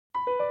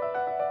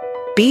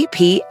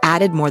BP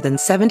added more than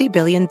 $70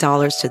 billion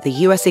to the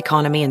U.S.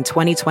 economy in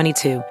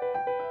 2022.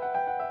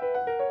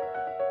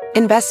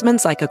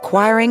 Investments like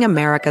acquiring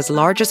America's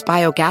largest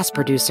biogas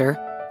producer,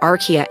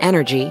 Archaea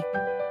Energy,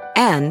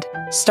 and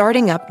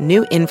starting up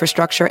new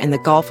infrastructure in the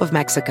Gulf of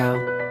Mexico.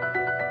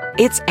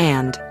 It's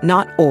and,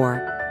 not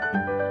or.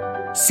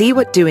 See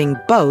what doing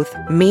both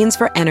means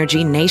for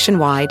energy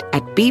nationwide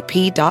at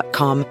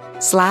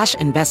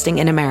bp.com/investing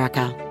in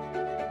America.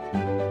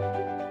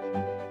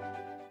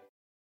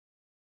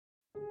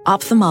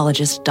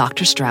 Ophthalmologist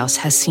Dr. Strauss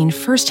has seen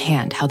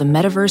firsthand how the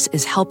metaverse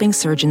is helping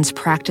surgeons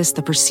practice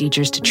the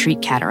procedures to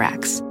treat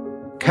cataracts.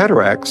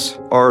 Cataracts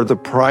are the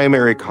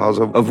primary cause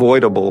of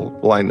avoidable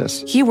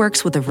blindness. He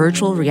works with a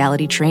virtual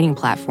reality training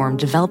platform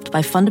developed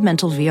by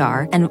Fundamental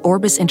VR and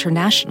Orbis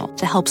International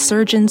to help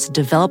surgeons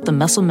develop the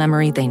muscle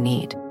memory they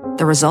need.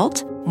 The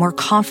result? More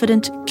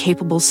confident,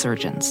 capable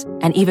surgeons.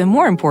 And even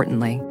more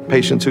importantly,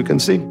 Patients who can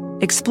see.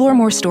 explore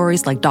more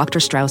stories like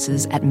Dr.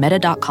 Strauss's at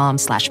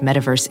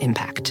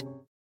meta.com/metaverseimpact.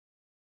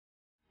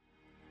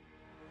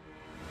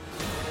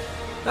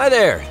 Hi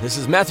there, this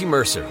is Matthew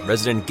Mercer,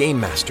 resident game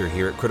master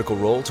here at Critical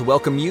Role, to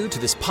welcome you to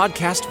this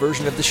podcast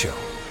version of the show.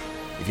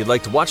 If you'd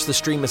like to watch the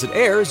stream as it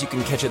airs, you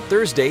can catch it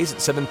Thursdays at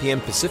 7 p.m.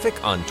 Pacific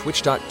on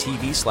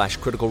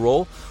twitch.tv/Critical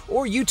Role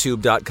or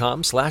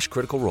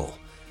youtube.com/Critical Role.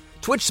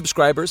 Twitch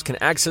subscribers can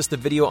access the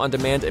video on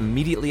demand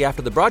immediately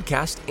after the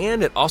broadcast,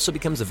 and it also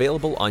becomes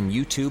available on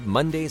YouTube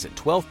Mondays at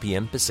 12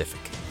 p.m. Pacific.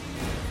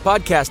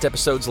 Podcast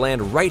episodes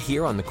land right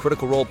here on the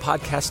Critical Role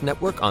Podcast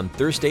Network on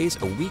Thursdays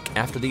a week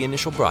after the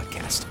initial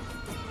broadcast.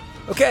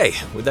 Okay,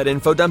 with that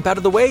info dump out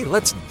of the way,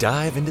 let's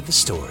dive into the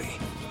story.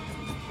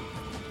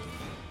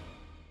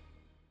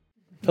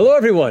 Hello,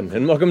 everyone,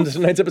 and welcome to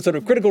tonight's episode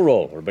of Critical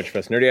Role, where a bunch of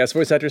us nerdy-ass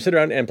voice actors sit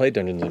around and play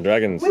Dungeons &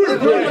 Dragons.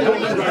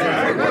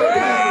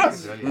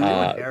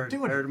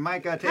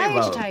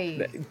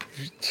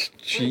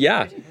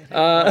 Yeah.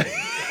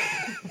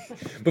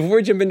 Before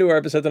we jump into our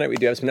episode tonight, we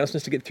do have some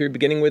announcements to get through,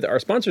 beginning with our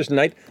sponsors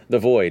tonight, The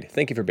Void.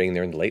 Thank you for being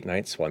there in the late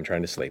nights while I'm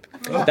trying to sleep.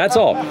 That's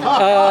all.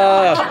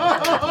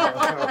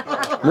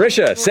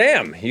 Marisha,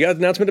 Sam, you got an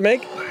announcement to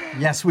make?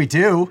 Yes, we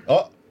do.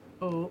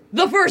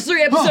 The first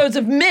 3 episodes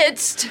of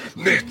Midst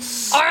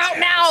are out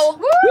now.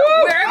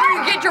 Wherever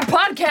you get your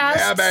podcasts,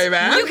 Yeah, baby.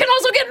 you can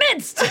also get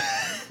Midst.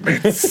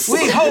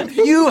 We hope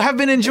you have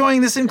been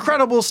enjoying this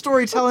incredible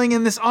storytelling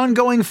and this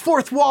ongoing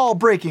fourth wall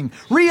breaking,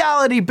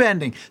 reality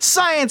bending,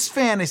 science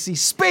fantasy,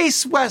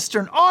 space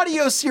western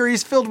audio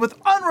series filled with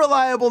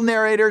unreliable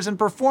narrators and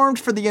performed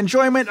for the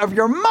enjoyment of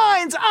your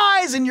mind's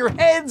eyes and your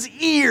head's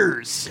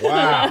ears.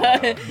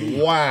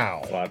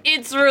 Wow.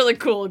 It's really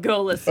cool.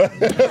 Go listen.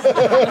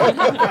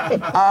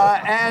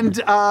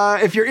 And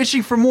if you're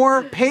itching for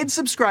more, paid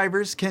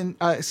subscribers can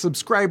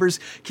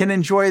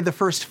enjoy the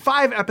first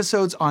 5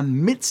 episodes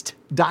on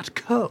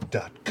Midst.co.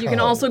 You can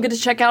also get to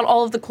check out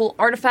all of the cool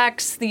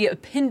artifacts, the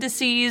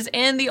appendices,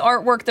 and the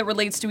artwork that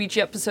relates to each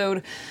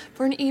episode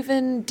for an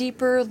even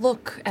deeper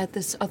look at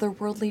this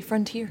otherworldly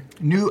frontier.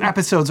 New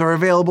episodes are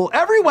available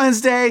every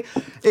Wednesday.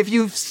 If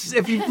you've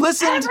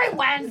listened, Every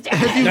Wednesday.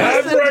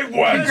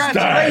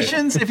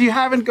 congratulations. If you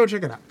haven't, go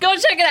check it out. Go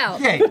check it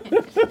out. Yay!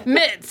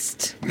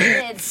 Midst.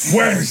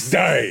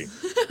 Wednesday.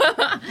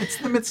 It's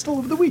the middle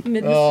of the week.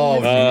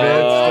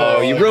 Oh,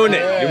 You ruined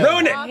it. You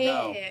ruined it.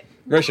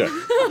 Marisha.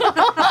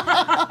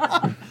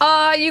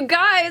 You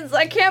guys,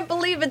 I can't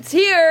believe it's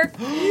here.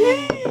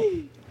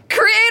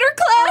 Creator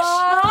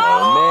Clash.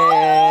 Oh,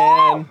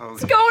 man.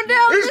 It's going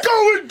down. It's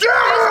going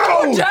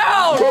down!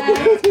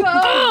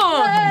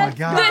 Oh my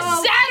god. This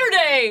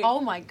Saturday.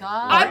 Oh my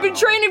god. I've been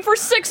training for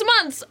 6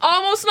 months,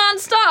 almost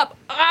nonstop.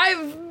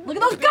 Look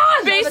at those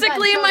guns!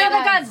 Basically, Show my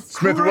the guns.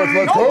 Smith and Wesson,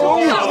 let's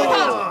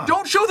go!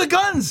 Don't show the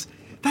guns.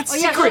 That's Oh,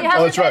 yeah, secret. she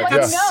hasn't Oh, that's right, been,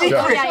 yeah, like, yeah.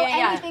 no. Yeah,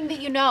 Yeah. Anything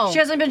that you know. She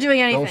hasn't been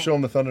doing anything. Don't show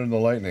them the thunder and the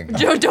lightning.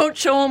 Don't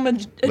show him a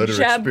Let her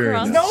jab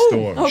experience cross. the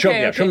storm. Okay, Show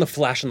okay. him the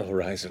flash on the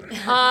horizon.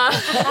 Yeah,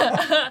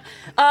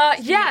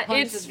 Punch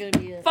it's is gonna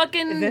be a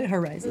fucking event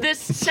horizon. this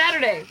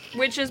Saturday,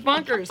 which is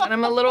bonkers, and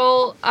I'm a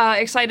little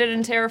excited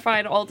and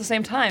terrified all at the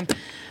same time.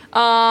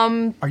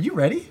 Are you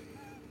ready?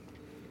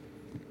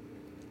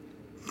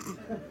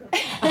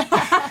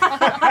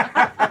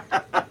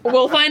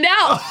 We'll find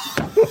out.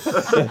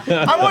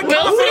 I want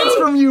confidence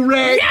from you,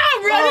 Ray. Yeah,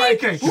 I'm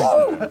ready.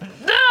 Oh,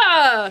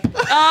 okay.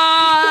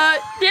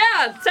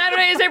 Yeah,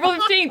 Saturday is April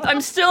 15th. I'm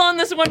still on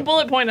this one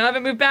bullet point. I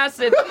haven't moved past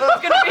it.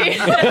 It's gonna be.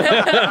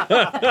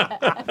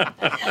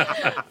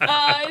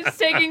 It's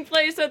taking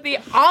place at the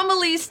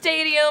Amalie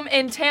Stadium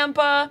in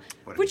Tampa,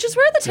 which is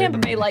where the Tampa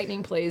Bay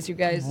Lightning plays. You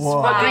guys, it's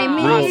fucking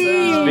awesome.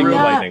 Speaking of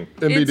lightning.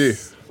 MBD.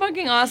 It's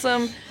fucking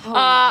awesome.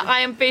 I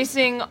am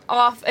facing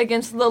off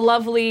against the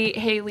lovely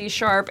Haley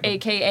Sharp,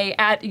 aka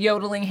at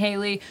Yodeling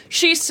Haley.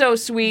 She's so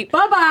sweet.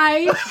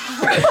 Bye-bye.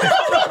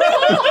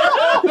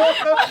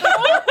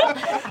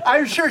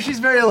 I'm sure she's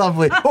very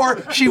lovely,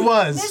 or she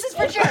was. This is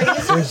for charity. This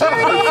is for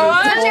charity. It's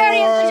for charity.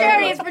 It's for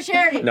charity. It's for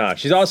charity. No,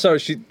 she's also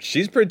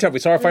she's pretty tough. We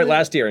saw her fight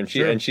last year, and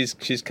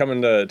she's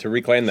coming to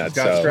reclaim that.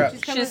 Got So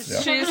strapped.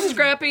 She's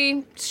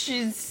scrappy.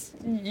 She's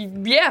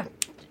yeah.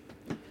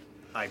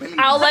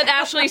 I'll let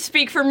Ashley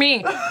speak for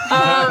me.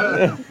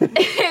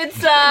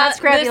 It's Not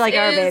scrappy like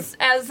our babe.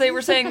 As they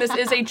were saying, this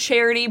is a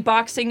charity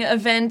boxing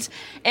event,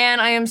 and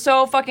I am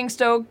so fucking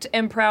stoked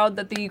and proud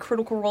that the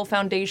Critical Role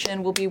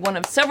Foundation will be one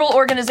of several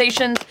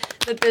organizations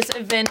that this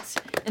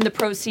event and the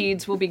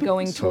proceeds will be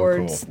going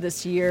towards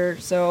this year.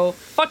 So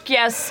fuck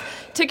yes,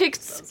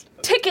 tickets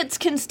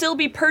can still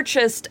be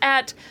purchased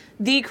at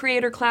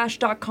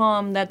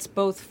thecreatorclash.com. That's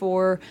both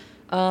for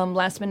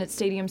last minute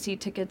stadium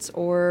seat tickets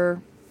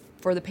or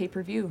for the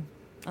pay-per-view.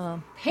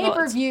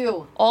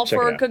 Pay-per-view. All Check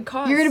for it a out. good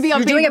cause. You're going to be on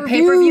You're doing a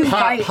pay-per-view pay-per-view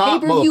fight.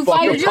 fight. Pay-per-view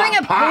fight. You're doing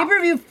a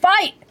pay-per-view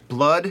fight.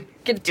 Blood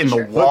Get a in the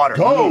t-shirt. water.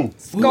 Go!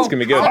 It's gonna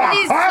be good. Some of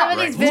these gonna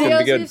be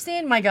videos good. we've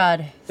seen, my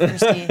God,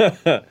 thirsty.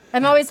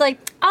 I'm always like,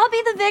 I'll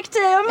be the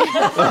victim.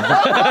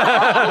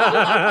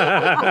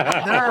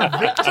 There are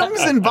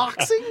victims in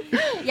boxing?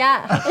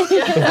 Yeah.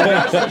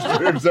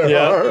 James, there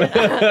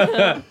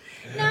are.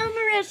 No,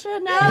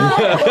 Marisha, no.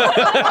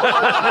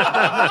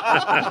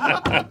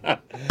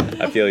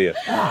 I feel you.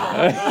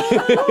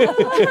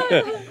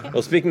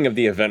 Well, speaking of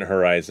the event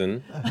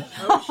horizon,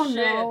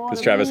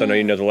 because Travis, I know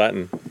you know the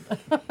Latin.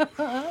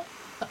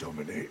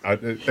 Dominate.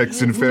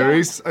 Ex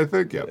Inferis, I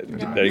think. Yep.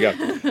 There you go.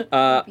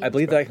 I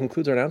believe that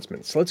concludes our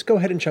announcements. So let's go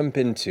ahead and jump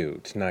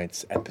into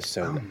tonight's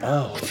episode.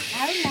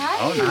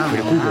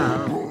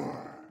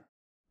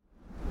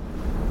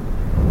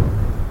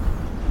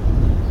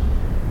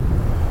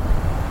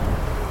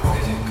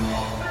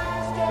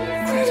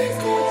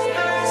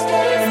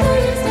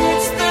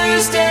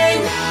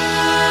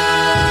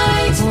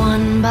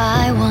 One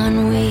by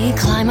one we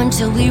climb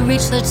until we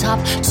reach the top.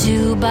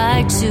 2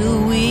 by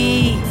 2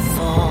 we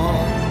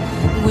fall.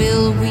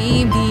 Will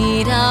we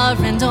meet our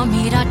end or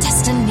meet our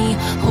destiny?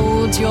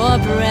 Hold your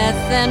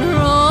breath and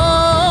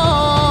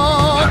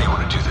roll. How do you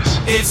want to do this?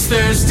 It's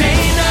Thursday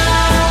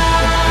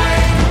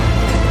night.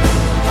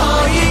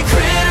 All ye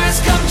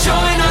critters, come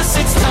join us.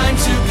 It's time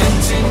to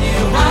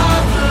continue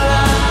our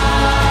flight.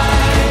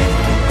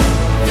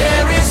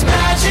 There is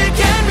magic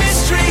and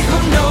mystery. Who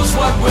knows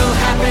what will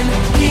happen?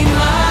 He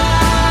might.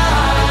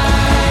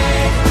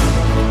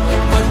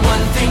 But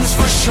one thing's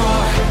for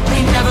sure,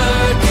 we never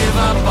give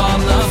up on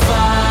the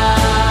fight.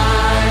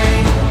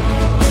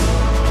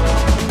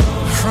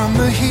 From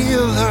the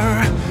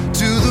healer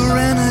to the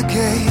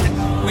renegade,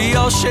 we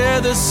all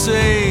share the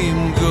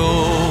same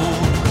goal.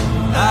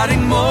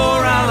 Adding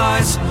more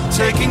allies,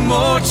 taking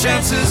more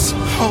chances.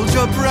 Hold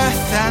your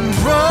breath and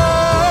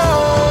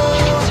roll.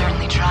 You can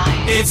certainly try.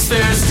 It's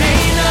Thursday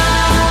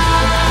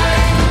night.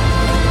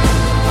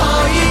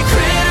 All ye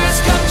critters,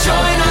 come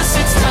join us.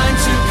 It's time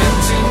to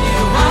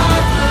continue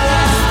our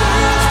flight.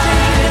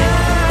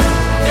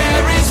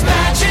 There is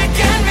magic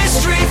and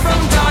mystery.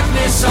 From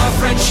darkness our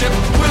friendship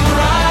will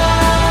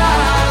rise.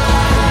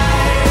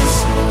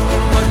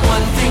 But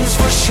one thing's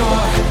for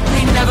sure,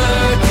 we never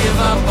give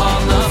up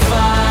on the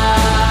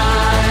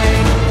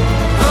fight.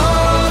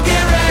 Oh,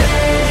 get ready.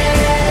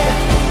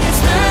 It's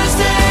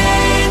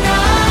Thursday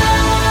night.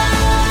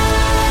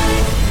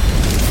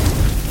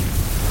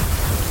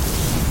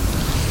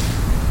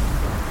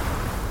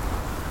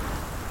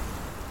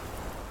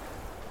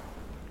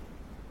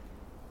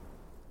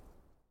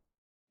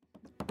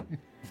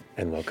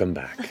 And welcome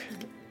back.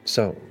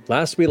 So,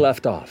 last we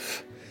left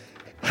off,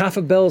 half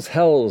of Bell's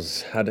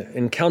Hells had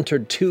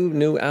encountered 2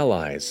 new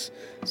allies,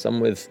 some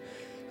with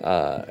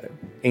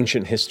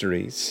ancient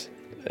histories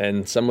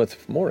and some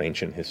with more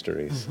ancient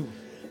histories.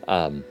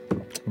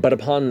 But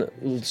upon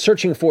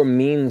searching for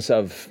means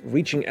of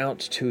reaching out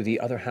to the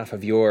other half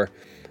of your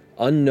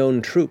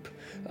unknown troop,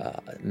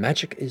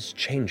 magic is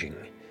changing.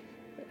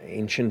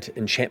 Ancient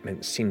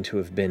enchantments seem to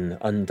have been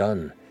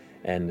undone,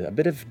 and a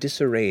bit of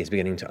disarray is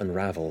beginning to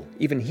unravel,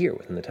 even here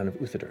within the town of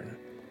Uthadern,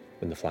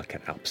 in the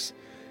Flatcat Alps.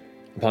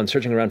 Upon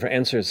searching around for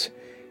answers,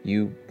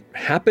 you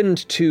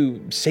happened to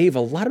save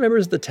a lot of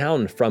members of the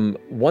town from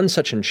one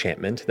such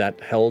enchantment that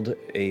held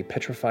a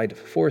petrified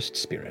forest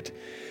spirit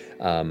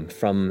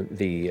from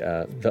the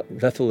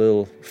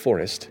Vethalil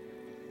forest.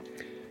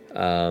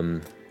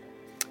 And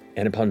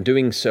upon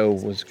doing so,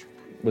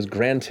 was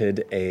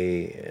granted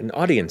an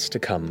audience to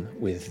come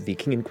with the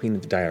king and queen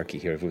of the diarchy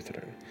here of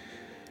Uthadern.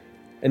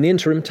 In the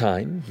interim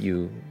time,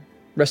 you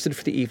rested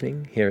for the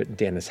evening here at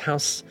Dana's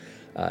house,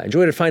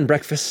 enjoyed a fine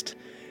breakfast,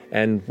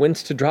 and went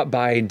to drop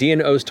by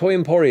D&O's Toy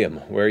Emporium,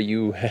 where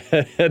you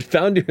had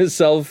found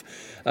yourself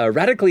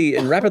radically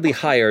and rapidly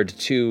hired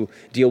to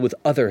deal with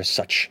other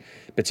such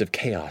bits of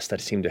chaos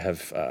that seemed to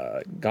have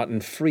gotten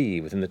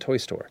free within the toy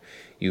store.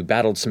 You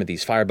battled some of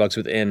these firebugs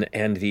within,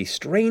 and the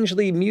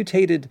strangely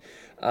mutated,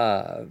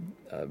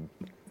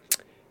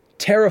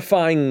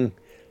 terrifying,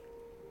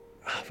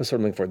 what's what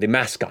I'm looking for? The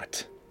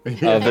mascot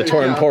of the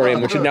Toy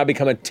Emporium, which had now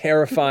become a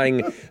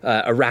terrifying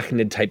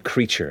arachnid-type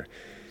creature.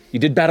 You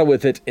did battle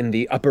with it in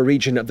the upper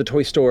region of the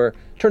toy store,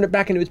 turned it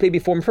back into its baby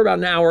form for about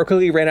an hour,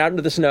 quickly ran out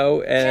into the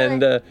snow,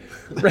 and Time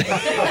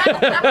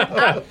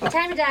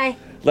to die.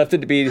 left it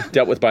to be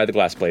dealt with by the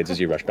glass blades as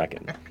you rushed back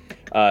in.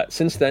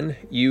 Since then,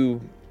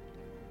 you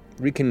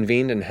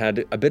reconvened and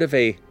had a bit of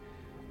a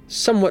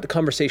somewhat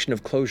conversation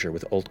of closure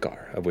with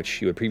Ultgar, of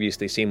which you had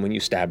previously seen when you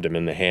stabbed him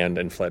in the hand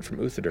and fled from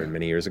Uthadern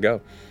many years ago,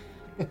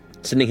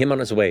 sending him on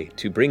his way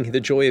to bring the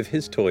joy of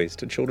his toys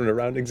to children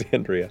around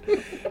Exandria.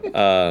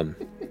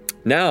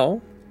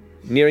 Now,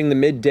 nearing the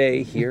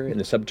midday here in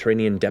the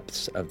subterranean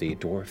depths of the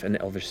dwarf and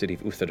elvish city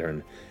of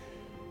Uthadern,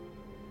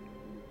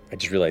 I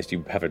just realized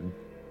you have a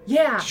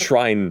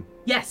shrine.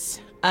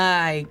 Yes.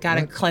 I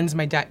gotta cleanse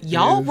my diet.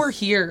 Y'all were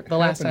here the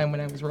last time when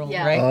I was rolling,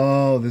 right?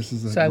 Oh, this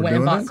is. So I went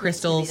and bought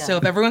crystals. So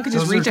if everyone could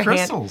just reach a hand.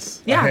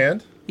 Crystals. Yeah. A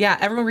hand? Yeah,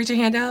 everyone reach a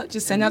hand out.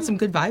 Just send out some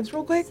good vibes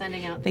real quick.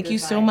 Sending out Thank good you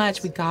so vibes.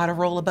 much. We gotta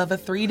roll above a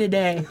 3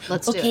 today.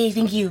 Let's do Okay, it.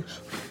 thank you.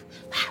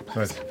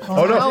 Nice.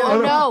 Oh no! Oh,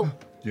 Oh, no.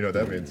 You know what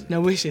that means?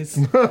 No wishes.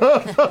 I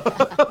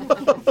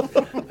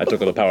took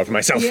all the power for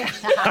myself.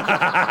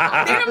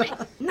 Damn it!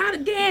 Not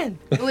again.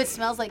 Ooh, it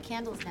smells like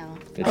candles now.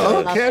 Oh,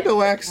 I love candle it.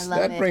 wax. I love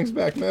That it. brings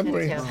back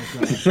memories.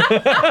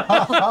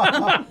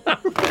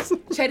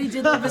 Chetty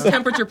did love his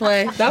temperature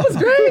play. That was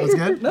great.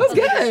 That was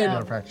good?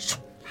 That was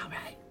good.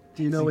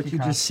 Do you know what you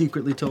just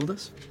secretly told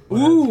us?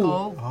 Ooh.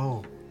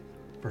 Oh.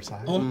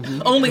 Versailles.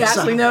 Only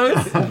Ashley knows.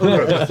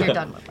 You're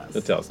done with us.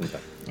 Let's tell us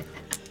sometime.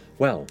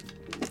 Well,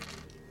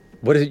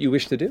 what is it you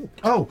wish to do?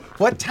 Oh,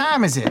 what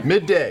time is it?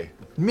 Midday.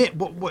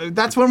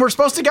 That's when we're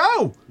supposed to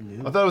go.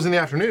 I thought it was in the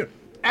afternoon.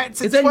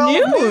 It's It's at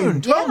 12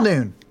 noon. 12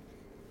 noon.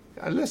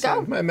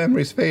 Listen, my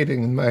memory's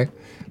fading in my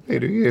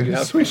later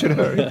years. We should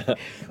hurry.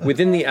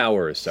 Within the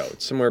hour or so,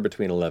 it's somewhere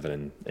between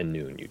 11 and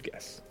noon, you'd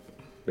guess.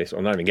 Based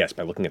on, not even guess,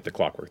 by looking at the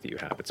clockwork that you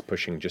have, it's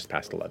pushing just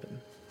past 11.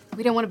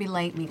 We don't want to be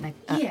late meeting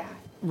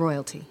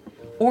royalty.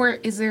 Or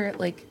is there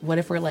like, what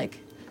if we're like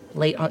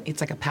late on?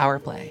 It's like a power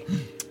play.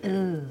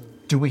 Ooh.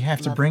 Do we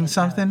have to bring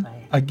something?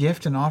 A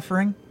gift, an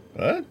offering?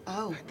 What?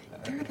 Oh,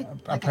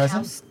 A present?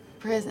 house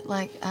present.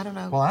 Like, I don't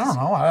know. Well, I don't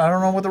know. I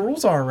don't know what the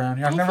rules are around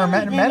here. I've never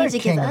met a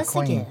king or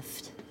queen.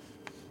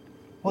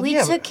 Well, We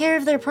yeah, took care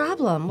of their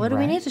problem. What do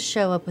we Right. need to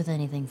show up with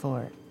anything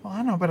for? Well,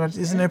 I know, but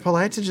isn't it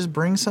polite to just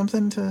bring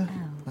something to?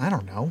 I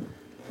don't know.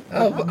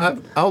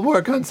 I'll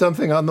work on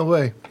something on the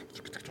way.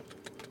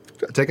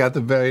 Take out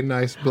the very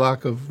nice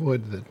block of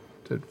wood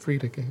that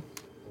Frida gave.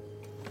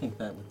 I think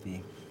that would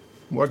be.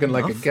 Working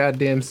like a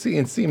goddamn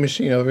CNC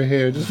machine over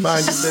here. Just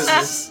mind your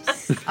business.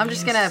 I'm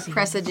just gonna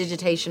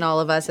prestidigitation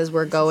all of us as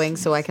we're going,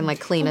 so I can like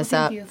clean us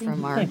up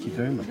from our. Thank you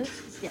very much.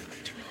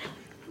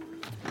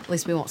 At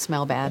least we won't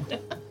smell bad.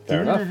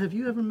 Fair enough. Have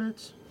you ever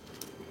met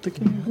the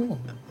king?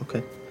 Okay.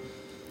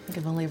 I think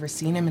I've only ever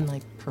seen him in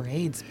like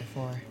parades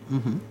before.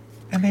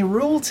 And they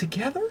rule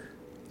together?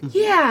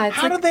 Yeah. It's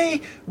How do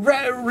they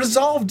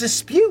resolve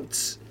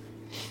disputes?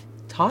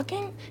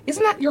 talking?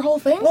 Isn't that your whole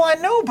thing? Well, I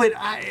know, but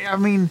I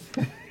mean,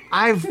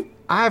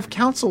 I've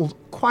counseled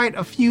quite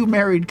a few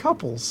married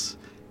couples,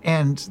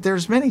 and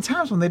there's many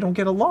times when they don't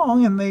get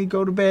along and they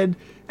go to bed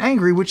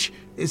angry, which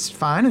is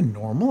fine and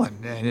normal,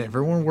 and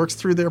everyone works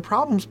through their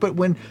problems. But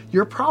when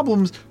your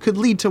problems could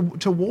lead to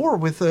war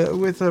with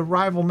a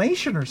rival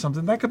nation or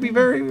something, that could be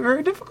very,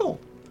 very difficult.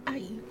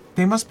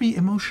 They must be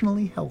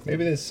emotionally healthy.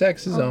 Maybe the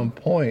sex is on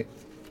point.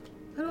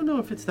 I don't know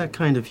if it's that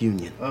kind of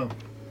union.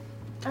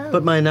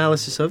 But my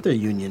analysis of their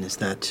union is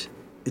that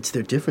it's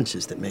their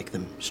differences that make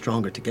them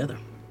stronger together.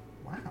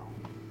 Wow.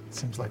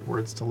 Seems like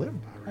words to live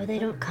by. Or they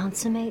don't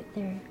consummate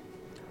their.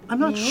 I'm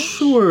not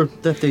sure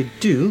that they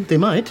do. They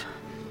might.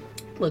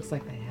 Looks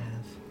like they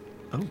have.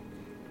 Oh.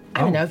 I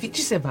don't know. If you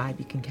just a vibe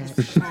you can catch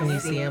when you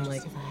see them,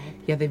 like,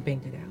 yeah, they've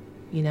banged it out.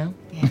 You know?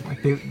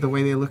 Like the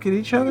way they look at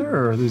each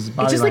other, or there's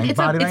body It's just like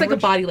language? it's like a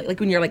body like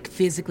when you're like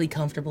physically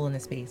comfortable in a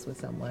space with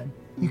someone.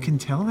 You can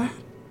tell that?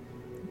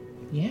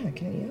 Yeah,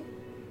 can you?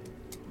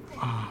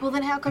 Well,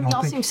 then how come I don't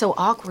y'all think- seem so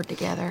awkward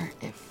together?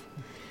 If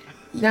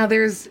Now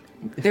there's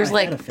I had a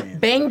like fan.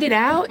 banged it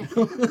out,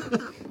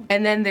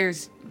 and then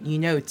there's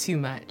too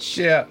much.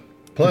 Yeah.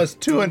 Plus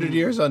 200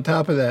 years on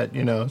top of that,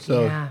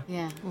 so.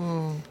 Yeah.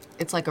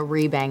 it's like a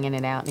rebanging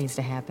it out needs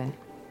to happen.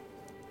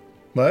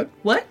 What?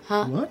 What?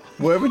 Huh? What?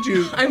 Where would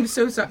you. I'm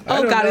so sorry. I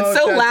Oh don't God, know it's if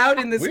so that's- loud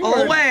in this we weren't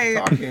hallway.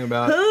 talking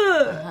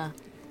about.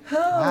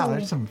 Wow,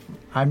 there's some.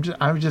 I'm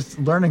just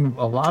learning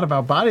a lot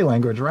about body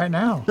language right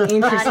now. Body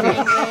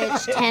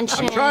language,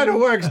 tension. Try to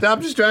work.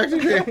 Stop distracting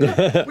me.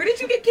 Where did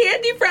you get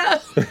candy from?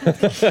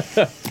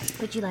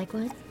 Would you like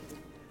one?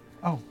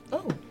 Oh,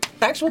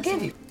 actual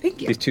candy.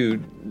 Thank you. These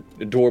two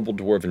adorable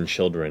dwarven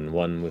children,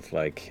 one with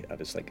like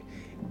this like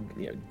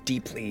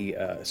deeply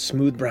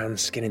smooth brown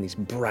skin and these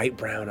bright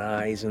brown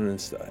eyes and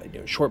this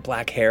short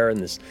black hair and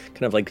this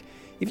kind of like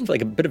even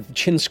like a bit of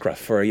chin scruff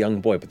for a young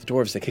boy, but the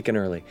dwarves, they kick in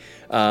early.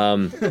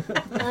 And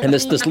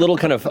this little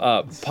kind of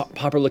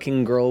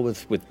pauper-looking girl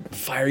with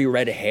fiery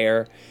red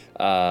hair,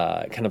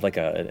 kind of like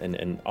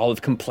an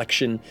olive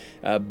complexion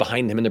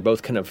behind him, and they're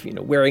both kind of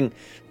wearing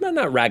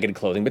not ragged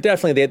clothing, but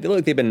definitely they look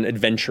like they've been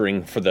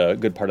adventuring for the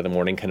good part of the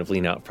morning. Kind of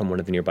lean out from one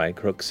of the nearby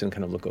crooks and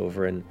kind of look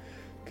over, and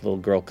the little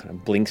girl kind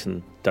of blinks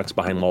and ducks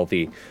behind while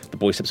the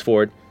boy steps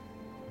forward.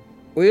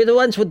 Were you the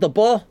ones with the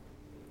ball?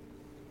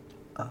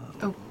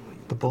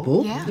 The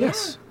bull? Yeah.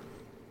 Yes.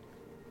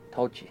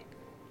 Told you.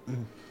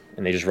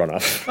 And they just run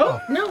off. Oh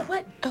no!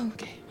 What? Oh,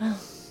 okay. Well,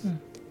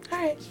 All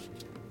right.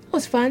 That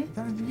was fun.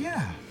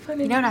 Yeah.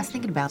 You know what I was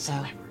thinking about,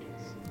 though?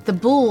 The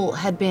bull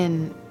had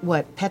been,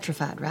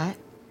 petrified, right?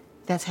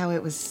 That's how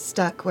it was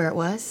stuck where it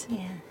was?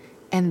 Yeah.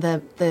 And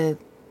the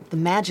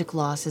magic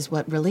loss is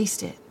what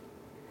released it.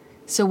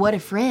 So what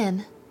if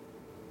Ren...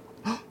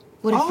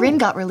 What if Ren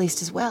got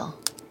released as well?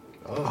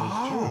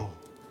 Oh.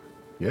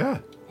 Yeah.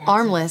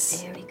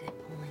 Armless.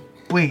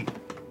 Wait.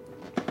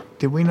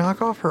 Did we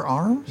knock off her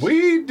arms?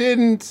 We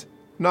didn't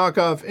knock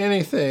off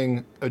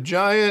anything. A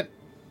giant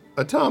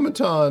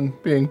automaton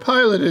being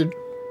piloted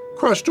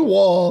crushed a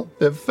wall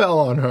that fell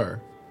on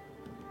her.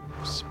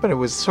 But it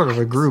was sort of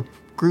a group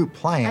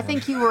plan. I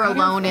think you were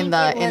alone in the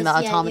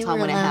automaton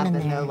when it happened,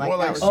 though. More like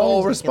that was sole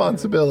ridiculous.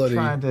 responsibility.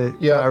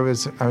 I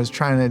was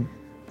trying to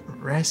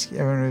rescue.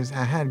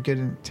 I had good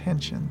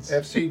intentions.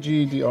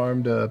 FCG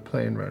de-armed a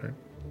plane runner.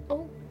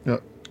 Oh.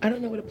 No. I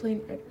don't know what a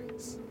plane rider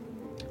is.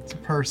 It's a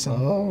person.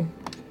 Oh.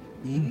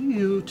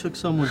 You took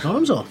someone's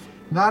arms off.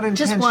 Not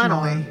Just one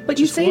intentionally. arm. But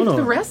you Just saved one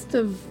the arm. rest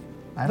of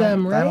I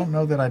them, don't, right? I don't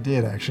know that I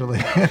did, actually.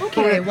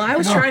 Okay, well, I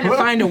was trying to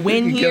find a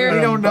win here.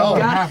 We don't know.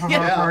 God. Half of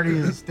our party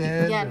is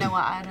dead. Yeah, no,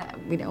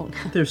 we don't.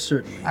 There's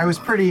certainly. I was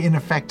pretty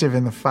ineffective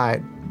in the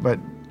fight, but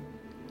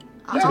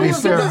Oh, to be you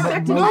fair, were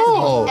ineffective.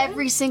 No.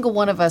 Every single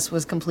one of us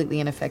was completely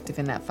ineffective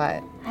in that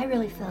fight. I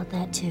really felt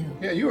that too.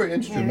 Yeah, you were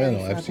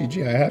instrumental,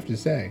 FCG, I have to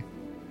say.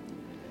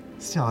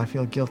 still, I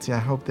feel guilty. I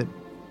hope that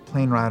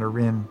Plane Rider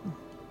Rin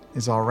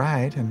is all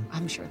right, and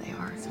I'm sure they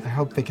are. I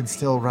hope they can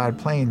still ride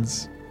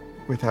planes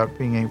without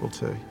being able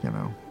to,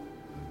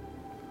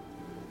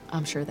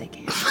 I'm sure they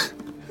can.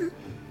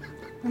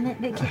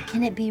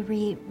 Can it be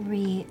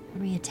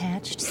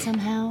reattached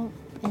somehow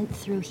and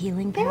through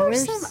healing There are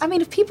powers? some. I mean,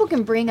 if people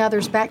can bring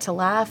others back to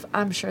life,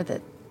 I'm sure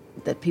that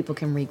people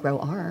can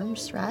regrow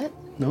arms, right?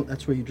 No,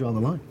 that's where you draw the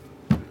line.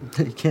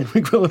 You can't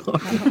regrow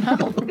an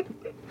arm.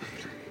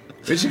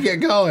 We should get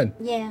going.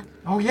 Yeah.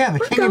 Oh yeah, the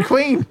king and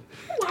queen.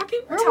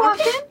 We're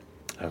walking.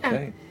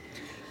 Okay.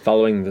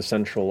 Following the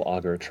central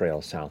auger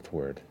trail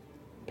southward,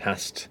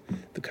 past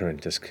the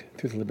current disk,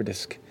 through the Liber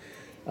Disk,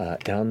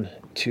 down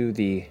to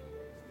the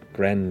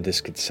Grand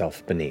Disk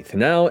itself beneath.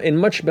 Now in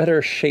much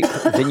better shape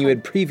than you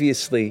had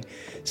previously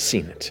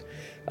seen it.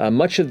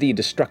 Much of the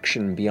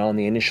destruction beyond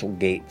the initial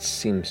gates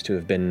seems to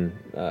have been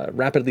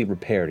rapidly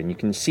repaired, and you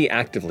can see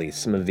actively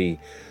some of the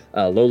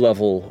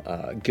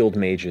low-level guild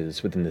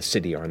mages within the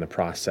city are in the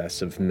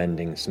process of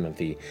mending some of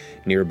the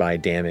nearby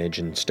damage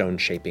and stone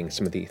shaping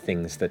some of the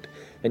things that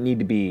need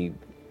to be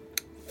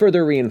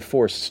further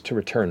reinforced to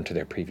return to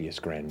their previous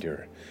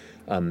grandeur.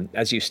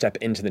 As you step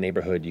into the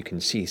neighborhood, you can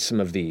see some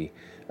of the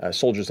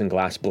soldiers in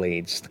glass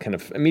blades kind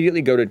of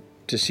immediately go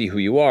to see who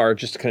you are,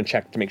 just to kind of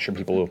check to make sure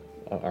people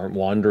aren't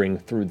wandering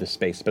through the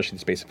space, especially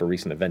the space of a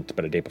recent event,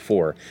 but a day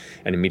before,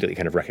 and immediately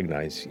kind of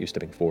recognize you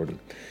stepping forward and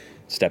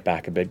step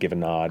back a bit, give a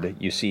nod.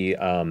 You see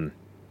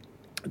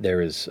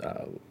there is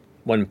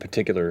one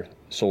particular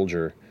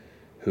soldier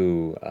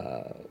who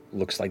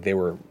looks like they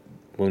were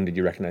wounded.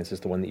 You recognize as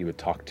the one that you had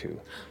talked to,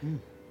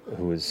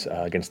 who was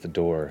against the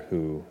door,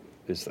 who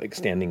is like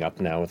standing up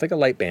now with like a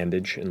light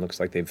bandage and looks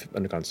like they've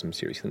undergone some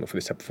serious healing before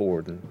they step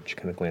forward, and she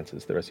kind of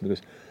glances at the rest of you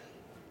and goes,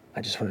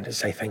 I just wanted to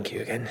say thank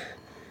you again.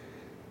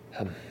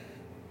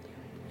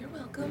 You're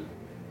welcome.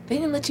 They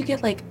didn't let you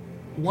get like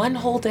one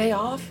whole day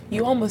off?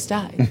 You almost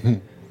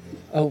died.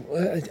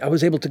 I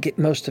was able to get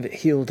most of it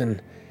healed,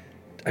 and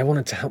I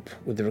wanted to help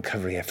with the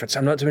recovery efforts.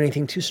 I'm not doing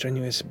anything too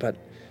strenuous, but,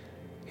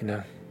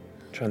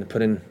 trying to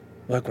put in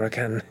work where I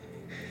can.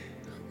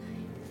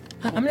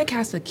 I'm gonna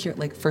cast a cure,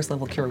 first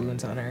level cure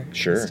wounds on her.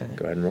 Sure, just to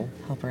go ahead and roll.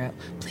 Help her out.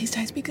 Please,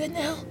 dice, be good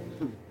now.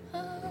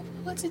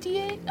 What's a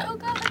D8? Oh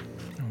god.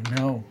 Oh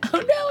no. Oh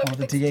no. All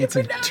the D8s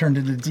have turned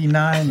into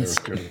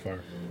D9s.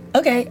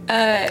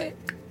 Okay,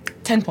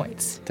 10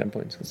 points. 10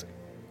 points.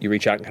 You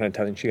reach out and kind of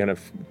tell her, she kind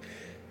of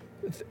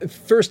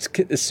first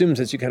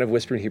assumes as you kind of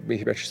whisper,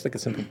 just like a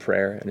simple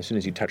prayer, and as soon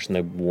as you touch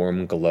the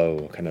warm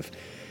glow kind of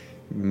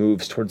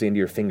moves towards the end of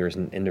your fingers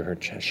and into her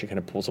chest. She kind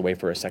of pulls away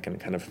for a second,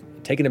 kind of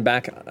taken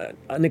aback,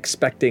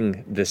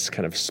 unexpecting this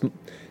kind of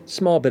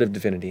small bit of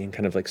divinity, and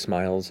kind of like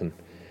smiles, and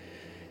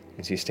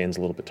as he stands a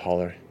little bit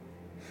taller.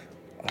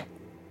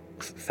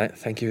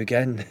 Thank you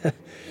again.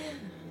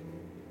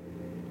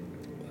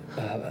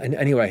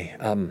 Anyway,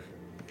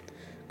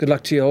 good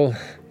luck to you all.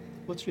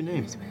 What's your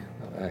name?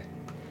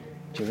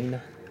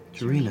 Jarina.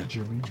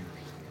 Jarina.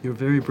 You're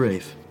very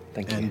brave.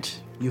 Thank you. And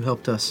you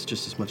helped us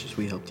just as much as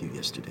we helped you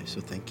yesterday,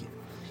 so thank you.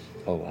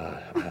 Oh,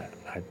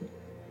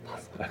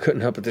 I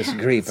couldn't help but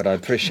disagree, but I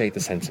appreciate the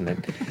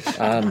sentiment.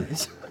 Yeah,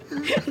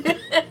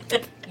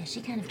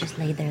 she kind of just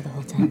laid there the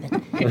whole time,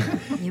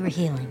 but you were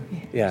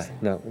healing. Yeah,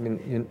 no, I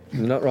mean,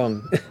 you're not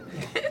wrong.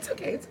 It's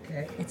okay.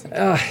 It's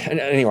okay. And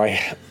anyway,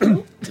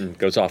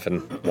 goes off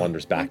and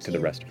wanders back to the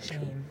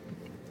restaurant.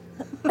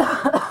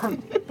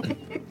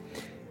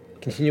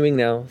 Continuing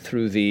now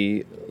through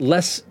the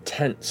less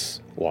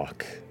tense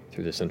walk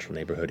through the central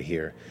neighborhood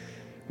here,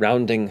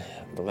 rounding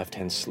the left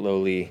hand,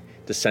 slowly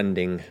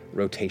descending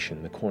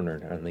rotation, the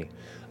corner on the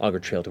auger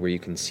trail to where you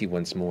can see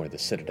once more the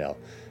citadel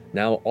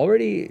Now,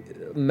 already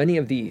many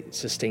of the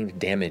sustained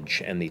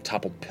damage and the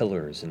toppled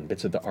pillars and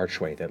bits of the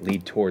archway that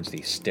lead towards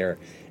the stair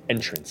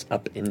entrance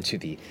up into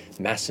the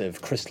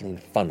massive crystalline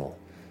funnel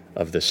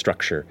of the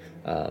structure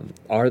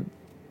are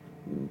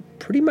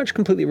pretty much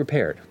completely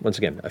repaired. Once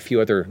again, a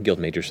few other guild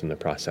majors in the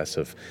process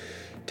of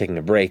taking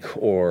a break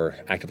or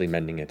actively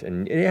mending it.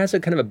 And it has a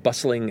kind of a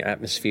bustling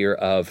atmosphere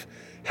of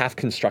half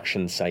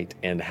construction site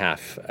and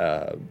half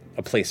a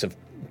place of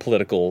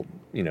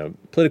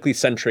politically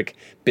centric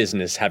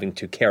business having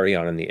to carry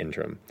on in the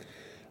interim.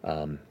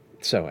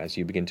 So as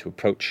you begin to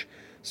approach,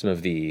 some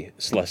of the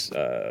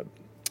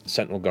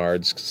sentinel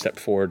guards step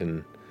forward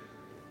and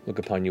look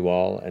upon you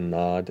all and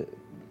nod.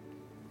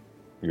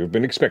 You've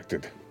been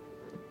expected.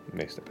 And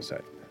they step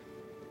aside.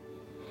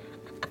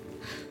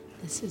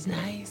 This is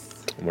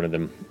nice. And one of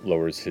them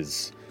lowers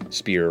his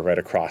spear right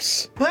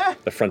across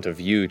the front of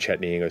you,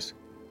 Chetney, and goes,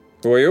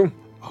 "Who are you?"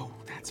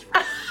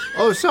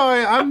 Oh,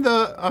 sorry, I'm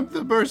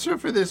the bursar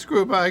for this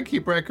group. I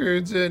keep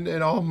records and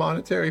all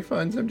monetary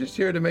funds. I'm just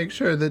here to make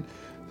sure that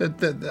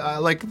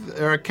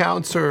their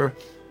accounts are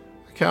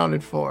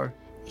accounted for.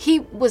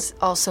 He was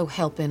also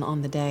helping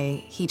on the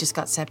day. He just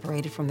got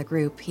separated from the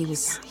group. He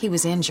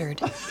was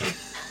injured.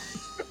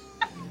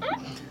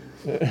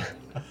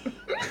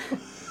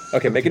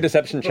 Okay, make a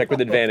deception check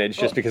with advantage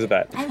just because of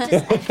that.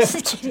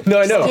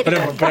 No, I know, but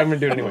I'm going to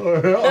do it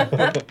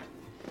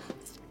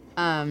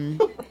anyway.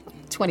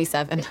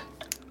 27.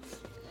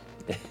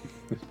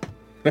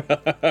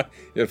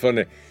 You're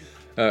funny.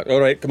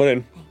 All right, come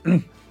on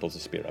in. Pulls the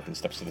spear up and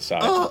steps to the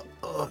side. Oh,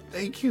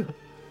 thank you.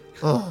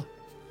 Oh,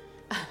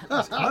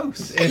 that's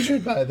close.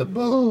 Injured by the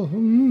bull.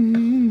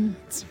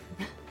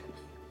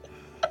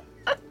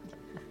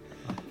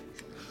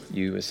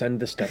 You ascend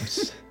the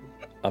steps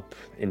up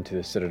into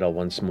the citadel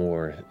once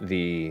more.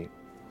 The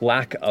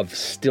lack of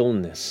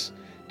stillness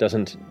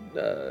doesn't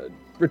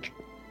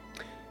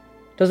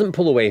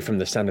pull away from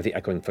the sound of the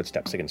echoing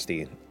footsteps against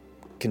the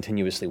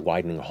continuously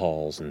widening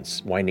halls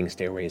and winding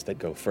stairways that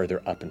go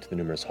further up into the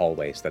numerous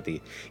hallways that the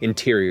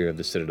interior of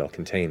the citadel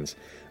contains.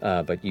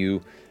 But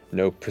you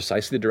know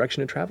precisely the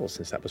direction to travel,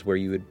 since that was where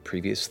you had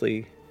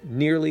previously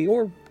nearly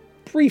or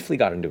briefly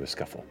got into a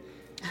scuffle.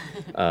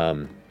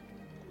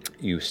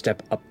 You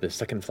step up the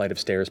second flight of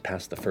stairs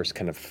past the first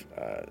kind of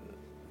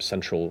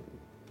central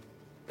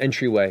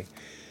entryway.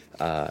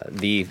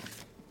 The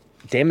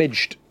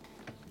damaged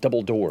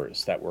double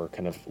doors that were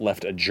kind of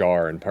left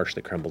ajar and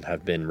partially crumbled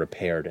have been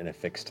repaired and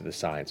affixed to the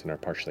sides and are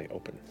partially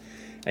open.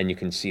 And you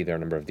can see there are a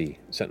number of the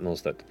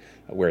sentinels that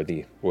wear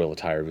the royal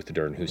attire with the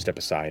Durn who step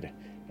aside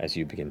as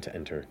you begin to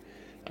enter.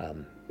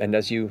 And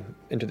as you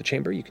enter the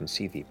chamber, you can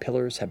see the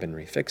pillars have been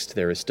refixed.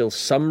 There is still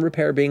some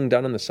repair being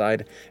done on the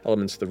side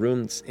elements of the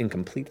room. It's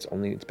incomplete.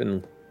 It's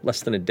been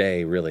less than a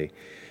day, really.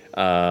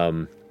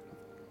 But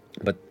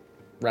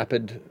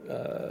rapid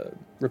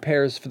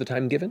repairs for the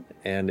time given,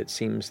 and it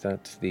seems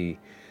that the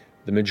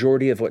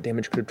majority of what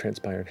damage could have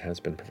transpired has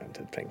been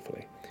prevented,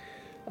 thankfully.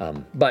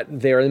 But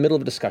they're in the middle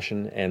of a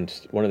discussion, and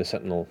one of the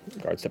sentinel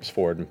guards steps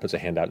forward and puts a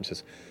hand out and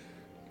says,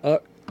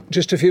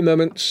 just a few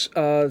moments.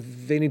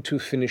 They need to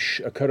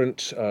finish a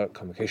current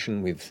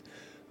convocation with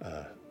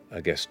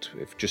a guest.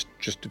 If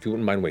you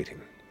wouldn't mind waiting.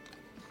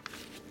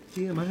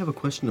 DM, I have a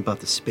question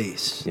about the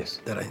space. Yes.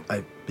 That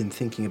I've been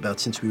thinking about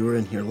since we were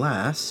in here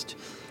last.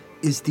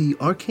 Is the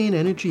arcane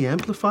energy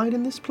amplified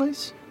in this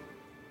place?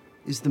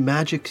 Is the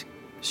magic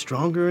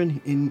stronger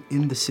in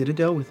the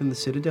citadel, within the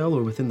citadel,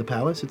 or within the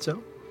palace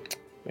itself?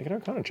 Make an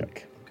Arcana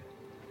check.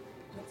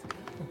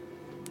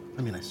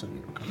 I mean, I still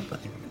need Arcana,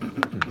 but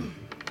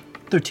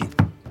 13.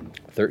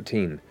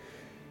 13.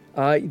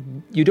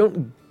 You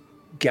don't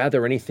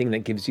gather anything that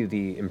gives you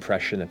the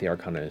impression that the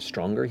Arcana is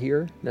stronger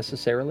here,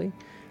 necessarily.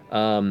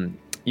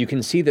 You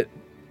can see that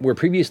where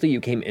previously you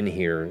came in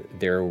here,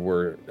 there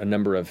were a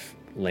number of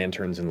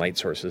lanterns and light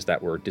sources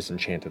that were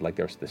disenchanted like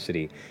the rest of the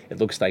city. It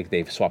looks like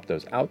they've swapped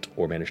those out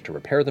or managed to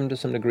repair them to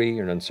some degree.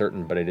 You're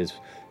uncertain, but it is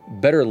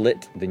better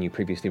lit than you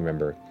previously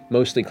remember,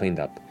 mostly cleaned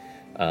up.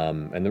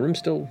 And the room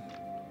still,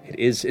 it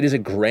is a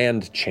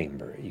grand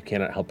chamber. You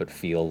cannot help but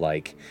feel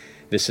like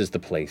this is the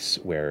place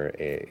where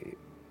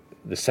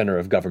the center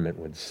of government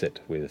would sit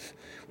with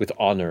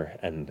honor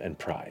and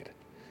pride.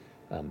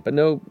 But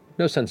no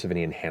sense of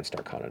any enhanced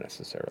Arcana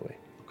necessarily.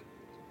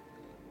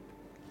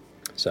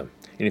 So,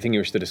 anything you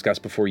wish to discuss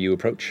before you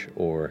approach,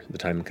 or the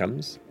time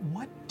comes?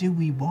 What do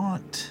we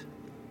want?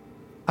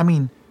 I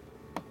mean,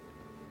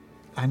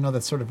 I know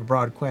that's sort of a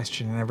broad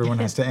question, and everyone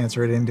has to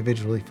answer it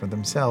individually for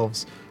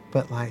themselves,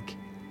 but, like,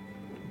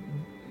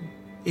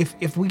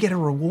 if we get a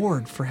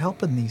reward for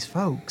helping these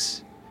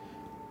folks,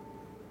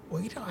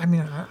 well,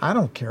 I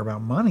don't care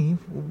about money.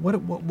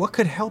 What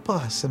could help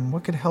us, and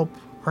what could help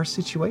our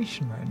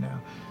situation right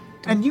now?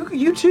 And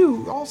you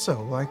too,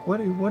 also. Like,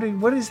 what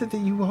is it that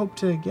you hope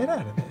to get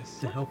out of this?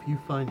 To help you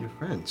find your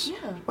friends.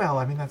 Yeah. Well,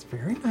 I mean, that's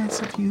very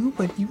nice of you,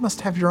 but you must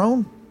have your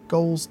own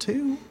goals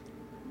too.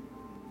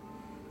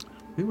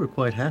 We were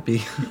quite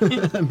happy.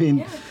 I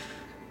mean,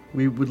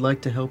 we would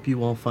like to help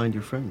you all find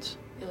your friends.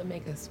 It would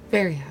make us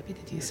very happy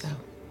to do so.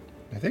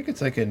 I think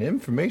it's like an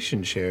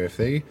information share. If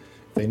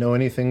if they know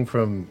anything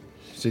from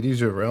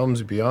cities or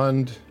realms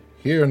beyond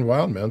here in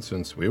Wildmount,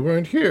 since we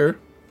weren't here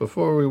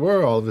before we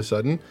were all of a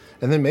sudden.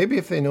 And then maybe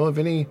if they know of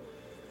any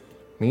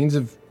means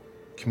of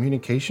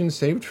communication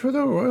saved for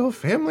the royal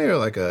family, or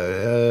like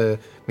a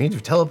means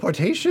of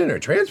teleportation or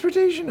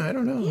transportation. I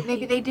don't know.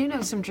 Maybe they do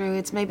know some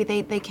druids. Maybe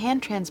they can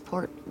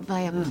transport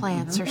via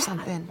plants or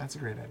something. That's a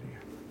great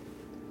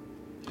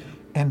idea.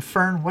 And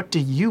Fern, what do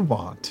you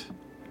want?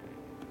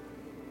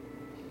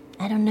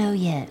 I don't know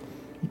yet.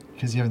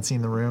 Because you haven't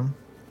seen the room?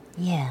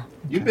 Yeah.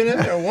 You've been in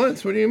there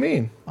once. What do you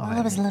mean? Well,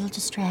 I was a little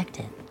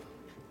distracted.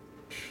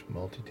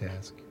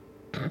 Multitask.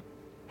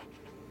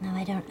 No,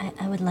 I don't.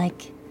 I would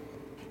like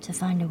to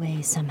find a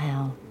way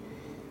somehow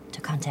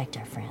to contact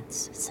our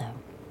friends. So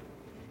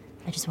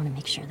I just want to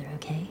make sure they're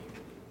okay.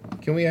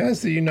 Can we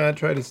ask that you not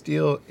try to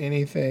steal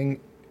anything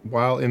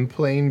while in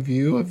plain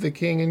view of the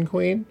king and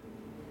queen?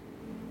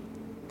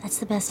 That's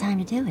the best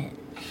time to do it.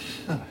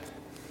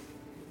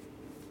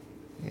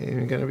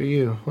 Ain't gonna be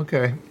you.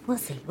 Okay. We'll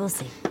see. We'll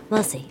see.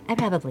 We'll see. I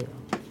probably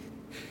will.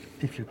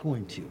 If you're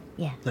going to,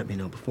 Yeah. let me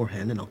know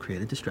beforehand and I'll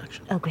create a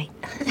distraction. Oh, great.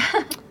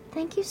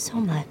 Thank you so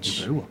much.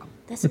 You're very welcome.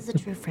 This is a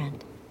true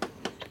friend.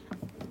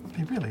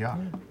 They really are.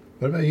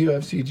 What about you,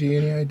 FCG?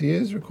 Any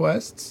ideas,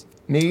 requests,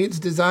 needs,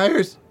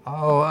 desires?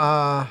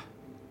 Oh,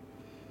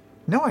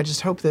 no, I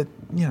just hope that,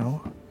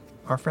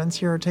 our friends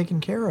here are taken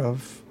care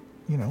of,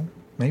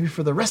 maybe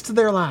for the rest of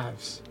their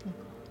lives.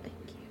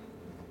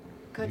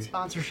 Good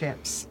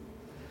sponsorships.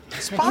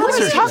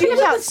 Sponsorship. Talking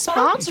about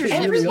sponsorship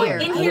Everyone here.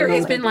 in here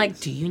has been like,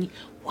 do you need...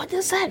 What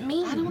does that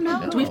mean? I don't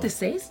know. Do we have to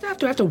say stuff?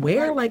 Do I have to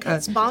wear like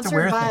a...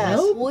 Sponsored by a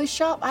toy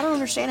shop? I don't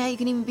understand how you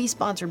can even be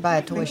sponsored by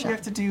a toy shop. You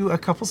have to do a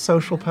couple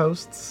social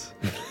posts.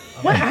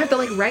 What? I have to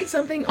like write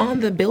something on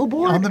the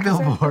billboard? On the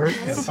billboard.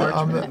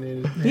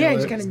 Yeah,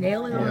 just kind of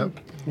nail it on.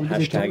 Maybe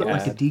they do it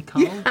like a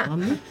decal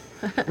on me?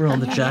 Or on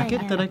the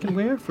jacket that I can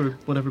wear for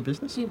whatever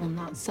business? We will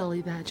not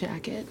sully that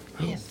jacket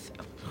with...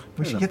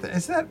 We should get that.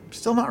 Is that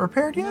still not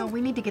repaired yet? No, we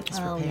need to get this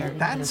repaired.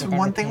 That's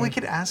one thing we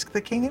could ask the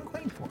king and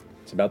queen for.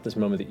 It's about this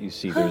moment that you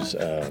see there's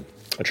a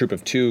troop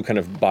of two kind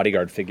of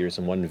bodyguard figures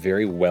and one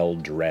very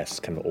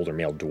well-dressed kind of older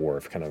male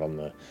dwarf kind of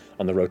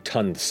on the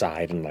rotund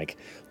side in like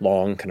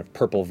long kind of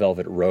purple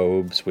velvet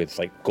robes with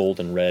like gold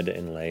and red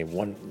inlay,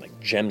 one like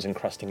gems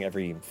encrusting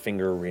every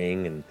finger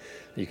ring, and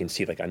you can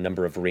see like a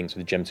number of rings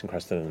with gems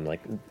encrusted and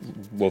like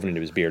woven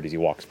into his beard as he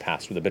walks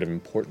past with a bit of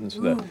importance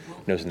with a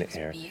nose in the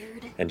air,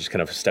 and just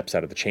kind of steps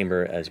out of the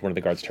chamber as one of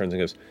the guards turns and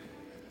goes,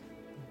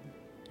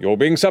 "You're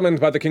being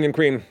summoned by the king and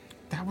queen."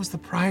 That was the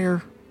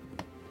prior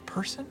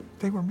person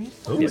they were meeting?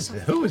 Who was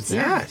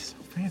that? So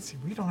fancy.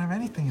 We don't have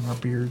anything in our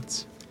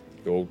beards.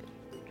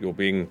 You're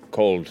being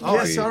called. Oh,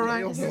 yes, all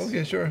right.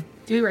 Okay, sure.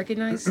 Do we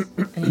recognize?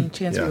 Any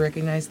chance we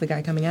recognize the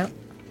guy coming out?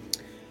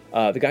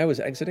 The guy was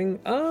exiting.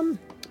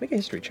 Make a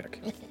history check.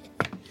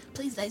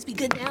 Please, dice, be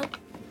good now.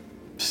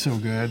 So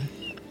good.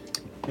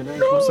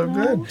 So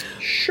good.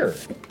 Sure.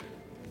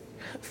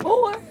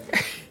 4.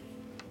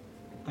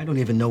 I don't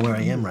even know where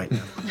I am right now.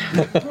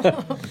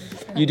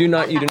 You do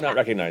not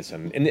recognize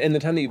him. In the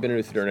time that you've been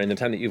in Uthodurn, and the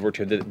time that you've worked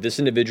here, this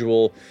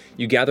individual,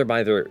 you gather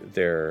by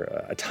their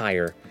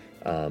attire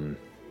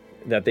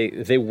that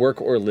they work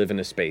or live in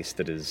a space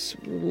that is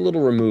a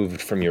little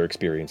removed from your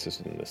experiences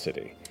in the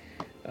city.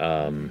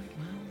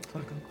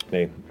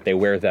 They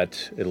wear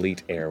that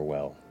elite air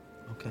well.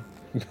 Okay.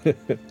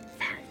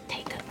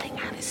 Take a thing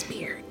out of his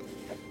beard.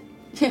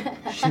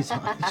 She's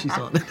on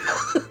it.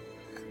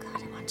 God,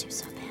 I want to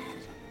so bad.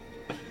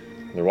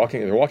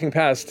 They're walking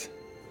past.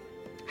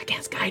 I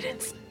cast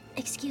guidance.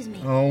 Excuse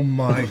me. Oh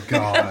my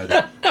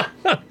god.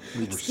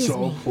 We were Excuse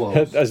so me.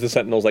 close. As the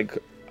sentinel's like,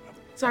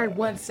 Sorry,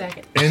 1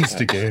 second.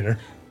 Instigator.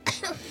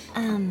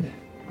 one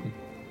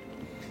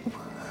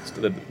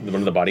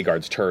of the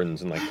bodyguards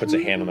turns and like puts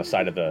a hand on the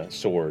side of the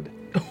sword,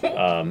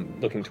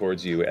 looking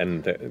towards you,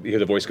 and you hear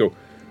the voice go,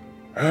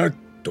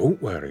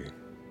 "Don't worry.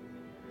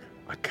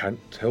 I can't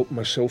help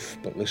myself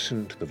but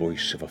listen to the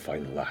voice of a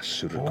fine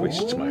lass who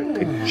requests my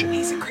attention."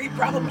 He's a creep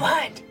brother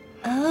blood.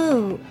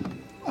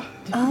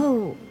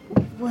 Oh,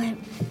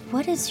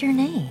 what is your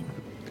name?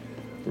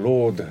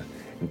 Lord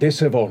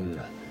Desevon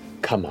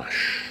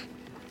Kamash.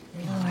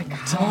 Lord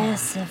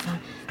Desevon.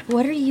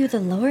 What are you the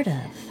lord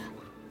of?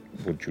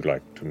 Would you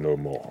like to know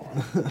more?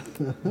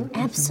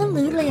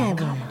 Absolutely, I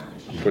will.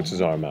 He puts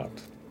his arm out.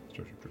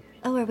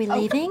 Oh, are we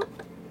leaving?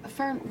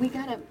 Fern, we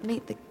gotta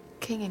meet the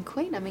king and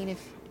queen. I mean,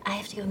 if... I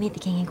have to go meet the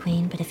king and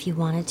queen, but if you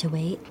wanted to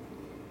wait,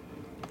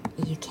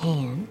 you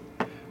can.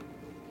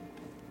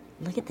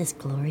 Look at this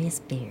glorious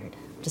beard.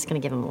 I'm just gonna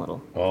give him a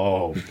little.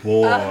 Oh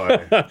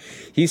boy.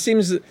 He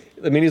seems,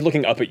 he's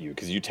looking up at you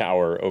because you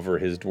tower over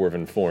his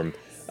dwarven form.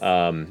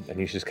 And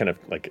he's just kind of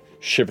like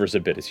shivers a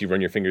bit as you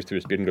run your fingers through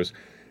his beard and goes,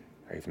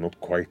 "I've not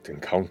quite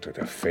encountered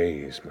a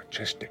fae as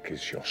majestic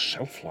as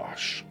yourself,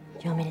 lass."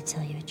 Do you want me to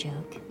tell you a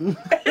joke?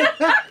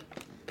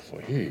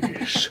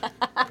 Please.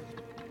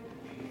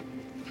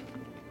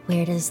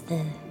 Where does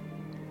the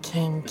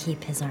king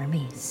keep his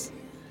armies?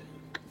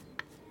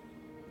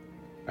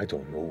 I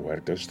don't know, where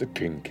does the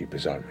king keep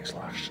his armies,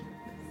 lass?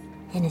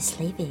 In his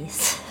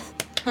sleeveys.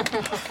 I'm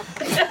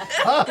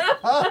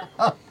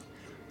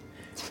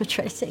gonna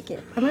try to take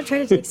it. I'm gonna try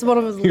to take some one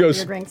of his He goes-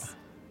 beer drinks.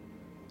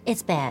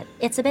 It's bad.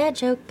 It's a bad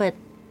joke, but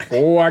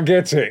Oh, I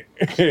get it.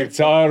 It's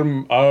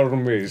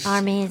armies.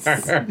 armies, arms in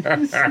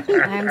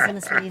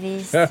the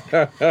sleeveys.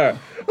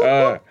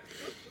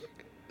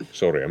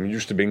 Sorry, I'm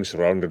used to being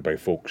surrounded by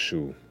folks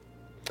who...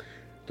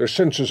 Their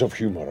senses of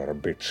humor are a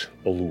bit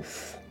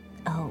aloof.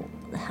 Oh,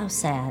 how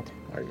sad.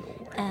 I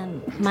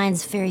know.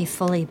 Mine's very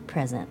fully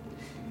present.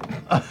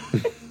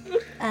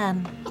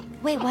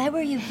 Wait, why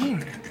were you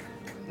here?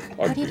 I've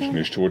What are you doing?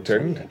 business to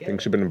attend.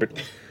 Things have been a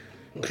bit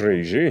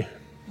crazy.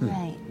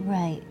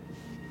 Right.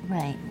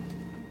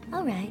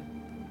 All right.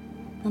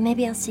 Well,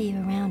 maybe I'll see you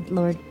around,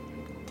 Lord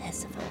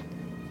Tessifer.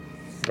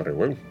 Very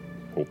well.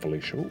 Hopefully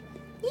so.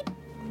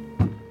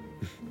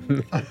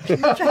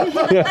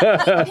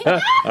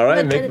 All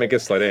right, make a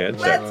sleight of hand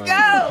check. Let's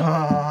go!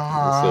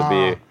 This will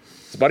be...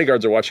 His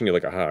bodyguards are watching you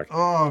like a hawk.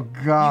 Oh, You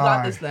God.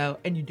 got this, though,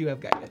 and you do have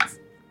guidance.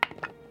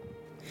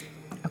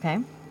 Okay.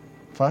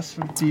 Plus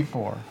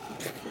 54.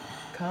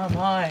 Come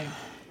on.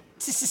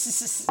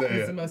 It's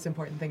the most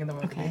important thing in the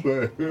world. Okay.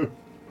 We're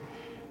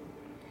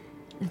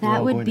That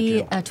all would going to be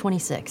jail. a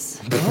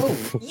 26.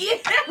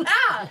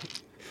 Yeah!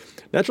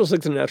 Natural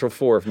 6 and a natural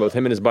 4 for both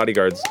him and his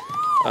bodyguards.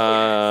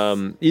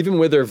 Even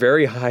with their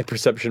very high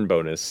perception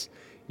bonus,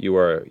 you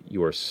are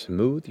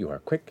smooth, you are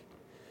quick,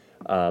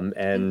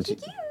 and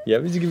yeah,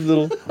 just give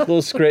a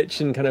little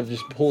scratch and kind of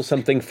just pull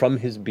something from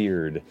his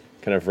beard,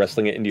 kind of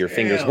wrestling it into your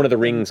fingers. One of the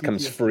rings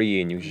comes free,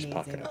 and you just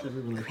pocket it.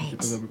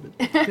 Great.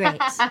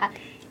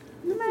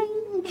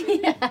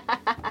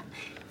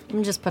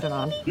 Just put it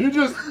on. You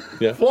just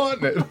flaunt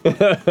it.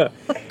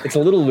 It's a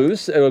little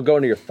loose. It'll go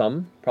under your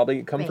thumb,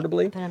 probably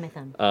comfortably. Put it on my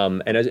thumb.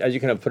 And as you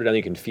kind of put it down,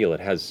 you can feel it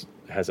has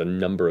a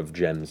number of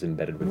gems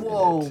embedded within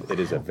it. It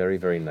is a very,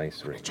 very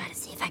nice ring. Try to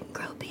see if I can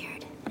grow a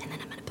beard, and then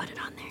I'm gonna put it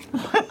on there.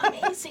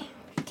 Amazing.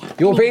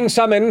 You're being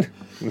summoned.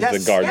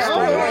 Yes. The guards.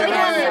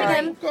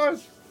 Of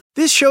course.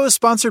 This show is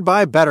sponsored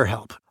by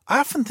BetterHelp. I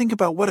often think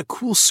about what a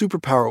cool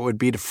superpower it would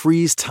be to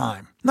freeze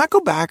time. Not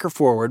go back or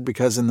forward,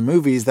 because in the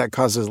movies that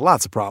causes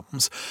lots of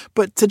problems,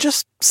 but to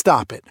just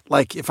stop it.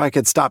 Like if I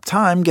could stop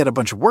time, get a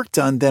bunch of work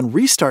done, then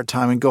restart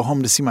time and go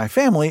home to see my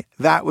family,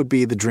 that would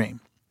be the dream.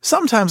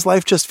 Sometimes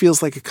life just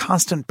feels like a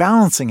constant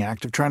balancing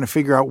act of trying to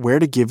figure out where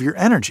to give your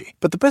energy.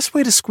 But the best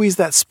way to squeeze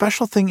that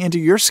special thing into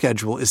your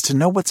schedule is to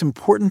know what's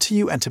important to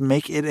you and to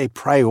make it a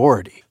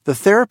priority. The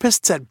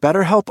therapists at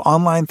BetterHelp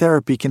Online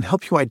Therapy can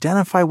help you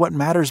identify what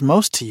matters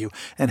most to you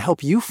and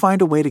help you find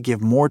a way to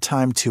give more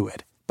time to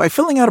it. By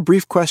filling out a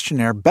brief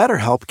questionnaire,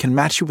 BetterHelp can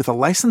match you with a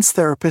licensed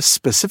therapist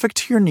specific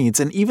to your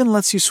needs and even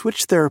lets you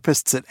switch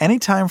therapists at any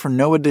time for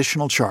no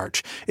additional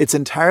charge. It's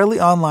entirely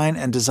online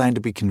and designed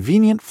to be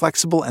convenient,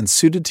 flexible, and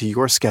suited to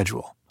your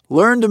schedule.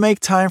 Learn to make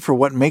time for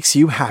what makes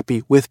you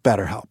happy with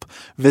BetterHelp.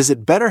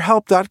 Visit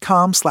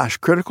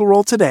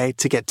BetterHelp.com/criticalrole today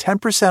to get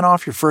 10%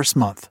 off your first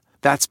month.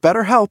 That's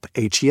BetterHelp,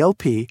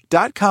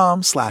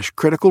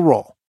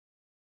 HELP.com/criticalrole.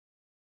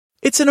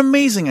 It's an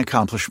amazing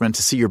accomplishment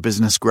to see your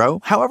business grow.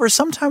 However,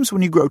 sometimes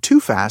when you grow too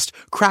fast,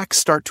 cracks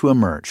start to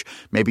emerge.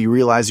 Maybe you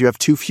realize you have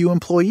too few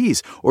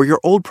employees, or your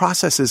old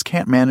processes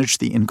can't manage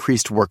the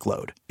increased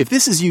workload. If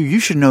this is you, you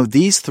should know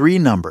these three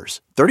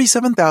numbers: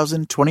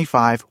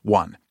 37,025,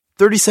 1.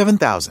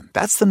 37,000,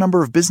 that's the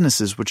number of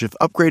businesses which have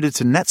upgraded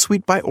to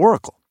NetSuite by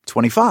Oracle.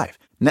 25.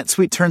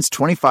 NetSuite turns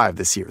 25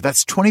 this year.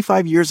 That's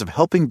 25 years of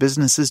helping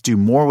businesses do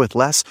more with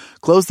less,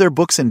 close their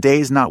books in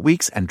days, not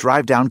weeks, and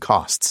drive down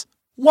costs.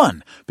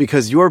 1,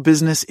 because your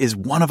business is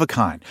one of a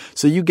kind,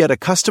 so you get a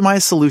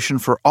customized solution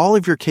for all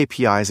of your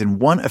KPIs in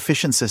one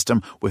efficient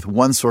system with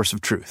one source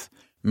of truth.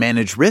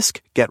 Manage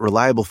risk, get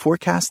reliable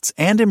forecasts,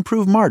 and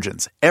improve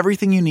margins.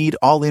 Everything you need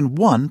all in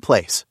one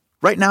place.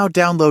 Right now,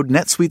 download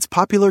NetSuite's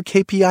popular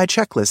KPI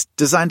checklist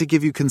designed to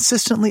give you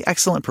consistently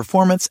excellent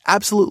performance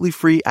absolutely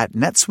free at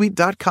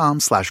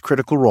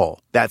netsuite.com/criticalrole.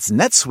 That's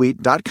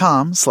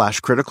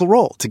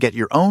netsuite.com/criticalrole to get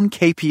your own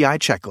KPI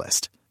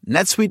checklist.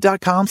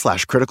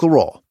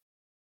 netsuite.com/criticalrole.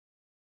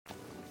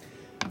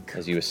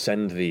 As you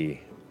ascend the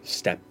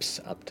steps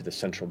up to the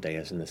central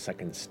dais and the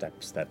second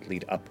steps that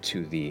lead up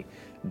to the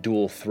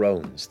dual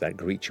thrones that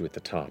greet you at the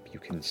top, you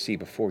can see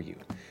before you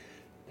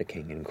the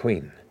king and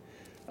queen.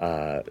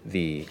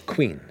 The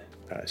queen,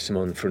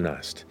 Simone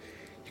Frunast.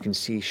 You can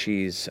see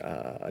she's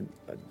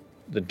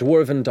the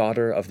dwarven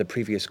daughter of the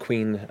previous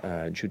queen,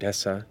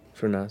 Judessa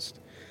Frunast.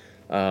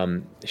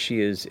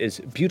 She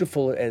is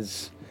beautiful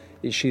as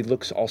she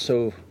looks,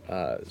 also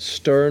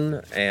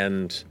stern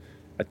and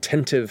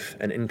attentive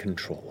and in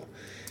control.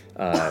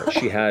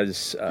 She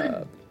has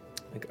a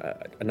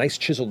nice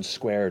chiseled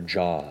square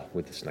jaw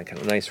with this kind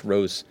of nice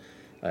rose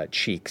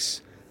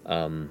cheeks,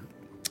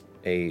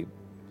 a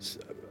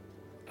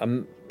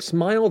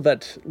smile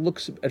that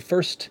looks at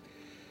first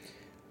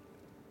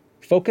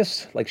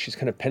focus, like she's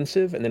kind of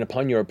pensive, and then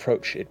upon your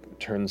approach, it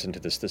turns into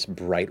this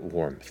bright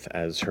warmth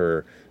as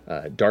her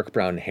dark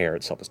brown hair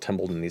itself is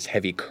tumbled in these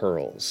heavy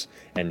curls,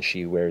 and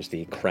she wears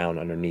the crown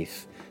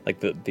underneath. Like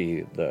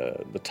the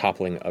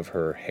toppling of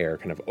her hair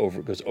kind of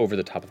goes over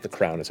the top of the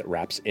crown as it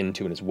wraps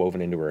into and is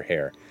woven into her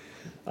hair.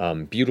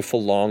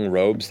 Beautiful long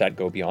robes that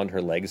go beyond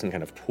her legs and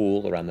kind of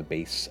pool around the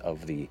base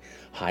of the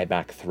high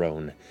back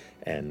throne.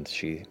 And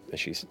she, as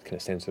she kind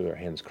of stands with her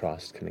hands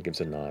crossed, kind of gives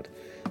a nod.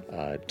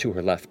 To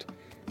her left,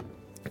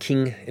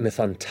 King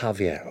Imithon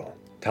Talviel.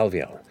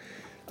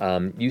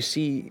 You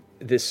see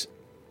this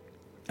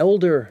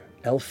elder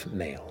elf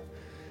male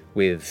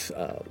with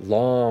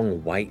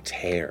long white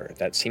hair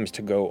that seems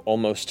to go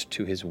almost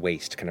to his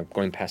waist, kind of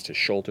going past his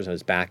shoulders and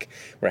his back,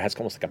 where it has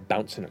almost like a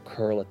bounce and a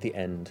curl at the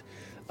end.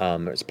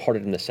 It's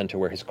parted in the center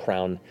where his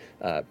crown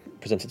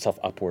presents itself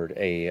upward,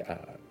 a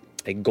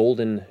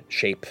golden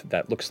shape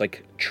that looks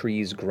like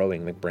trees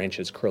growing, like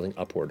branches curling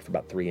upward for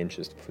about 3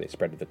 inches before they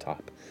spread to the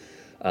top.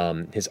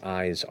 His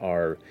eyes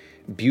are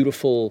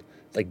beautiful,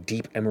 like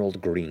deep emerald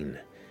green.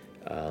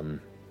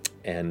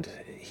 And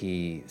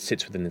he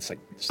sits within this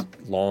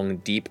long,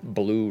 deep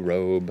blue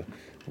robe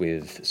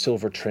with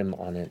silver trim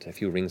on it, a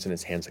few rings in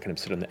his hands that kind of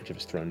sit on the edge of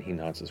his throne. He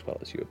nods as well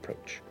as you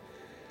approach.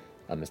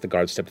 As the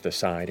guards step to the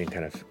side and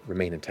kind of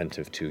remain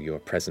attentive to your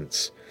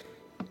presence,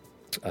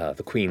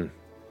 the queen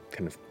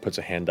kind of puts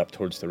a hand up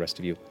towards the rest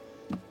of you.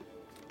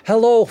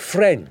 Hello,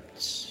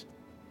 friends.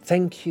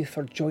 Thank you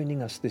for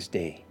joining us this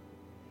day.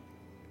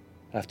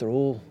 After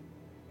all,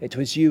 it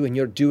was you and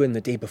your doing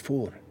the day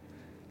before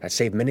that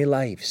saved many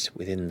lives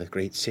within the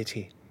great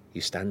city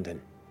you stand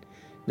in.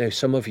 Now,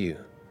 some of you,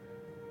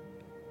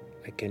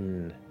 I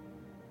can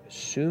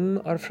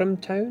assume, are from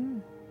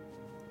town?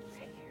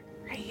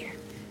 Right here.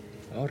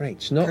 All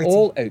right, so not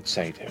all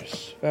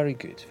outsiders. Very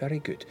good, very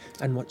good.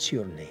 And what's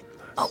your name?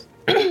 Oh,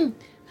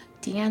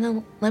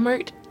 Deanna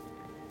Lemert.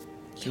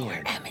 Your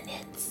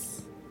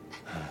Eminence.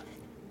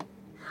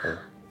 Oh,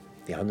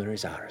 the honor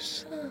is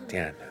ours,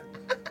 Deanna.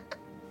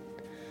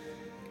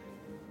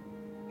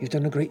 You've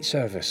done a great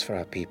service for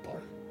our people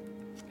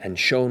and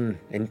shown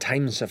in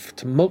times of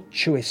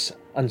tumultuous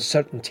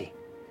uncertainty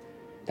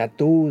that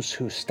those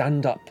who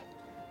stand up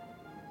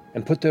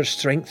and put their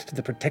strength to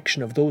the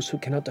protection of those who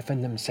cannot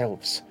defend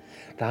themselves,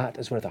 that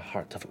is where the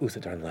heart of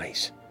Uthadorn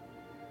lies.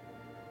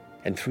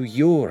 And through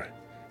your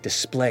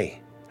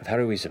display of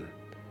heroism,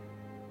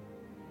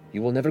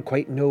 you will never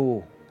quite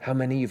know how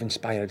many you've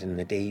inspired in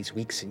the days,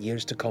 weeks, and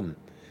years to come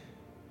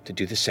to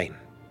do the same.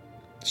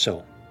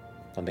 So,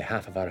 on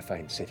behalf of our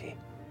fine city,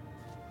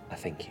 I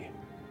thank you.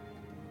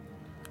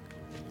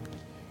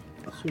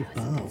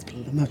 I'm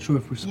not sure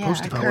if we're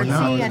supposed to bow or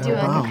not. I do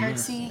a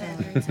curtsy.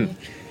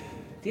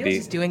 Dale's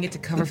just doing it to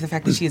cover for the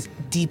fact that she is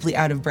deeply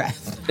out of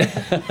breath.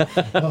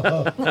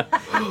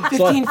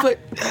 15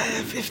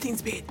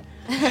 speed.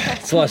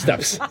 It's a lot of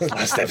steps.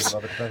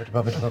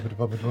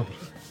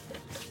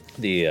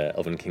 The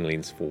Elven King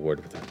leans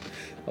forward with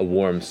a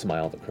warm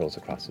smile that curls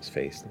across his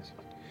face.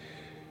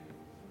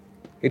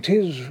 It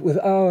is with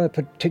our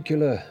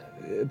particular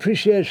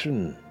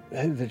appreciation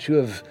that you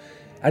have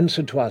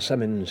answered to our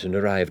summons and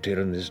arrived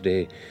here on this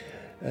day.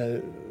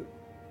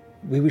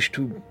 We wish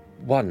to,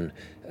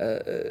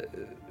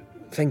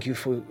 thank you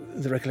for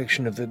the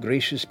recollection of the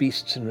gracious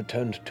beasts and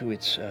returned to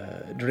its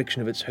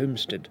direction of its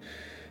homestead.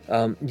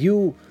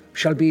 You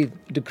shall be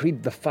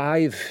decreed the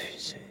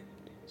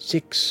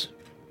 6.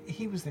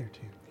 He was there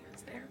too.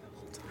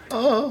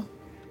 Oh.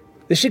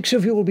 The 6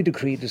 of you will be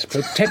decreed as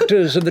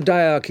protectors of the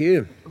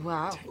diarchy.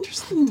 Wow.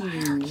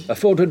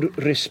 Afforded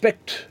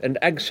respect and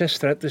access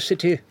throughout the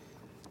city.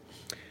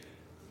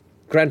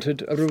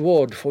 Granted a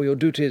reward for your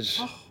duties.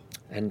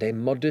 And a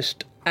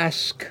modest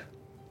ask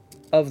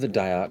of the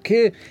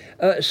diarchy,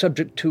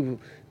 subject to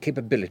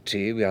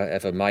capability. We are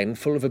ever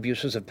mindful of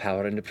abuses of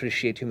power and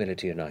appreciate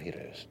humility in our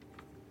heroes.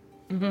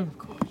 In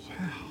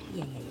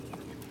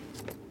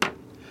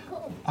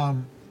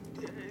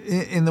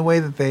the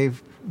way that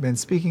they've been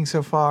speaking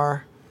so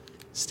far,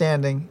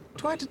 standing,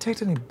 do I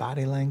detect any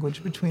body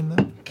language between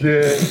them?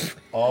 Get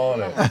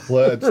on it.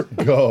 Let's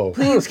go.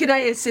 Please, can I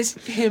assist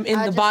him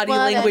in the body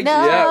language?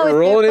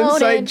 Roll an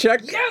insight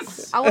check.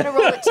 Yes! I want to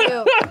roll it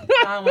too.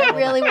 I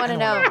really want to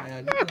know.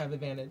 You have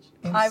advantage.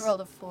 I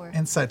rolled a 4.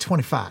 Inside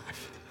 25.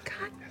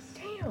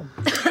 Damn.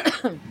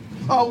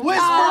 Oh,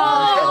 whisper!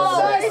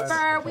 Oh,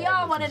 whisper! We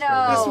all want to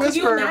know. Could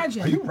you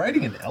imagine? Are you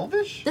writing in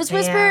Elvish? This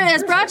whisper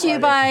is brought to you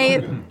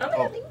by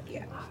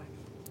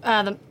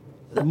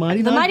The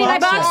Mighty the Mighty Nine Nine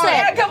box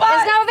set. come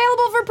on. Is now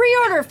available for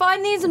pre-order.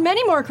 Find these and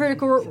many more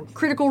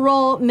Critical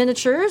Role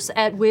miniatures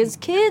at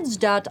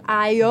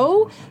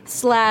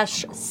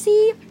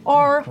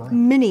whizkids.io/CR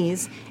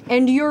minis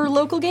and your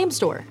local game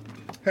store.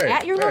 Hey,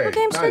 At your local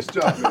game store? Nice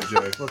job,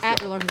 MJ.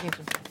 At your local game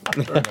store.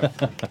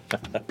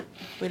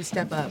 Way to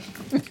step up.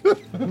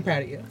 I'm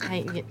proud of you.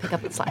 I pick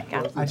up the slack.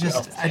 I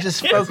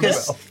just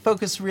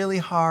focus really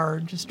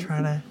hard, just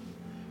trying to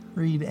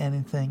read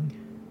anything.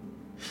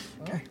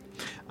 Okay.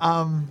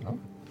 I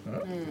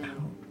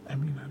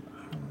mean,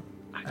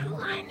 I don't know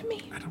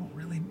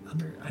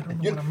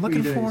what I'm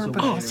looking for,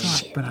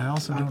 but I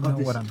also don't know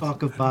what I'm...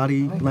 Talk of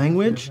body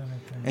language,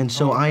 and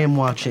so I am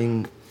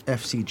watching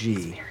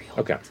FCG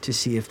to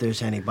see if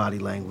there's any body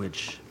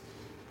language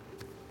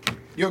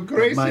Your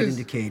Grace that might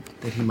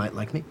indicate that he might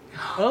like me.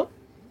 Oh?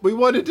 We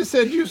wanted to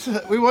send you...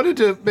 We wanted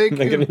to make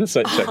an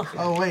insight check.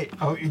 Oh, wait.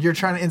 Oh, you're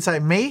trying to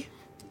insight me?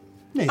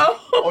 Me.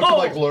 Oh, to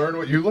like learn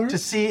what you learned? To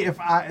see if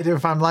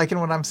I'm liking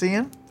what I'm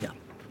seeing? Yeah.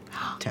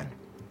 10.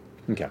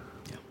 Okay.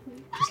 Yeah.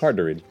 It's hard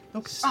to read.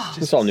 Okay.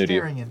 It's all new to you.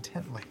 Staring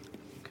intently.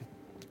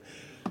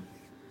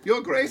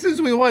 Your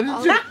Graces, we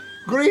wanted to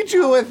greet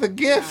you with a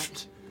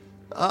gift.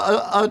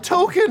 A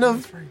token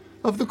of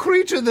the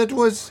creature that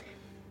was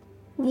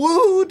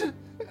wooed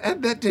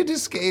and that did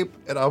escape.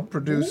 And I'll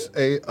produce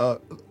a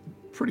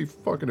pretty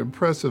fucking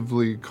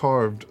impressively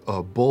carved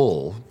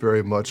bull,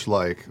 very much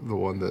like the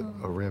one that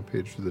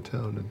rampaged through the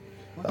town.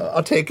 And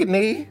I'll take a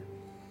knee.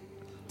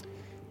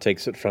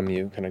 Takes it from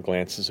you, kind of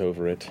glances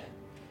over it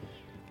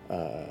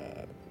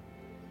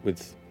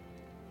with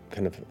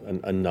kind of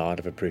a nod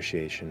of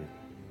appreciation.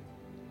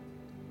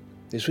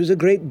 This was a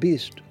great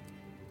beast,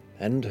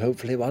 and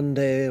hopefully one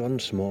day,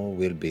 once more,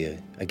 we'll be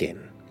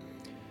again.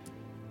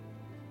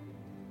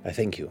 I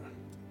thank you,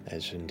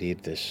 as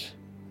indeed this...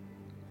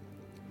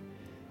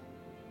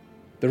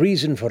 The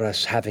reason for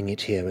us having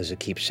it here is a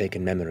keepsake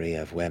and memory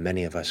of where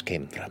many of us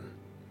came from.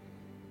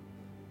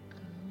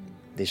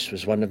 This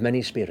was one of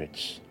many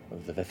spirits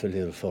of the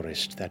Vethulil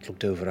forest that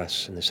looked over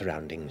us and the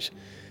surroundings.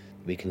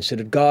 We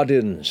considered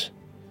guardians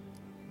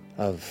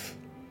of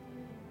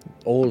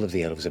all of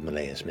the elves of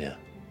Malayasmere.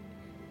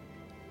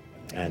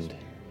 And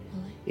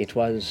it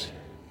was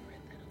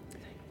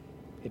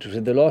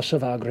with the loss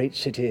of our great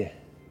city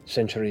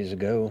centuries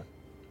ago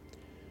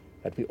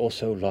that we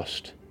also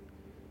lost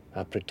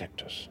our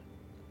protectors.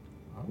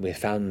 We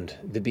found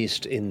the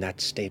beast in that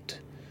state,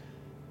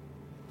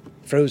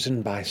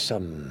 frozen by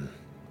some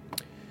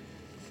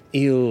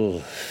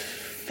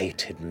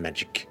ill-fated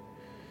magic.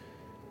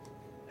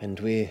 And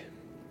we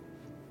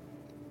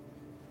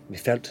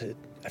felt that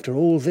after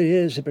all the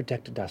years it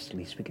protected us, the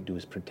least we could do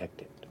was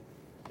protect it.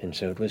 And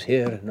so it was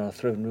here in our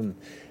throne room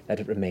that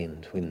it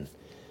remained when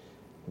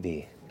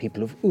the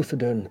people of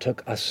Uthadern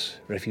took us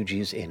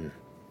refugees in,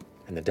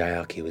 and the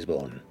diarchy was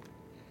born.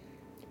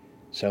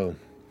 So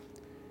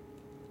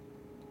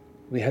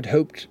we had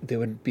hoped there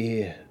would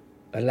be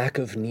a lack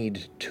of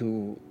need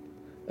to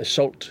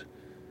assault,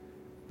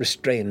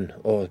 restrain,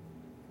 or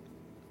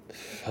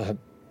far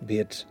be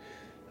it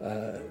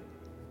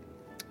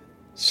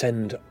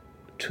send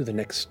to the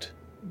next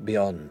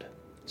beyond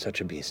such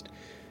a beast.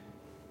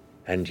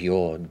 And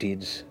your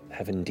deeds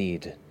have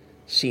indeed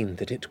seen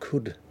that it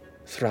could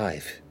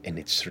thrive in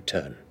its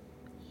return.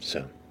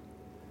 So,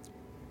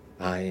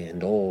 I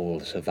and all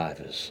the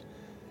survivors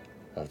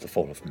of the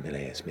fall of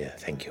Malayasmere,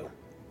 thank you.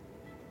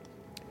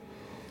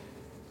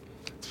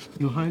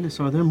 Your Highness,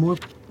 are there more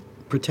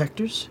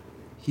protectors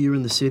here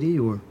in the city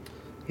or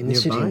in the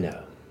nearby? city,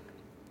 no.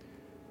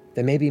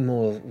 There may be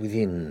more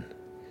within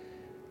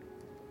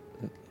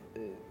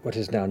what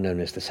is now known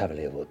as the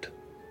Savalier Wood.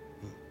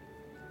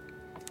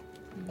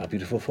 Our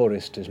beautiful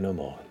forest is no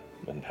more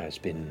and has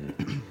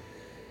been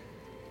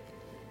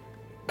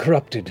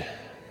corrupted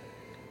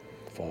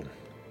for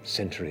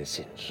centuries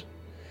since.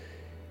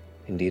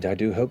 Indeed, I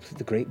do hope that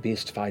the great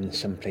beast finds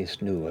some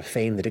place new, a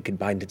fane that it can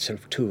bind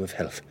itself to of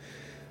health.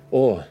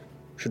 Or,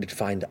 should it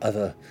find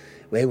other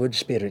wayward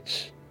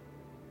spirits,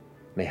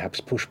 mayhaps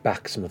push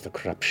back some of the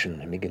corruption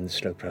and begin the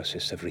slow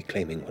process of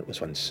reclaiming what was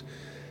once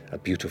a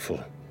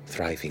beautiful,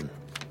 thriving,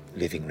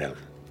 living realm.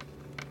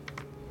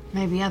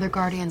 Maybe other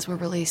guardians were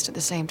released at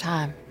the same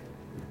time.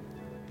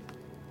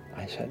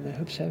 I certainly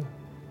hope so.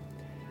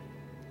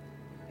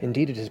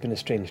 Indeed, it has been a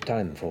strange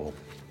time for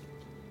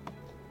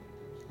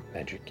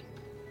magic.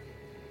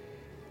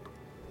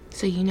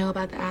 So you know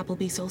about the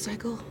Appleby soul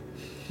cycle?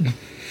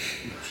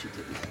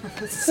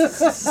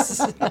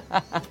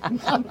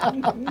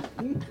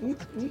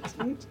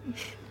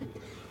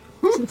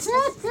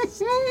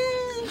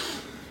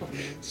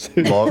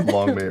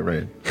 long may it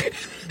rain.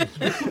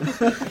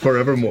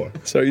 Forevermore.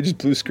 Sorry, you just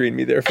blue screened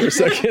me there for a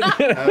second.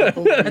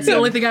 That's the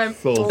only thing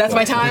that's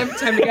my time.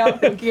 Time to go.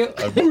 Thank you.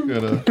 I'm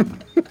gonna...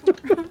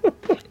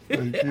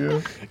 Thank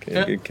you.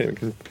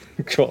 Can't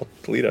control.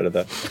 Bleed out of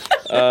that.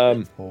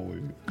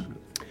 Holy...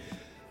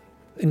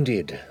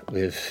 Indeed,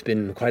 we've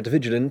been quite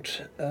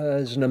vigilant,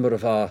 as a number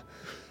of our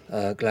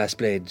glass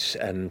blades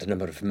and a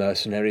number of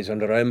mercenaries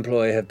under our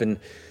employ have been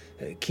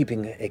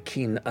keeping a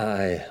keen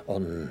eye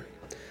on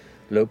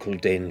local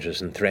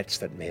dangers and threats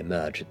that may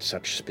emerge at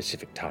such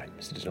specific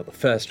times. It is not the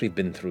first we've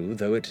been through,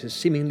 though it has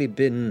seemingly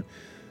been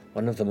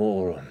one of the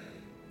more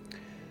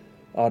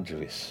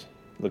arduous.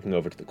 Looking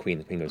over to the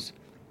Queen goes,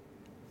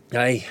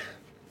 "Aye,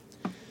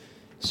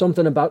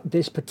 something about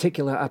this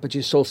particular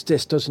apogee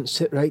solstice doesn't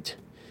sit right.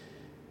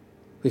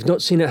 We've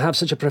not seen it have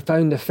such a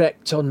profound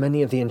effect on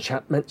many of the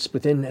enchantments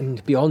within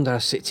and beyond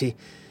our city.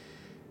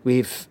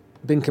 We've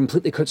been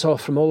completely cut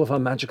off from all of our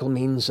magical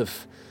means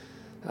of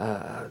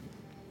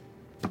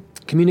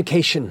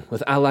communication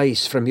with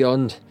allies from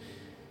beyond.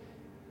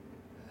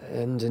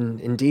 And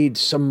indeed,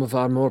 some of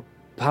our more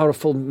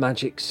powerful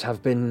magics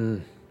have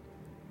been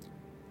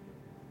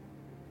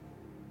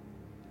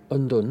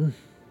undone.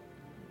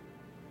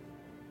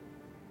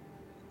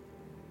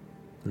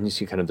 And you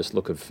see kind of this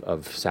look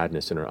of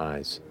sadness in her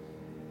eyes.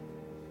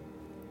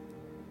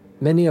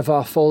 Many of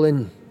our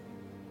fallen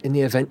in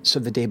the events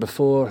of the day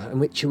before, in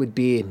which it would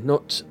be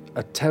not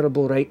a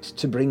terrible rite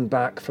to bring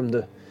back from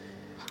the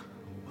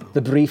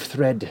brief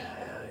thread.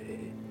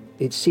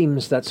 It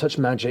seems that such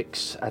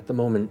magics at the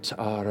moment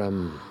are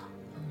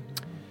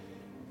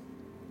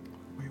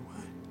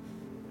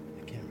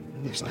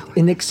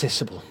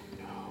inaccessible.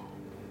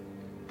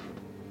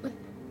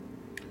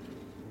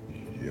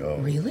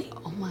 Really?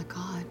 Oh my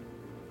god.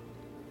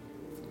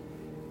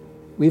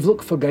 We've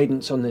looked for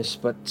guidance on this,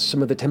 but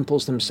some of the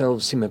temples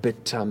themselves seem a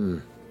bit,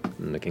 and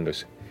the king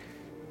goes,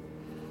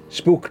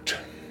 spooked.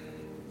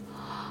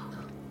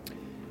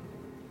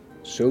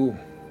 So,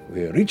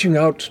 we're reaching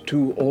out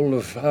to all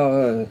of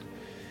our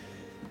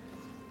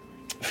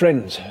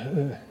friends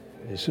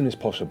as soon as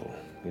possible.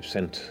 We've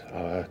sent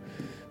our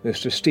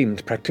most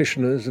esteemed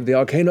practitioners of the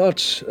arcane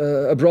arts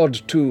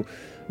abroad to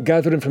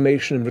gather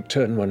information and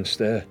return once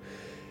they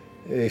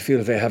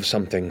feel they have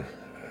something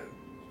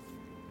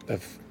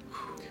of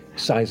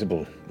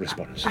sizable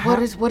response.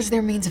 What is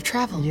their means of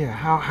travel? Yeah,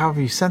 how have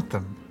you sent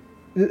them?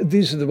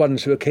 These are the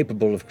ones who are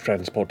capable of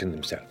transporting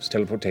themselves.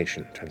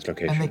 Teleportation,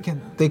 translocation.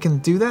 And they can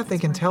do that? They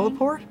can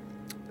teleport?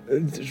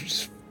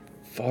 As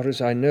far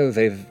as I know,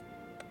 they've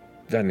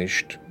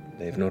vanished.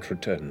 They've not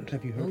returned.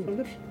 Have you heard from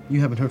them? You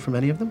haven't heard from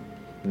any of them?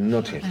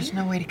 Not yet. There's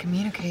no way to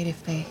communicate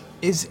if they...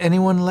 Is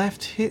anyone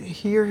left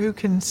here who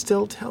can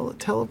still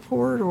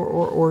teleport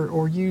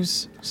or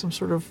use some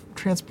sort of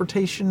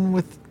transportation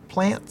with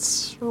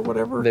plants or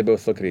whatever? They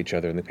both look at each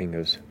other and the queen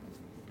goes,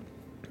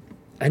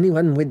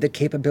 anyone with the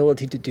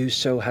capability to do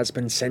so has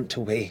been sent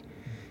away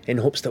in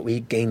hopes that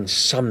we gain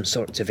some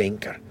sorts of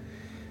anchor.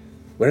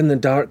 We're in the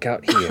dark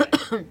out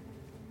here.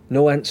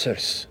 No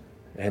answers.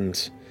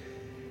 And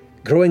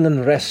growing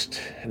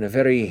unrest in a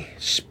very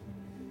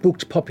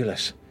spooked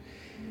populace.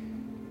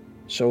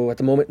 So at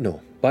the moment,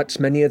 no. But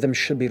many of them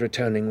should be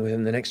returning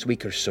within the next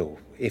week or so.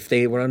 If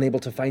they were unable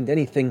to find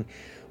anything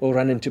or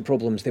ran into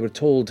problems, they were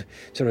told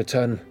to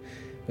return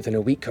within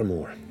a week or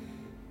more.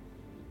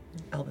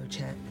 Elbow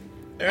check.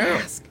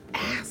 Ask.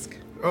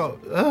 Oh,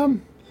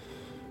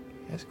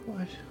 ask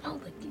what? Oh,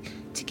 like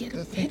to get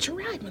a hitch a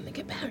ride when they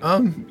get back.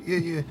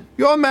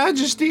 Your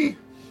Majesty,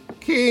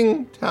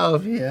 King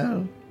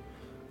Talviel,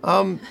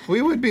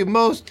 we would be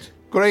most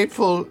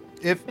grateful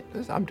if...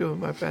 I'm doing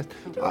my best.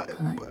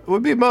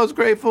 Would be most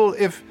grateful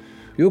if...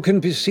 You can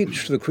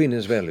beseech the Queen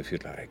as well, if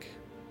you'd like.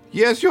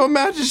 Yes, Your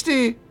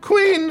Majesty,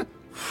 Queen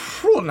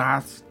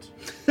Frunast.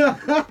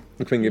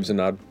 The Queen gives a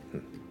nod.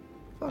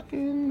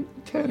 Fucking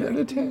 10 out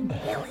of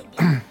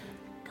 10.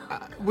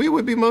 We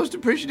would be most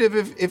appreciative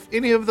if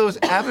any of those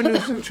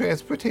avenues of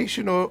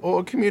transportation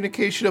or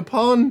communication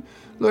upon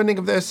learning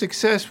of their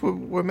success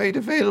were made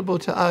available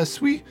to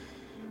us. We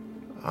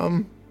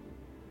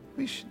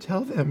should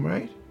tell them,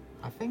 right?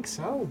 I think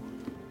so.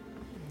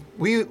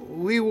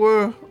 We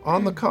were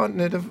on the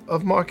continent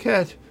of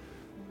Marquette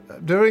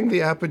during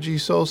the apogee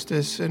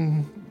solstice,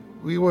 and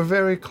we were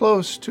very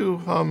close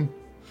to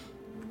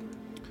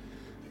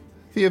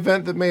the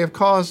event that may have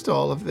caused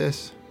all of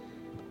this.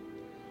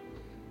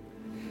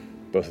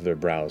 Both of their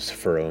brows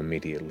furrow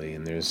immediately,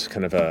 and there's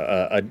kind of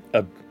a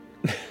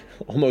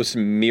almost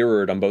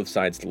mirrored on both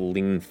sides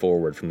lean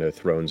forward from their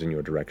thrones in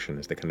your direction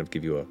as they kind of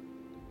give you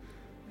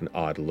an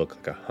odd look,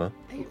 like a huh?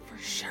 For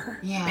sure.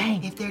 Yeah,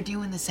 bang. If they're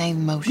doing the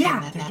same motion.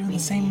 Yeah, they're doing the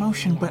same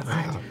motion, but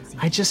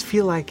I just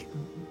feel like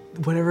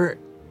whatever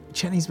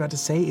Chetney's about to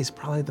say is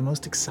probably the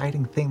most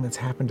exciting thing that's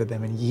happened to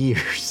them in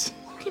years.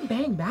 You can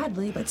bang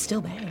badly, but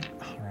still bang.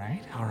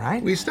 All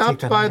right. We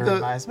stopped by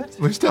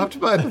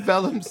the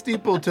Vellum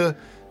steeple to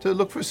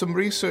look for some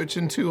research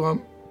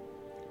into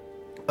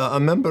a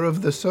member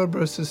of the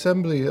Cerberus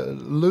Assembly,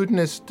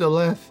 Ludnus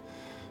Deleth.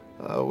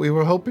 We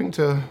were hoping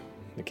to...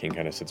 The king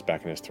kind of sits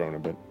back in his throne a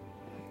bit.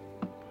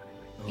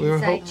 We were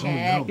Insight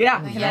check. Oh, no.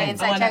 Yeah,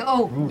 insight check.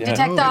 Oh, detect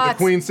Did thoughts. the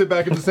queen sit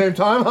back at the same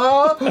time,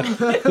 huh?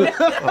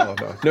 Oh,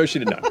 no. No, she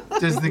did not.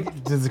 Does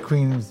the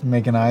queen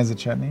making eyes at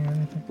Chetney or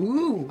anything?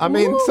 Ooh. I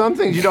mean, some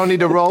things you don't need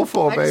to roll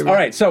for, baby. All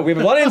right, so we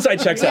have a lot of inside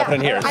checks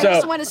happening here. I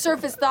just want to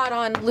surface thought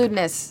on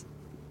lewdness.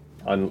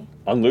 On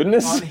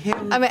Ludinus? On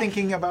him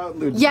thinking about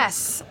Ludinus.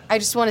 Yes, I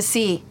just want to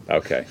see.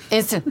 Okay.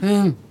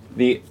 Instant.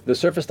 The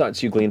surface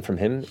thoughts you glean from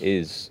him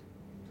is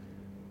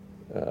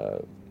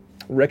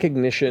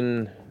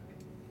recognition,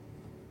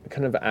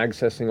 kind of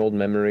accessing old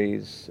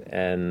memories,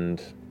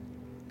 and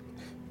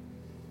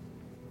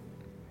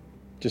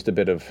just a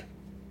bit of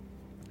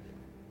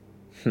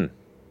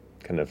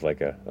kind of like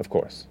a, of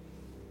course.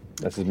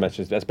 That's as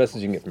best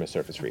as you can get from a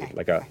surface read,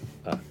 like a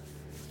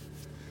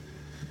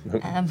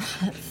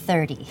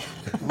 30.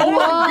 Whoa!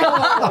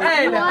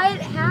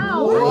 What?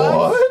 How?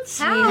 What?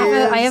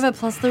 How? I have a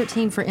plus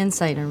 13 for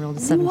insight and rolled a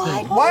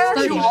 17. Why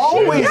are you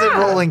always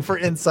rolling for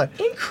insight?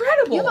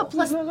 Incredible. You have a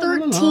plus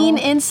 13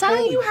 insight? How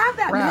do you have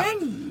that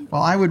many?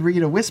 Well, I would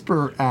read a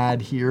whisper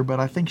ad here, but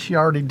I think she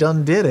already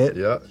did it.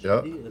 Yeah,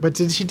 yeah. But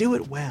did she do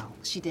it well?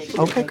 She did.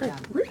 Okay,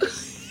 great.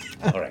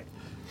 All right.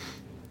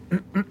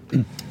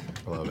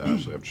 I love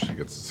Ashley. After she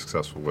gets a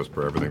successful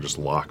whisper, everything just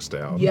locks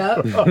down.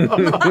 Yep.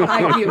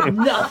 I give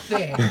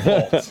nothing.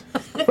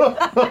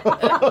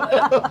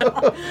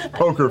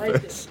 Poker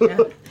face.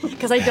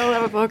 Because I don't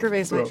have a poker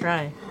face, so I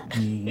try.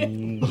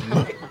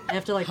 I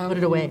have to like put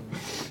it away.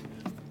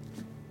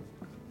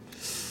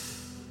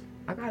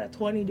 I got a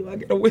 20. Do I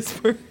get a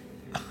whisper?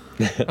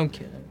 I'm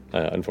kidding.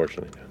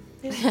 Unfortunately,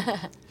 no.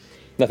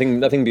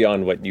 Nothing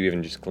beyond what you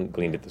even just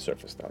gleaned at the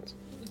surface, thoughts.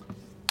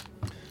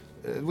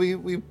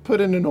 We put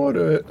in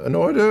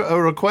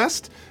a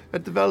request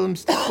at the Vellum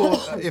Steeple,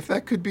 if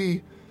that could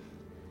be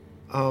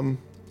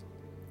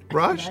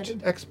rushed,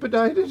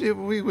 expedited,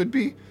 we would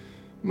be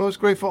most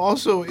grateful.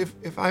 Also,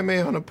 if I may,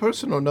 on a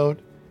personal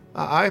note,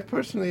 I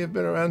personally have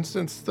been around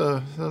since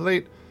the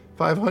late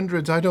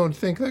 500s. I don't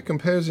think that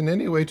compares in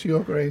any way to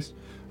your grace.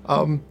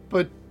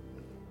 But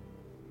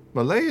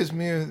Malay is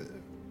mere...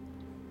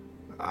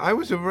 I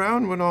was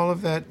around when all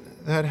of that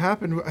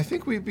happened. I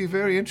think we'd be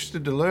very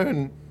interested to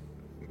learn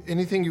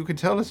anything you could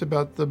tell us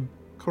about the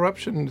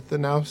corruption at the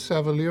now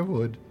Savalier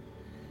Wood.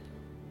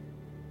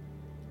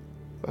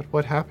 But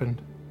what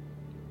happened?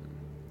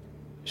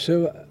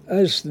 So,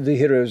 as the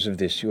heroes of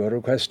this, you are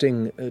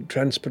requesting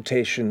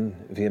transportation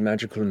via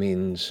magical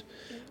means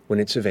when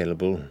it's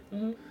available,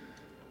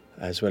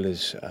 as well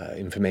as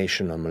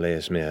information on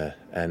Malayasmere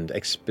and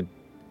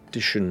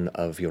expedition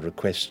of your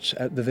requests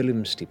at the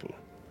Vellum Steeple.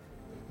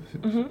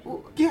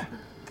 Yeah,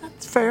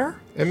 that's fair.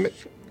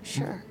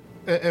 Sure.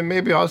 And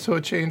maybe also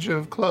a change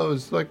of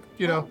clothes, like,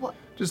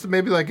 just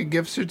maybe like a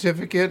gift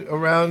certificate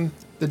around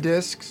the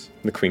discs.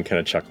 The Queen kind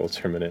of chuckles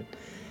for a minute.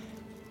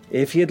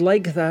 If you'd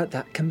like that,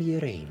 that can be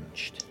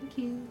arranged. Thank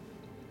you.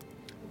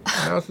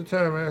 Now's the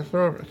time, man.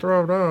 Throw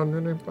it on.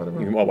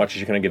 You can watch as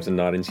she kind of gives a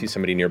nod and sees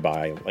somebody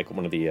nearby, like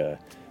one of the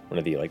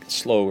like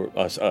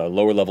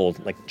lower level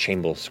like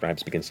chamber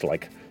scribes begins to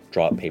like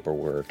draw up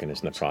paperwork and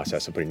is in the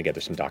process of putting together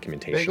some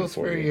documentation Bagels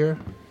for for a you. year.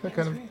 That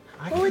kind of.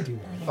 I would do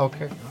that.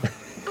 Okay. I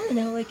don't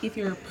know, like if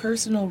your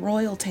personal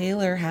royal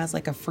tailor has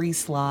like a free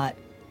slot,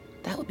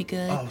 that would be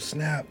good. Oh,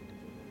 snap.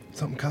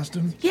 Something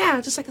custom?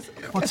 Yeah, just like a.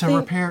 What's a a thing.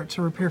 repair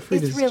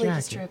Frida's It's really jacket?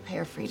 just to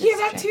repair Frida's Yeah,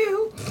 that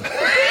too.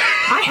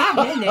 I have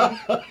been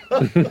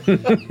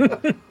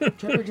there.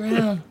 Trevor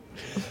Drown.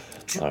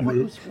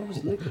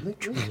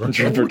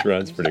 Trevor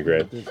Drown's pretty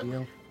great.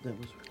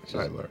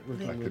 Tyler.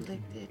 I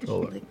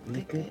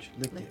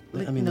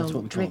mean, that's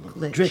what we call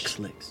them.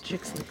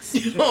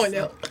 Drixlicks. Oh,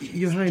 no.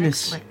 Your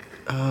Highness,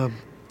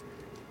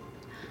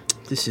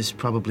 this is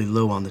probably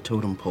low on the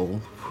totem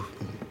pole,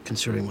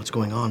 considering what's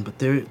going on, but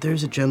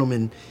there's a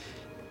gentleman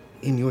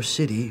in your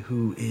city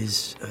who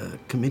is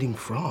committing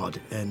fraud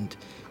and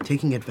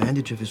taking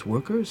advantage of his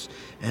workers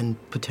and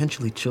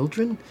potentially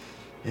children,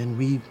 and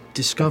we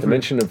discovered... At the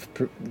mention of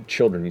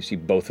children, you see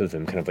both of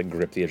them kind of like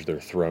grip the edge of their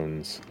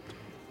thrones,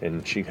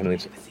 and she kind of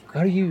leaves,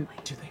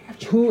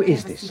 who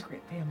is this?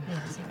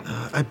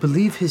 I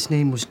believe his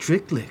name was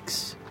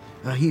Drixlicks.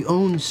 He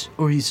owns,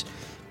 or he's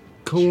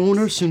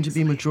co-owner,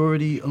 soon-to-be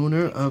majority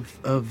owner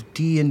of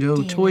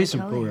D&O Toys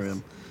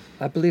Emporium.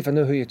 I believe I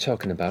know who you're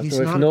talking about. He's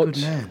or if not not, a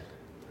good man.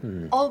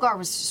 Olgar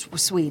was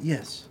sweet.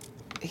 Yes.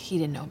 He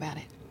didn't know about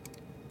it.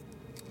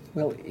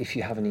 Well, if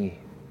you have any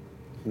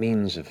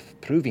means of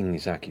proving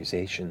these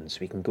accusations,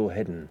 we can go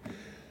ahead and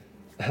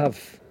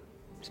have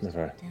some of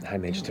our High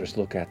Magisters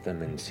look at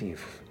them and see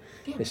if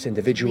this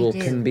individual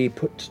can be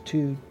put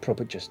to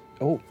proper just...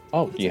 Oh,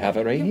 you have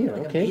it right here,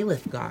 Like okay. a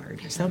bailiff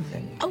guard or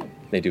something. Oh.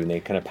 They do, and they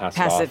kind of pass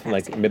Pass it it, off. pass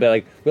Like, maybe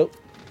like, we'll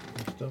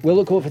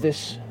look over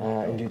this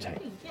in due time.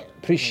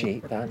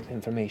 Appreciate that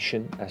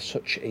information, as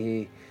such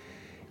a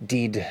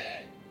deed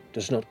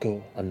does not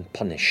go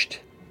unpunished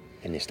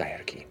in this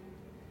diarchy.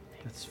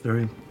 That's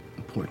very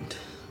important.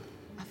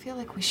 I feel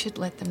like we should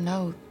let them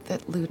know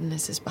that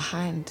Ludinus is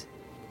behind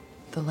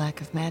the lack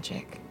of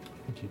magic.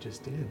 I think you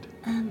just did.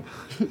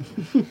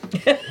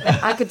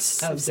 I could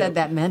have said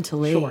that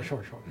mentally.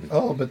 Sure.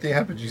 Oh, but the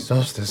apogee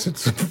solstice,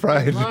 it's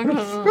Friday.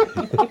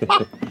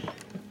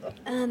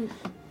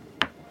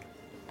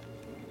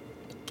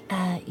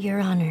 Your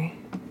Honor,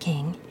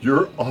 King.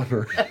 Your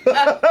Honor.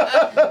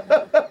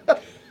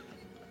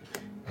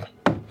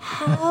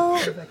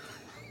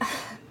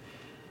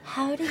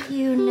 How do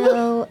you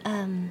know,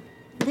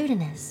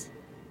 Ludinus?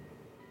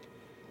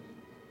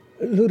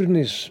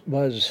 Ludinus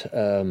was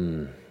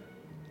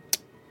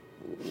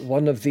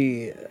one of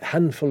the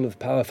handful of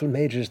powerful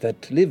mages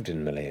that lived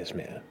in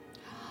Malayasmere.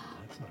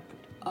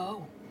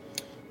 Oh.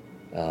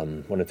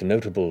 One of the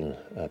notable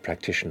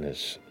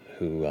practitioners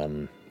who,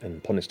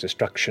 upon its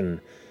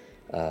destruction,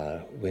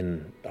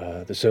 when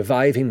the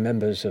surviving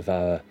members of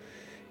our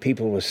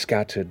people were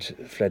scattered,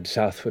 fled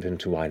southward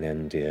into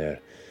Wynendir,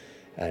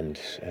 and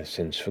has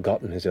since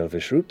forgotten his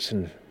elvish roots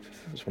and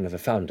was one of the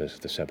founders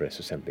of the Cerberus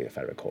Assembly, if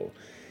I recall.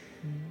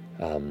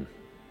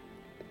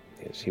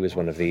 Yes, he was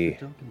one of the...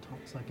 Duck and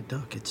talks like a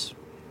duck. It's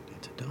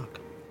a duck.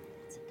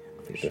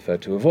 He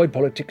preferred to avoid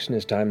politics in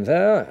his time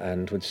there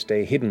and would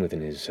stay hidden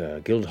within his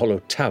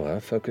Guildhollow Tower,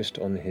 focused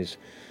on his,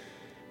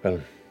 well,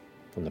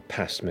 on the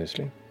past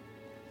mostly.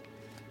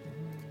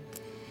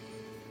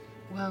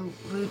 Well,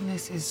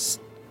 rudeness is,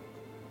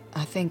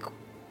 I think,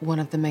 one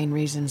of the main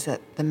reasons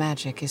that the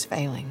magic is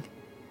failing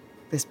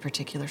this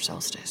particular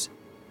solstice.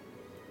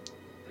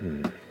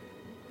 He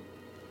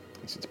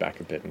sits back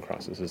a bit and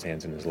crosses his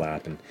hands in his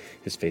lap, and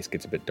his face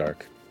gets a bit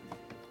dark.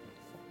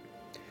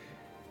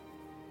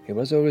 He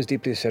was always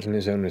deeply set in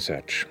his own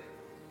research.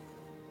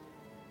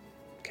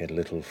 Cared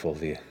little for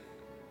the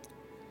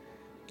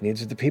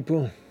needs of the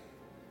people,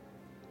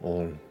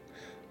 or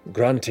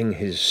granting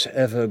his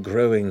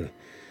ever-growing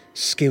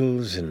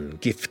skills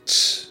and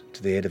gifts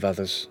to the aid of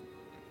others.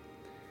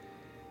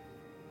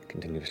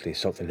 Continuously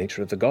sought the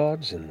nature of the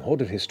gods and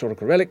hoarded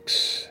historical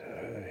relics.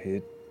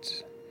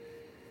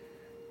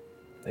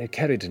 They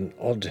carried an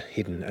odd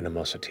hidden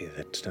animosity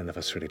that none of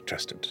us really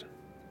trusted.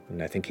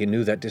 And I think he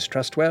knew that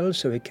distrust well,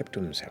 so he kept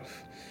to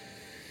himself.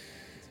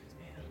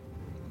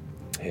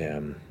 He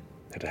had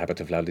a habit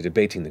of loudly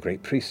debating the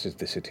great priests of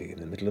the city in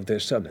the middle of their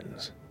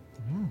sermons.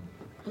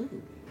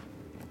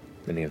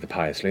 Many of the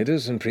pious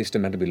leaders and priests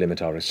demanded we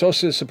limit our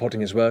resources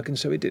supporting his work, and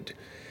so he did.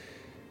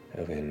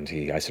 And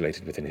he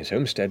isolated within his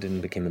homestead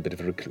and became a bit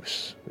of a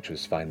recluse, which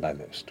was fine by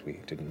most. We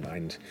didn't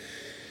mind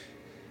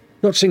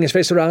not seeing his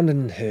face around,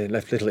 and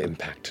left little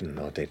impact in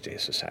our day-to-day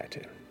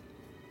society.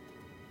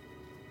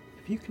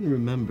 If you can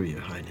remember, Your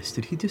Highness,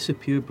 did he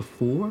disappear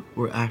before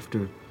or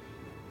after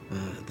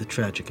the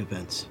tragic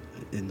events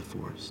in the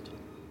forest?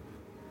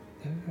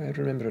 I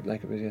remember it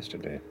like it was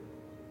yesterday.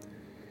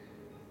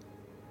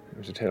 It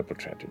was a terrible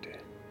tragedy. It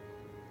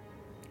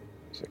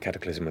was a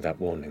cataclysm without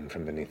warning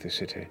from beneath the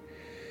city.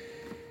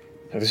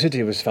 Now, the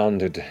city was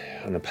founded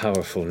on a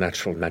powerful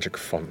natural magic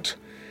font,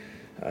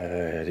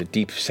 a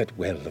deep-set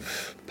well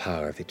of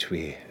power that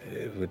we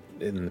were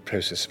in the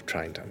process of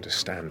trying to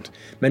understand.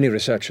 Many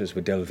researchers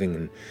were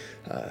delving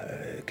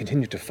and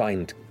continued to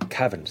find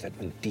caverns that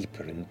went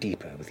deeper and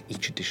deeper with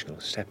each additional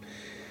step.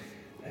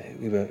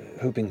 We were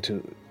hoping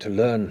to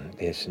learn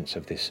the essence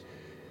of this,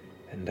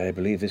 and I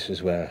believe this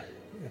is where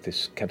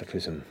this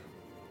cataclysm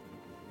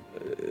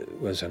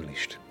was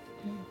unleashed.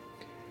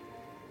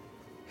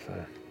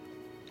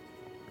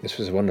 This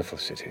was a wonderful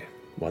city,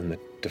 one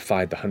that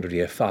defied the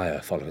 100-year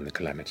fire following the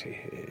calamity.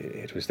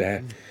 It was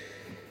there,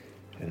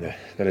 in the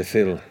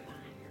Velithil,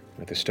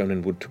 where the stone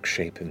and wood took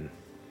shape and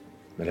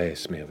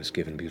Meleismere was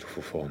given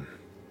beautiful form.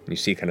 And you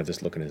see kind of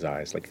this look in his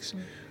eyes, like he's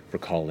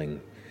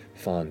recalling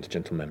fond,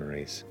 gentle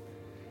memories.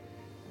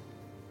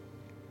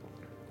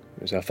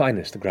 It was our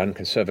finest, the Grand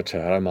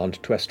Conservator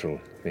Armand Tuestrel,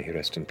 may he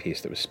rest in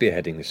peace, that was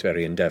spearheading this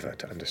very endeavour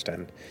to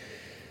understand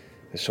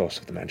the source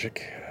of the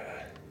magic.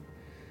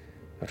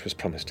 What was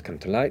promised to come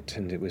to light,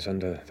 and it was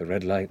under the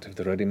red light of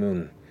the ruddy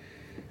moon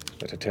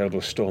that a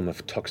terrible storm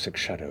of toxic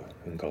shadow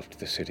engulfed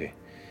the city,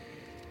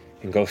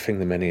 engulfing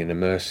the many in a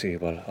mercy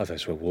while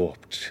others were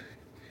warped,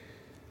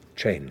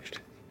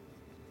 changed.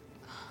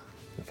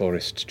 The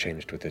forest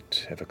changed with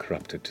it, ever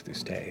corrupted to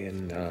this day,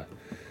 and our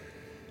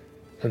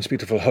once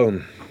beautiful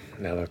home,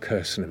 now a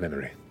curse and a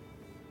memory.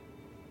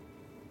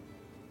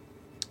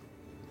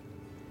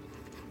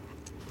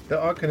 The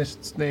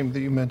Arcanist's name that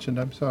you mentioned,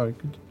 I'm sorry,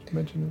 could you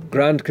mention it?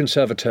 Grand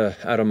Conservator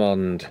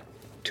Aramond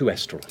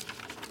Tuestrel.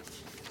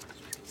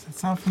 Does that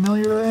sound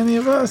familiar to any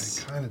of us?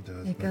 It kind of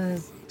does. Like a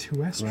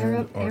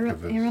Tuestrel?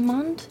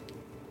 Aramond?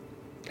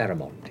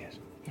 Aramond, yes.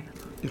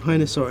 Your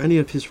Highness, are any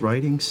of his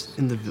writings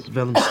in the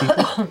Vellum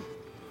Steeple?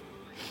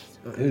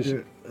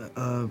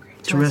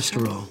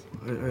 Terrestrial.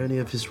 Are any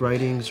of his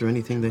writings or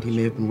anything that he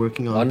may have been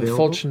working on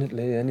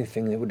Unfortunately,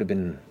 anything that would have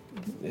been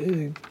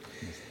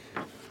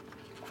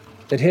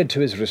adhered to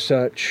his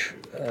research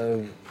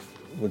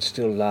would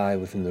still lie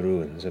within the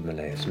ruins of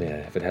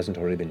Meleismere, if it hasn't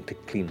already been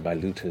picked clean by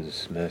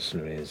looters,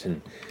 mercenaries,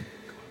 and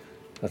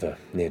other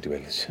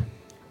ne'er-do-wells.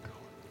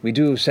 We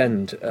do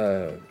send,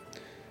 at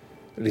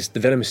least the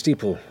Vellum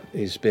Steeple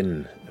has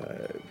been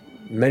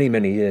many,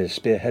 many years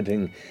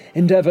spearheading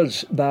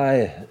endeavours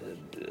by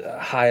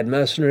hired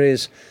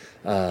mercenaries,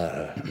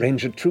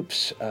 ranger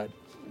troops,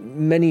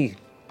 many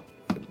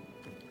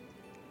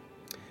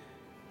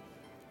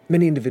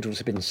individuals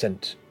have been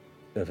sent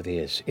over the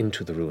years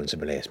into the ruins of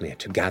Meleismere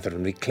to gather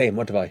and reclaim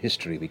what of our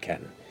history we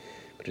can.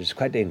 But it is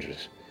quite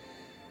dangerous.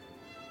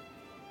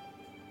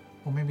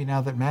 Well, maybe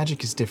now that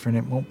magic is different,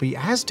 it won't be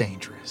as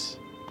dangerous.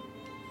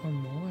 Or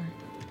more.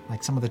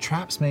 Like some of the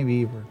traps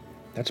maybe were...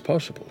 That's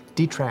possible.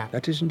 Detrap.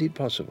 That is indeed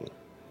possible.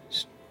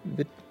 It's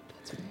a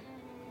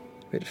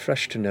bit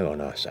fresh to know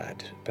on our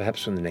side.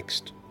 Perhaps when the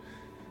next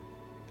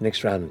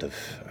round of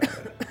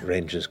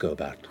rangers go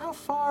about. How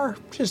far,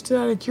 just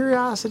out of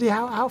curiosity,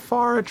 how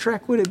far a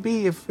trek would it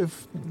be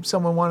if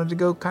someone wanted to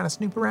go kind of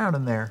snoop around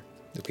in there?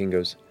 The Queen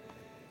goes,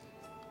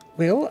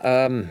 well,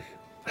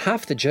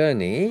 half the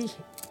journey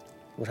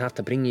would have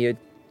to bring you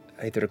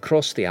either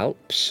across the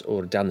Alps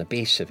or down the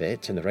base of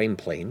it in the Rhine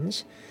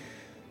Plains,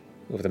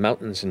 over the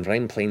mountains and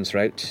Rhine Plains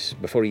route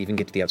before you even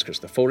get to the outskirts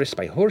of the forest.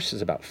 By horse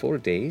is about 4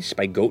 days,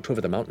 by goat over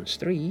the mountains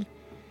 3.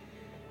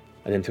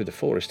 and then through the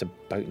forest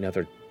about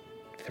another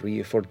 3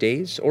 or 4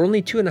 days, or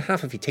only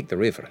 2.5 if you take the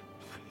river.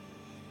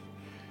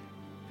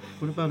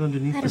 What about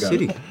underneath I the don't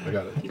city? know. I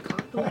got it. You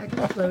caught the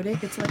wagon floating.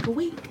 It's like a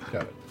week.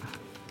 Got it.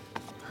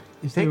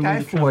 Is Take there a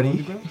way to travel I-40.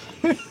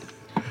 underground?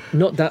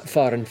 Not that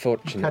far, Got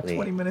unfortunately.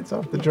 20 minutes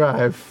off the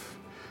drive.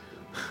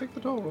 Take the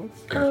toll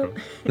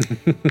road.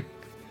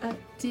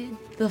 Did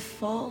the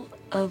fall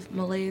of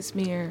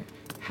Melaismere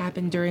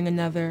happen during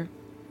another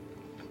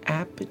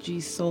apogee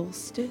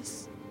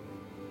solstice?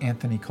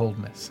 Anthony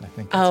Coldness, I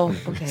think. Oh, what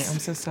it okay. is. I'm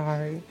so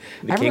sorry.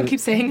 The Everyone king-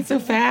 keeps saying it so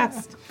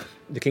fast.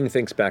 The king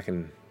thinks back,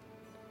 and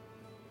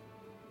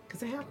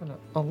Because it happened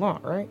a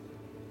lot, right?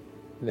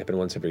 it happened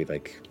once every,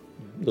 a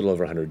little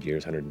over 100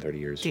 years, 130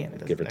 years, Damn,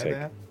 it give or doesn't take.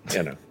 know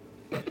Yeah, no.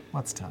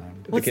 What's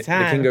time? What's The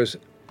time? king goes,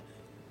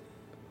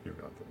 You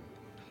got them.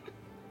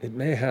 it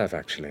may have,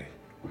 actually.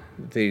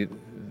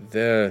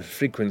 Their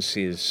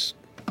frequencies...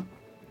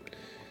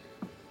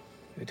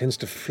 It tends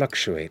to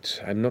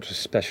fluctuate. I'm not a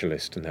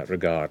specialist in that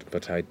regard,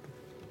 but I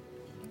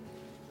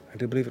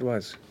do believe it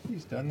was.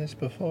 He's done this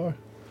before.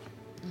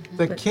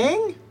 The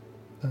king?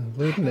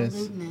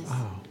 Lewdness.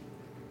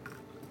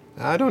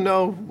 I don't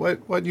know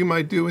what you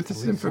might do with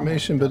this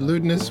information, but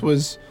Lewdness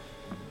was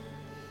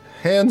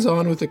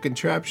hands-on with a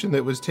contraption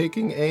that was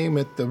taking aim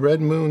at the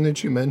red moon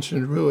that you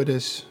mentioned,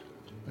 Ruidus.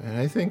 And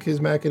I think his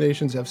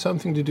machinations have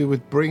something to do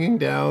with bringing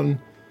down,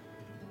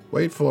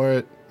 wait for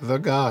it, the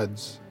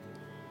gods.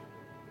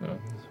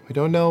 We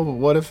don't know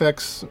what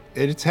effects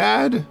it's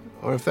had,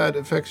 or if that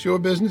affects your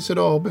business at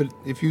all, but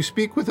if you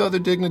speak with other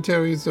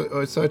dignitaries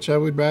or such, I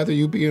would rather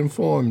you be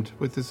informed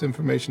with this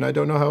information. I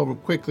don't know how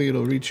quickly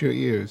it'll reach your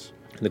ears.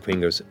 And the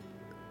queen goes,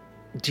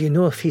 do you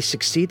know if he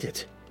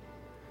succeeded?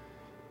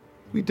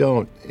 We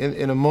don't.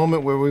 In a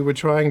moment where we were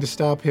trying to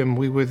stop him,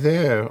 we were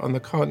there on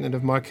the continent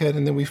of Marquette,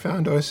 and then we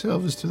found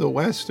ourselves to the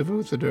west of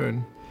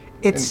Uthadurn.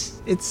 It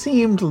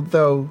seemed,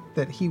 though,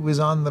 that he was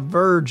on the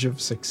verge of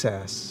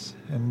success,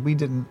 and we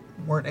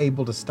weren't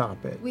able to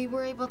stop it. We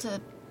were able to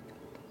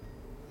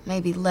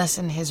maybe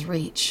lessen his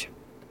reach.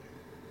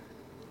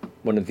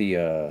 One of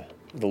the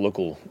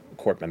local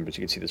court members,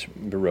 you can see this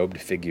robed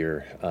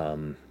figure,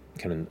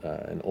 kind of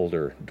an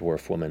older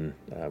dwarf woman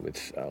with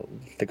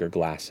thicker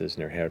glasses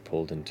and her hair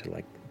pulled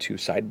into 2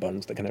 side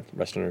buns that kind of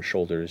rest on her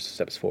shoulders,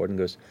 steps forward and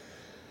goes,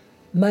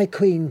 My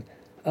queen,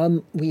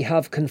 we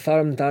have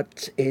confirmed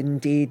that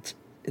indeed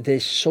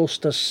this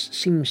solstice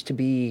seems to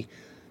be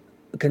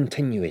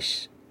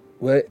continuous.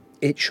 Well,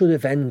 it should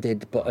have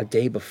ended but a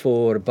day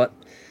before, but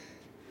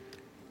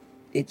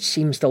it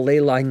seems the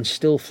ley lines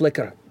still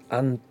flicker,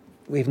 and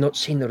we've not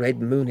seen the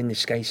red moon in the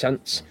sky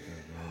since.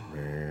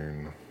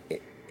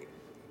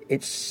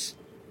 It's,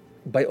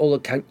 by all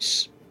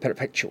accounts,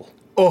 perpetual.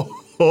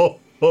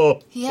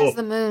 He has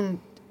the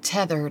moon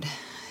tethered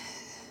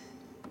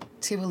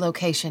to a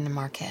location in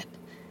Marquette.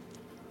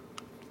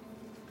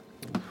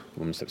 The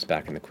woman steps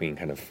back, and the queen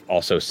kind of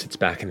also sits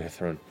back in her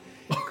throne.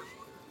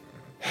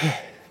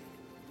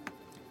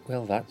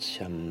 Well, that's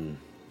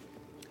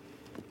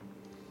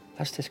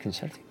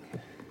disconcerting.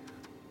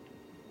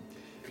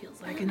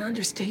 Feels like an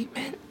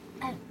understatement.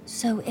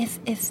 So if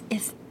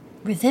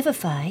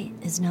Revivify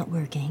is not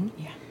working,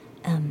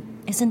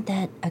 isn't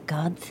that a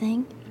god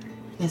thing?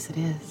 Yes, it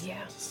is.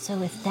 Yeah.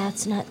 So if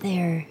that's not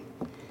there,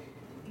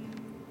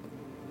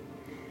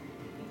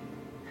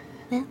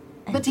 well,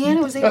 But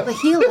Deanna was able to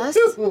heal us.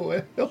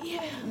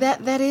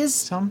 That is.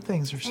 Some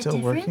things are still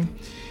different? working.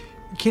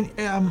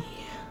 Can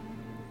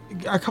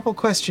a couple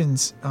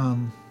questions,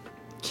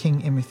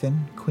 King Imithin,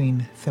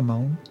 Queen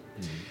Thimone.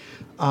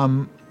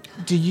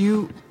 Do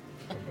you?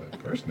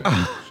 First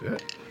name.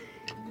 Shit.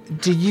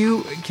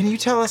 Can you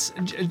tell us,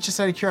 just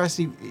out of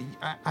curiosity,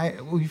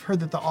 we've heard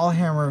that the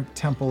Allhammer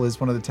Temple is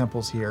one of the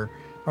temples here.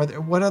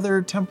 What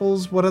other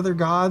temples, what other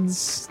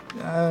gods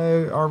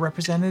are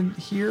represented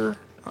here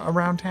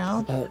around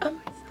town?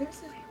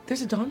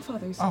 There's a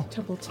Dawnfather's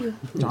temple too.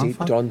 Indeed,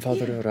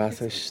 Dawnfather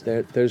Arathis.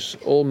 There's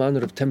all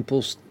manner of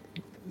temples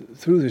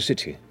through the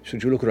city,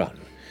 should you look around.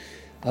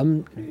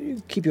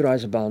 Keep your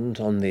eyes abound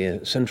on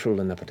the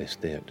central and upper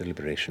disc there,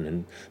 Deliberation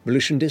and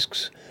Volition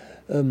discs.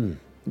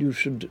 You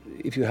should,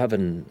 if you have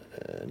an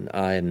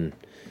eye and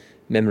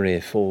memory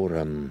for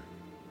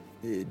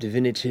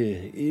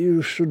divinity,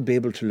 you should be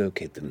able to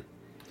locate them.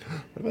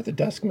 What about the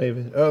Dusk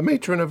Maven?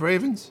 Matron of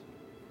Ravens?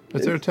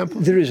 Is there a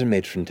temple? There is a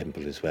matron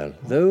temple as well,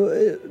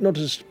 though not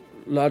as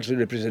largely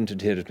represented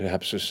here as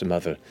perhaps as some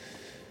other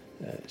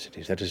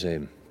cities. That is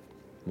a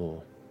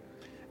more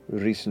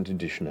recent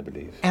addition, I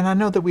believe. And I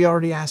know that we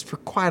already asked for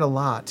quite a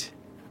lot.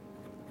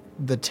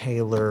 The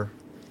tailor,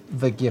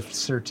 the gift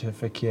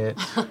certificate,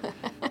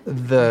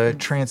 the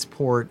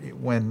transport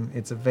when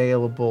it's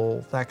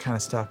available, that kind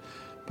of stuff.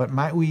 But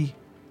might we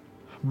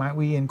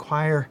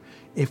inquire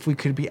if we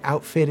could be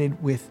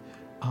outfitted with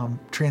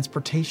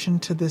transportation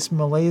to this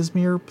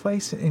Melaismere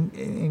place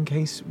in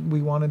case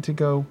we wanted to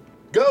go?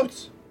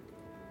 Goats!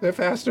 They're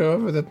faster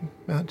over the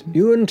mountain.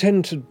 You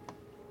intend to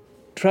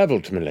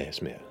travel to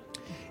Melaismere?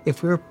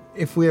 If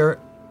we're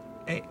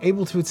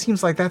able to. It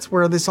seems like that's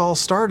where this all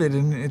started,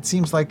 and it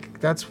seems like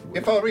that's...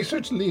 If our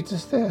research leads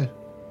us there,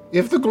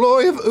 if the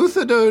glory of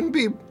Uthadone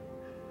be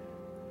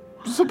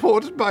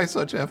supported by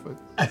such effort.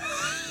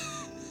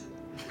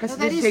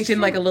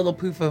 Prestidigitation like a little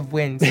poof of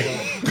wind.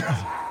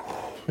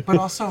 But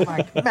also,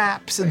 like,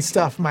 maps and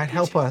stuff might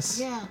help us.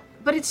 Yeah,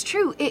 but it's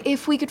true.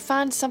 If we could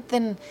find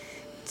something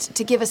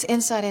to give us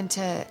insight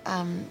into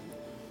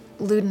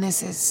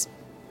Ludinus's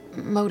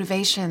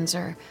motivations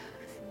or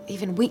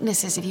even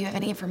weaknesses, if you have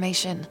any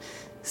information,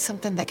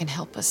 something that can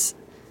help us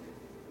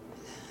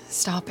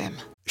stop him.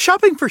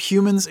 Shopping for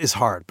humans is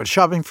hard, but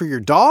shopping for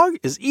your dog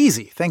is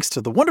easy thanks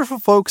to the wonderful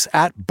folks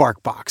at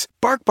BarkBox.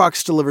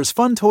 BarkBox delivers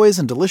fun toys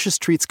and delicious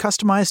treats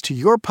customized to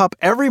your pup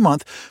every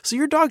month so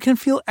your dog can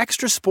feel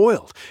extra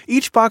spoiled.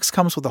 Each box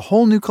comes with a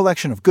whole new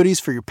collection of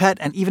goodies for your pet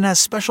and even has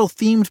special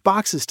themed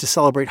boxes to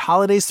celebrate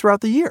holidays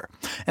throughout the year.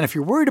 And if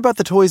you're worried about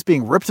the toys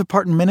being ripped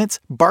apart in minutes,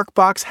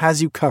 BarkBox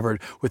has you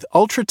covered with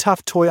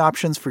ultra-tough toy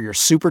options for your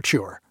super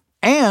chewer.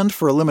 And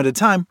for a limited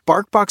time,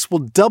 BarkBox will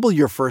double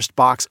your first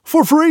box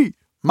for free.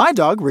 My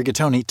dog,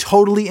 Rigatoni,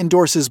 totally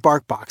endorses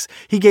BarkBox.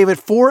 He gave it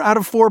 4 out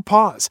of 4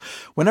 paws.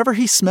 Whenever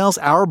he smells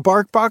our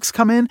BarkBox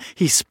come in,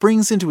 he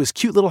springs into his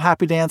cute little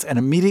happy dance and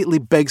immediately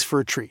begs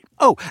for a treat.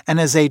 Oh, and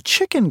as a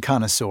chicken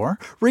connoisseur,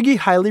 Riggy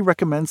highly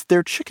recommends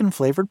their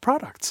chicken-flavored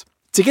products.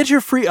 To get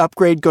your free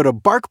upgrade, go to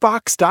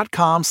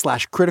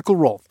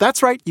barkbox.com/criticalrole.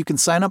 That's right, you can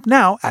sign up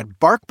now at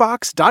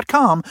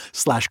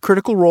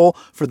barkbox.com/criticalrole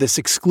for this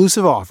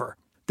exclusive offer.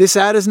 This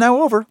ad is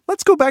now over.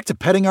 Let's go back to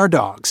petting our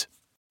dogs.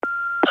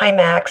 Hi,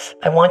 Max.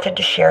 I wanted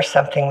to share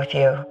something with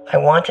you. I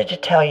wanted to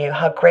tell you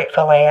how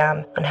grateful I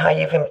am and how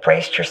you've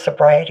embraced your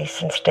sobriety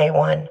since day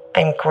one.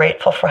 I'm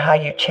grateful for how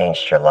you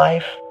changed your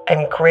life.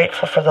 I'm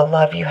grateful for the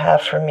love you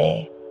have for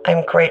me.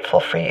 I'm grateful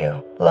for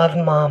you. Love,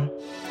 Mom.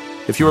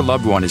 If your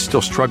loved one is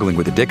still struggling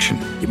with addiction,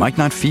 you might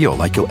not feel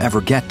like you'll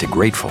ever get to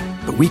grateful,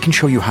 but we can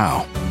show you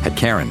how. At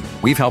Caron,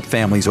 we've helped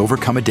families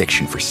overcome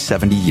addiction for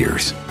 70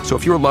 years. So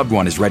if your loved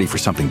one is ready for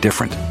something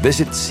different,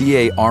 visit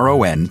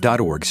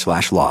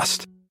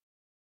caron.org/lost.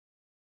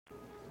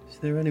 Is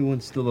there anyone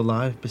still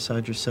alive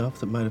beside yourself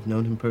that might have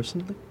known him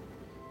personally?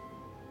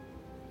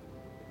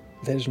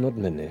 There's not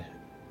many.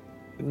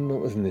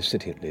 Not within the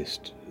city, at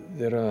least.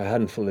 There are a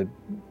handful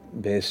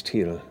based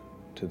here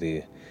to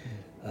the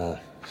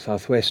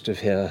southwest of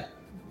here,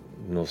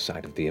 north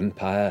side of the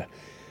Empire.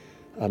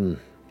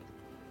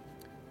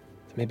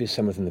 Maybe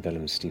some within the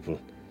Vellum steeple.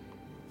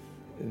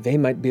 They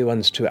might be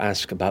ones to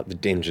ask about the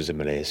dangers of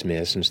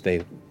Malaismere, since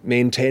they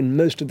maintain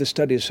most of the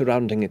studies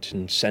surrounding it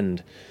and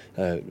send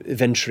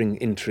venturing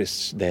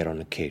interests there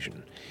on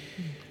occasion.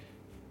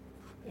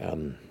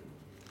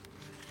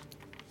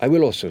 I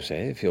will also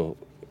say, if you're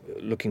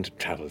looking to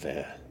travel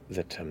there,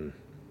 that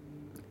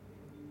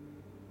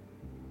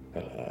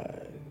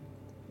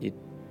it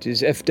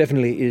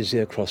definitely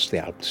easier across the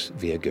Alps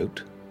via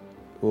goat,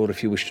 or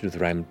if you wish to do the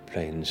Rhine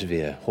Plains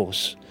via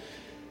horse.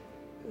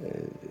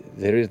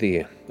 There is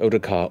the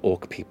Odocar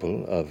Orc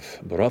people of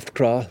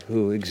Boroftkra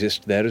who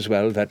exist there as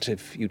well, that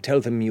if you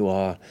tell them you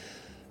are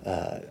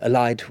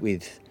allied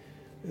with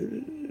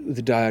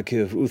the diarchy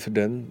of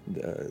Uthadon,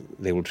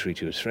 they will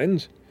treat you as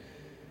friends.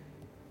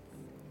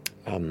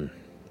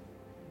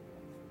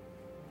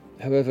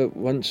 However,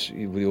 once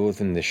you're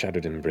within the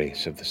shadowed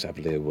embrace of the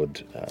Savalier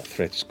Wood,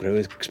 threats grow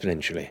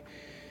exponentially.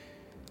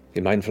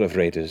 Be mindful of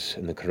raiders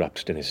and the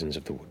corrupt denizens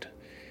of the wood.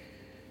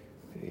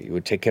 You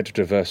would take care to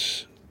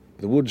traverse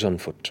the woods on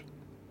foot,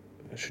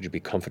 should you be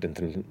confident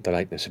in the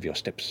lightness of your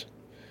steps.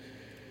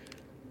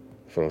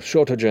 For a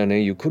shorter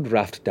journey, you could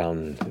raft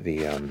down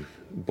the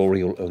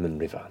Boreal Omen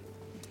River,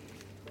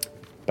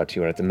 but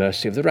you are at the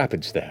mercy of the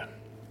rapids there,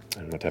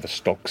 and whatever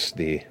stalks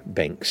the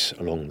banks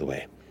along the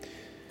way.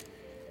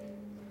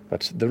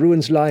 But the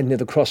ruins lie near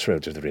the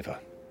crossroads of the river,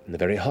 in the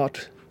very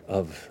heart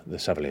of the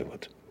Savalier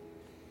Wood.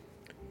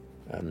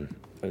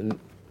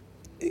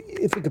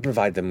 If we could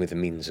provide them with a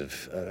means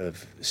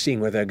of seeing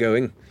where they're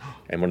going,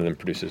 and one of them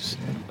produces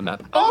a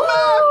map. You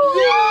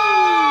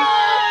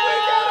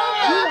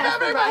asked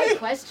the right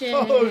question.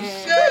 Oh,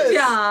 shit. Good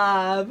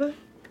job.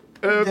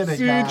 FCG.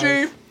 Good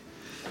job,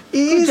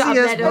 Easiest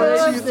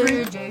Meadows. 1,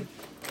 2, 3.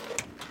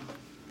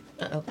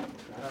 Uh-oh.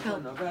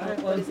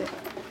 What is it?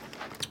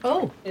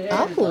 Oh.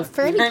 Oh,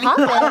 Ferdy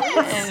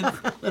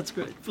Poppins. That's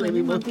great.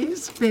 Flaming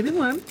monkeys. Baby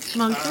worm.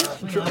 Monkey.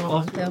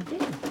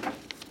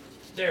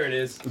 There it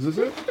is. Is this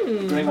it?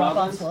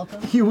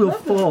 You will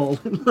fall.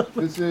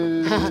 This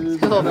is. You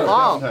will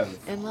fall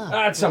in love.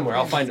 It's somewhere.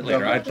 I'll find it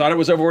later. I thought it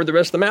was over with the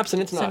rest of the maps,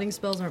 and it's not. Sending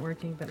spells aren't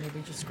working, but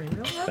maybe just scream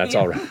real loud. That's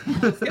all right.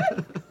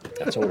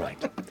 That's all right.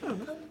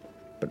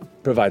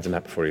 But provides a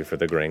map for you for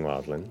the Graying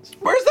Wildlands.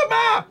 Where's the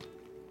map?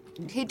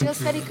 He just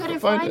said he couldn't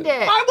find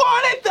it. I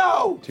want it,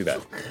 though! Too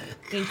bad.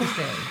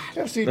 Interesting.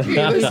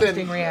 FCG,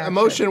 listen.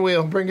 Emotion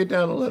wheel, bring it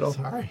down a little.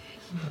 Sorry.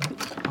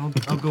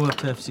 I'll go up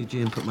to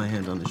FCG and put my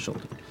hand on his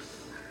shoulder.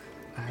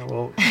 I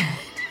will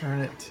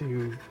turn it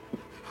to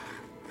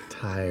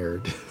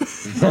tired.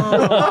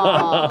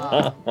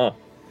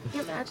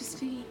 Your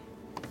Majesty,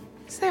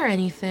 is there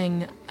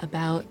anything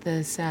about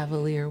the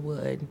Savalier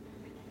Wood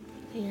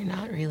You're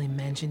not really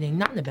mentioning,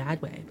 not in a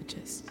bad way, but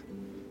just...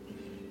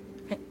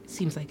 It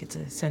seems like it's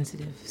a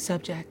sensitive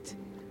subject.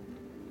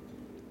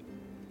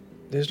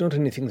 There's not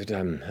anything that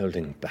I'm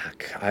holding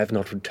back. I have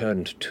not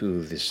returned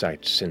to this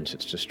site since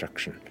its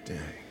destruction.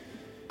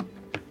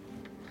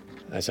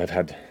 As I've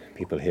had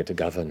people here to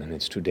govern, and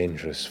it's too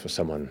dangerous for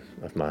someone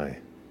of my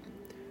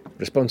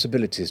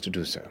responsibilities to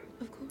do so.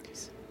 Of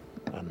course.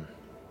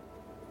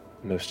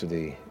 Most of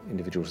the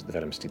individuals at the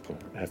Venom Steeple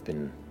have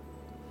been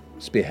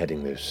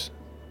spearheading those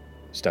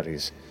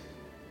studies.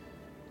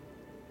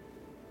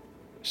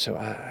 So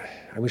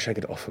I wish I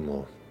could offer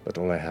more, but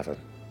all I have are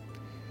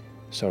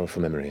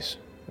sorrowful memories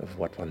of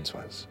what once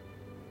was.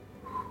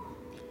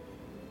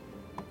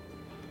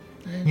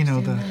 You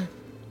know,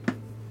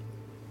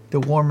 the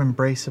warm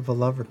embrace of a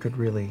lover could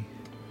really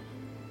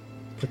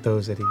put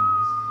those at ease.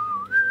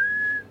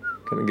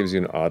 Kind of gives you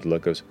an odd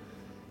look. Goes,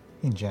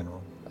 in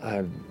general.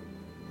 I've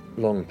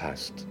long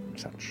past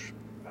such.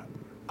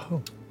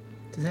 Oh.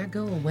 Does that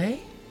go away?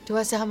 Do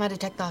I still have my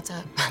detect thoughts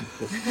up?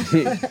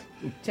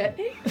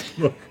 Jetney?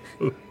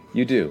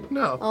 You do.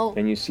 No. Oh.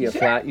 And you see a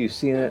flat. You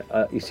see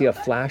a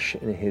flash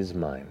in his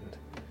mind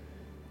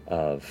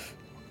of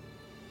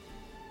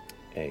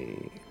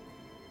a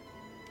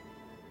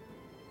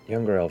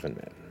younger elven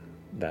man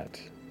that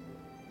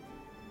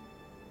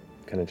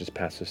kind of just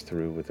passes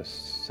through with a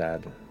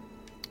sad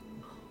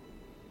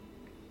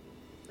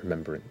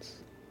remembrance.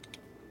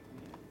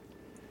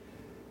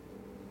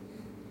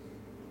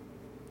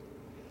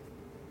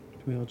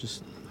 Do we all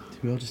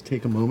just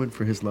take a moment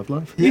for his love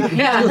life? Yeah.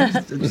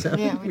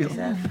 Yeah, we do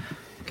that.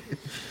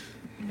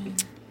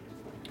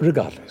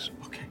 Regardless.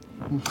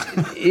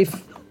 Okay.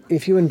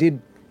 If you indeed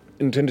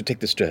intend to take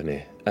this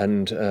journey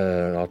and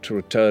are to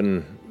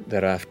return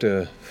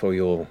thereafter for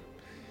your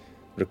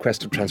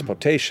request of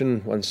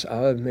transportation, once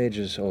our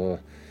mages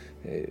or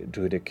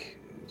druidic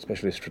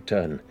specialists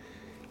return,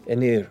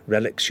 any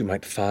relics you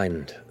might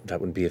find that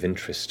would be of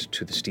interest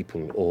to the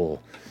steeple or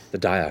the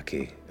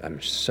diarchy,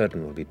 I'm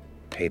certain will be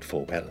paid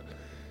for well.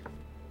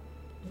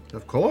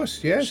 Of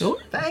course, yes. Sure.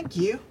 Thank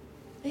you.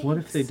 What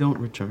if they don't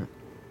return?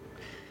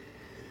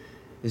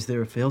 Is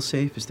there a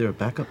failsafe? Is there a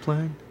backup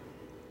plan?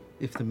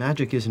 If the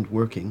magic isn't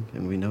working,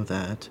 and we know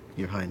that,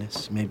 Your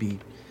Highness, maybe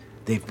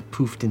they've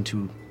poofed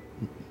into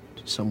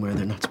somewhere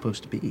they're not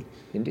supposed to be.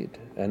 Indeed.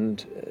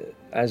 And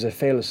as a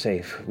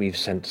fail-safe, we've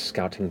sent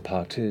scouting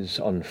parties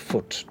on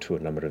foot to a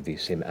number of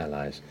these same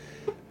allies.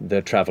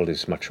 Their travel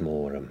is much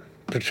more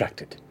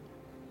protracted.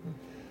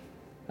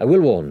 I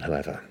will warn,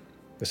 however,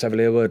 the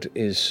Savalier Wood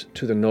is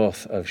to the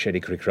north of Shady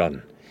Creek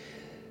Run.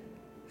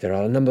 There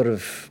are a number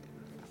of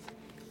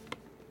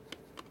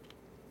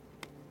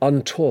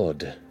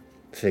untoward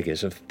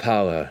figures of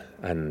power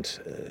and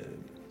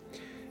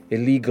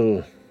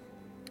illegal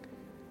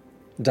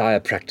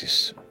dire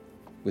practice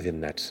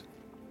within that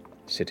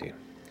city.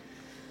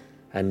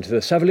 And the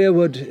Savalier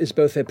Wood is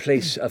both a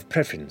place of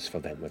preference for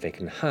them, where they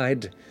can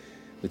hide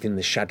within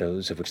the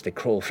shadows of which they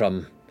crawl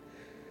from,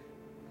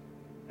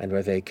 and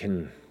where they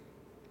can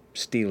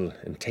steal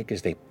and take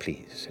as they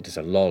please. It is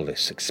a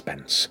lawless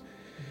expanse.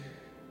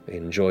 They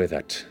enjoy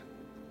that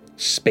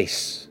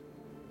space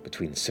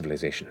between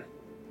civilization.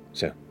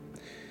 So,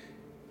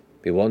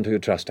 be warned who you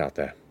trust out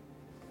there.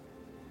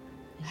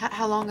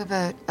 How long of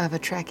a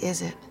trek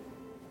is it?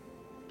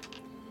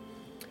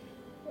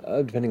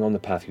 Depending on the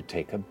path you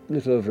take, a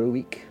little over a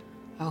week.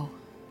 Oh,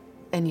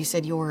 and you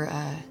said your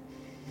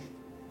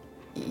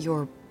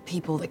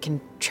people that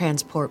can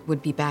transport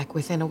would be back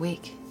within a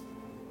week?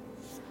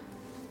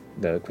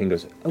 The Queen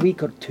goes, a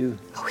week or two.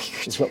 A week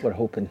or is two. what we're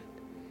hoping.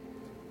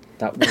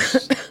 That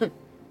was,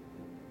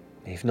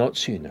 if not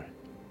sooner.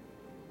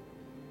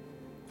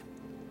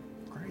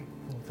 Great.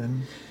 Well,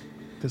 then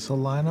this will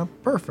line up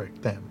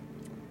perfect then.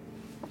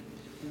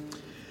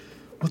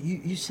 Well,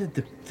 you said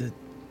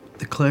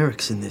the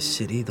clerics in this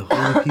city, the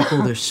holy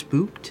people, they're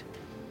spooked.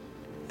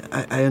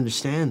 I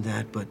understand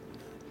that, but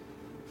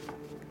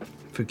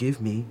forgive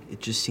me, it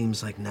just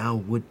seems like now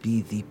would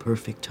be the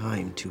perfect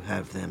time to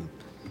have them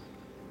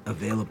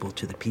available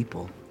to the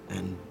people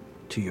and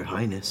to Your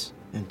Highness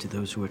and to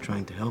those who are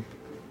trying to help.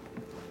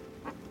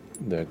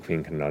 The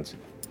Queen can nod.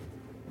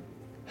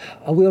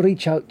 I will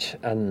reach out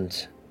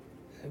and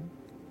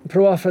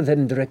proffer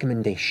them the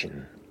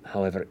recommendation.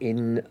 However,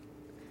 in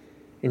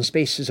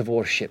spaces of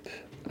worship,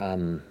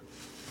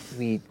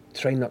 we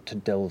try not to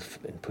delve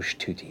and push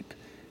too deep,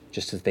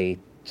 just as they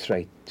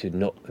try to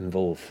not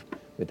involve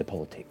with the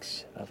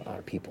politics of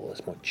our people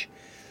as much.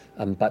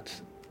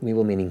 But we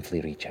will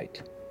meaningfully reach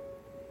out.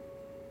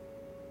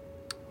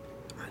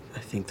 I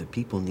think the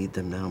people need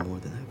them now more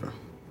than ever.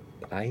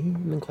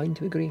 I'm inclined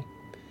to agree.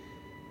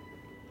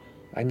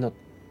 I'm not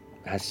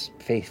as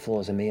faithful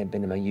as I may have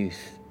been in my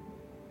youth,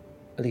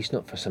 at least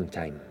not for some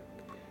time.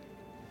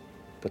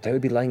 But I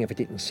would be lying if I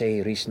didn't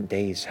say recent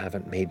days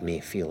haven't made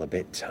me feel a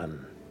bit,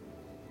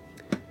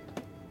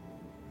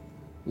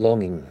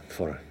 longing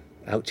for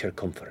out-here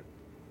comfort.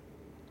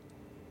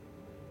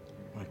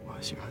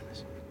 Likewise, Your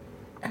Highness.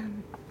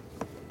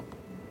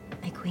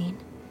 My queen,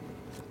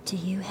 do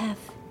you have...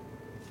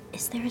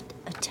 Is there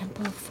a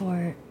temple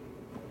for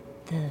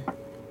the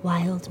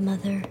Wild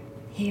Mother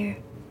here?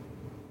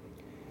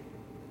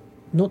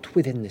 Not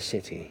within the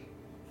city.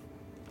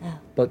 Oh.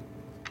 But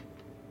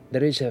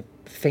there is a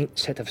faint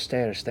set of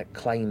stairs that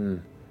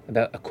climb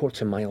about a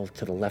quarter mile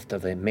to the left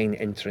of the main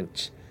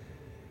entrance.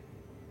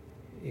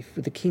 If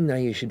with a keen eye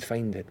you should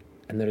find it,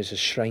 and there is a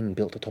shrine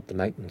built atop the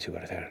mountain to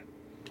her there.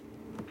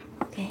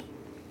 Okay.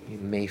 You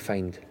may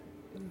find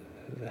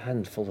a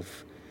handful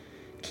of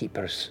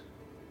keepers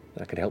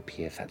that could help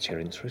you if that's your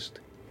interest.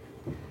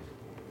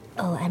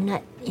 Oh, I'm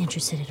not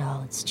interested at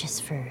all. It's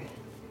just for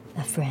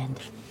a friend.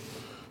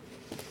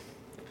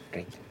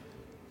 Great.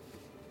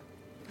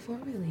 Before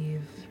we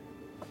leave,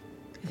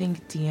 I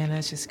think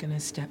Deanna's just gonna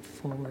step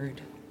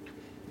forward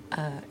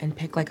and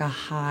pick like a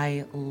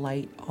high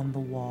light on the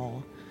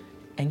wall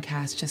and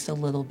cast just a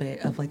little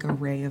bit of like a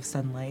ray of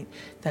sunlight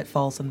that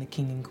falls on the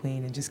king and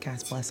queen and just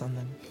cast bless on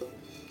them.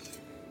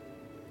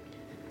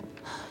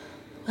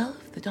 Well,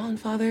 if the Dawn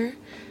Father,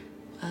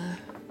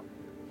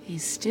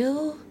 he's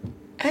still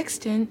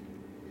extant,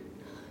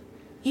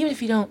 even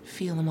if you don't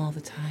feel him all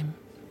the time,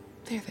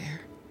 they're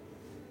there.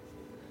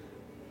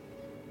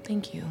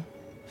 Thank you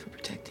for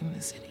protecting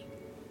the city.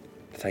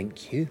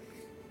 Thank you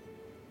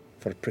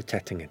for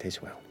protecting it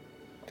as well.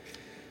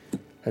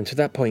 And to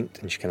that point,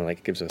 and she kind of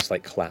like gives it a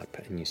slight clap,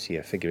 and you see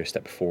a figure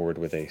step forward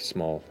with a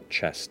small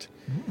chest.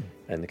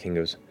 And the king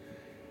goes,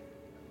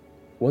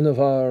 one of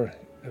our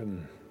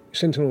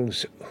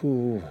sentinels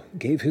who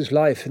gave his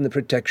life in the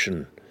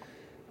protection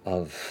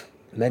of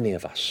many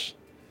of us.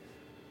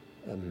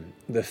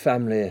 The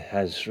family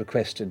has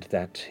requested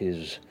that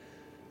his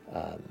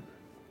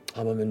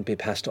armament be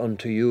passed on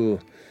to you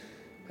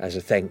as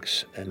a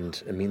thanks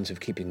and a means of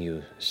keeping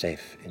you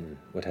safe in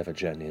whatever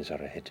journeys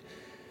are ahead.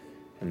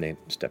 And they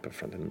step up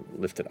front and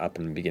lift it up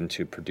and begin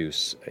to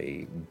produce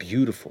a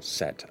beautiful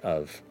set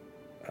of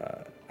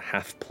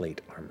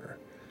half-plate armor.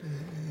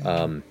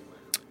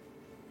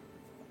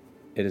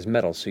 It is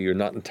metal, so you're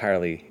not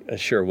entirely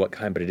sure what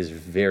kind, but it is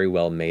very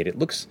well made. It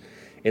looks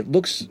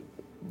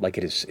like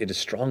it is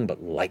strong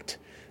but light.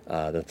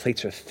 The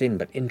plates are thin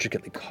but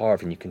intricately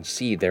carved, and you can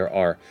see there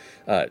are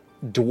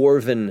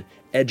dwarven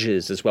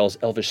edges as well as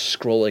elvish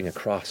scrolling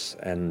across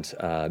and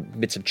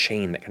bits of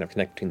chain that kind of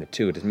connect between the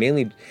two. It's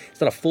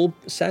not a full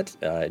set,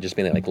 just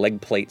mainly like leg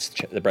plates,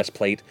 the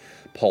breastplate,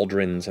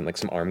 pauldrons, and like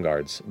some arm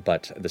guards,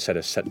 but the set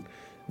is set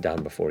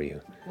down before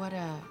you. What,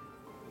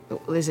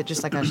 is it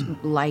just like a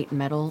light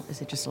metal?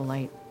 Is it just a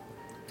light?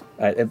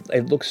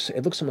 It looks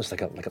almost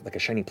like a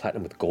shiny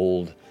platinum with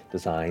gold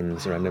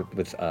designs around it.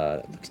 With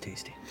looks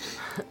tasty.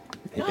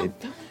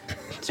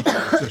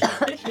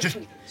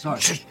 Sorry.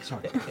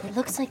 It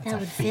looks like that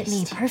would fit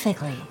me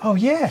perfectly. Oh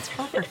yeah, it's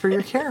perfect for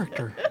your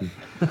character.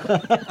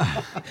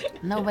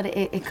 No, but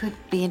it could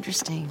be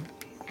interesting.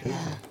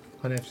 Yeah.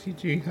 On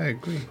FCG, I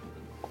agree.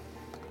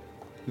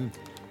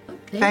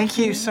 Thank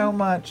you so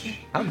much.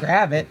 I'll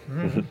grab it.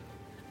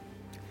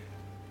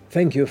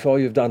 Thank you for all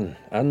you've done,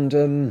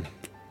 and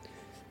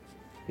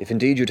if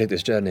indeed you take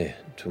this journey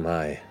to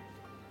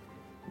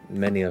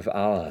many of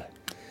our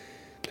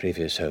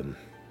previous home,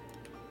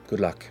 good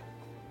luck.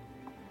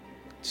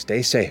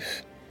 Stay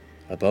safe,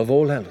 above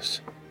all else.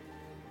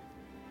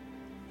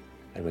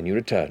 And when you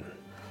return,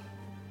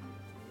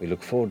 we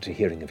look forward to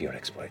hearing of your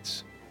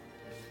exploits.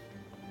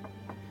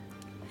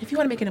 If you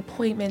want to make an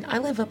appointment, I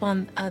live up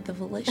on the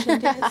Volition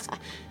desk.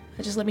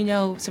 Just let me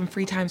know some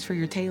free times for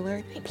your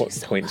tailor. Thank you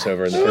so Points much.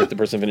 over, and the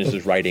person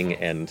finishes writing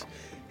and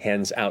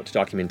hands out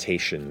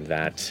documentation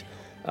that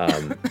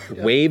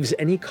waives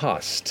any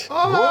cost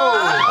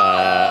at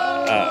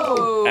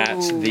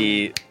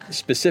the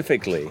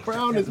specifically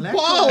Brown is at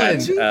balling.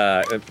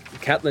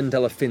 Catelyn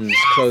Delafine's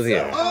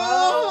clothier.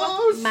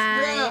 Oh,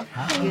 My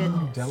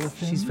goodness.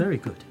 She's very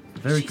good.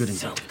 Very good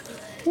indeed.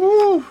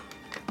 Woo.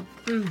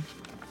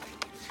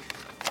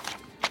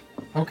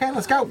 Okay,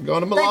 let's go. Going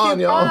to Milan,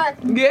 y'all.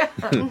 Yeah.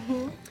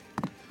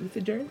 It's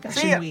adjourned.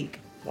 See ya. Fashion week.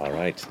 All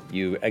right,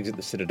 you exit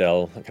the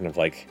Citadel, kind of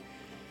like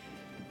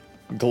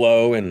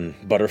glow and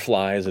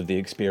butterflies of the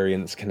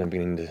experience kind of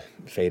beginning to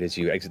fade as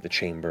you exit the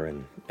chamber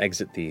and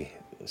exit the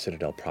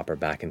Citadel proper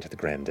back into the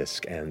Grand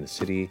Disc and the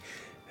city.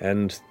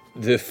 And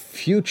the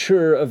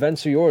future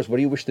events are yours. What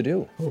do you wish to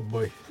do? Oh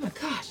boy. Oh my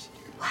gosh.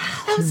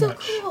 Wow. That was so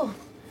cool.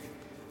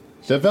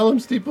 The Vellum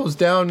Steeple's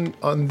down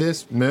on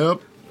this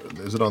map.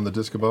 Is it on the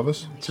disc above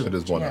us? It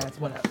is one Yeah, up. it's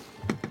one up.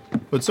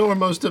 But so are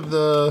most of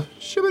the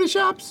shibbity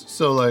shops.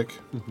 So, like,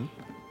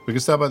 we can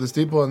stop by the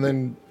steeple and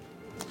then...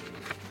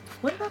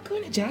 What about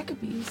going to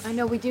Jacoby's? I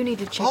know we do need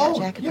to check out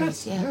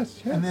Jacoby's.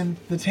 yes. And then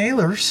the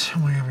tailors. Oh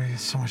my God, we have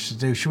so much to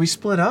do. Should we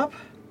split up?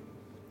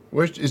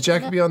 Is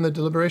Jacoby on the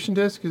deliberation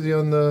disc? Is he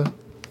on the...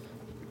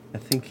 I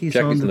think he's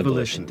Jacoby's on the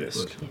Volition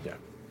Volition disc. disc. Yeah.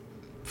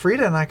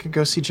 Frida and I could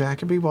go see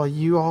Jacoby while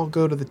you all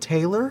go to the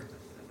tailor.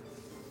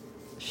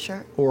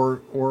 Sure.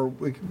 Or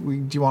we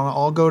do you want to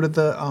all go to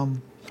the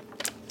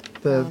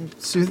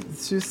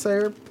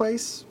soothsayer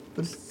place?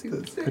 The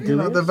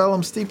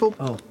Vellum Steeple?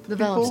 Oh. The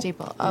Vellum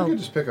Steeple. We Oh. could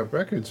just pick up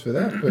records for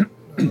that, but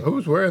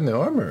who's wearing the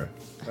armor?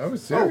 I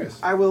was serious.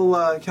 I will,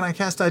 can I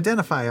cast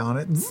Identify on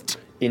it?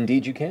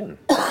 Indeed, you can.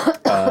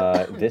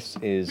 This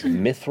is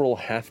Mithril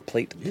half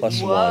plate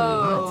plus one.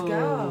 Let's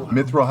go.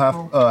 Mithril half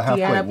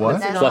plate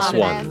what? Plus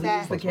one.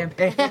 That's the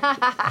campaign.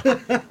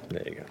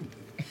 There you go.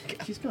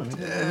 She's gone.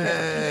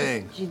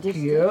 Dang. She did.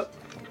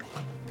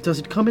 Does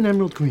it come in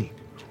emerald green?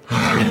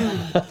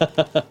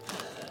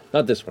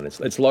 Not this one.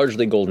 It's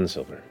largely gold and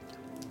silver.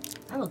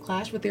 I will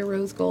clash with their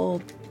rose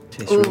gold.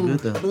 Tastes real good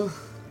though. You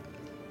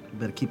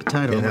better keep it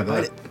tight or I'll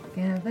bite it.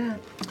 Yeah, that.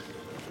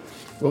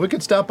 Well, we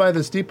could stop by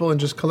the steeple and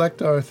just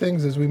collect our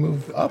things as we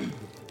move up.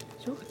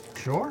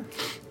 Sure.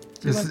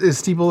 Is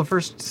Steeple the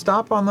first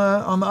stop on the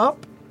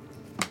up?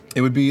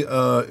 It would be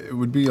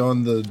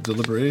on the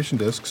deliberation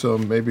disc, so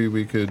maybe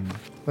we could.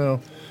 Well,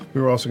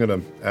 we were also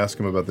going to ask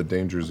him about the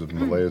dangers of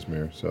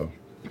Malayasmere. So,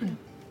 do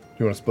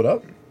you want to split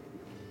up?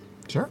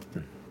 Sure.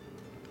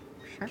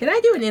 Can I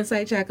do an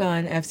insight check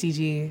on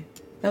FCG?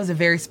 That was a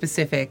very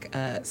specific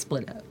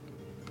split up.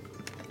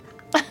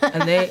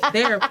 And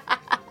they're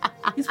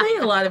he's paying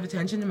a lot of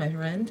attention to my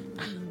friend,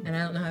 and I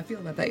don't know how I feel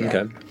about that yet.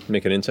 Okay.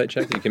 Make an insight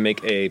check. You can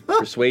make a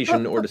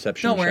persuasion or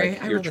deception Don't worry,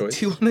 check. I Your rolled a choice.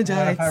 2 on the dice.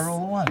 What if I roll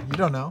a 1? You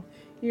don't know.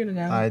 You're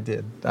gonna know. I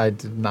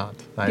did not.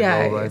 Yeah,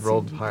 I it's-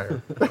 rolled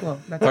higher. Well,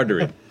 that's Hard to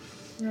read.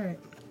 All right.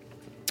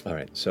 All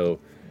right. So,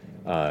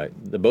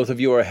 the both of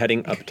you are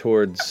heading up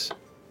towards.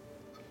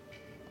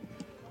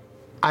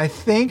 I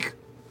think.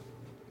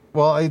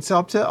 Well, it's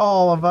up to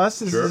all of us.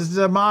 This Sure. is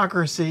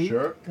democracy.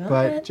 Sure. Go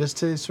But ahead. just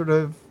to sort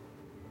of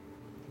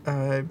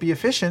be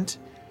efficient,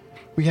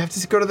 we have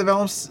to go to the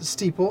Vellum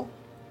steeple.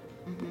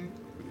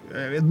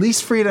 At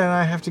least Frida and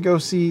I have to go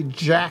see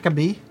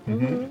Jacoby.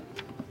 Mm-hmm.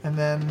 And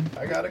then.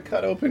 I gotta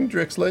cut open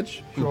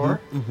Drixledge. Sure.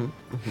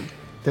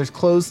 There's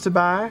clothes to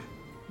buy.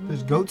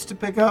 There's goats to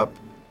pick up.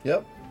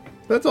 Yep.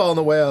 That's all on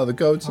the way out. The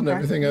goats and Okay.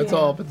 everything. That's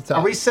all up at the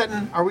top.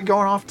 Are we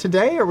going off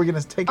today, or are we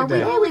going to take a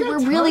day? We're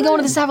really going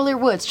to the Savalier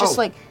Woods. Just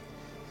Oh. like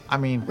I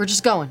mean, we're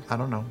just going. I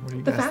don't know. What do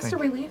you The guys faster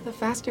think? we leave, the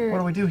faster What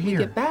do we do here?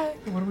 get back.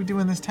 What do we do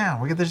in this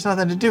town? There's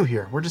nothing to do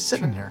here. We're just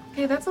sitting here.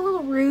 Okay, that's a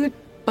little rude,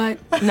 but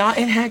not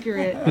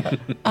inaccurate.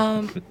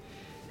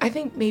 I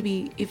think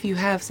maybe if you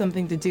have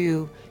something to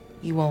do,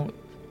 you won't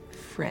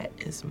fret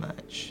as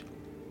much.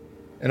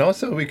 And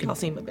also we could. I'll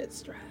seem a bit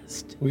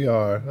stressed. We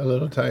are a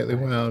little tightly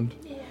wound.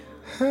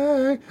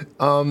 Hi.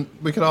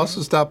 We could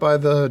also stop by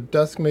the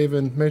Dusk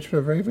Maven Matron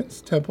of Ravens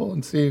temple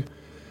and see.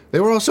 They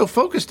were also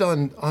focused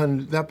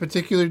on that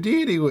particular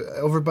deity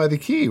over by the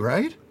key,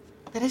 right?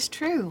 That is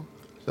true.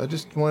 So I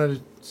just wanted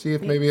to see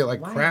if maybe it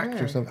like Why cracked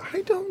her? or something.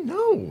 I don't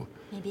know.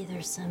 Maybe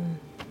there's some.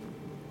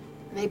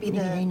 Maybe Maybe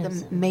they know the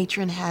something.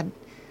 matron had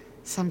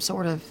some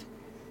sort of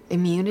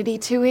immunity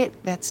to it.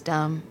 That's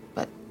dumb.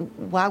 But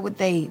why would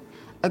they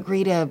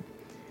agree to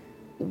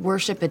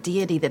worship a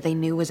deity that they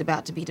knew was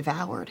about to be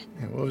devoured?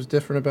 And what was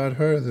different about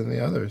her than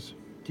the others?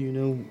 Do you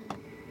know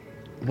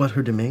what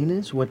her domain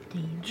is? What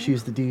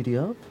she's the deity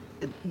of?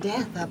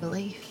 Death, I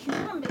believe.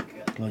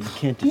 Well, you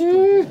can't just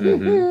do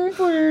that.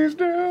 Please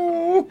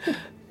do.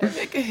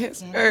 Make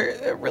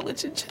a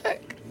religion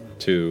check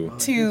To.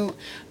 to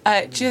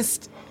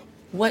just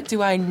what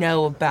do I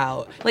know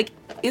about? Like,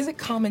 is it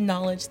common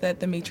knowledge that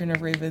the Matron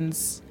of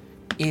Ravens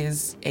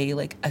is a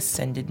like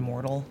ascended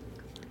mortal?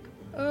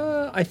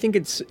 I think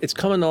it's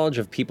common knowledge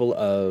of people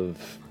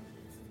of,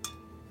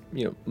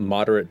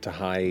 moderate to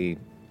high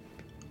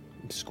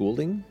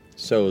schooling.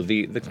 So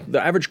the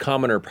average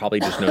commoner probably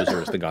just knows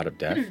her as the god of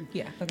death.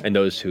 Yeah. Okay. And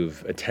those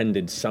who've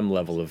attended some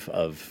level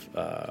of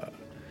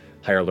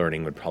higher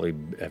learning would probably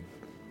have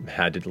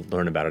had to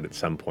learn about it at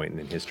some point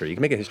in history. You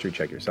can make a history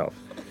check yourself.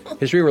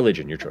 History or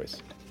religion, your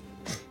choice.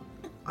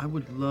 I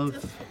would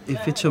love,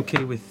 if it's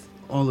okay with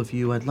all of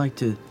you, I'd like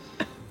to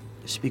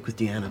speak with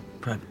Deanna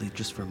privately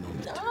just for a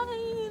moment.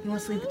 You want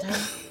to sleep the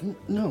time?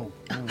 No,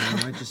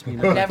 I just mean...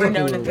 I've never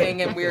known a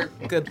thing, and we're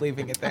good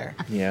leaving it there.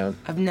 Yeah.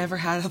 I've never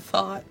had a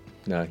thought.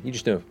 No, you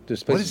just know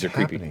those What places is are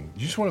creepy. happening?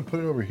 You just want to put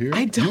it over here?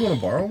 I Do you don't. want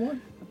to borrow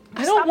one?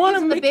 I don't want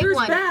to using the make big yours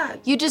one. bad.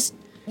 You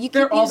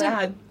They're keep all using-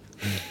 bad.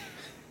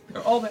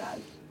 They're all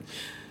bad.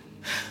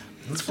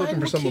 I'm just looking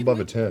for something above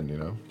a 10, you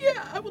know?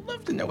 Yeah, I would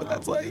love to know what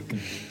that's like. So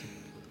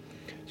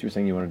you were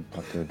saying you wanted to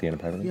talk to Deanna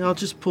privately? Yeah, I'll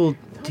just pull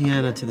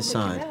Deanna to the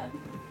side.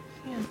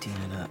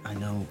 Deanna, I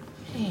know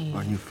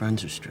our new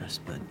friends are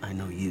stressed, but I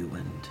know you,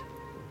 and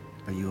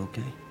are you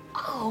okay?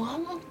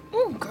 Oh,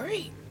 I'm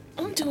great.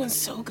 I'm doing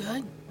so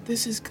good.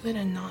 This is good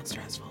and not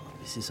stressful.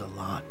 This is a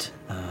lot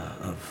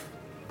of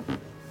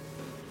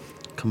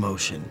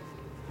commotion.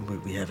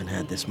 We haven't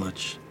had this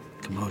much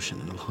commotion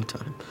in a long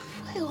time.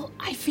 Well,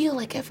 I feel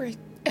like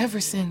ever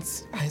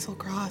since Isle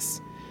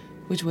Cross,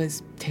 which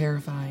was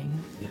terrifying,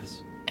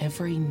 Yes.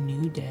 every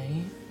new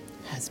day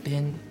has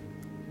been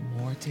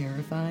more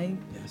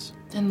terrifying Yes.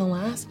 than the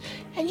last.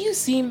 And you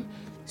seem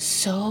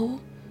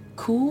so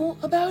cool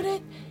about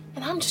it.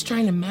 And I'm just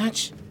trying to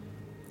match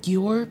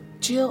your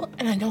chill,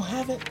 and I don't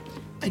have it.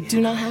 I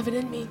do not have it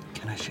in me.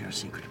 Can I share a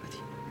secret with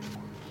you?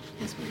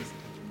 Yes, please.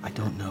 I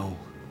don't know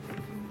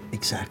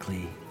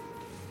exactly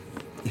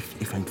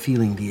if I'm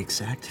feeling the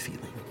exact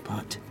feeling,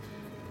 but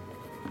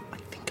I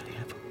think I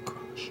have a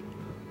crush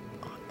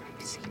on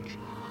Lady Siege.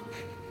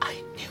 I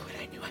knew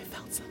it.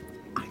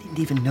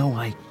 didn't even know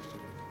I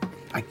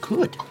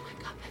could. Oh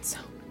my God, that's so...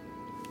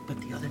 But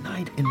the other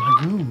night in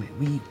my room,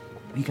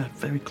 we got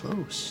very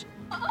close.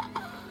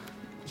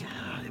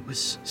 Yeah, it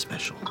was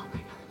special. Oh my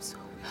God,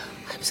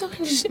 I'm so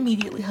gonna just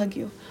immediately hug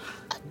you.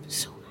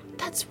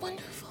 That's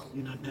wonderful.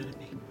 You're not mad at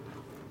me?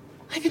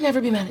 I could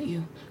never be mad at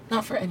you.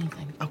 Not for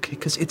anything. Okay,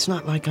 because it's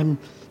not like I'm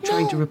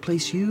trying to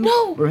replace you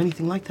No. or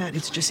anything like that.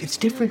 It's just, it's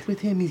different with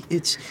him.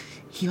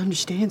 He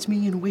understands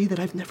me in a way that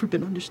I've never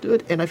been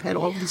understood. And I've had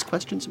all of these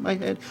questions in my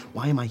head.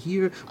 Why am I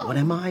here? What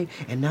am I?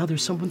 And now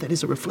there's someone that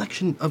is a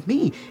reflection of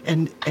me.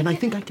 And I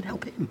think I can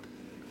help him.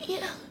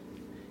 Yeah,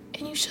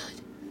 and you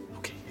should.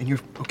 Okay, and you're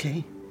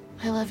okay?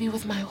 I love you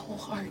with my whole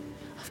heart,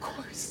 of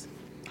course.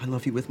 I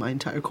love you with my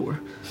entire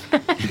core.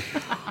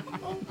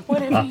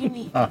 Whatever you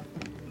need.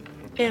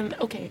 And,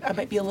 okay, I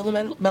might be a little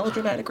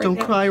melodramatic right now.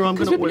 Don't cry or I'm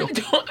gonna oil.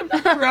 I'm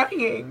not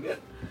crying.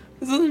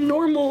 This is a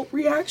normal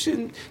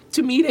reaction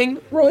to meeting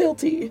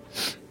royalty.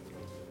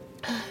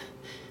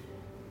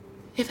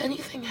 If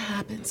anything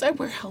happens,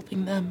 we're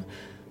helping them.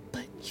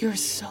 But you're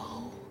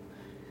so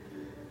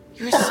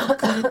good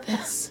at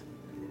this.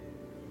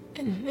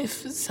 And if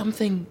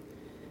something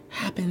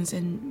happens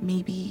and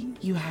maybe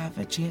you have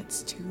a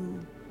chance to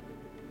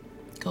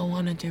go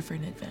on a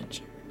different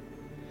adventure,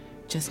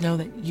 just know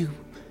that you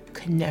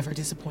could never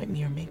disappoint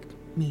me or make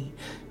me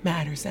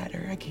mad or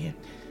sadder. I can't.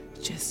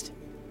 Just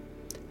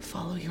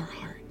follow your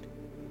heart.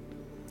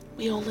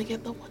 We only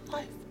get the one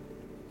life.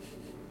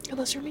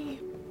 Unless you're me.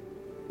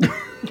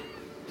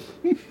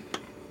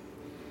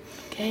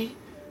 Okay?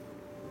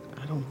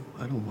 I don't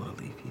want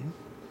to leave you.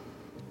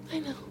 I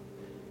know.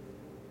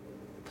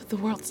 But the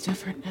world's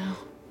different now.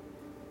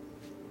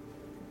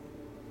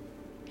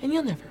 And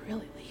you'll never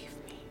really leave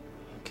me.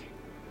 Okay.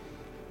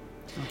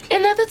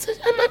 And that's it.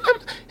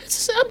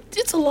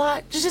 It's a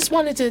lot.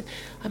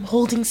 I'm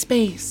holding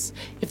space.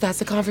 If that's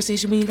the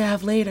conversation we need to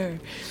have later.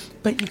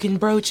 But you can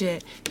broach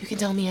it. You can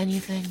tell me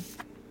anything.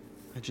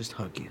 I just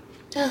hug you.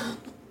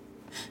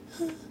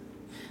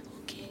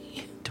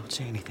 Okay. Don't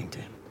say anything to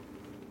him.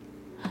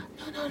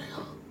 No.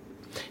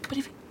 But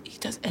if he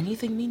does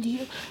anything mean to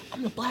you,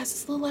 I'm gonna blast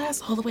his little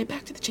ass all the way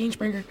back to the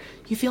Changebringer.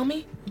 You feel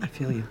me? I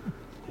feel you.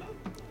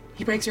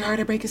 He breaks your heart,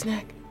 I break his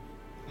neck.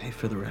 Hey,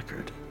 for the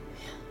record,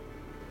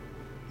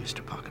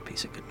 Mr.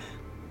 Pocketpiece a good man.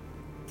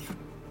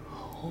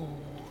 Oh.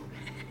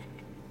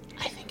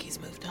 I think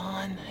he's moved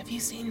on. Have you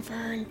seen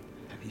Vern?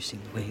 Have you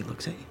seen the way he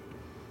looks at you?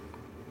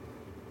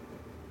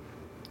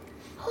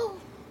 Oh.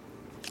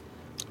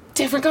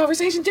 Different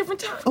conversation, different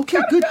time. Okay,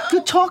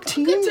 good talk,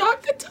 team. Good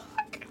talk.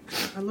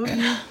 I love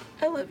you.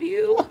 I love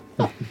you.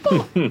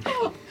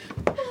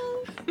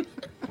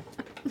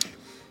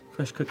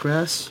 Fresh cut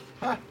grass.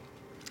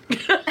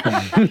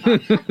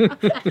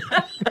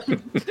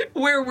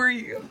 Where were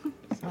you?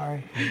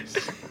 Sorry.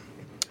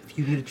 If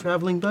you need a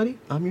traveling buddy,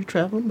 I'm your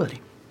traveling buddy.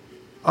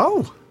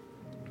 Oh.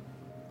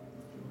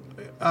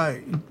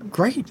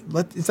 Great.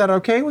 Is that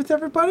okay with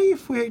everybody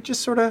if we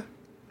just sort of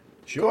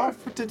go off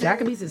for today?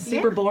 Jacoby's is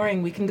super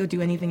boring. We can go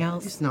do anything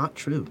else. It's not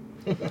true.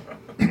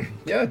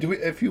 Yeah,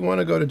 if you want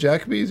to go to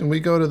Jacoby's and we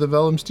go to the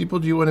Vellum Steeple,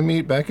 do you want to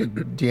meet back at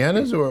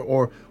Deanna's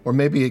or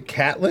maybe at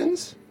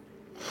Catlin's?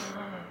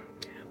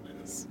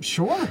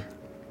 Sure.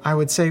 I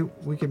would say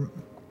we could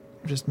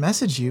just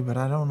message you, but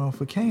I don't know if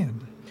we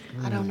can.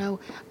 I don't know.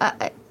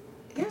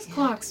 There's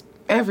clocks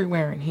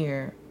everywhere in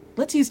here.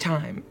 Let's use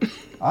time.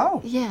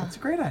 Oh, yeah. That's a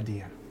great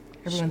idea.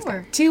 Everyone's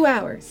got 2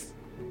 hours.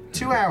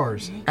 2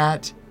 hours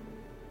at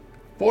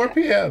 4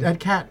 p.m. At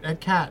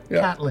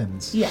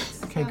Catlin's.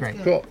 Yes. Okay,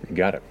 great. Cool. You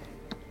got it.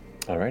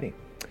 Alrighty.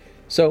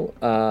 So,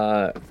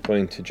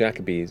 going to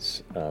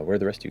Jacoby's, where are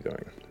the rest of you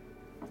going?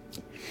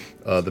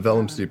 The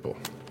Vellum Steeple.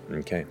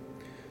 Okay.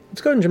 Let's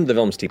go and jump to the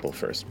Vellum Steeple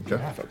first,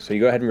 folks. So you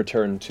go ahead and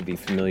return to the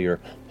familiar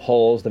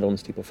halls, the Vellum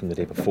Steeple from the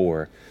day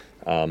before.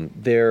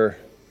 They're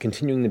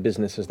continuing the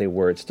business as they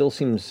were. It still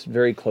seems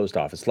very closed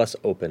off. It's less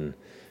open,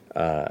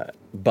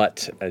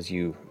 but as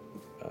you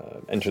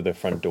enter the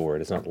front door,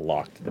 it is not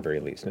locked at the very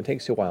least. And it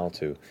takes you a while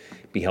to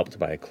be helped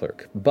by a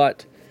clerk.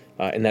 But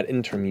in that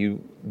interim, you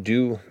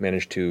do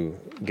manage to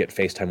get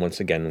FaceTime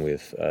once again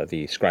with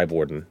the scribe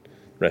warden,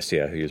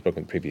 Restia, who you've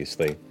spoken with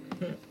previously,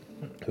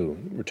 who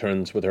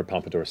returns with her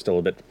pompadour still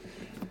a bit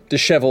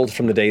disheveled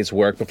from the day's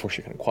work before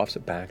she kind of quaffs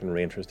it back and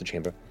re-enters the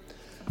chamber.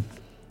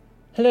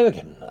 Hello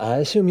again. I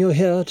assume you're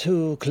here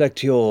to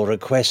collect your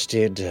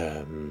requested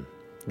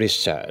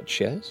research,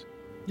 yes?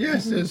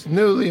 Yes, as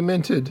newly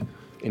minted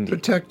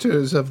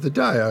protectors of the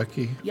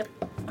diarchy. Yep.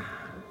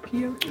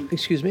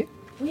 Excuse me?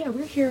 Yeah,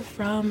 we're here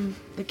from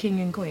the king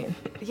and queen.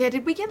 Yeah,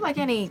 did we get like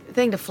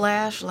anything to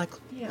flash, like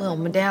little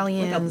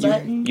medallions?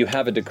 You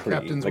have a decree,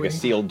 Captain's like wing. a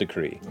sealed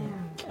decree.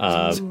 We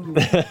got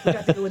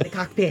to go in the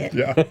cockpit.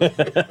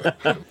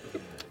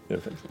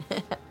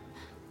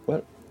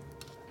 Well,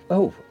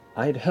 oh,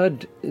 I'd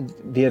heard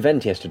the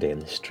event yesterday in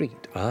the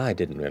street. I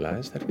didn't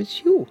realize that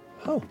was you.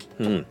 Oh.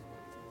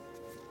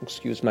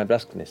 Excuse my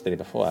brusqueness the day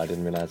before. I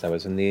didn't realize I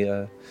was in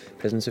the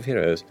presence of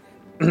heroes.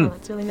 Oh,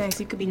 that's really nice.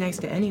 You could be nice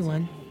to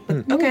anyone.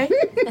 Okay.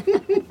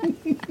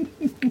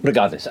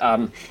 Regardless,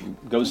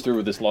 goes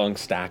through this long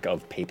stack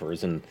of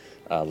papers and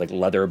like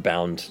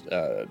leather-bound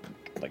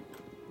like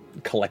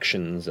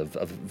collections of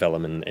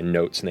vellum and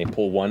notes, and they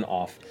pull one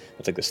off.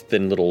 It's like this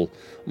thin little,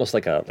 almost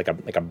like a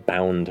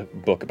bound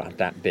book about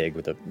that big,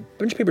 with a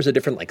bunch of papers of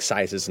different like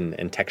sizes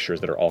and textures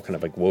that are all kind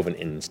of like woven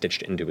in and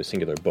stitched into a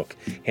singular book.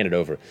 Handed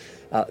over.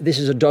 This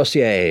is a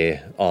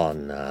dossier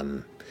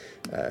on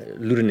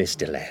Ludinus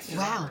de Leth.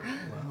 Wow.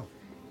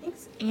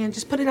 Thanks. And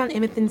just put it on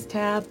Imethan's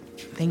tab.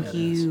 Thank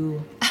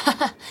you.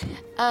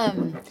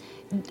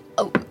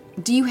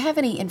 Do you have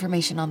any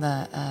information on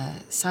the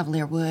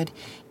Savalier Wood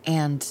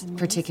and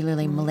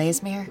particularly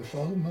Melaesmere? The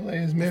Fall of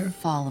Melaesmere?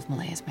 Fall of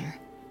Melaesmere.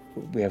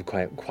 We have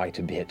quite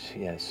a bit,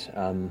 yes.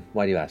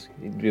 Why do you ask?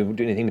 Do you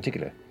do anything in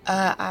particular?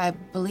 I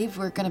believe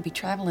we're going to be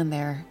traveling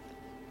there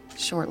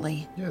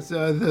shortly. Yes,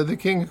 the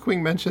king and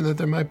queen mentioned that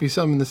there might be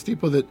some in the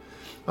steeple that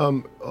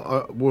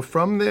were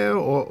from there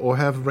or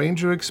have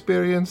ranger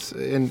experience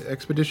in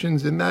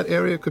expeditions in that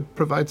area, could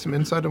provide some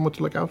insight on what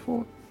to look out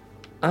for.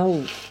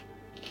 I'll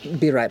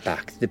be right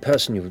back. The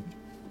person you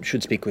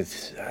should speak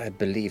with, I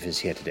believe, is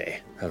here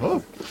today.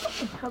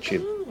 She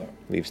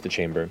leaves the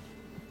chamber.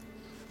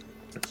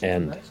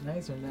 And Much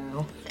nicer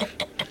now.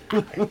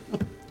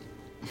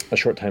 a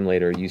short time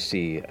later, you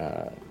see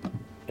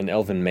an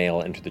elven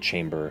male enter the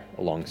chamber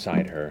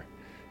alongside her.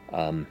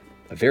 A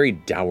very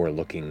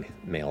dour-looking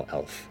male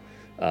elf.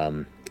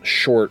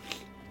 Short,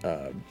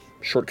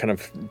 kind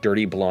of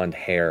dirty blonde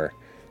hair,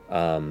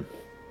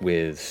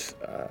 with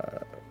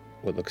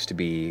what looks to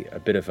be a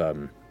bit of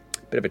a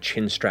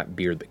chin strap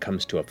beard that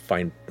comes to a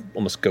fine,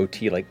 almost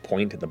goatee-like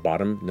point at the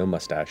bottom. No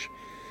mustache.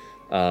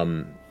 I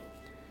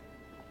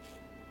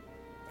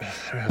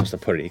don't know how else to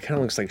put it. He kind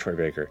of looks like Troy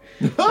Baker.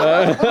 That's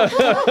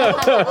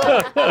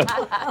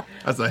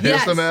a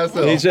handsome ass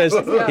elf.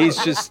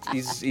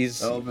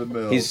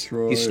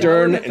 He's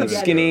stern and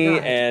skinny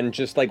and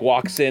just like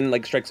walks in,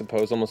 like strikes a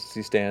pose almost as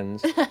he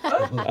stands.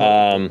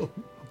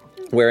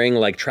 Wearing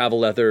like travel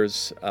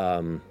leathers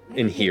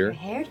in here.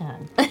 Hair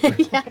done.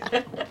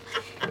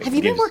 Have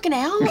you been working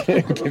out?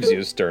 Gives you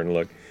a stern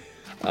look.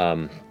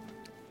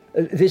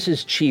 This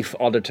is Chief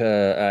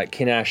Auditor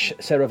Kinash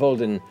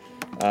Saravolden,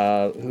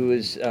 who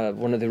is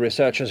one of the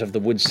researchers of the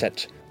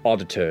Woodset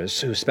Auditors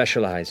who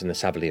specialize in the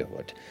Savalier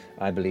Wood.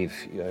 I believe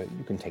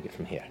you can take it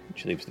from here.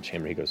 She leaves the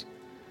chamber. He goes,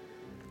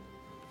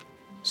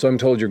 so I'm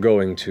told you're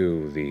going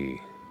to the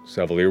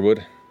Savalier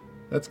Wood?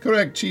 That's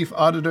correct, Chief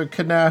Auditor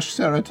Kanash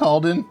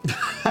Saratalden.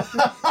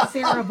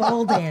 Sarah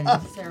Bolden.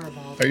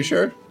 Are you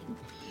sure?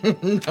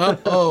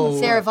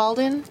 Sarah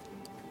Valden?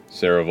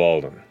 Sarah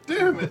Valden.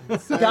 Damn it.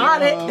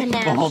 Got it.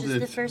 Kinash is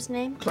the first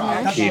name?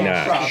 Kinash.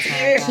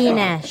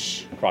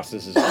 Kinash.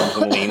 Crosses his arms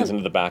and leans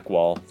into the back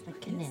wall.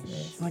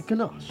 Like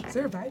Ganache. Is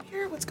there a vibe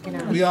here? What's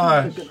going on? We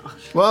are.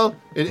 Well,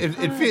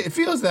 it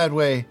feels that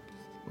way.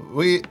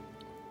 We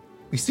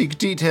seek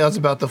details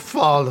about the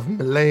fall of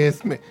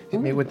Melaesmere. Hit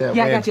me with that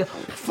Yeah, I word. got you.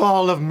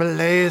 Fall of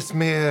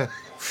Melaesmere.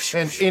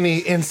 And any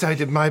insight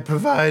it might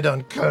provide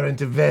on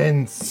current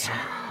events.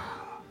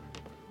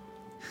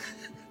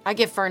 I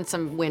give Fern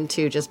some wind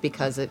too, just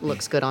because it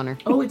looks good on her.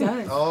 Oh, it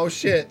does. Oh,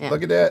 shit. Yeah.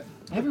 Look at that.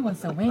 Everyone's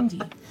so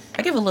windy.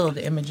 I give a little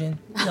to Imogen.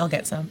 Y'all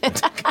get some.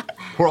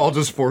 We're all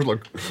just forward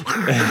like.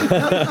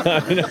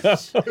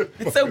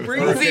 It's so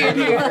breezy in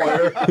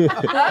here.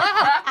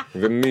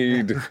 The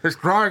mead. It's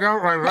drying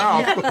out right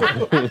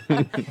now.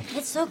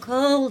 It's so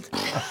cold.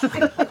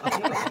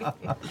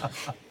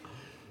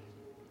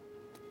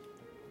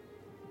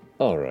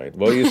 All right.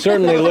 Well, you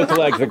certainly look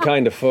like the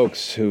kind of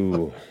folks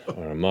who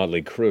are a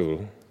motley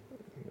crew.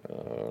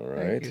 All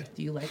right.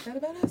 Do you like that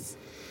about us?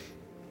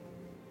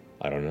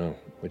 I don't know.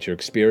 What's your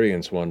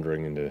experience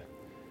wandering into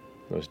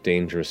those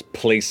dangerous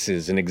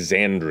places in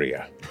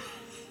Exandria?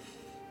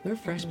 We're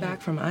fresh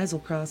back from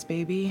Iselcross,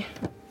 baby.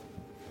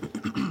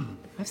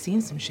 I've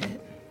seen some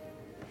shit.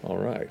 All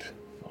right.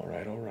 We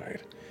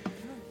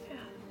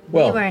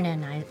Well, weren't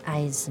in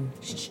Eisen.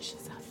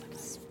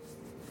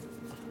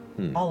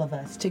 All of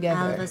us together.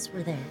 All of us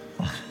were there.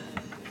 I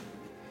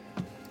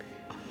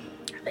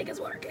think it's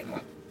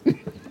working.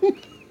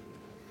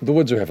 the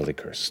woods are heavily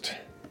cursed.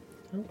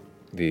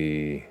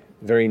 The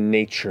very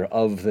nature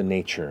of the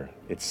nature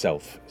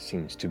itself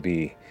seems to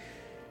be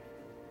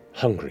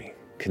hungry,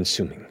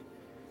 consuming.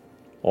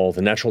 All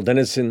the natural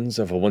denizens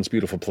of a once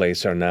beautiful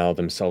place are now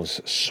themselves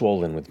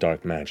swollen with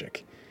dark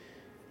magic.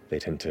 They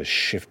tend to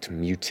shift,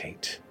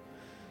 mutate.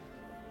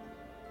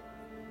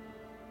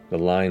 The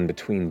line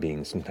between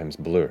beings sometimes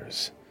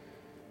blurs.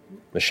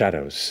 The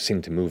shadows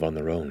seem to move on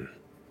their own,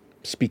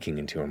 speaking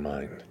into your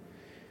mind.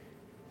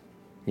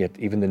 Yet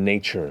even the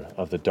nature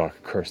of the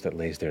dark curse that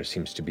lays there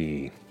seems to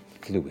be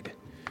fluid.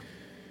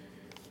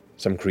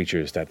 Some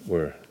creatures that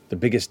were the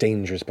biggest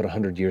dangers but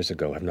 100 years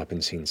ago have not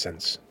been seen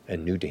since,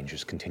 and new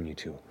dangers continue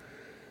to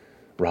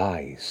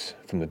rise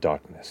from the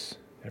darkness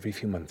every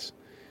few months.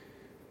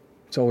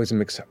 It's always a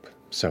mix-up,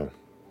 so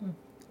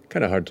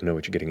kind of hard to know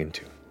what you're getting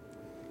into.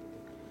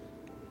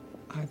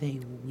 Are they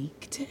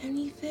weak to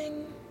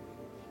anything?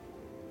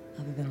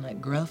 Other than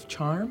like gruff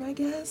charm, I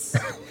guess?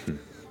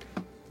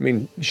 I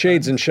mean,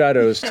 shades and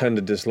shadows tend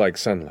to dislike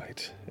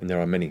sunlight, and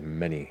there are many,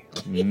 many,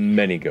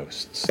 many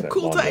ghosts that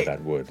Cool wander tight.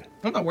 that wood.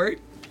 I'm not worried.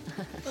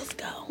 Let's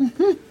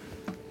go.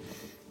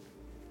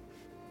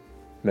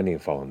 Many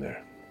have fallen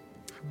there,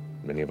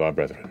 many of our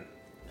brethren,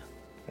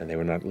 and they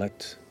were not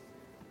let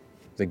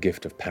the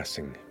gift of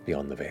passing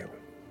beyond the veil.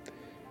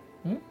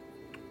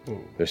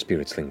 Their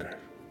spirits linger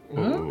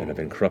and have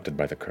been corrupted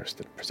by the curse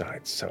that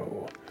presides,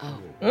 so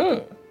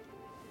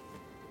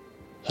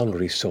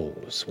hungry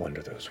souls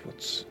wander those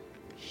woods.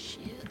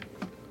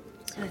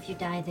 So if you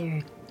die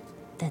there,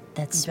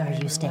 that's where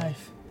you stay.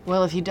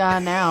 Well, if you die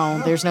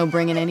now, there's no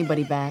bringing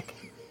anybody back.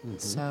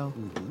 So.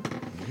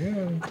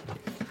 Yeah.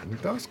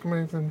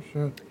 Duskmate and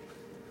shit.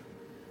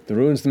 The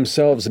ruins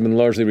themselves have been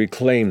largely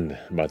reclaimed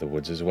by the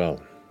woods as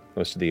well.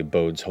 Most of the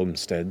abodes,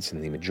 homesteads,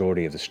 and the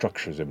majority of the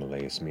structures of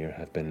Malayasmere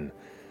have been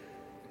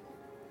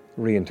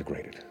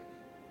reintegrated.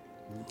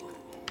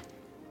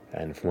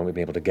 And from what we've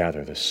been able to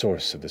gather, the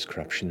source of this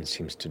corruption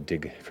seems to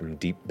dig from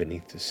deep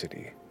beneath the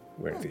city,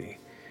 where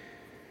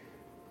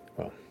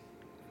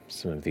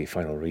some of the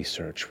final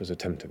research was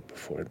attempted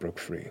before it broke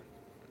free.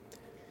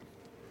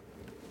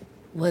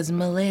 Was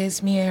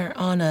Malayasmere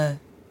on a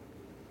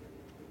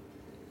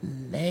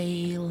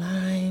ley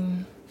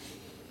line?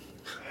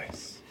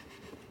 Nice.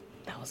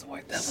 That was the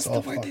word. That was the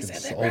word. They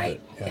said that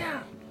right.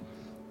 Yeah.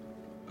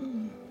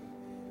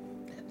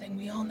 That thing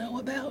we all know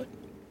about.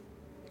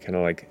 Kind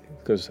of like,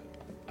 because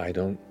I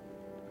don't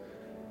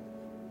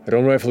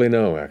rightfully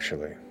know,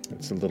 actually.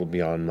 It's a little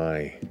beyond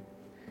my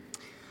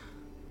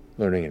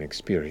learning and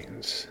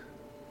experience.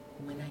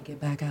 When I get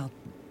back, I'll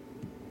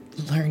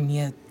learn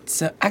you.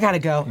 So I gotta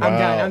go.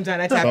 Wow. I'm done.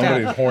 I tapped out.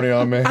 Somebody's horny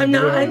on me. I'm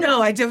not. I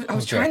know. I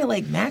was trying to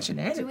like match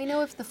it. Do we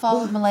know if the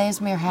fall of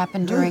Malayasmere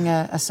happened during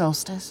a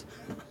solstice?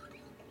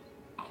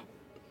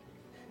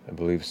 I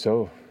believe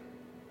so.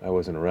 I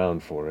wasn't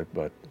around for it,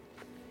 but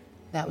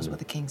That was what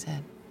the king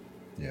said.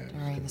 Yeah.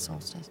 During the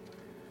solstice.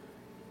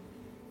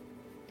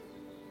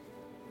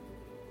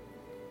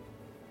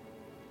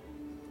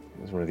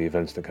 it was one of the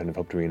events that kind of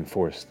helped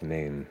reinforce the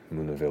name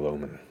Moonaville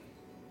Omen.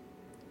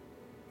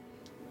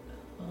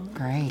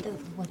 Great.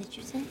 What did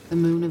you say? The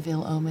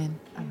Moonaville Omen.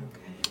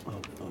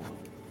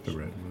 The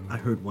red moon. I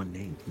heard one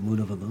name, Moon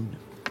of Illumina.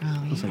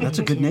 Oh, I was like, that's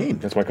a good name.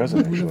 That's my cousin,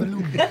 actually.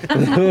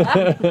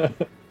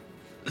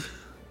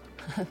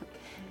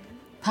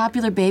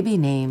 Popular baby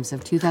names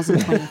of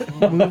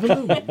 2024.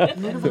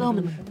 Moonaville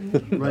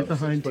Omen. Right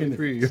behind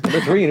Timothy. Number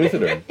 3 in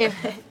Uthador.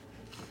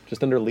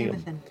 Just under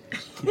Liam.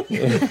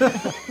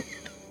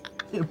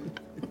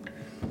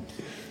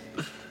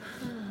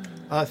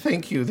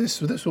 Thank you.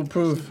 This will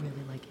prove,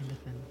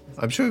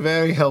 I'm sure,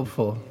 very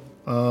helpful.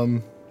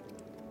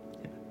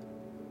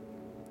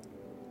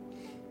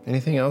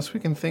 Anything else we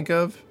can think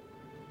of?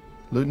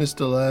 Ludinus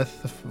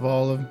Deleth, the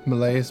fall of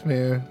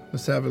Malayasmere, the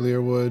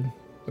Savalier Wood,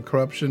 the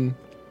corruption,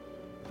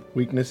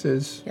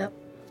 weaknesses. Yep.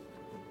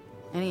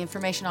 Any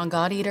information on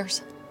God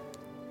Eaters?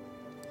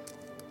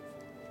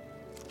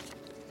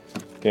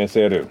 Can't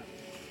say I do.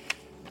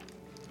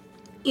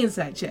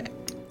 Inside check.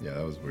 Yeah,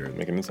 that was weird.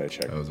 Make an insight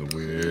check. That was a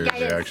weird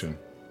reaction.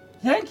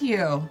 Thank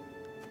you.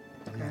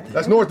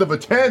 That's north of a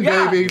 10,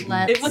 baby.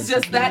 It was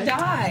just that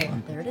die.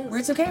 There it is.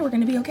 It's okay. We're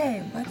gonna be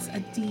okay. What's a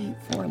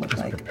D4 look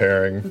like?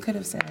 Comparing. We could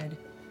have said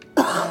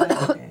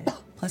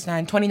plus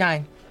 9,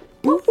 29.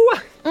 What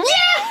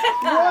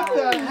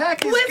the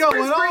heck is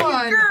going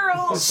on?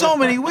 Girl. So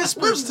many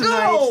whispers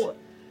tonight. Go.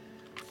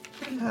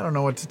 I don't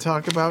know what to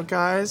talk about,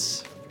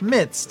 guys.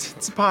 Midst.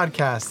 It's a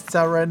podcast. It's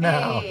out right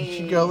now. You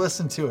should go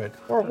listen to it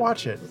or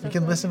watch it. You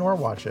can listen or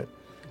watch it.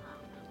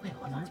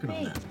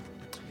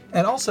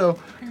 And also,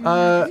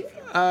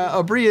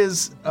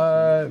 Abria's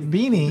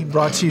beanie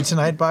brought to you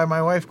tonight by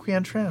my wife,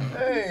 Quian Tran.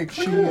 Hey,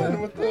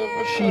 Queen with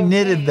the... She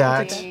knitted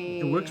that.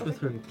 It works with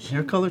her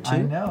hair color too.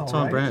 I know, It's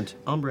on right? brand.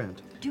 On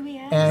brand. Do we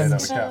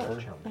ask?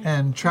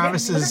 And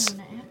Travis's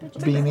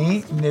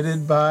beanie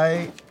knitted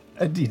by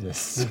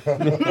Adidas.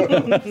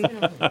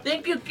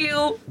 Thank you,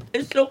 Q.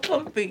 It's so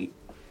comfy.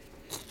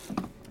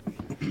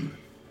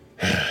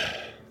 Are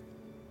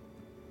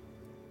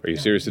you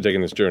serious to taking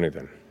this journey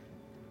then?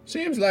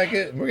 Seems like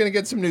it. We're gonna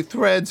get some new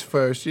threads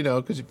first, you know,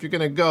 because if you're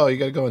gonna go, you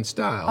gotta go in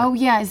style. Oh,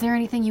 yeah. Is there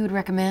anything you would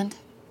recommend?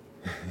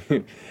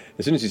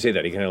 As soon as you say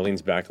that, he kind of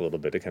leans back a little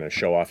bit to kind of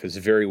show off his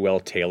very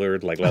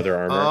well-tailored, like, leather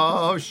armor.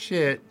 Oh,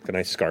 shit. A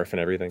nice scarf and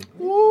everything.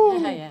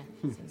 Yeah.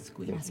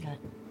 Mascot.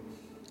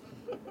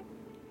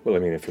 Well, I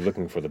mean, if you're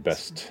looking for the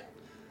best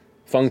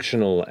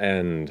functional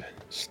and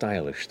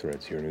stylish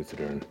threads here in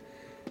Uthadorn,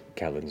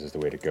 Callan's is the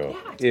way to go.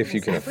 If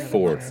you can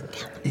afford her.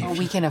 Oh,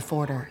 we can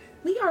afford her.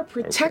 We are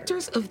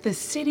protectors of the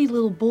city,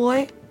 little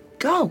boy.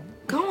 Go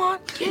on,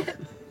 get it.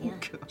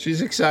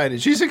 She's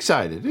excited. She's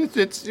excited.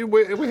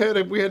 We had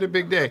a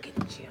big day.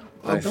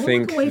 I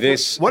think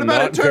this What about in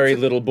not terms very of-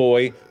 little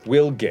boy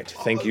will get.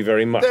 Thank you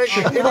very much.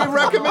 Any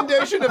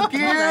recommendation of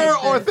gear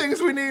or things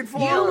we need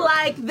for? You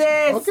like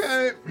this.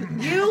 Okay.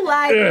 You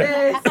like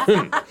this.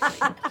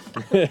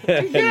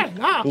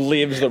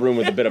 Leaves the room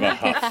with a bit of a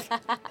huff.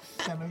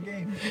 Got no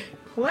game.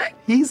 What?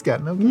 He's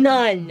got no game.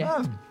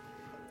 None.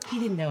 He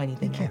didn't know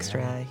anything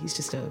extra. He's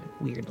just a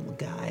weird little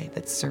guy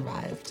that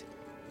survived.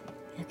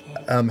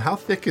 How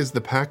thick is the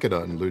packet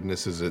on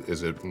Ludinus? Is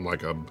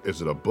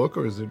it a book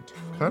or is it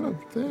kind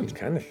of thin? It's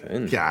kind of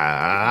thin.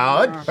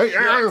 God.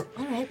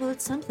 All right, well,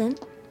 it's something.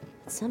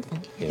 It's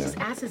something. Just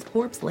ask his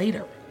corpse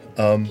later.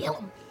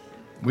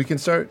 We can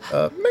start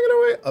making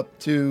our way up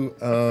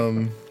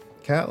to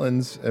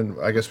Catlin's, and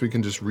I guess we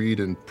can just read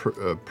and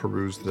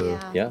peruse the.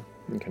 Yeah,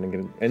 and kind of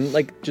get and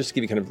like just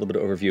give you kind of a little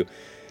bit of overview.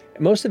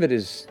 Most of it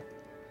is,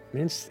 I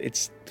mean,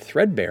 it's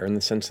threadbare in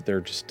the sense that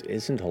there just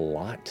isn't a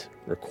lot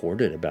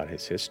recorded about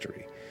his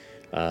history.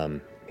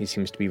 He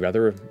seems to be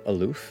rather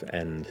aloof,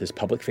 and his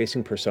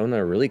public-facing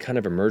persona really kind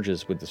of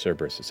emerges with the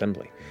Cerberus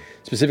Assembly,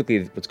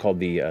 specifically what's called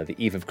the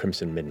Eve of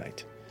Crimson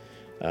Midnight,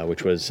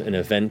 which was an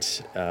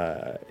event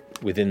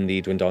within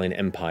the Dwendalian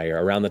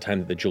Empire around the time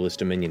that the Duelist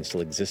Dominion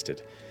still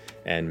existed,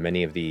 and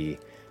many of the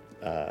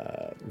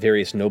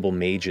various noble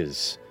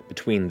mages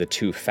between the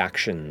two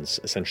factions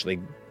essentially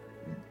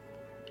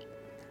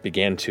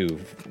began to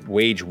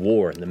wage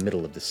war in the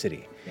middle of the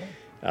city.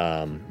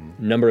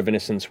 Number of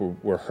innocents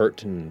were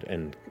hurt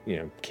and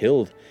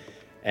killed,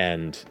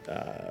 and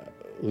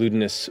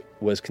Ludinus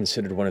was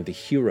considered one of the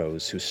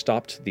heroes who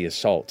stopped the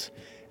assault,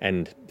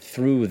 and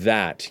through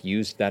that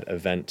used that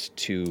event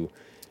to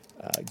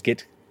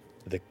get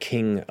the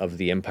king of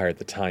the empire at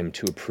the time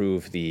to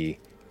approve the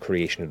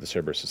creation of the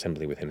Cerberus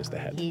Assembly with him as the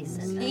head.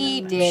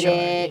 He did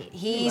it.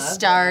 He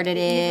started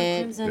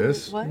it.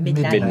 This?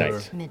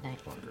 Midnight.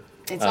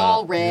 It's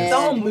all red. It's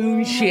all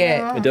moon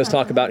shit. It does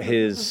talk about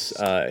his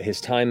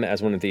time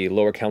as one of the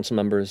lower council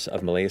members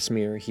of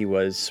Meleismere. He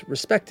was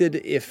respected,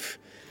 if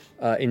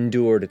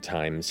endured at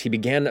times. He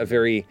began a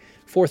very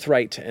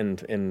forthright and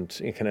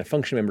kind of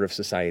functioning member of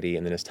society,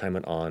 and then as time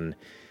went on,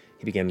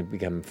 he began to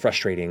become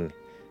frustrating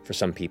for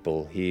some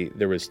people.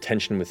 There was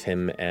tension with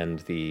him and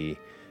the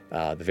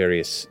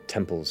various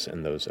temples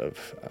and those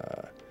of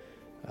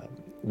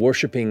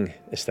worshipping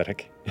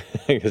aesthetic,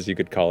 I guess you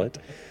could call it.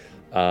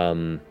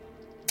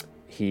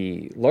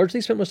 He largely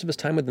spent most of his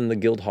time within the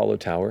Guild Hollow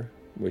Tower,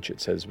 which it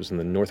says was in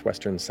the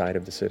northwestern side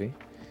of the city.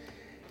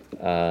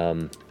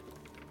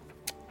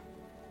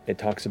 It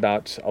talks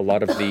about a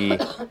lot of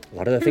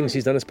the things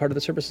he's done as part of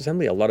the Cerberus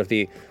Assembly, a lot of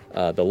the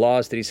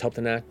laws that he's helped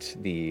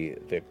enact, the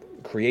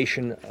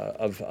creation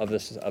of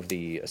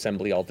the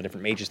assembly, all the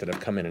different mages that have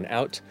come in and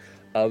out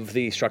of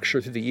the structure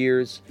through the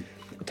years.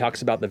 It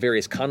talks about the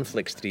various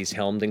conflicts that he's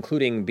helmed,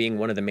 including being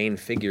one of the main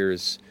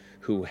figures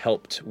who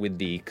helped with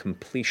the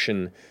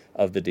completion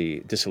of the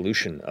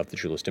dissolution of the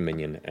Duelist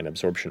Dominion and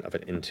absorption of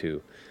it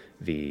into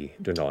the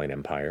Dwendalian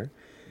Empire.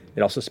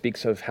 It also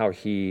speaks of how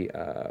he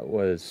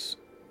was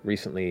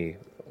recently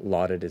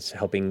lauded as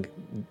helping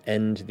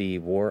end the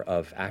War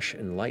of Ash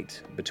and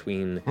Light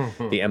between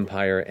the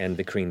Empire and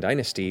the Kryn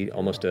Dynasty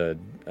almost a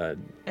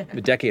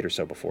decade or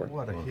so before.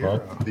 What a hero.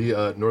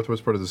 The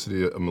northwest part of the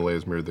city of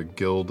Meleismere, the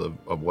Guild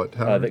of what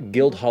tower? The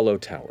Guild Hollow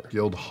Tower.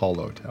 Guild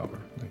Hollow Tower.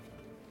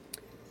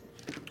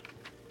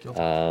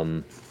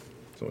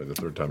 It's only the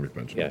third time you've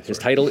mentioned it. His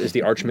title is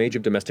the Archmage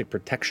of Domestic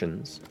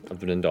Protections of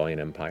the Dwendalian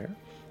Empire.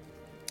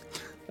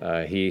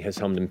 He has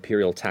helmed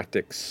imperial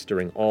tactics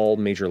during all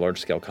major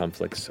large-scale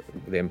conflicts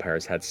the Empire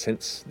has had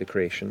since the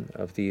creation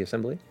of the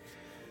Assembly.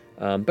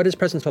 But his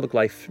presence in public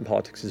life and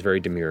politics is very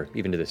demure,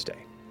 even to this day.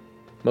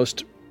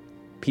 Most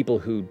people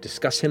who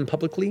discuss him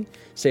publicly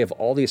say of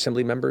all the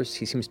Assembly members,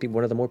 he seems to be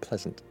one of the more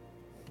pleasant.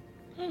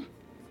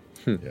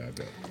 Yeah, I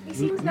bet. He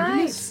seems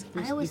nice.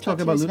 I always talk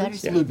thought about he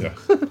was Ludinus?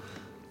 better.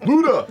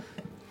 Luda!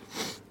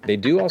 They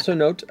do also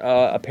note,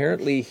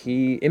 apparently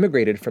he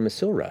immigrated from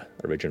Isilra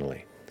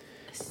originally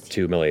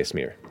to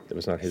Meleismere. That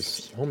was not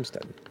his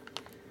homestead.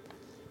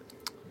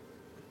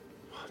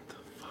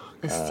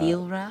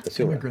 Isilra?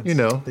 Isilra. You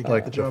know, They got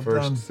like the the job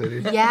first done.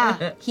 city.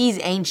 Yeah, he's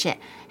ancient.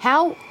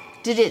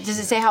 Does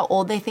it say how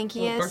old they think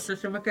he is?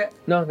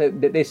 No,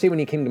 they say when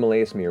he came to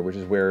Meleismere, which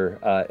is where,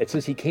 it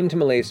says he came to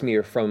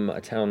Meleismere from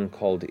a town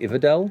called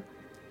Ivadel.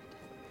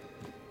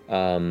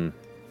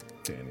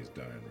 Danny's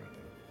dying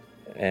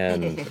right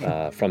And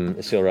from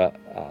Isilra,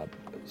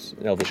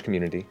 an elvish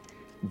community,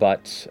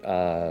 but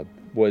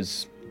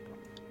was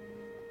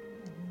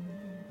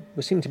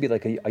seemed to be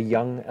like a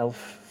young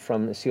elf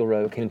from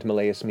Isilra who came to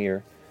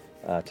Meleismere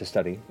to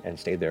study and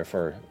stayed there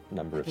for a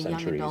number of Like a young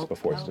centuries adult?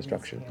 before its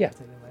destruction. Yeah.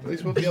 At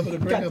least we'll be able to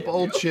bring up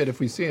old shit if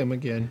we see him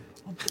again.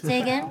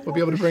 Say again? We'll be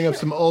able to bring up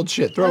some old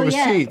shit. Throw Oh,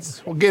 yeah.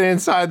 receipts. We'll get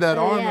inside that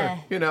Oh, armor. yeah.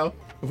 You know,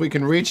 if we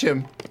can reach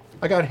him.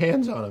 I got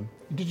hands on him.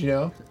 Did you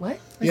know? What?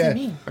 What does that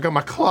mean? I got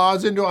my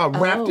claws into him. I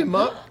wrapped him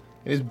up.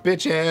 And his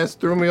bitch ass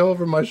threw me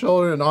over my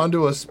shoulder and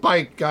onto a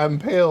spike. Got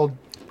impaled.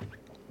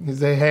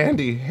 He's a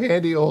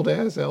handy old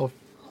ass elf.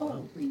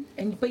 Holy.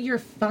 But you're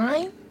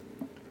fine?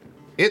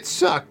 It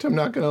sucked, I'm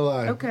not gonna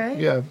lie. Okay.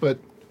 Yeah, but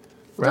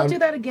Well, don't do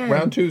that again.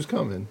 Round 2's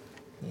coming.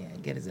 Yeah,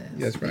 get his ass.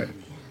 That's right.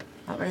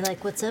 We're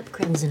like, what's up,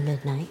 Crimson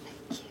Midnight?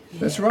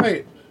 That's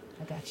right.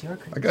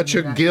 I got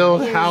your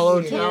Guild Hallow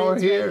Yeah, Tower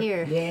it's here. right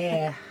here.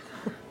 Yeah.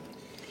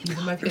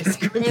 Using my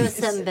fist. There was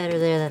something better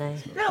there that I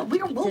No,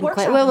 we'll didn't workshop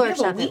quite. it. We'll We have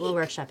a workshop it. week. We'll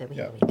workshop it. We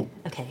have a week.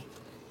 Okay.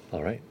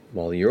 All right.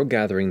 While you're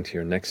gathering to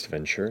your next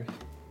venture,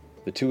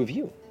 the two of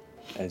you,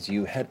 as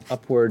you head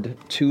upward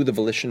to the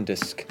Volition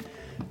Disc,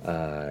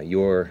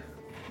 you're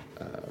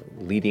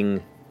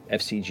leading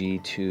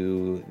FCG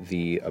to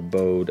the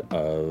abode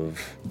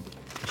of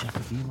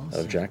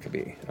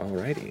Jacoby.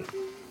 Alrighty.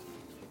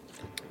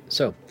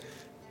 So,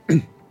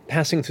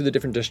 passing through the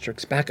different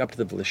districts, back up to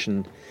the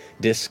Volition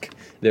Disc,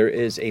 there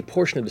is a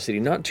portion of the city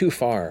not too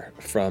far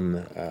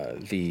from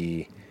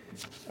the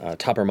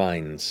Topper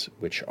Mines,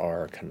 which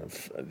are kind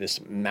of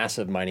this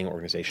massive mining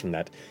organization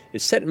that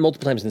is set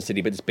multiple times in the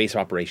city, but its base of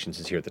operations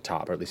is here at the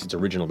top, or at least its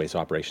original base of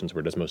operations,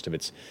 where it does most of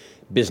its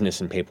business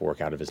and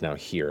paperwork out of, is now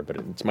here, but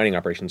its mining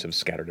operations have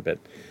scattered a bit.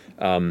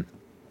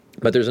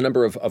 But there's a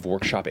number of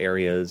workshop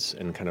areas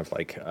and kind of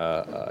like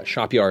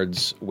shop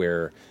yards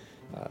where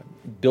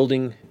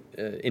building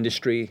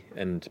industry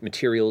and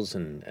materials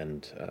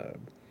and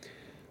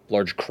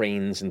large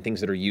cranes and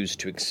things that are used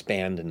to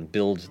expand and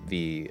build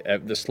the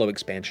slow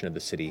expansion of the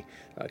city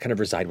kind of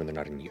reside when they're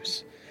not in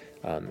use.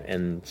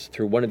 And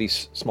through one of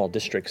these small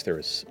districts, there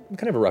is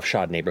kind of a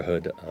roughshod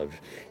neighborhood of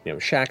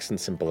shacks and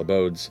simple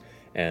abodes.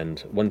 And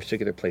one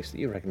particular place that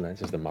you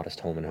recognize is the modest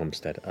home and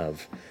homestead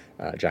of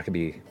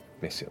Jacoby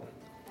Mesil.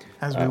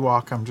 As we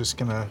walk, I'm just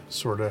gonna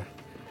sort of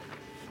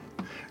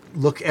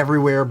look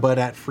everywhere but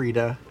at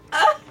Frida.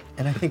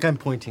 And I think I'm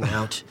pointing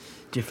out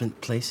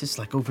different places,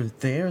 like over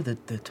there, the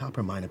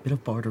Topper Mine, a bit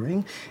of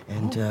bartering,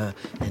 and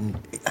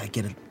I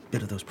get a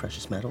bit of those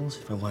precious metals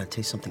if I want to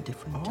taste something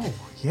different. Oh,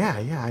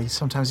 yeah.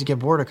 Sometimes you get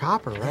bored of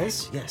copper,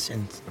 right? Yes,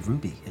 and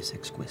ruby is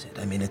exquisite.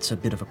 I mean, it's a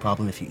bit of a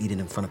problem if you eat it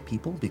in front of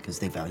people because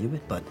they value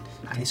it, but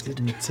it tastes good.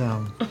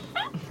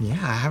 Yeah,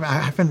 I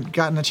haven't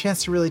gotten a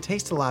chance to really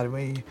taste a lot.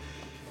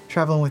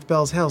 Traveling with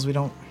Bell's Hells, we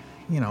don't,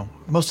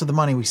 most of the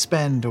money we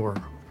spend or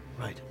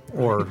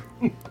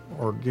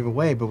give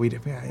away, but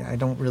I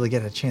don't really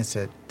get a chance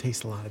to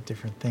taste a lot of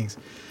different things.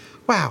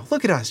 Wow,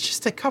 look at us,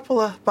 just a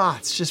couple of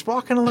bots just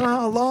walking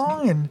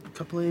along and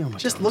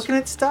just looking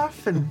at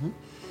stuff and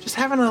just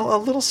having a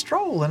little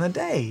stroll in a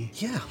day.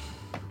 Yeah.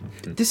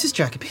 This is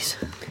Jacoby's.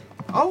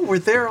 Oh, we're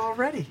there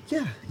already.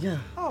 Yeah.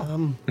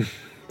 Oh.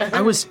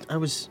 I was.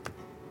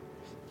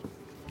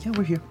 Yeah,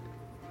 we're here.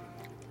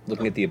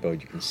 Looking at the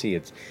abode, you can see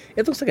it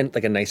looks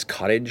like a nice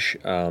cottage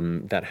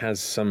that has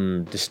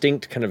some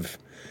distinct kind of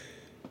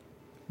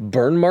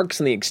burn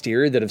marks on the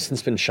exterior that have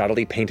since been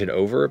shoddily painted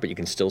over, but you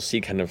can still see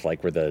kind of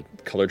like where the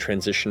color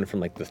transition from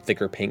like the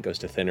thicker paint goes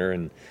to thinner,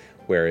 and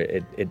where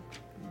it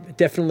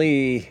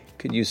definitely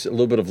could use a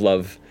little bit of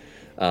love.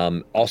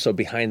 Also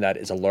behind that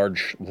is a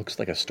large, looks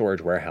like a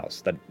storage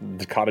warehouse that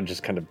the cottage is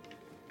kind of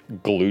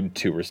glued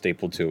to or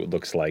stapled to. It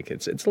looks like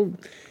this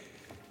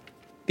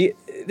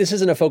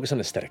isn't a focus on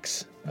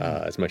aesthetics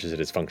as much as it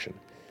is function.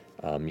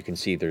 You can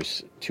see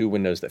there's two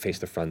windows that face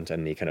the front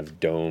and the kind of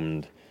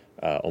domed,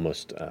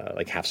 almost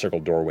like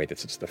half-circle doorway that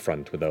sits at the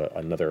front with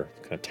another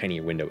kind of tiny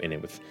window in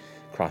it with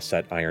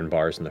cross-set iron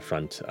bars in the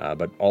front.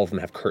 But all of them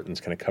have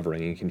curtains kind of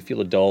covering, and you can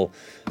feel a dull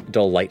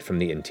light from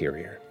the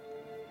interior.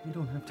 You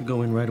don't have to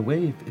go in right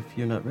away if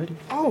you're not ready.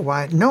 Oh,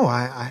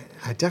 I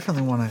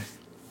definitely want to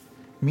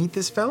meet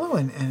this fellow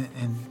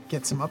and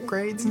get some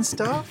upgrades and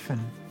stuff. And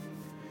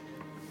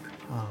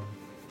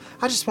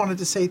I just wanted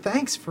to say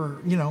thanks for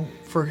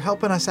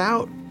helping us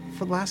out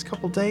for the last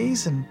couple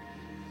days and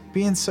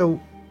being so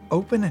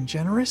open and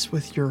generous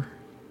with your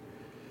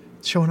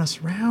showing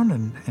us around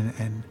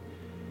and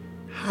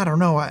I don't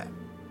know,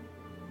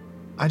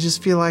 I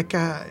just feel like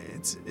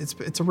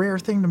it's a rare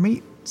thing to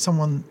meet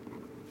someone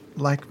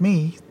like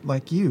me,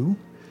 like you,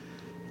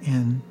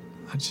 and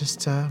I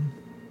just I'm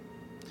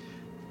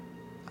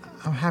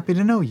happy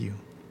to know you.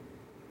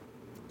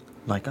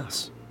 Like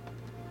us.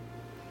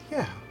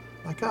 Yeah,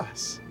 like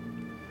us.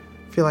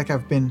 I feel like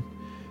I've been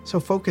so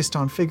focused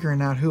on figuring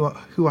out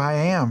who I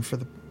am for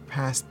the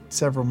past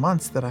several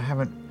months that I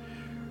haven't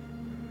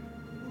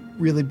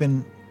really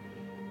been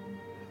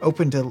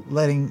open to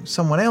letting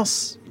someone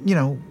else,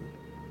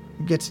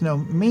 get to know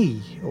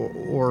me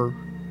or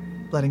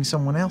letting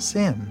someone else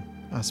in,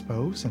 I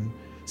suppose. And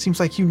it seems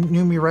like you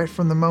knew me right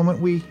from the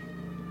moment we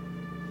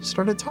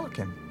started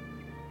talking.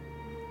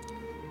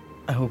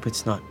 I hope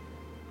it's not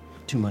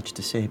too much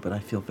to say, but I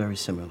feel very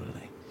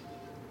similarly.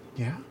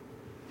 Yeah?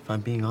 If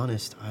I'm being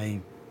honest,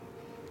 I've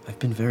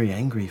been very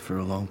angry for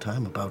a long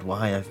time about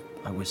why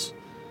I was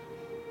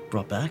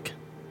brought back.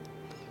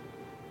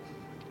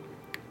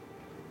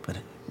 But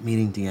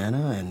meeting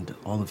Deanna and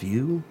all of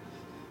you,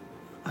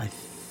 I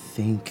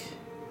think,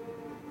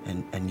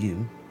 and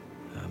you,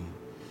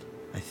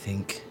 I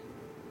think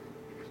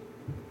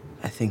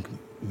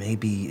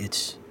maybe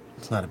it's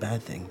not a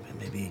bad thing.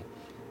 Maybe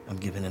I'm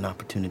given an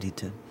opportunity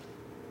to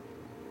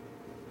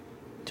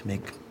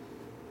make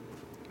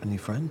a new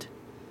friend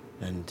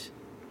and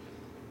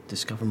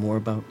discover more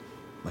about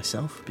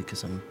myself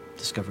because I'm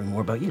discovering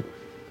more about you.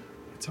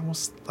 It's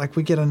almost like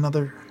we get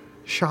another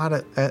shot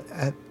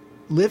at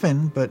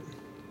living, but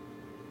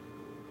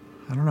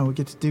I don't know, we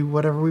get to do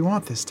whatever we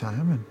want this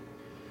time, and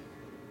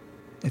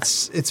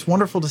it's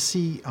wonderful to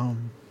see. I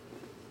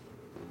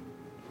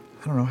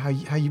don't know how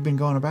you've been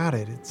going about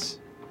it. It's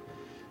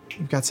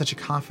you've got such a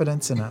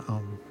confidence and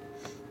a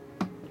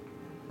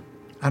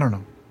I don't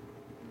know.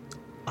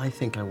 I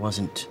think I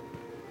wasn't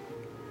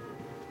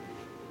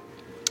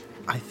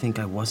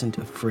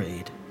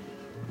afraid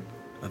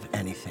of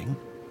anything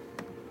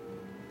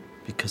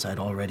because I'd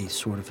already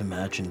sort of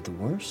imagined the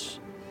worst.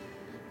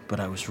 But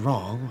I was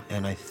wrong,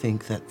 and I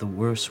think that the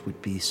worst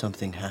would be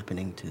something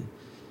happening to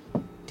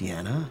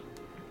Deanna.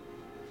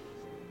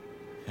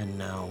 And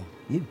now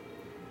you.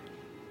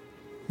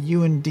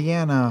 You and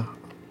Deanna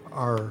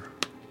are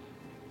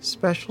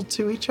special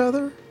to each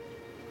other?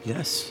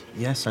 Yes,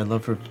 I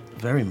love her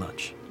very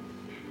much.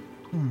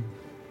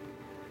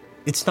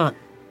 It's not,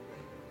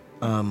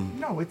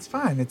 No, it's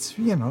fine. It's,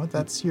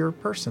 that's your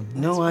person.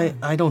 No,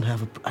 I don't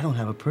have a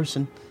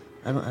person.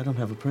 I don't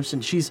have a person.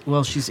 She's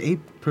a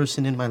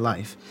person in my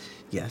life,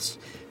 yes,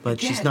 but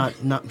she's not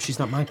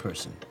my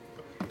person.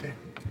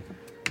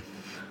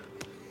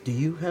 Do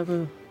you have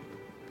a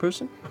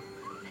person?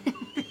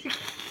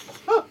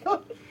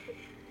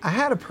 I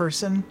had a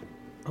person.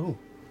 Oh.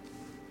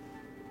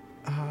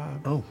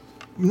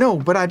 No,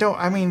 but I don't.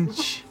 I mean,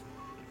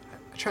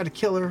 I tried to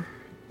kill her.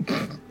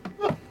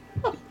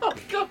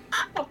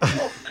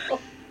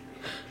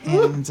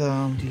 And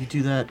do you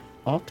do that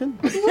often?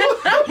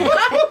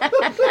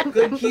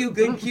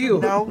 Good cue.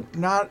 No,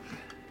 not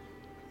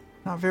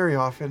very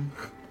often.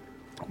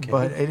 Okay.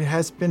 But it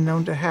has been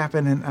known to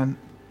happen, and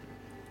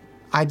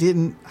I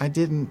didn't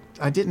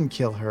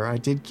kill her. I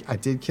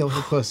did kill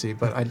her pussy,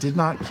 but I did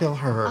not kill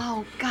her.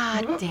 Oh,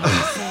 God damn,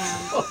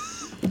 Sam.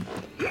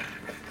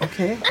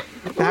 Okay.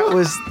 That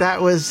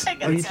was.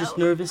 Are you just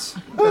nervous?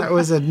 That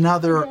was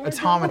another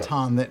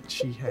automaton that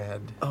she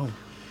had.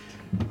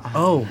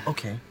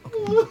 Okay.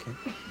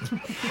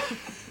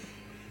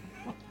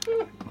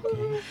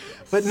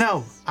 But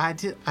no, I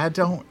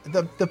don't.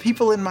 The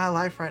people in my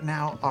life right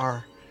now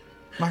are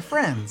my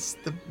friends.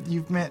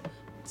 You've met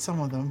some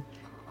of them.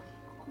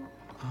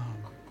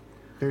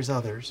 There's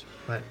others,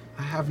 but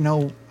I have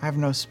no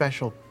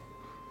special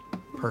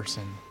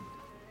person.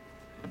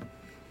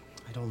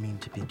 I don't mean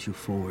to be too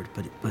forward,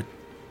 but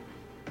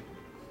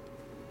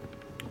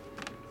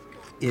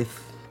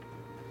if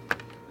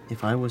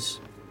I was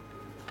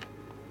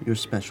your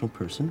special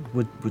person,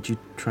 would you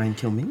try and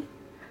kill me?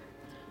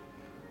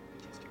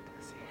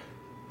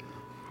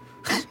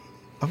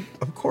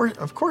 Of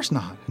course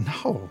not.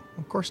 No,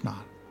 of course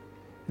not.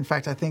 In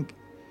fact, I think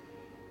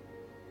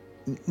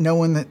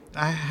knowing that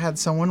I had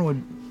someone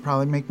would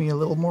probably make me a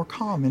little more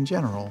calm in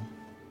general.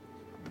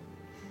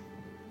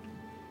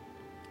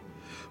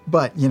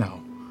 But,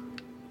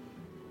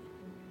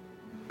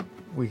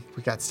 we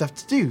got stuff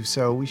to do,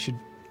 so we should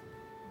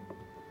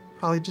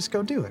probably just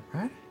go do it,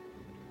 right?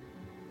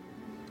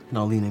 And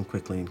I'll lean in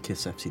quickly and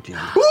kiss FCG.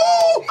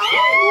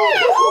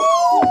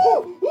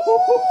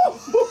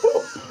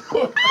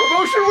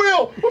 Emotion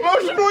wheel!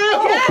 Emotion wheel!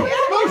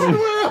 Emotion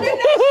wheel!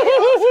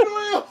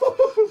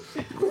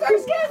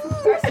 First kiss! Is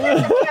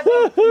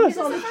this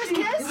the first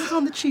kiss? It was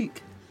on the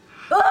cheek.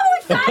 Oh,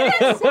 it's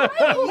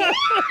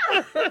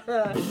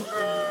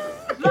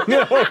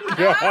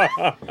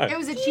It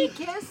was a cheek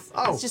kiss?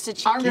 Oh, It's just a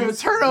cheek I'm going to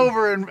kiss. turn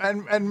over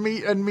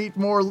and meet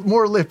more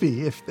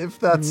lippy if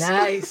that's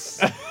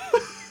Nice.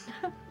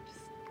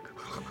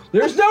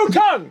 There's no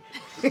tongue.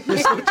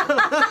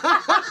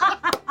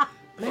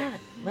 Matt,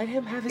 let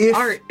him have his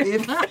art.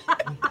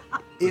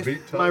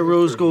 If my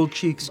rose gold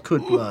cheeks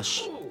could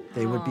blush,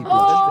 they would be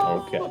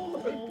blushed. Okay.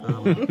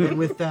 And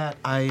with that,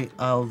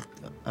 I'll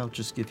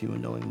just give you a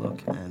knowing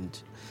look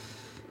and.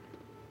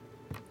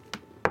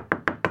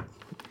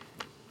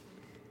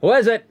 Who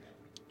is it?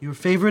 Your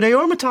favorite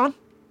Aormaton.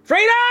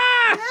 Frida!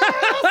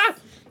 Yes!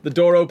 The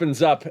door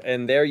opens up,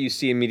 and there you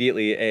see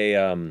immediately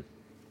a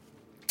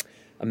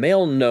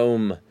male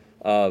gnome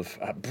of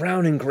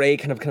brown and gray,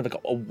 kind of like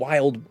a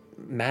wild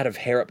mat of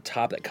hair up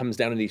top that comes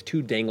down to these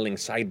two dangling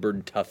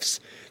sidebird tufts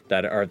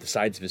that are at the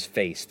sides of his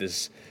face.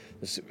 This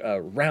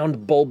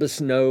round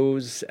bulbous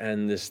nose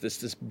and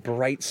this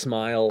bright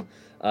smile,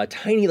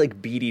 tiny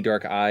like beady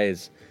dark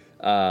eyes,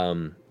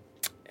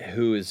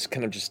 who is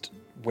kind of just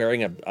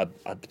wearing a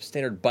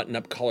standard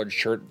button-up collared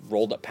shirt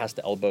rolled up past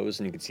the elbows,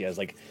 and you can see he has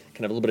like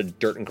kind of a little bit of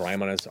dirt and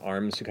grime on his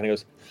arms. Who kind of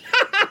goes,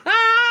 ha ha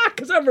ha,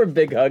 goes over a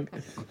big hug.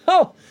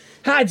 Oh,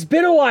 hi, it's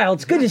been a while.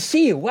 It's good to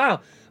see you.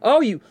 Wow.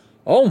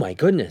 Oh my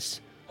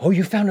goodness. Oh,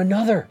 you found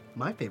another.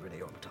 My favorite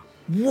Aormaton.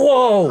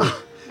 Whoa.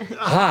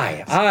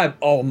 Hi. I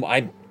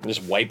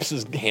just wipes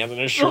his hand on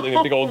his shirt, like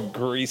a big old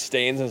grease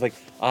stains, and is like,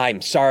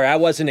 I'm sorry, I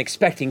wasn't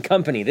expecting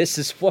company. This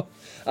is what.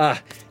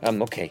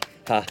 Okay.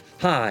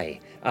 Hi.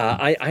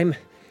 I'm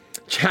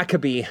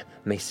Jacoby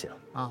Maysil.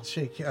 I'll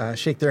shake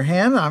their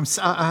hand. I'm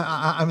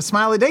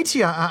Smiley Day to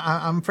you.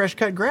 I'm Fresh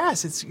Cut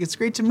Grass. It's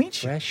great to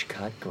meet you. Fresh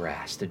cut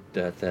grass.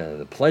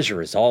 The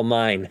pleasure is all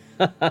mine.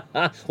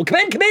 Well, come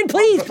in,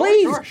 please.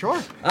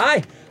 Sure.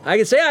 I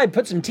can say I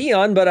put some tea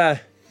on,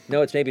 but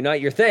no, it's maybe not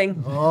your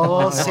thing.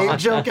 Oh, same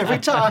joke every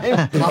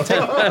time. I'll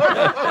take it.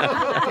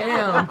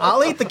 Damn.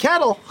 I'll eat the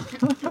kettle.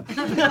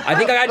 I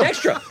think I got an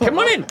extra. Come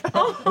on in.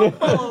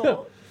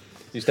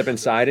 You step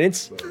inside, and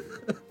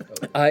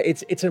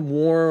It's a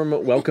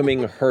warm,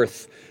 welcoming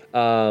hearth,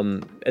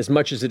 as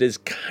much as it is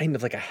kind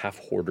of like a half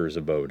hoarder's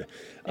abode.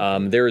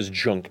 There is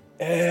junk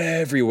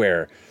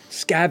everywhere,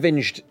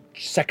 scavenged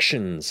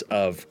sections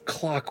of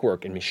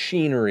clockwork and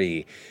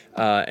machinery,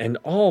 and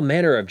all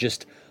manner of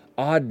just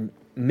odd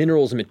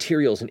minerals and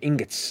materials and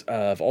ingots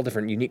of all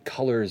different unique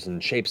colors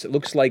and shapes. It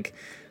looks like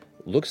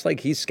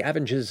he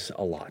scavenges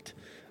a lot.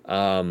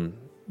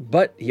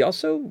 But he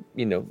also,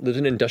 lives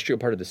in an industrial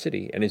part of the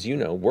city, and as you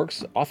know,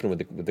 works often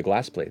with the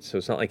glass plates. So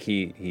it's not like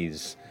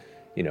he's,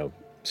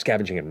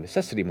 scavenging out of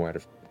necessity, more out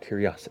of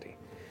curiosity.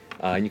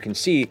 And you can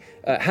see,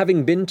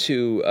 having been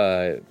to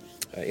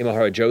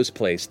Imahara Joe's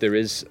place, there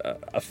is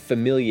a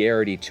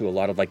familiarity to a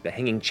lot of like the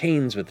hanging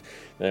chains with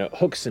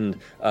hooks and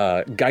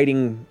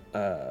guiding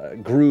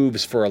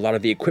grooves for a lot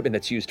of the equipment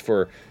that's used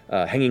for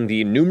hanging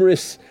the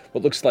numerous,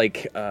 what looks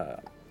like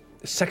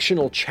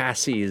sectional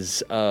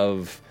chassis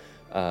of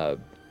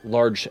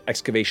large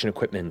excavation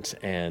equipment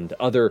and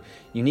other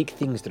unique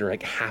things that are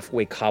like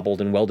halfway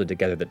cobbled and welded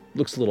together that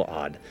looks a little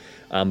odd.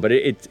 But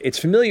it's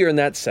familiar in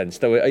that sense,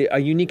 though a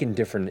unique and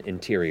different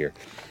interior.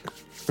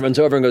 Runs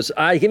over and goes,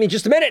 give me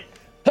just a minute.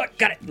 Huh,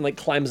 got it. And like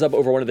climbs up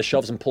over one of the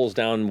shelves and pulls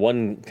down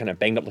one kind of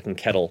banged up looking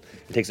kettle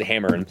and takes a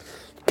hammer and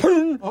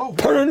he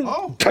wasn't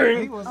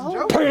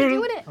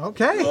joking.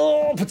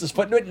 Okay. Puts his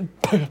foot into it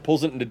and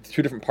pulls it into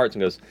two different parts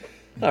and goes,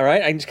 all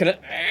right. I just kind of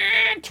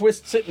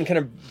twists it and kind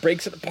of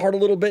breaks it apart a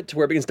little bit to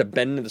where it begins to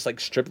bend into this like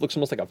strip. It looks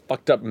almost like a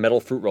fucked up metal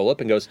fruit roll up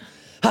and goes,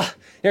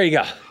 there you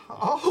go.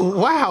 Oh,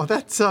 wow.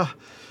 That's,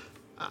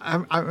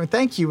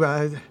 thank you.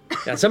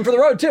 Got some for the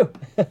road too.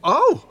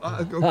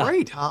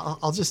 Great.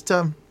 I'll just,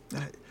 No.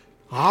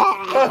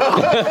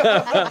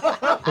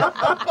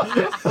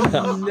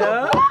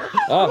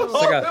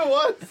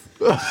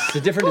 It's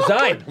a different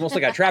design, almost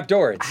like a trap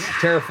door. It's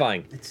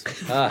terrifying. Chew!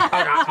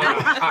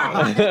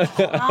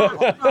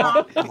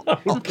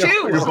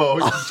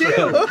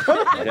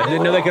 I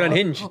didn't know they could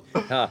unhinge.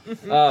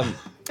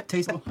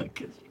 Tastes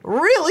like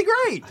really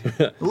great.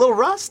 A little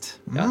rust.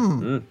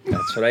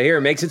 That's what I hear.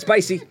 It makes it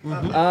spicy.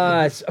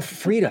 It's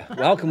Frida.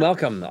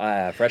 Welcome.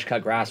 Fresh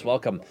cut grass.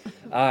 Welcome.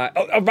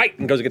 Right.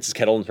 And goes and gets his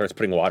kettle and starts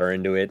putting water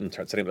into it and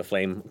starts setting up the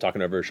flame,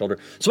 talking over her shoulder.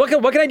 So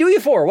what can I do you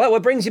for?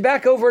 What brings you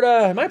back over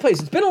to my place?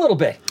 It's been a little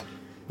bit.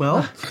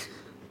 Well,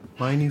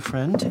 my new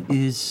friend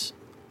is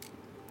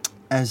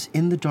as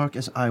in the dark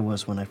as I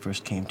was when I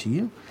first came to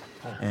you,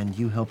 and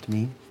you helped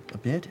me a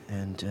bit,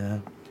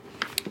 and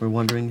we're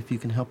wondering if you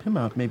can help him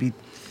out. Maybe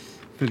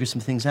figure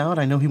some things out.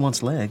 I know he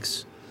wants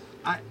legs.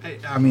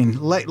 I mean,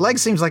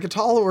 legs seems like a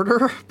tall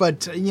order,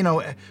 but,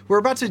 we're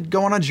about to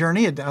go on a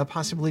journey, a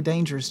possibly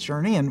dangerous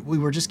journey, and we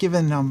were just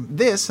given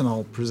this, and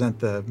I'll present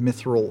the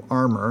mithril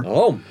armor.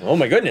 Oh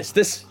my goodness,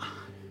 this...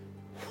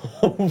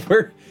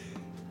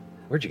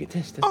 Where'd you get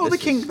this? The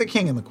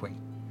king and the queen.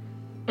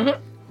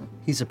 Mm-hmm.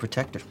 He's a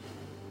protector.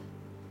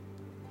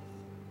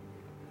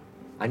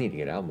 I need to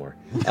get out more.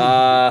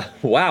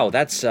 Wow,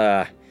 that's...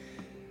 I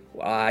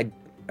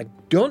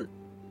don't...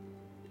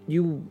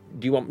 Do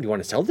you want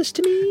to sell this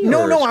to me?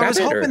 No. I was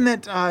hoping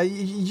that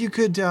you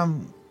could,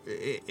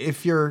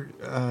 if you're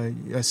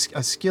a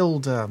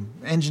skilled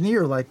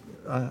engineer, like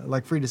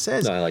Frida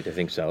says. No, I like to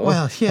think so.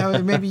 Well, yeah,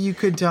 maybe you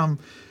could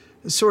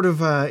sort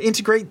of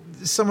integrate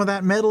some of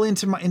that metal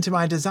into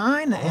my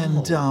design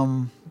and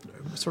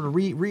sort of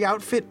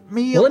re-outfit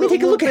me. Well, let me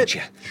take a look at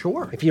you.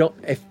 Sure. If you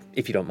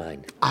don't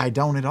mind. I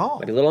don't at all.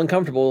 Might be a little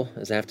uncomfortable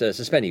as I have to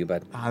suspend you,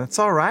 but that's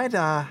all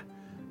right.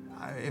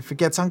 If it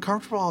gets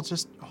uncomfortable, I'll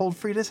just hold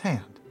Frida's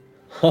hand.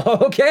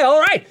 Okay, all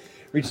right.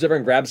 Reaches over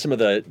and grabs some of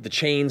the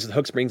chains, the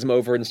hooks, brings them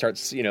over and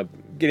starts,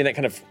 giving that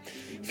kind of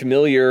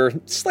familiar,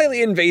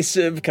 slightly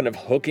invasive kind of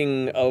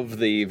hooking of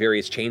the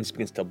various chains,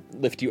 begins to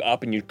lift you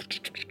up and you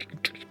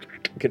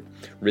get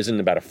risen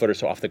about a foot or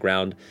so off the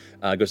ground.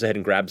 Goes ahead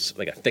and grabs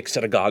like a thick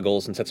set of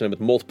goggles and sets them in with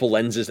multiple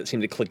lenses that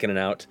seem to click in and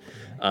out.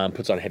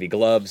 Puts on heavy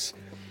gloves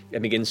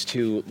and begins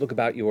to look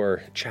about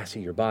your chassis,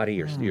 your body,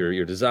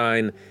 your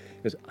design.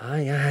 He goes,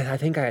 I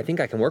think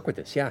I can work with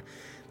this. Yeah,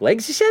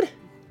 legs, you said?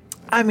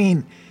 I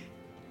mean,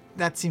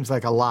 that seems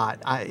like a lot.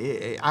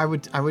 I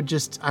would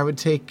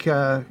take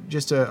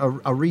just a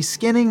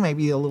reskinning,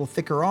 maybe a little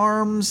thicker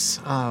arms.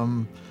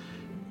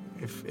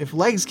 If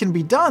legs can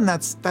be done,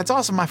 that's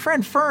awesome. My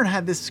friend Fern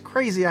had this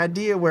crazy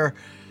idea where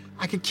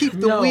I could keep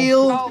the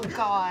wheel,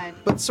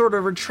 but sort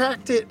of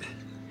retract it.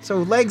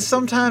 So legs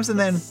sometimes and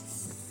then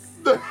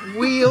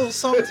wheel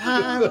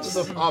sometimes.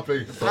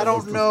 I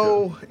don't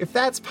know if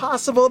that's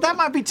possible. That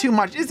might be too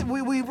much.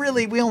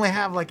 We only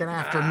have like an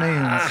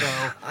afternoon.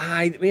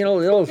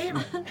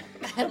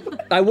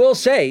 I will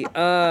say,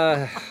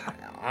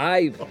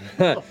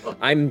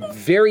 I'm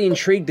very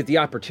intrigued at the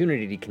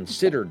opportunity to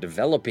consider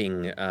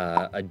developing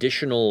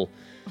additional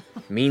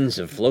means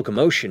of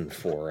locomotion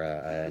for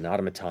an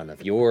automaton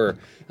of your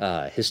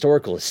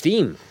historical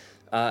esteem.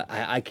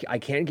 I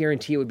can't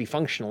guarantee it would be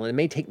functional, and it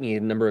may take me a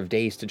number of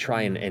days to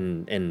try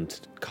and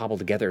cobble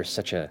together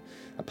such a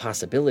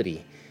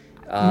possibility.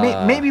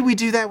 Maybe we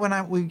do that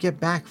when we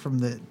get back from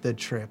the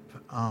trip.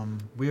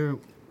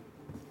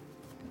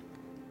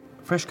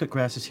 Fresh Cut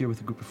Grass is here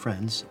with a group of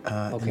friends.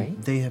 Okay.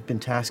 And they have been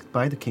tasked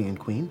by the king and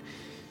queen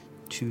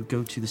to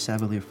go to the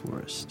Savalier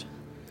Forest.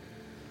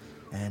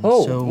 And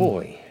so,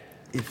 boy.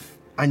 If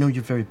I know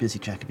you're very busy,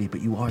 Jacoby,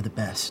 but you are the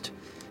best.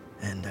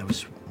 And I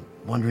was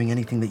wondering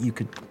anything that you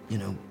could,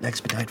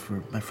 expedite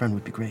for my friend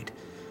would be great.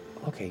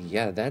 Okay,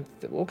 yeah,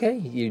 okay.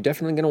 You're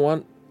definitely going to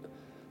want...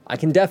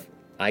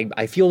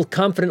 I feel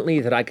confidently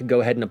that I could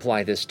go ahead and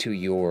apply this to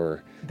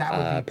your That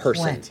would be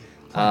person.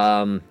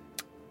 plenty.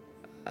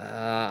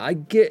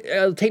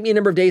 It'll take me a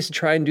number of days to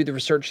try and do the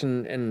research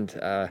and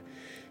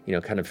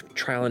kind of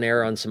trial and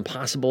error on some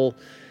possible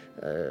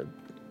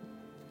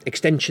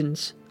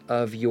extensions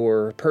of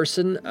your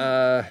person.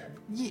 Yeah.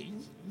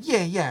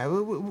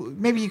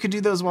 Maybe you could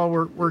do those while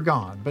we're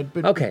gone. But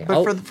Okay,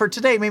 But for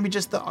today, maybe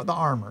just the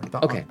armor.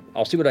 Okay,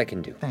 I'll see what I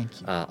can do.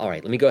 Thank you. All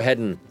right, let me go ahead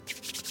and,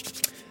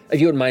 if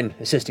you wouldn't mind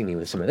assisting me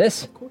with some of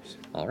this. Of course.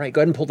 All right,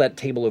 go ahead and pull that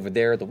table over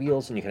there, the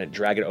wheels, and you kind of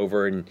drag it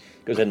over, and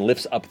it goes ahead and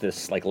lifts up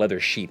this like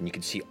leather sheet, and you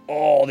can see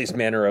all these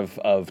manner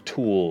of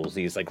tools,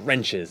 these like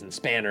wrenches and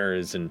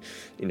spanners and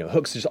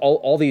hooks. There's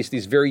all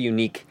these very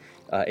unique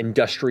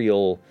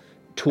industrial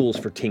tools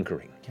for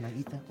tinkering. Can I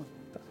eat that one?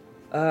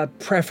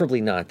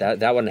 Preferably not.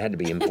 That one had to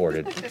be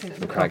imported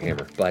from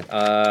Craghammer. But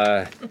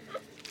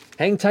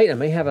hang tight. I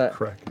may have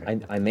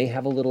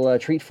a little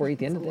treat for you at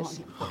the end of this.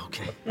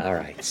 Okay. All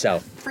right. So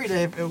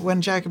Frida,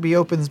 when Jacoby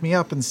opens me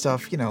up and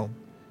stuff,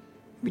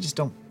 we just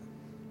don't.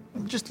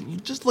 Just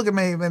look at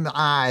me in the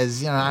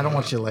eyes. I don't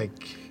want you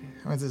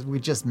we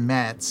just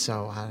met,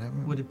 so.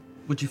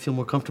 Would you feel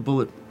more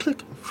comfortable at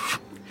click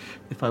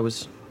if I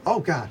was? Oh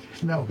God,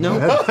 no. No.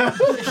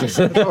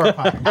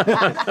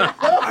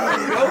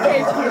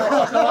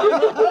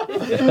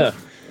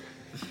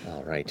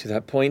 All right. To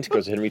that point,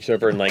 goes ahead and reaches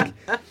over and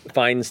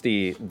finds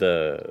the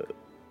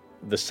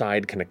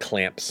side kind of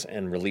clamps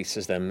and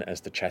releases them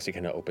as the chassis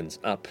kind of opens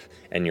up,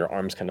 and your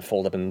arms kind of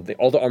fold up, and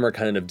all the armor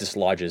kind of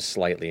dislodges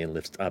slightly and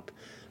lifts up.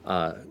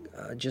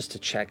 Just to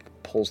check,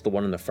 pulls the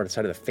one on the front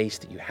side of the face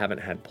that you haven't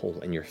had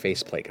pulled, and your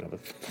faceplate kind of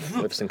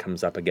lifts and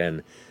comes up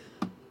again.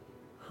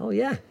 Oh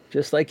yeah,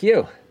 just like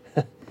you.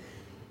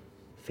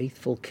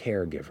 Faithful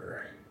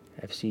caregiver,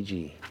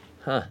 FCG.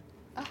 Huh.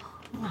 All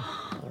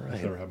right.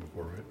 That's never happened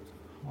before, right?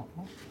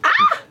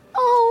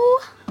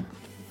 Oh.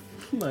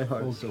 My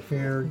heart is so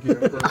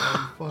caregiver.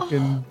 I'm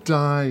fucking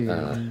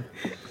dying.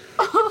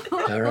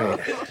 All right.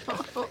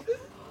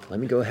 Let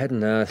me go ahead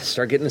and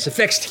start getting this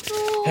affixed.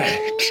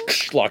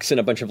 Locks in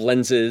a bunch of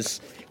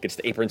lenses, gets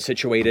the apron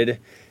situated,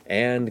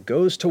 and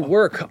goes to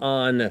work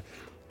on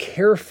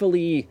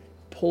carefully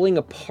pulling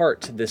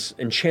apart this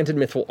enchanted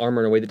mithril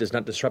armor in a way that does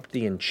not disrupt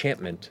the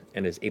enchantment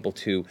and is able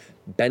to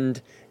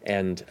bend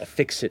and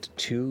affix it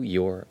to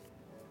your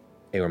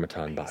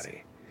Aormaton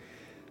body.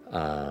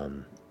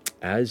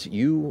 As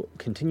you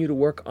continue to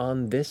work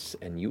on this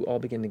and you all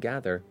begin to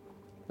gather,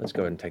 let's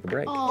go ahead and take a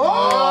break.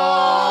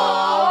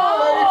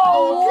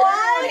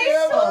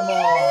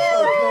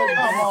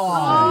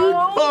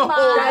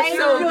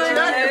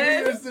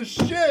 That's the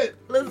shit.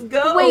 Let's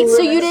go. Wait,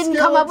 so you didn't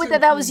come up with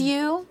that? That was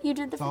you? You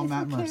did the It's all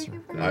Matt Mercer.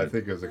 I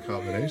think it was a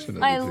combination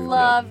of I the two.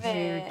 love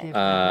it.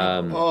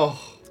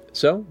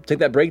 So, take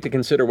that break to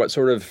consider what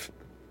sort of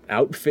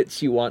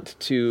outfits you want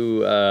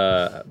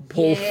to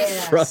pull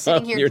from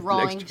sitting here your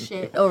drawing next...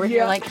 shit over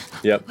here like,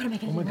 Yep. what am I going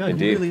to do? Oh my God,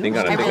 Indeed. you really Think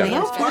on it. I Think really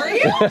on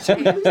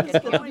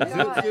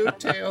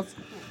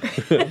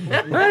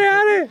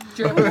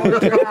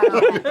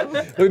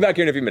it. We'll be back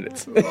here in a few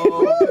minutes.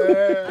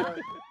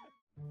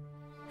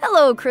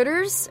 Hello,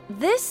 critters.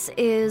 This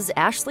is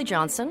Ashley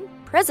Johnson,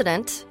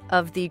 president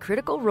of the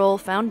Critical Role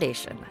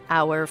Foundation,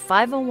 our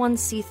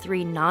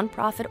 501c3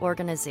 nonprofit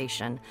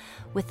organization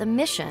with a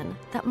mission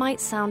that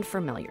might sound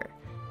familiar: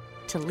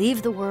 to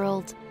leave the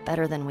world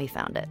better than we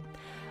found it.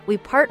 We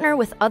partner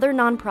with other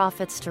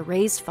nonprofits to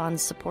raise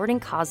funds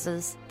supporting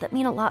causes that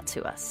mean a lot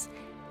to us.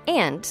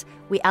 And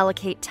we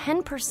allocate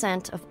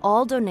 10% of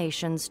all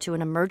donations to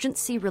an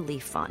emergency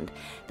relief fund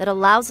that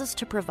allows us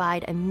to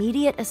provide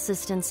immediate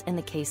assistance in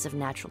the case of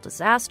natural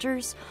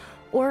disasters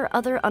or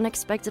other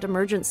unexpected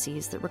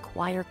emergencies that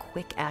require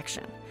quick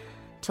action.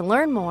 To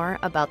learn more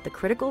about the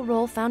Critical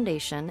Role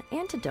Foundation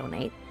and to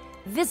donate,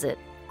 visit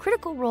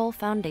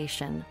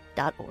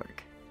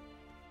criticalrolefoundation.org.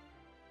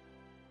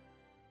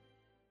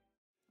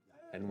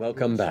 And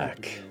welcome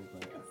back.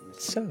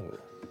 So,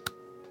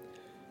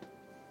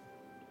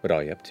 what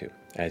are you up to?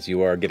 As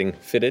you are getting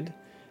fitted,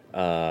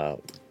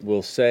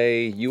 we'll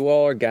say you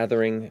all are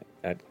gathering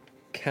at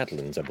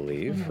Catalin's, I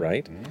believe,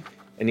 right?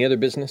 Any other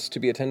business to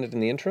be attended in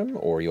the interim,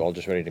 or are you all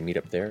just ready to meet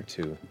up there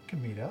to...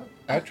 Can meet up.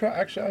 I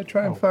try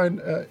and find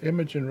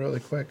Imogen really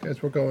quick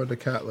as we're going to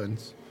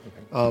Catlin's.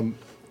 Okay.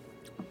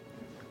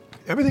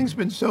 Everything's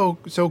been so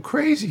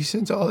crazy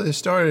since all this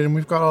started, and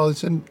we've got all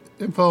this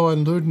info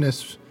on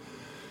Ludinus,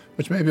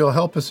 which maybe will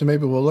help us, and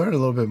maybe we'll learn a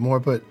little bit more.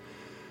 But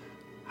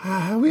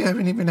we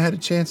haven't even had a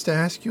chance to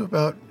ask you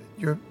about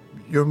your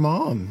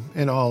mom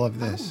in all of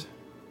this.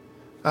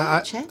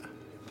 Chet?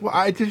 Well,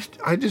 I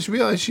just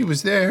realized she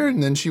was there,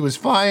 and then she was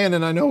flying,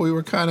 and I know we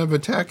were kind of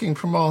attacking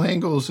from all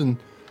angles, and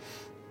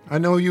I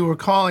know you were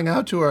calling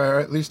out to her, or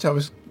at least I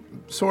was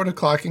sort of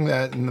clocking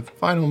that in the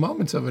final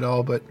moments of it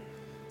all, but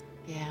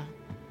Yeah.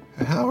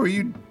 how are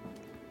you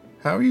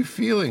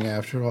feeling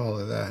after all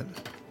of that?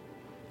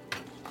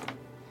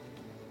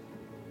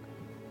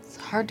 It's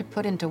hard to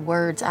put into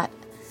words.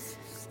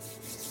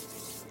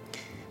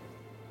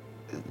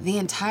 The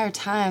entire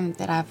time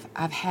that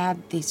I've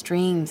had these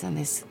dreams and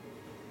these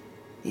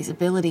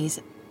abilities,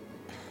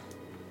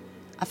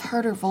 I've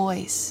heard her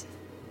voice,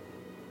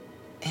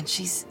 and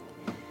she's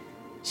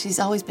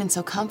always been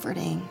so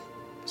comforting.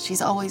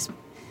 She's always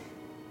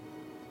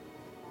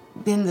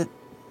been the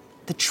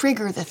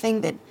trigger, the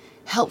thing that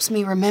helps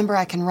me remember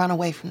I can run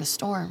away from the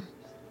storm,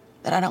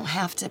 that I don't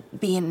have to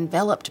be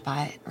enveloped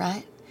by it,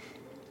 right?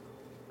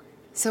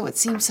 So it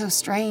seems so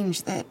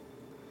strange that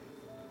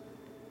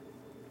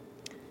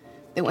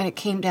when it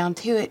came down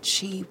to it,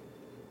 she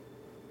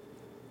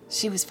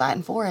was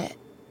fighting for it.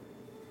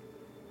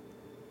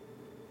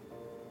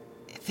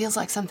 It feels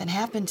like something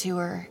happened to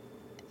her,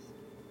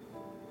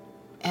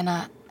 and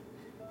I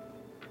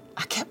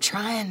kept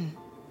trying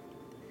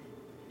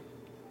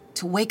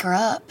to wake her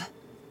up,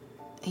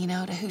 you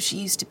know, to who she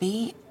used to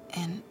be,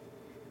 and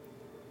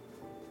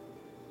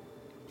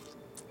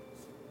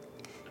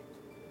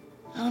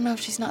I don't know if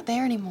she's not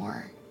there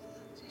anymore.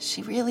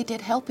 She really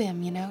did help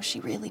him, you know, she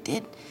really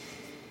did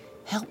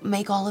help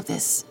make all of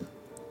this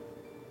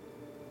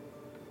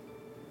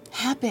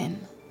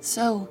happen.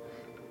 So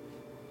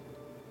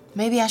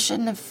maybe I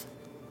shouldn't have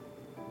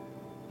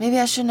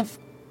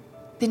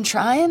been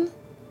trying.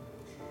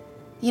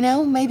 You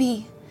know,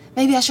 maybe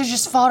I should have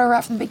just fought her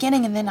right from the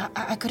beginning, and then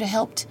I could have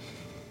helped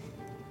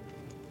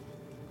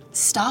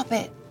stop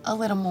it a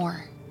little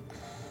more.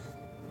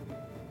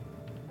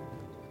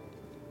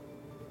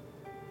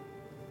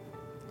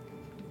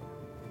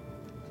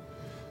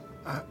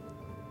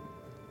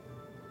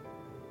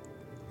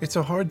 It's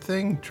a hard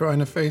thing trying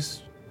to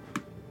face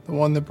the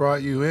one that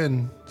brought you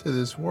in to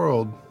this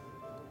world.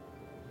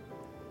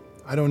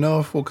 I don't know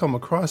if we'll come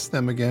across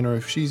them again, or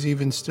if she's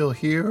even still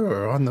here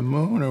or on the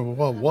moon or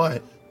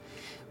what.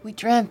 We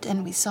dreamt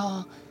and I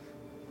saw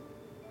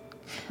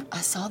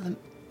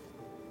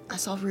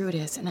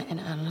Rudis and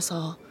I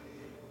saw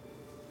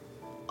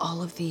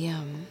all of the,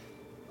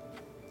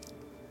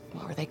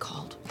 what were they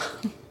called?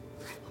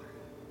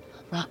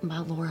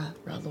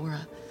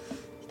 Ralora.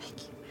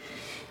 Thank you.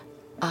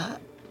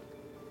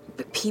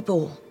 But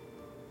people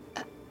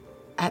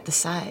at the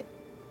site.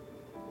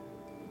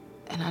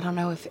 And I don't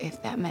know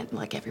if that meant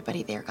like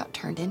everybody there got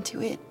turned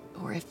into it,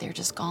 or if they're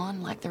just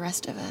gone like the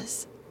rest of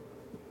us.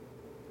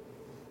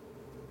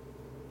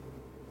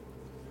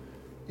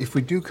 If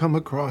we do come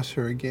across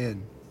her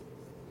again,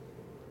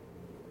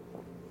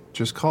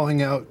 just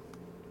calling out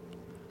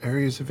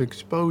areas of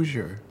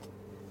exposure.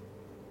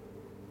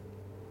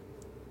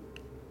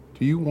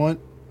 Do you want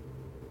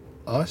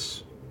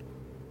us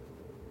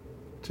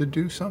to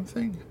do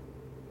something?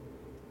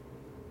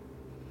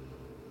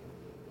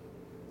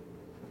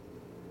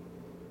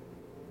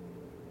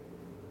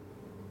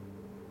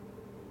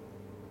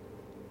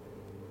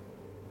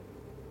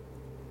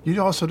 You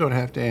also don't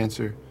have to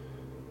answer.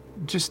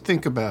 Just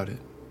think about it.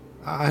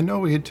 I know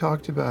we had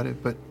talked about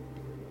it, but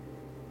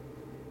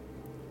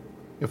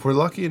if we're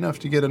lucky enough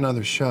to get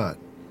another shot,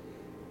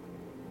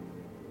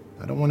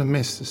 I don't want to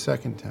miss the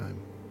second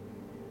time.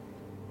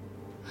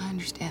 I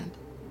understand.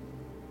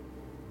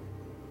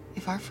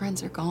 If our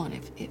friends are gone,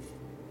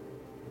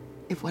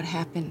 if what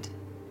happened,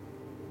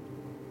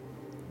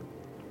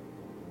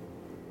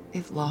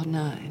 if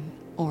Laudna and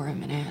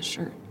Orem and Ash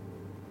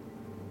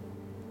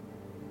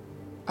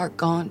are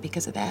gone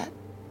because of that,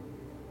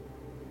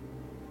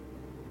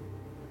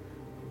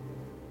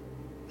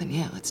 then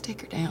yeah, let's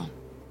take her down.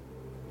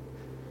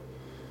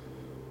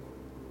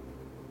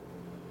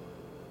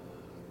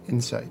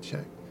 Insight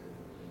check.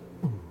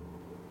 All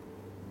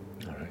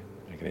right,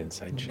 make an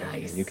insight check.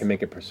 And you can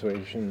make a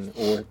persuasion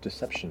or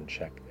deception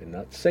check, and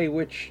not say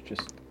which,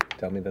 just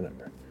tell me the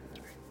number.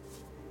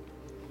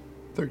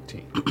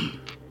 13.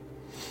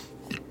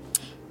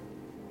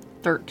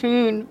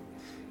 13.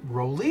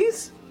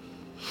 Rollies?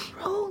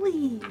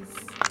 Rollies.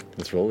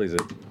 Let's rollies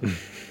it.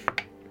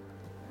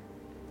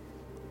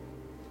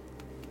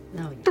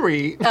 No.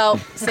 3.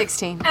 Oh,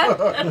 16.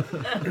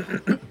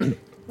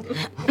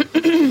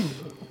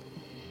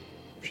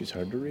 She's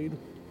hard to read.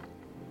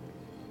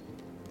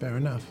 Fair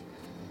enough.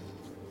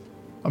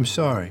 I'm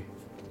sorry.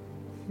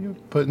 You're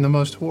put in the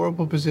most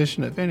horrible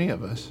position of any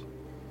of us.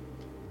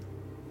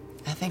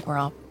 I think we're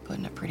all put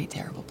in a pretty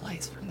terrible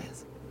place from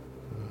this.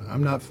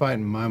 I'm not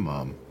fighting my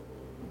mom.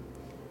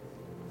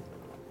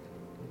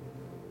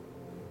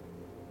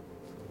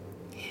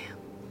 Yeah.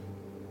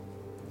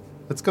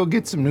 Let's go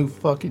get some new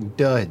fucking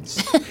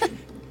duds.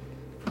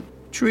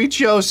 Treat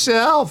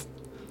yourself.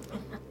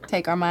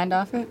 Take our mind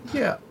off it?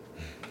 Yeah.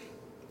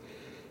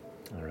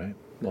 All right.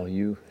 Well,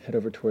 you head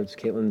over towards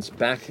Caitlin's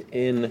back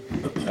in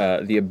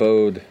the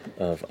abode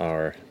of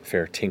our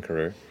fair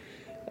tinkerer.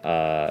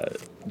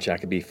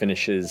 Jacoby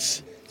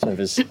finishes some of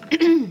his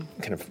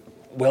kind of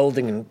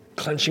welding and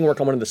clenching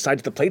work on one of the sides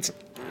of the plates.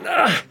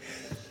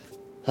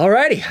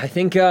 Alrighty, I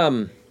think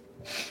that'll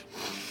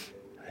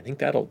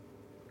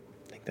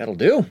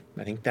do.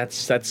 I think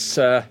that's.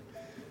 What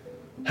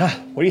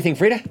do you think,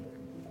 Frida?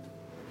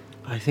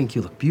 I think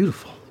you look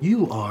beautiful.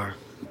 You are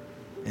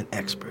an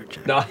expert,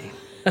 Jack. No,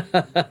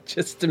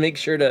 just to make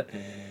sure to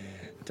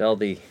tell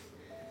the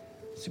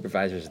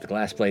supervisors of the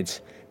glass plates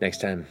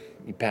next time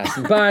you pass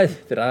them by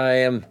that I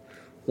am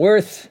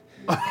worth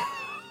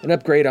an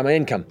upgrade on my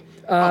income.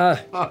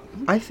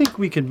 I think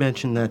we could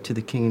mention that to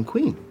the king and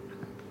queen.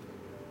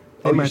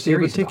 They might be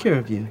able to take care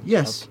of you.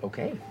 Yes.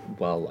 Okay.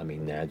 Well, I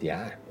mean,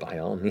 yeah, by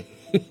all means.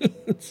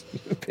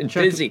 You've been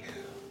busy.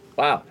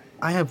 Wow.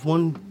 I have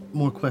one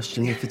more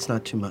question, if it's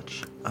not too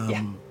much.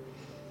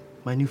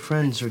 My new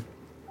friends are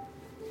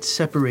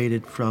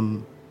separated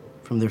from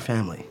their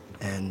family,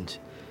 and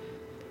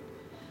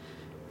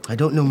I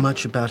don't know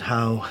much about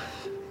how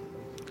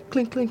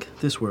clink clink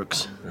this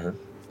works.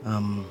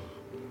 I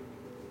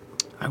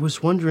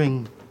was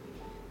wondering,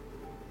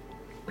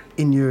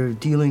 in your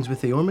dealings with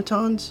the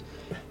Ormatons,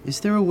 is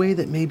there a way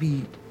that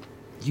maybe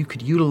you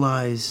could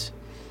utilize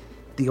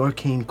the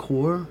arcane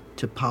core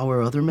to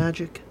power other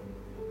magic?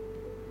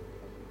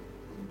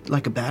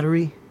 Like a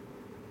battery?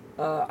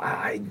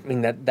 I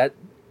mean, that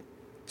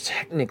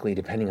technically,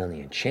 depending on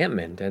the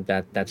enchantment,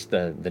 that's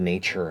the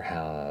nature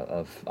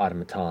of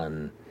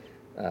automaton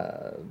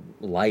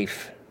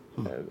life.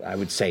 I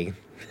would say,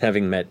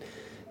 having met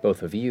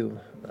both of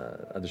you,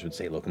 others would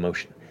say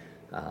locomotion.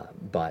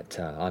 But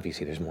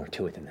obviously there's more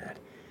to it than that,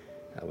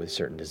 with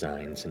certain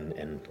designs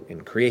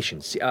and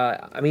creations.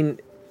 I mean,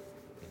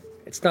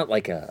 it's not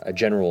like a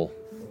general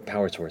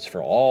power source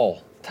for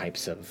all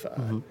types of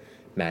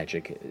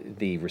magic.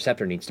 The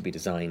receptor needs to be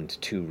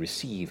designed to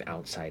receive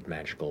outside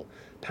magical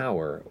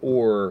power,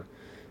 or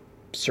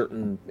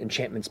certain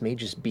enchantments may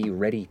just be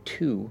ready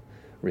to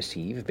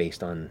receive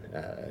based on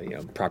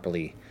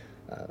properly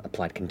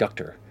applied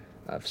conductor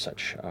of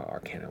such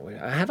arcana.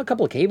 I have a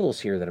couple of cables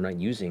here that I'm not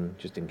using,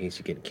 just in case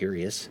you get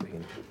curious. I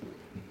mean,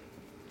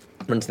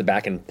 runs to the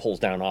back and pulls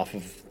down off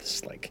of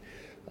this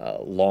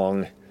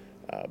long,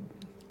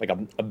 like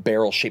a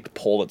barrel-shaped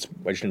pole that's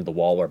wedged into the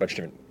wall, where a bunch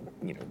of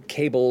different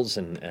cables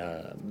and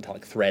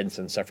metallic threads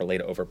and stuff are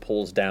laid over.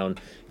 Pulls down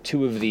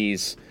two of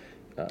these.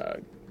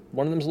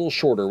 One of them's a little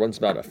shorter. One's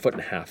about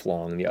 1.5 feet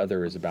long. The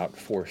other is about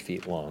 4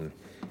 feet long.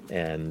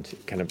 And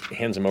kind of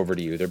hands them over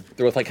to you. They're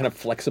with kind of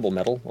flexible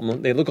metal.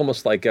 They look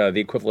almost like the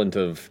equivalent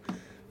of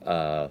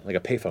like a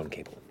payphone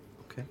cable.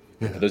 Okay.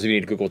 For those of you who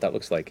need to Google what that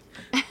looks like,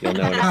 you'll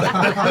know in a second.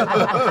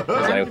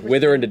 As I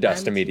wither into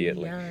dust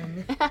immediately.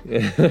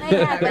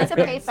 Yeah, that's a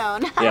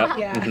payphone.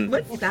 Yeah.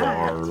 What's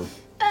that?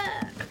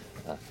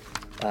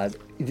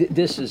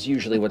 This is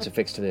usually what's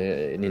affixed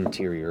to an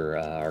interior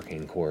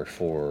arcane core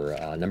for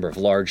a number of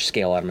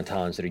large-scale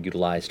automatons that are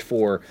utilized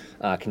for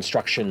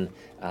construction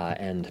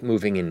and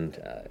moving and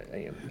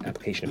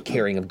application of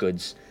carrying of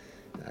goods.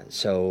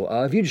 So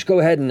if you just go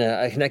ahead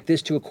and connect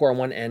this to a core on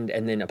one end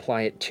and then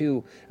apply it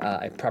to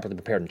a properly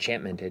prepared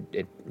enchantment,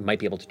 it might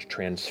be able to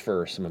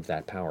transfer some of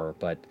that power,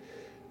 but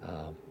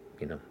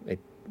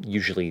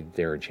usually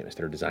there are enchantments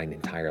that are designed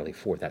entirely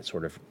for that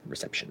sort of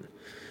reception.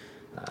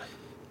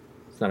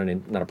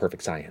 Not a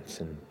perfect science,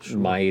 and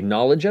my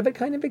knowledge of it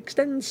kind of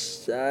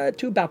extends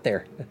to about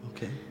there.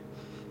 Okay.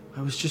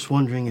 I was just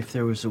wondering if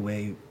there was a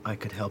way I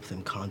could help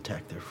them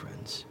contact their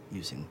friends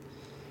using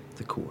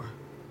the core.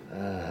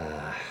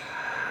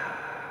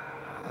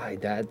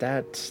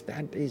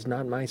 That is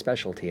not my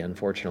specialty,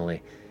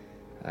 unfortunately.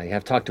 I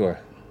have talked to a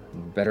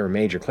better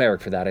major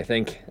cleric for that, I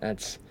think. I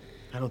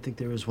don't think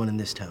there is one in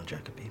this town,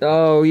 Jacoby.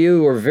 Oh,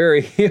 you were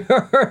very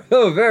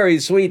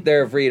sweet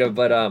there, Frida,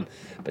 but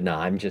no,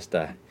 I'm just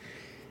a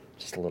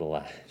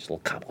little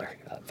cobbler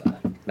of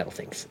metal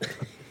things.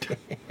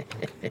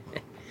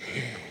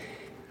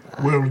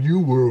 Well, you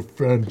were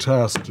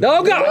fantastic.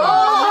 Oh,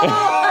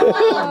 God!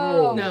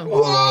 Oh! No.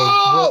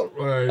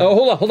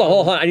 Oh, hold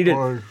on. I need to...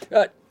 all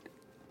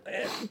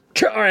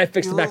right, I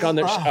fixed it back on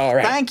there. All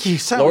right. Thank you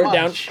so Lower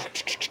much.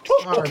 it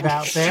down. Sorry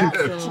about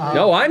that.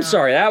 No, I'm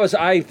sorry.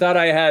 I thought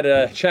I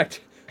had checked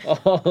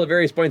all the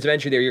various points of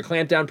entry there. You're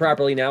clamped down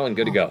properly now and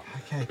good to go.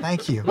 Okay,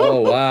 thank you.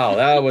 Oh, wow.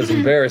 That was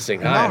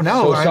embarrassing. I'm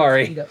so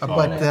sorry.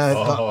 But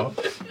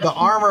the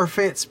armor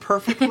fits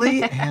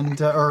perfectly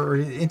and or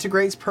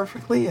integrates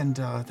perfectly. And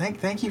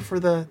thank you for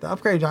the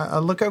upgrade. I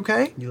look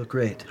okay? You look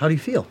great. How do you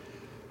feel?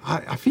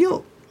 I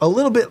feel a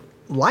little bit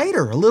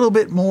lighter, a little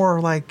bit more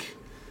like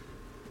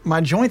my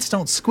joints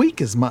don't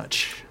squeak as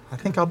much. I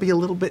think I'll be a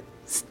little bit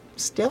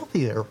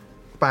stealthier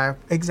by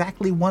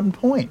exactly 1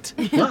 point.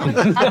 But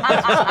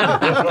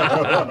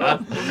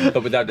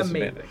without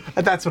disadvantage.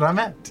 That's what I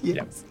meant.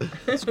 Yes.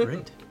 That's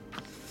great.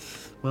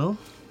 Well,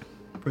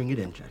 bring it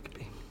in,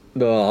 Jacoby.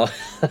 Oh.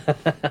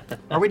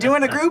 Are we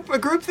doing a group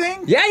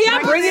thing? Yeah,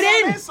 bring it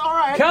in. All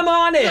right. Come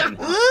on in.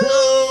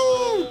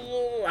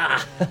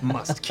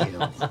 Must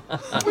kill.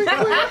 What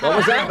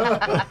was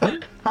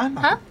that?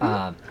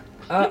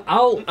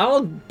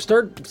 I'll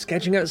start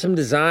sketching out some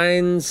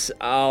designs.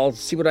 I'll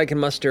see what I can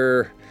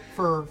muster.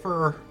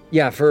 For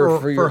Yeah, for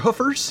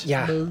hoofers.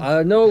 Yeah.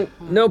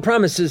 No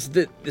promises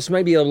that this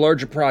might be a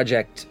larger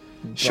project.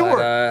 Sure.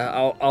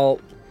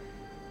 But,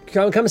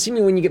 I'll come see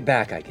me when you get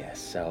back, I guess.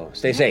 So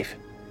stay safe.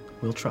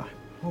 We'll try.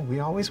 Oh, we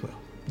always will.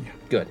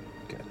 Good.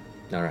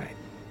 All right.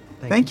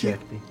 Thank you.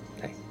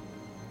 Hey,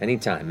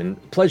 anytime.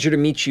 And pleasure to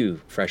meet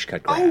you, Fresh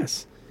Cut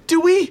Grass. Do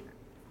we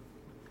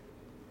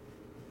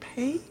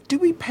pay? Do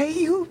we pay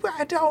you?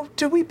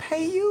 Do we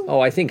pay you? Oh,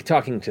 I think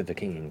talking to the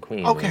king and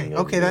queen. Okay,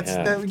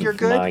 you're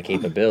good. My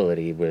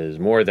capability was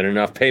more than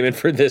enough payment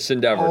for this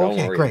endeavor. Don't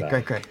worry about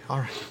it. Great. All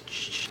right.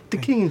 The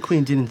king and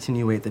queen did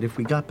insinuate that if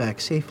we got back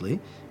safely,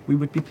 we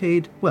would be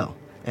paid well,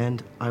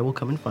 and I will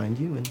come and find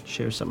you and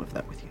share some of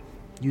that with you.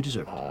 You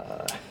deserve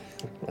it.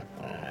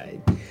 I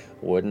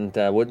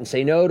wouldn't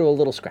say no to a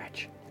little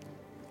scratch.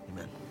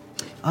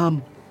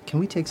 Amen. Can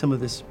we take some of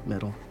this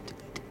metal?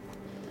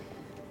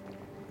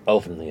 Oh,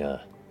 from the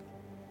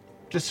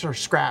Just for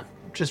scrap,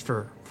 just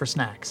for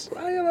snacks.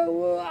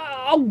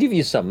 I'll give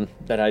you some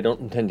that I don't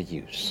intend to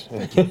use.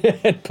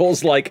 It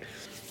pulls like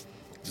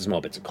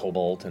small bits of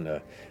cobalt and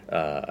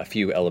a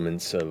few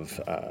elements of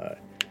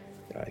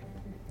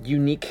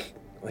unique,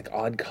 like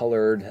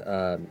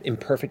odd-colored,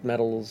 imperfect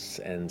metals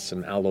and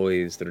some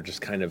alloys that are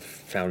just kind of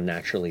found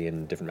naturally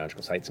in different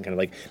magical sites, and kind of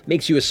like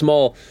makes you a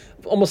small,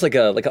 almost like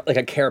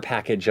a care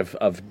package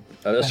of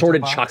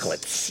assorted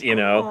chocolates, you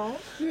know.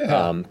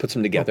 Yeah. Puts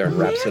them together and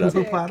wraps it up.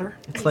 Platter.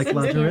 It's like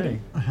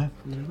lingerie.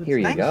 Here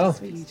you go.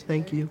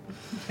 Thank you.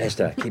 Nice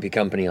to keep you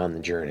company on the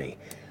journey.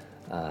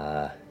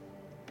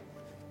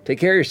 Take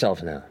care of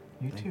yourself now.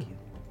 You too.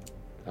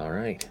 All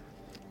right.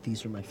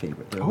 These are my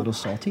favorite. They're a little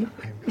salty.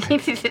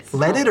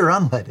 Leaded or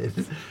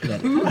unleaded?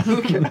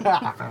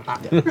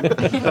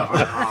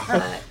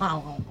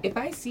 If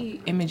I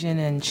see Imogen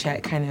and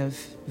Chet kind of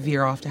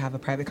veer off to have a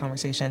private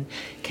conversation,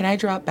 can I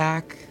drop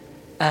back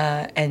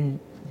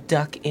and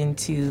duck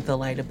into the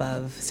light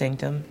above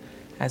Sanctum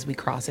as we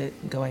cross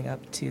it, going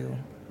up to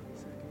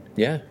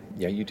Yeah,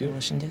 you do.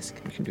 Volition Disc?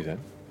 You can do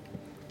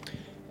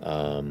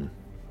that.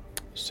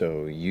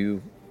 So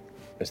you,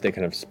 as they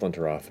kind of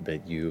splinter off a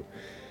bit, you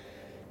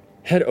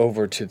head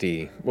over to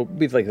the, what would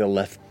be like the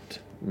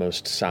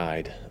leftmost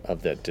side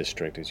of that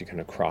district as you kind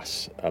of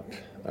cross up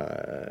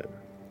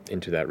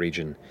into that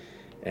region,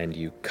 and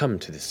you come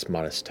to this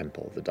modest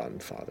temple of the Dawn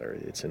Father.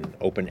 It's an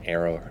open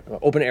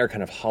air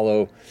kind of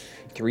hollow,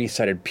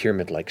 three-sided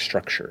pyramid-like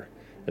structure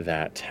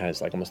that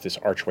has like almost this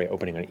archway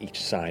opening on each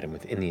side, and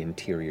within the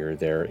interior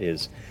there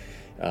is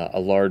a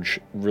large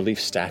relief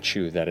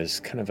statue that is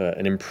kind of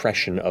an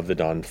impression of the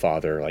Dawn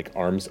Father, like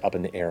arms up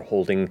in the air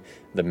holding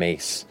the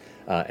mace.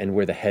 And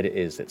where the head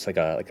is, it's like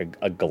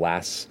a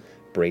glass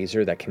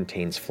brazier that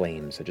contains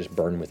flames that just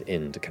burn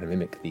within to kind of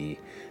mimic the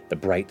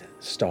bright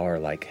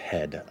star-like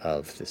head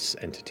of this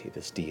entity,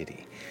 this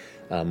deity.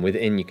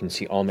 Within, you can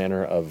see all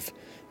manner of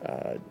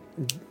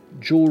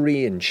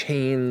jewelry and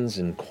chains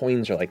and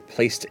coins are like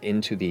placed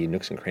into the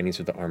nooks and crannies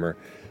of the armor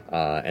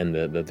and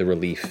the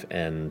relief,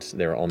 and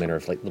there are all manner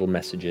of like little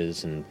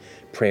messages and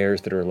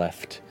prayers that are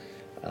left.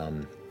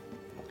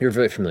 You're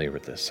very familiar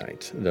with this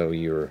site, though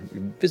your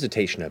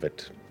visitation of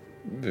it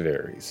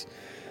varies.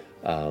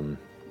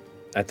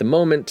 At the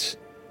moment,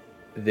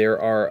 there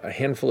are a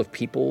handful of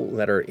people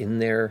that are in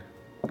there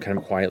kind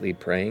of quietly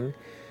praying.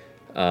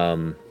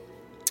 And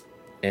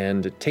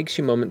it takes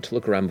you a moment to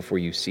look around before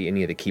you see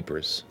any of the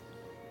keepers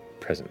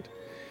present.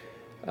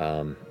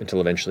 Until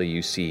eventually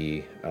you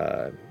see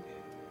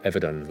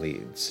Evidon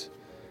leads.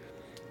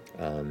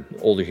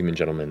 Older human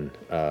gentleman,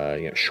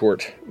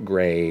 short,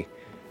 gray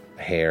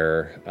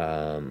hair,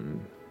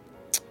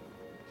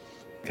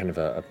 kind of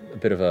a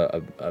bit of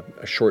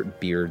a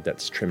short beard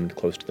that's trimmed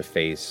close to the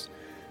face,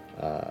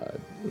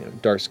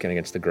 dark skin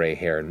against the gray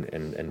hair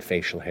and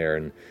facial hair,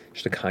 and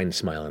just a kind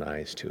smile and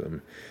eyes to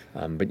him.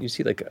 But you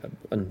see like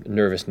a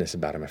nervousness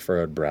about him, a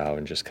furrowed brow,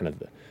 and just kind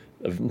of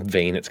a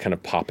vein that's kind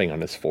of popping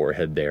on his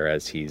forehead there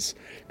as he's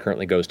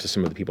currently goes to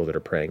some of the people that are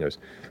praying, goes,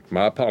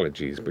 "My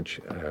apologies, but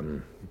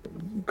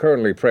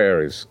currently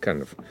prayer is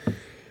kind of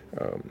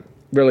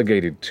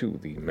relegated to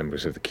the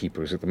members of the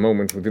keepers at the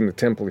moment within the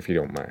temple, if you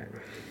don't mind.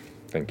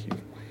 Thank you."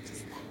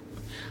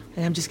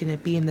 And I'm just going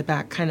to be in the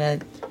back, kind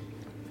of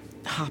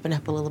hopping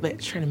up a little bit,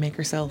 trying to make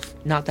herself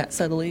not that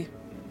subtly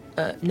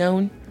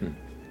known.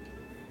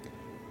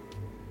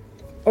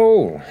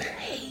 Oh.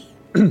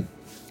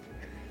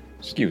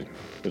 Excuse me.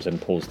 Goes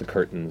and pulls the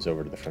curtains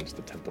over to the front of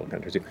the temple and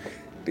enters you.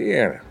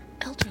 Deanna,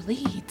 Elder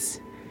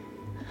Leeds.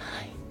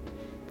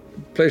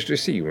 pleasure to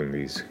see you in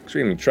these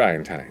extremely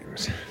trying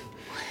times.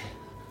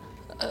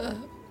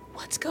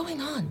 What's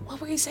going on? What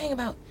were you saying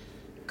about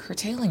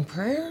curtailing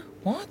prayer?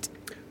 What?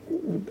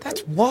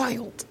 That's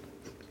wild.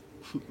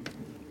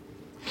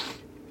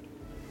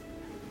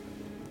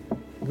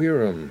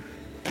 We're,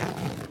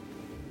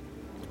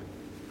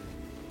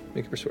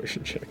 make a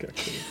persuasion check,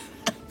 actually.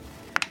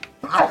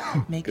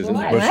 Make 'Cause it in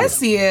the bless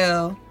bushes- you.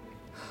 Oh,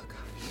 God.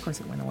 Of course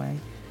it went away.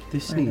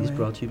 This Right sneeze away.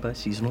 brought to you by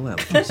seasonal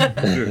allergies.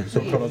 Yeah, so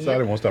come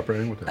outside and won't stop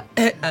praying with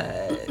it.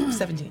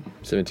 17.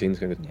 17's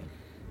going to...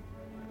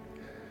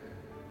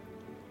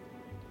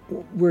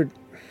 We're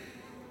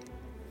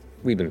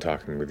we've been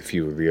talking with a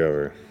few of the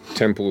other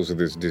temples of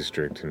this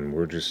district, and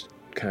we're just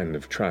kind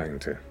of trying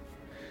to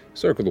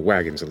circle the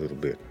wagons a little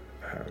bit.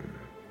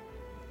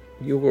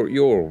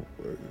 You're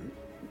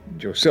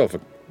yourself a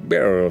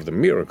bearer of the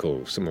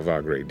miracle of some of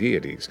our great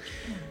deities.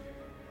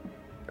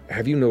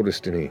 Have you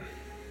noticed any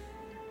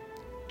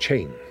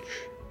change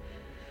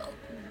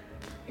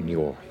in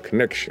your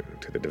connection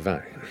to the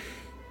divine?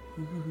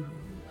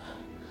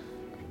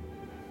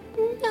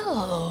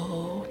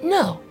 No.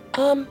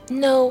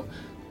 No.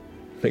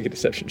 Make a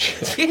deception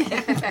check.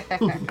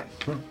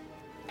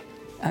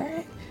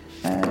 All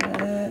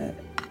right.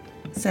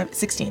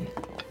 16.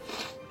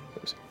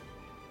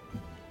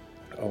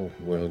 Oh,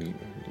 well,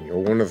 you're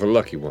one of the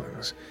lucky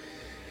ones.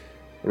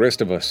 The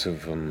rest of us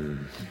have,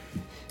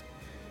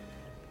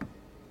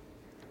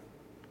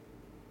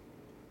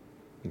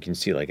 you can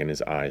see, like, in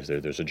his eyes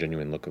there's a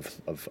genuine look of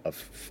you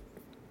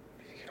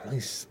can only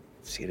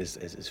see it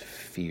as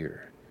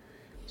fear.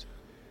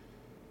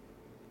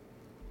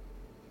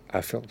 I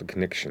felt the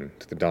connection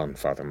to the Dawn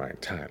Father my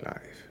entire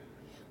life.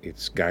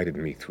 It's guided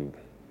me through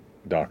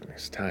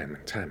darkness time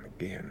and time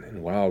again,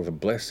 and while the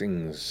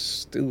blessings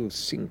still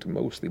seem to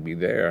mostly be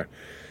there,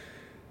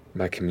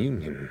 my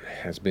communion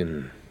has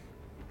been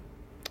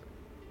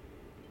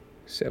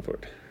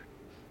severed.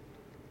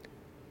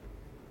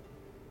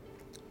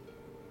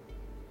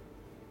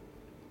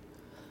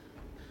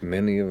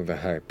 Many of the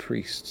high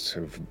priests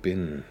have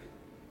been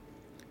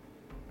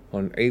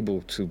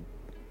unable to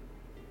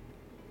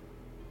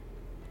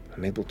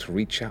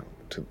reach out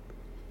to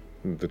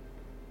the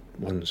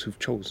ones who've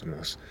chosen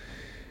us.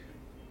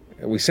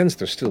 We sense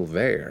they're still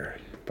there,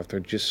 but they're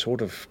just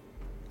sort of,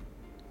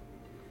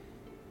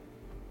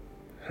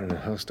 I don't know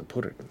how else to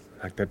put it,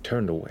 like they're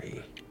turned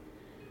away.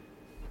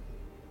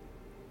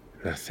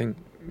 And I think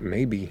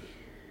maybe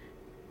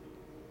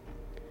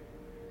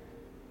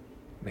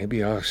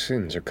our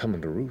sins are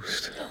coming to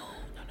roost.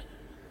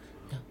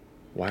 No.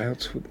 Why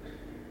else would...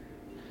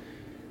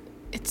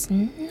 It's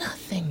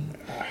nothing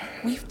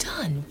we've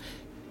done.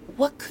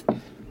 What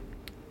could...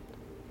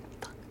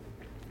 Fuck.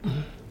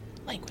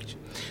 Language.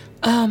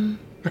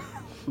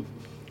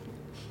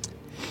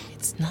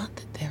 It's not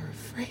that they're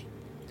afraid.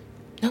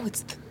 No,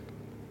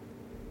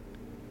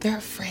 they're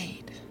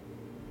afraid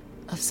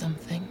of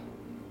something.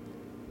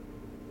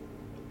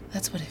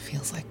 That's what it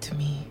feels like to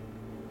me.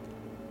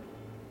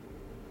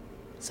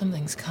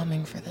 Something's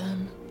coming for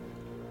them.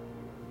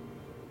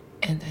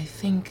 And I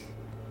think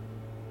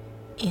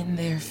in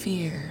their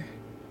fear,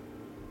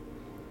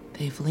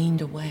 they've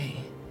leaned away.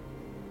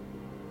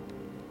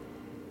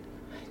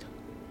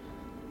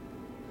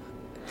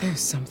 There's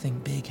something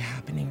big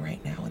happening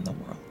right now in the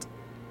world.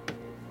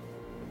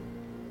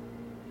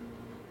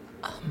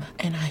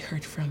 And I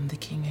heard from the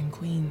king and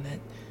queen that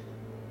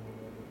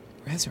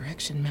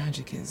resurrection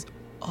magic is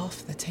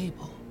off the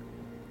table.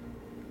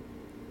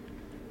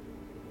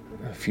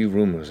 A few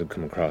rumors have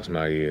come across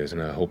my ears,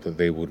 and I hope that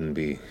they wouldn't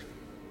be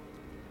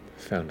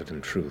founded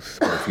in truth.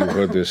 But if you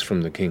heard this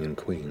from the king and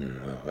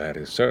queen, well, that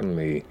is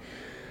certainly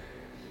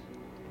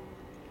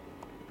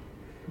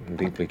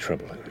deeply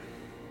troubling.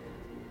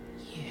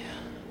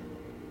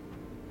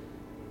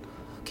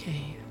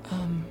 Okay,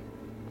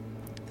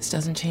 this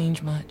doesn't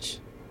change much.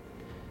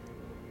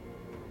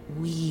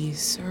 We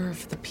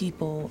serve the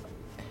people,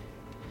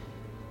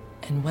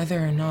 and whether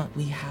or not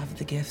we have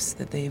the gifts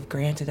that they've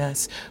granted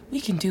us,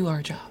 we can do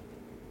our job.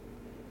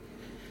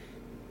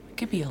 It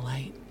could be a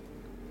light.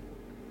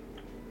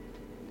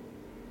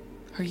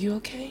 Are you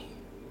okay?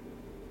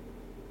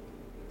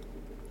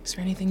 Is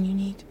there anything you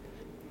need?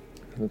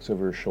 He looks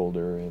over his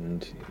shoulder,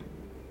 and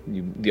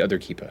the other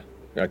keeper,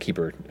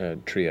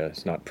 Tria,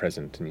 is not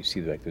present, and you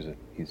see like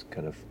he's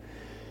kind of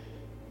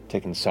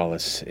taking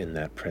solace in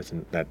that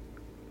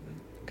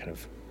kind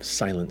of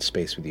silent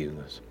space with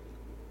you.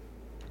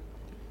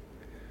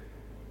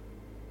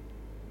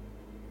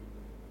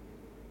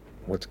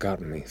 What's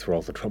gotten me through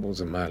all the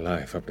troubles of my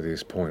life up to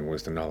this point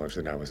was the knowledge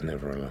that I was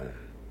never alone.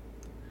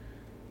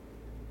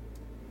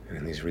 And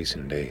in these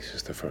recent days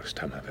is the first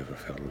time I've ever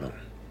felt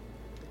alone.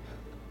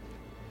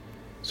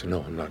 So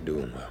no, I'm not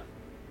doing well.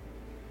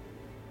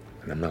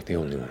 And I'm not the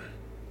only one.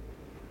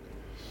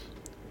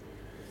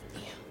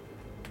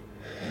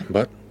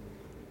 But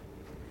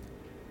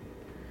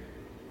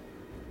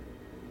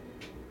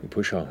we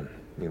push on.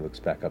 He looks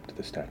back up to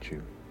the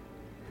statue.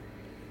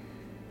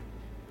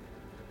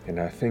 And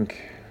I think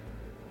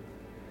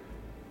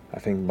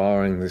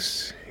barring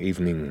this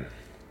evening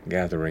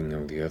gathering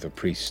of the other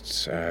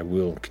priests, I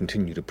will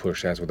continue to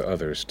push, as with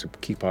others, to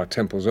keep our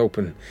temples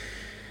open.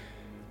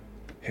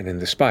 And in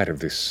despite of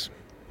this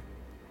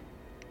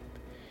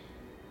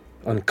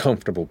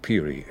uncomfortable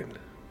period,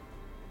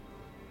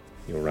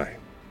 you're right.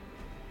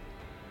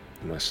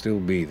 It must still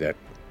be that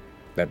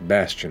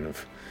bastion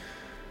of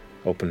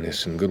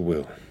openness and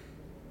goodwill.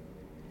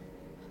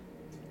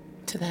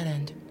 To that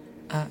end,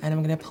 and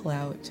I'm going to pull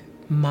out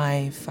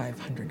my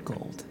 500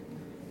 gold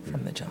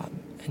from the job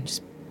and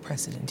just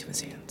press it into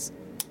his hands.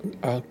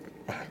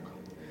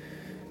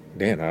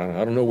 Dan,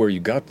 I don't know where you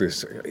got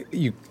this.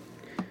 I'm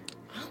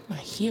a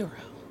hero.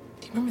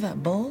 Do you remember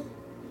that bull?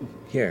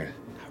 Yeah.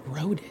 I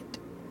wrote it.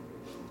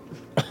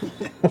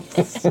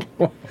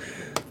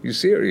 You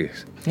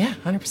serious? Yeah,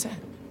 100%.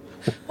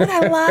 Would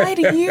I lie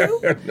to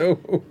you?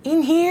 No.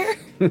 In here?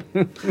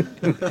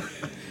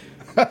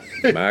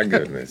 My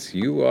goodness,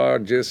 you are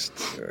just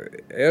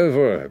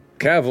ever a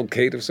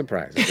cavalcade of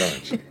surprises,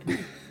 aren't you?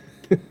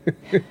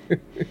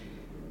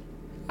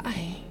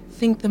 I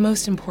think the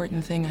most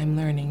important thing I'm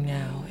learning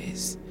now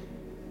is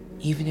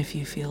even if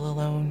you feel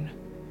alone,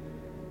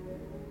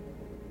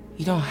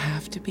 you don't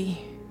have to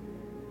be.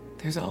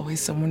 There's always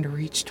someone to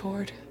reach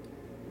toward.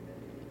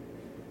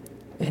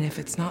 And if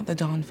it's not the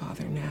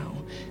Dawnfather now,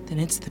 then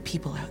it's the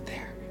people out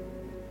there.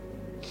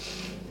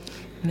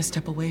 I'm gonna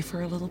step away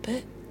for a little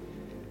bit,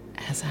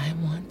 as I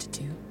want to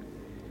do.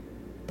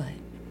 But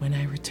when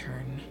I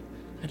return,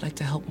 I'd like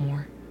to help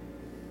more.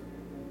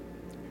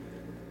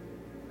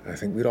 I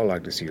think we'd all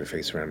like to see your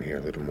face around here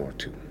a little more,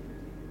 too.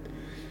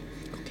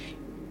 Okay.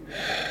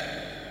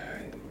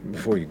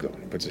 Before you go,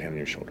 he puts his hand on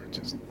your shoulder and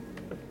says,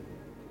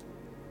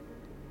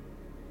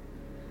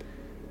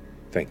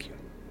 thank you.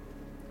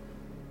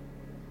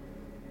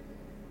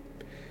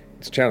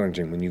 It's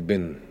challenging when you've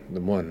been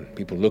the one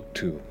people look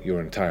to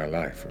your entire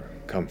life for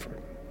comfort.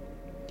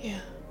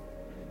 Yeah.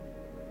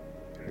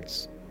 And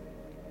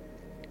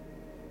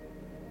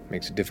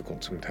makes it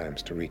difficult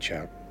sometimes to reach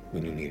out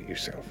when you need it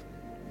yourself.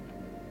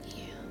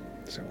 Yeah.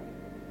 So,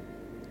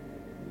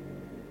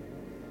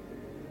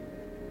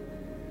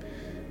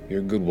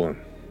 you're a good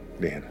one,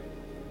 Dan.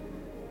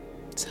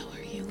 So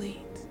are you,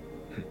 Lee.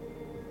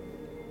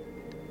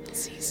 I'll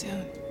see you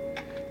soon.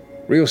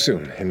 Real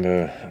soon, and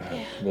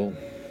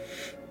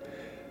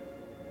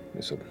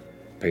this will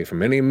pay for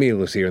many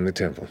meals here in the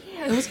temple.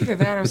 Yeah, it was either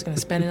that or I was gonna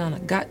spend it on a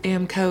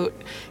goddamn coat,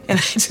 and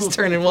I just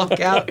turn and walk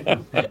out.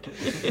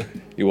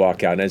 You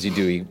walk out, and as you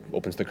do, he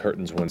opens the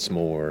curtains once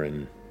more,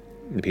 and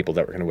the people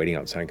that were kind of waiting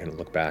outside kind of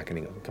look back, and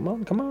he goes, come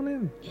on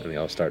in. And they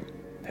all start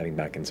heading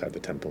back inside the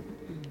temple.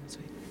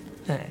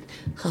 I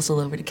hustle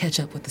over to catch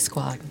up with the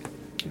squad.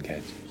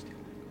 Okay.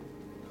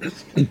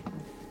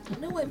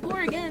 No, I'm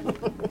poor again.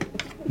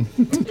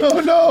 Oh,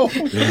 no!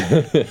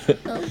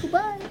 Oh,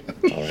 goodbye.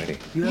 Alrighty.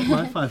 You have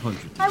my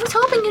 500. I was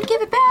hoping you'd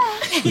give it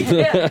back.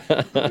 Yeah.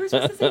 You were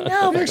supposed to say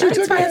no, but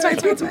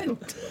it's fine.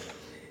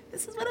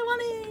 This is what I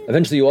wanted.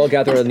 Eventually, you all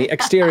gather on the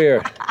exterior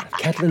of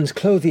Catelyn's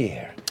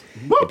Clothier,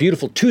 a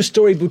beautiful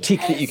two-story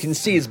boutique that you can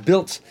see is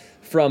built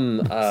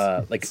from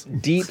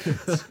deep.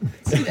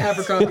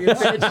 Abercrombie and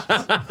Fitch.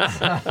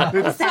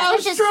 It's so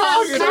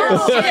strong in here.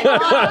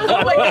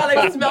 Oh my god,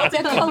 I smelled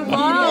it. Oh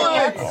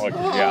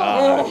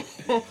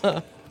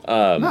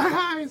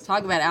god.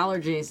 Talk about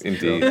allergies.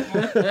 Indeed.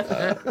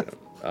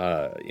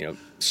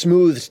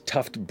 Smooth,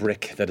 toughed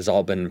brick that has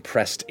all been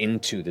pressed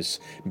into this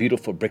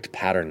beautiful bricked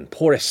pattern,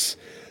 porous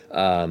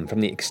from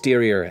the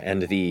exterior,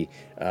 and the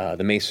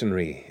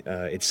masonry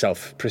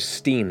itself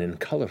pristine and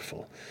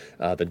colorful.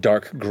 The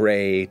dark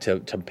gray to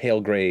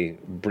pale gray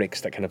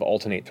bricks that kind of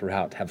alternate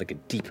throughout have like a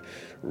deep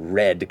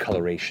red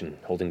coloration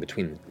holding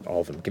between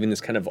all of them, giving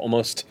this kind of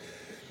almost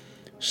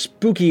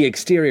spooky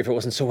exterior if it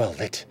wasn't so well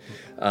lit.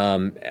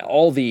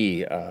 All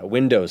the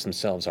windows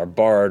themselves are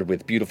barred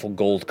with beautiful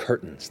gold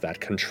curtains that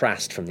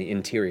contrast from the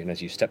interior, and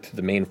as you step through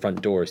the main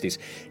front doors, these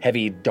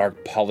heavy,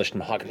 dark, polished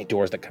mahogany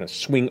doors that kind of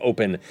swing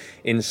open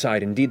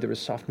inside. Indeed, there is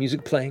soft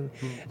music playing,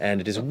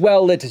 and it is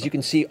well lit, as you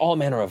can see, all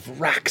manner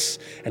of racks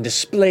and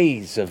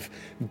displays of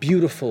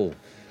beautiful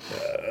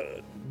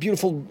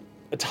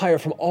attire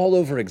from all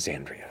over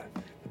Exandria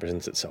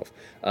presents itself.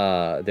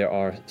 There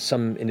are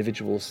some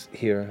individuals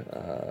here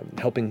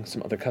helping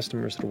some other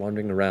customers that are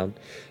wandering around.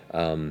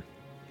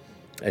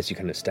 As you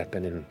kind of step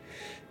in, and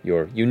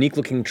your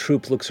unique-looking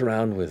troupe looks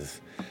around with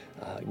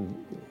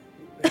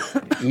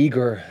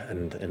eager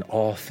and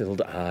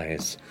awe-filled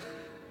eyes.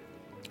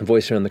 A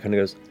voice around the corner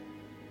goes,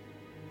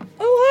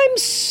 "Oh, I'm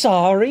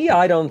sorry.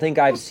 I don't think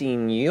I've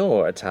seen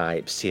your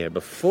types here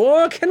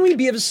before. Can we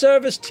be of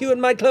service to you in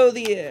my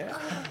clothier?"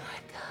 Oh my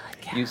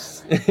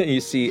God!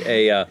 You see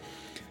a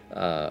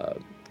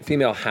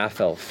female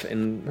half-elf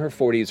in her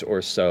 40s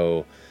or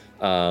so,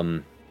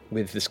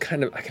 with this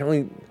kind of, I can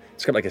only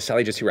describe like a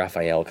Sally Jesse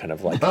Raphael kind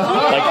of like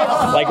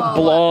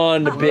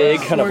blonde, big,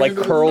 kind of like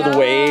curled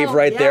wave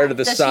right there to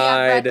the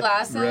side. She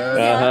have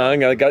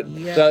red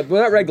glasses?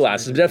 Well, not red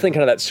glasses, but definitely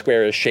kind of that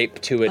squarish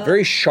shape to it.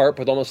 Very sharp,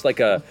 with almost like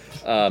a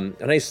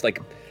nice like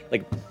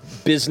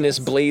business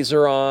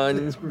blazer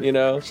on, you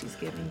know. She's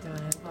giving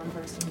Diane one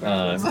person.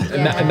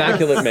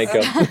 Immaculate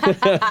makeup.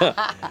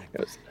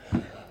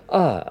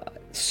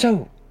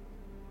 So,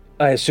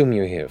 I assume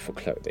you're here for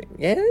clothing,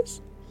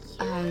 yes?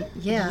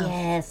 Yeah.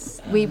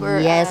 Yes. We were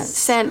Yes.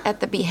 sent at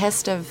the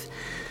behest of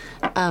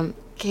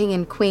King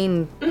and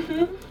Queen.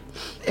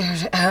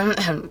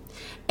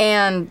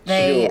 And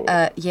they,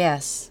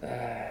 yes.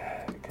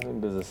 Kind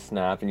of does a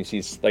snap, and you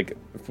see, like,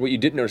 what you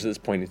didn't notice at this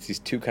point, it's these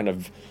two kind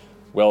of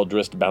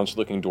well-dressed,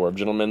 bouncy-looking dwarf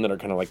gentlemen that are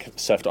kind of like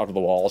set off to the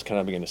walls, kind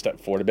of begin to step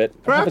forward a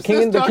bit. Perhaps the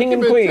king and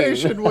queen.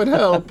 documentation would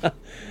help.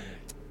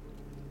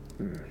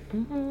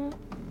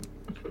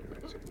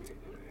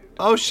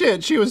 Oh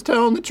shit, she was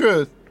telling the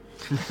truth.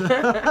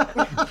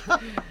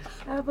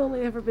 I've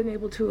only ever been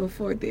able to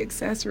afford the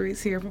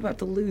accessories here. I'm about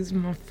to lose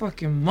my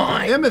fucking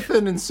mind.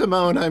 Emethan and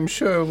Simone, I'm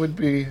sure, would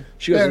be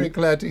She goes very in-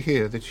 glad to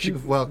hear that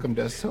you've welcomed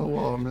us so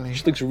warmly.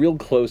 She looks real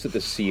close at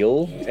the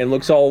seal and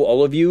looks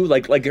all of you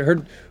like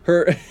her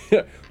her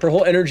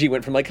whole energy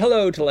went from like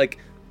hello to like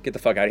get the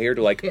fuck out of here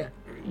to like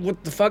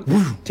what the fuck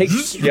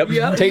takes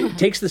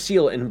takes the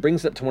seal and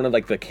brings it up to one of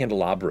like the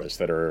candelabras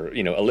that are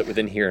lit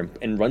within here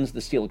and runs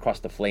the seal across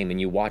the flame and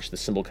you watch the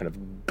symbol kind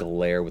of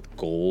glare with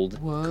gold.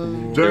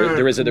 Whoa.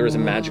 There is a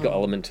magical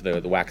element to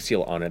the wax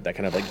seal on it that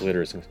kind of like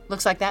glitters.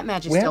 Looks like that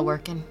magic's Well- still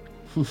working.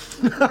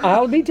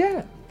 I'll be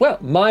damned. Well,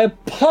 my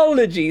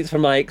apologies for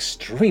my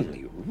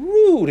extremely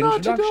rude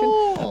introduction.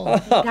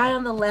 Guy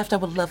on the left, I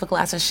would love a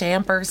glass of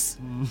champers.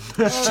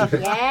 The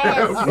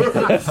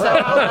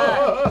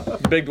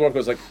big dwarf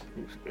goes like,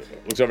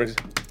 looks over and says,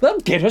 well,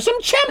 get her some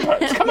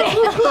champers. Come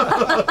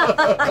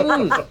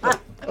on.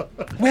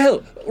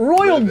 Well,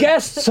 royal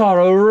guests are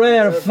a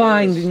rare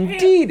find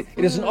indeed.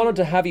 It is an honor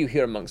to have you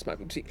here amongst my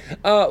boutique.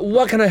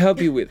 What can I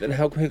help you with, and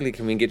how quickly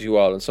can we get you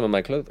all in some of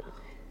my clothing?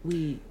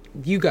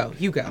 You go.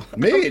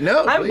 Me?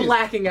 No, I'm please.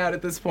 blacking out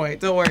at this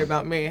point. Don't worry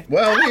about me.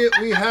 Well,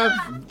 we have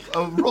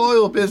a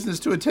royal business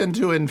to attend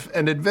to and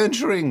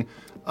adventuring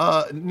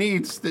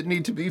needs that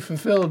need to be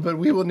fulfilled, but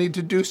we will need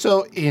to do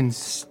so in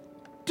style.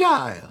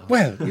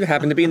 Well, you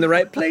happen to be in the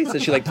right place.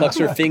 As she like plucks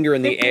her finger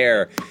in the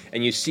air,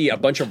 and you see a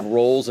bunch of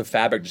rolls of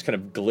fabric just kind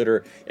of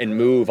glitter and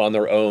move on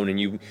their own, and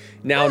you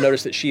now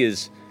notice that she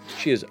is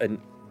an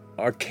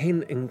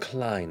arcane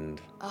inclined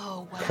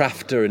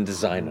crafter and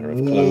designer of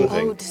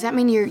clothing. Oh, does that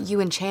mean you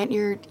enchant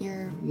your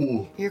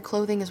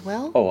clothing as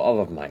well? Oh,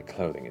 all of my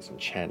clothing is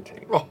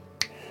enchanting.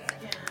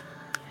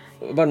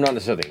 But not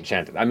necessarily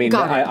enchanted. I mean,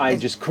 Got it. I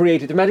just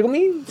created the magical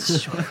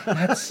means.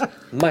 That's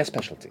my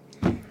specialty.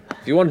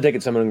 If you want to take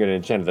it somewhere and get it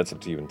enchanted, that's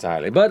up to you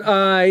entirely. But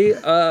I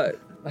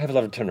have a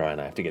lot of turnaround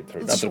I have to get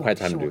through. Not quite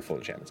time to do full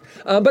enchantments.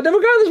 But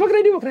regardless, what can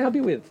I do? What can I help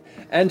you with?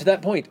 And to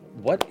that point,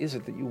 what is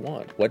it that you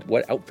want?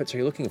 What outfits are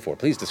you looking for?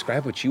 Please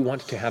describe what you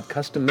want to have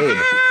custom made.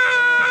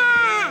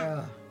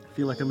 I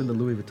feel like I'm in the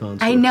Louis Vuitton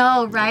store. I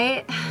know,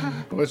 right?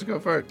 Who wants to go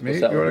first? Me?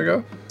 What's You that want to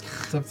one? go?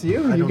 It's up to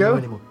you. I You don't go. know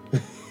anymore.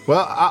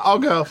 Well, I'll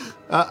go.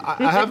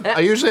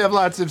 I usually have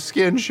lots of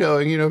skin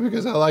showing,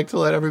 because I like to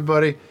let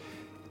everybody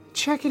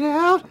check it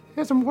out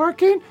as I'm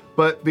working.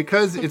 But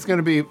because it's going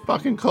to be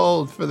fucking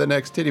cold for the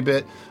next titty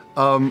bit,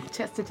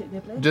 Just a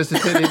niblet. just a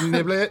titty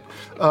niblet,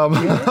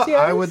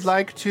 I would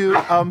like to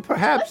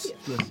perhaps,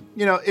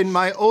 in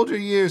my older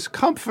years,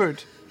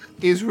 comfort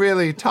is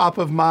really top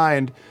of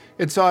mind.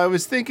 And so I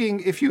was thinking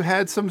if you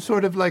had some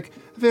sort of like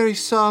very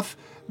soft,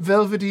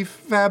 velvety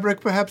fabric,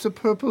 perhaps a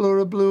purple or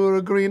a blue or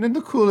a green in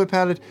the cooler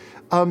palette,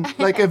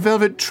 like a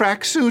velvet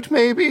tracksuit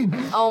maybe.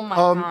 Oh my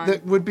God.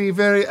 That would be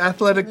very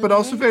athletic, but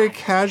also very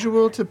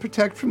casual to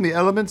protect from the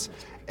elements.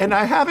 And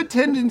I have a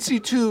tendency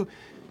to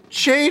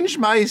change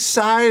my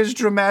size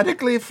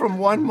dramatically from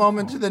one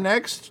moment to the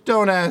next.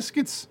 Don't ask.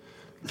 It's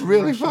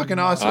really fucking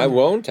awesome. I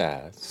won't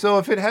ask. So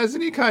if it has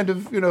any kind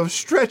of,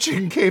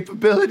 stretching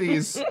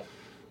capabilities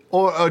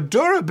or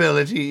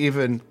durability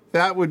even,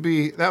 that would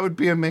be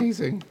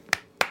amazing.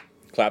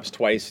 Claps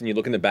twice, and you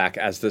look in the back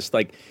as this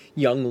like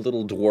young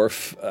little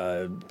dwarf,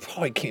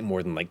 probably came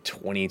more than like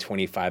 20,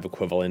 25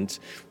 equivalent,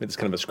 with this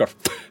kind of a scruff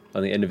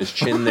on the end of his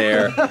chin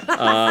there.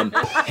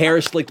 Hair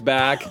slicked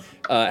back,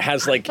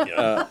 has like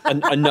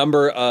a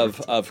number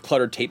of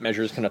cluttered tape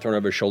measures kind of thrown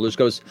over his shoulders,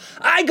 goes,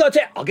 I got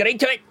it, I'll get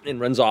into it, and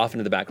runs off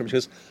into the back room. She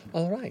goes,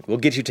 all right, we'll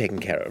get you taken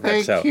care of.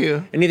 Thank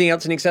you. Anything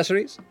else in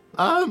accessories?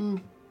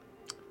 I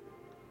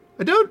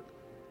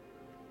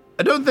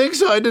don't think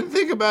so. I didn't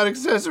think about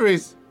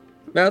accessories.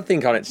 Well,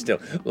 think on it still.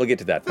 We'll get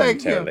to that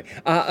Thank you.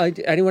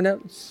 momentarily. Anyone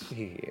else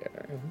here?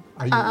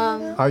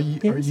 Are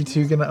you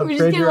two gonna We're upgrade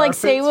just gonna your like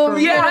say outfits what for-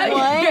 we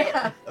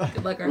Yeah. want.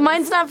 Good luck,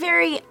 Mine's not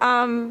very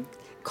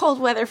cold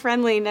weather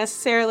friendly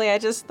necessarily. I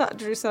just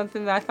drew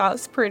something that I thought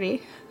was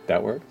pretty.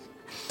 That works.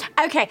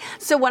 Okay,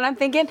 so what I'm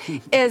thinking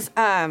is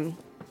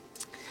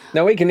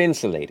Now we can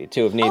insulate it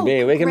too if need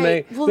be. We can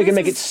great. make Well, we can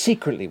this make it is-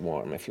 secretly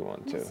warm if you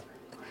want to.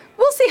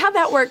 we'll see how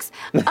that works.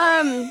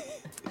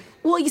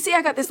 Well, you see,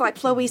 I got this like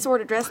flowy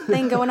sort of dress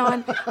thing going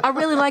on. I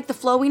really like the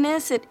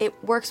flowiness. It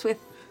works with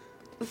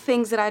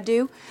things that I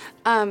do.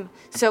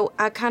 So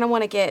I kind of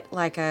want to get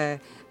like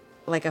a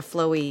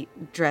flowy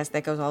dress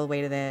that goes all the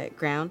way to the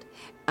ground,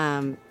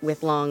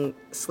 with long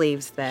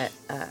sleeves that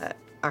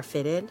are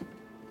fitted.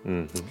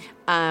 Mm-hmm.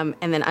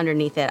 And then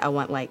underneath it, I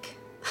want like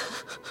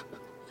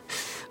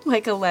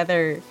a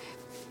leather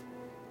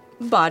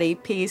body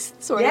piece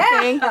sort of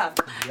thing.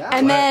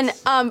 And then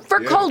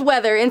for cold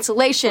weather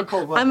insulation,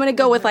 I'm gonna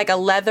go with like a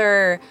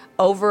leather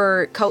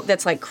overcoat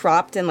that's like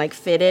cropped and like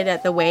fitted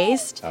at the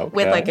waist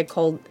with like a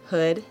cold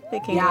hood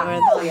that can go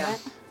over the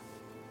helmet.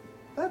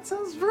 That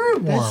sounds very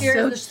warm.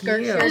 The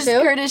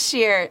skirt is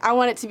sheer. I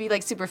want it to be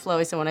like super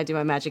flowy, so when I do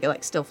my magic, it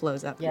like still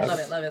flows up. Yeah,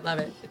 love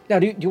it. Now,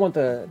 do you want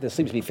the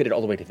sleeves to be fitted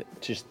all the way to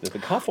just the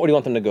cuff, or do you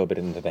want them to go a bit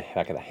into the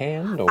back of the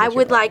hand? Or I what's your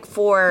would plan? like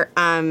for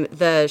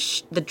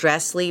the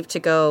dress sleeve to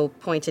go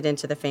pointed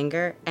into the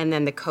finger, and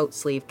then the coat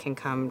sleeve can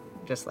come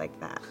just like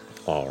that.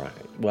 All right.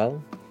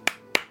 Well,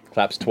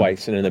 claps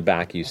twice, and in the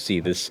back you see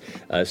this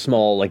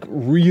small, like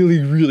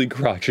really, really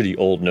crotchety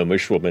old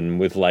gnomish woman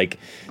with like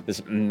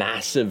this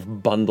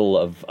massive bundle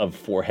of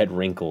forehead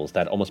wrinkles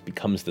that almost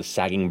becomes the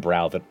sagging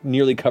brow that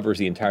nearly covers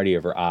the entirety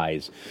of her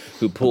eyes,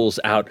 who pulls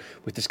out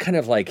with this kind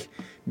of like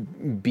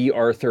B.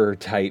 Arthur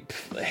type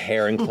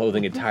hair and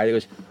clothing attire that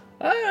goes,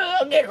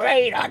 I'll get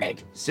right on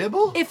it.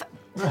 Sybil? If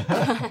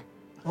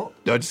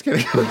No, just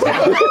kidding.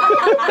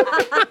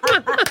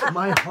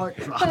 My heart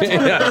dropped.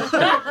 maybe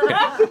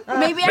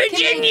I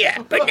Virginia,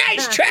 can but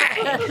nice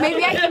try.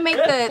 Maybe I can make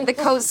the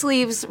coat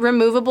sleeves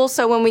removable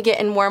so when we get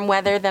in warm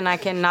weather, then I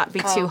can not be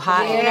too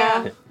hot. You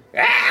know.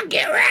 I'll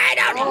get right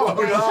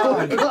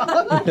on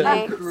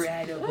it.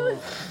 Incredible.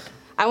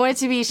 I want it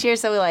to be sheer,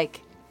 so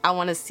like I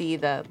want to see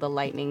the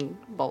lightning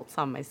bolts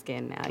on my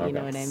skin now. You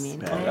know what I mean?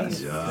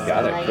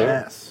 Got it.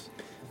 Cool.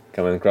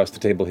 Coming across the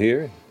table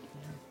here.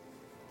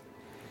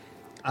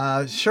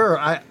 Sure.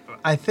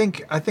 I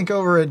think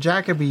over at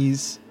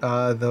Jacoby's,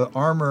 the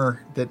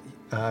armor that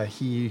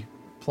he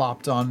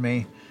plopped on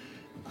me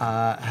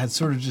had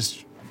sort of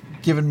just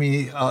given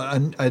me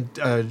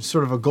a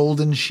sort of a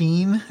golden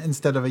sheen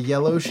instead of a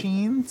yellow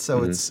sheen.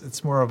 So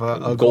it's more of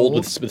a gold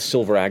with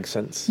silver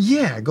accents.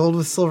 Yeah, gold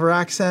with silver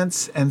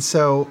accents. And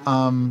so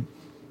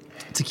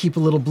to keep a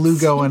little blue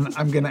going,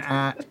 I'm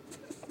gonna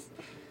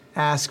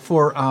ask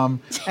for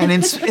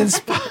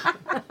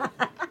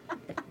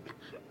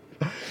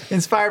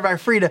inspired by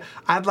Frida,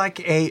 I'd like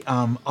a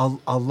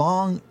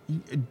long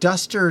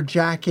duster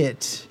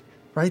jacket,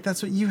 right?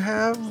 That's what you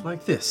have?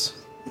 Like this.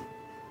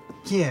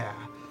 Yeah,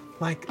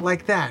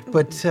 like that.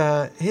 But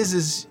his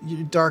is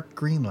dark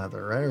green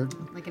leather, right? Or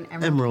like an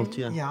emerald,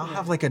 yeah. Yeah, I'll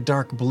have like a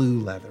dark blue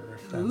leather,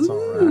 if that's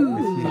all right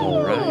with you.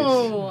 All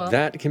right.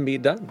 That can be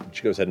done.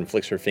 She goes ahead and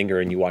flicks her finger,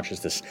 and you watch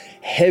as this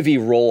heavy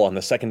roll on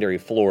the secondary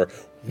floor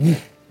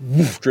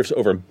drifts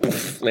over and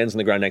lands on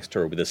the ground next to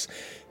her with this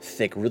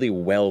thick, really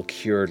well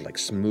cured, like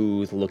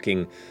smooth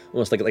looking,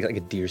 almost like a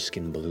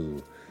deerskin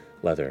blue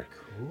leather.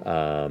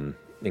 Cool.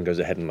 And goes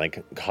ahead and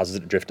like causes it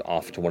to drift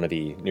off to one of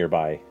the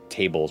nearby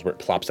tables where it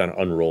plops down and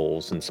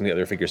unrolls, and some of the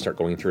other figures start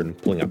going through and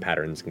pulling up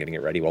patterns and getting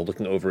it ready while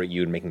looking over at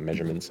you and making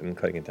measurements and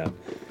cutting it down.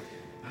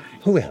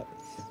 Who else?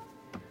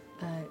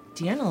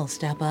 Deanna will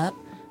step up.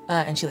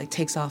 And she like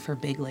takes off her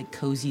big like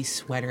cozy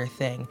sweater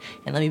thing.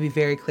 And let me be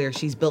very clear,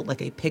 she's built like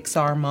a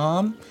Pixar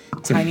mom,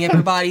 tiny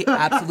upper body,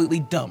 absolutely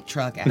dump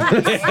truck ass.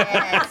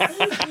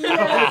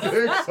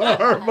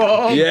 Pixar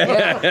mom.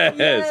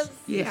 Yes.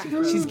 Yeah.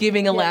 She's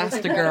giving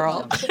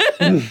Elastigirl.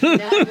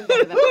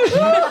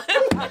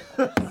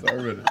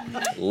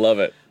 Love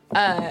it.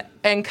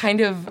 And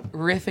kind of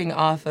riffing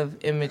off of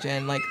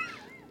Imogen, like,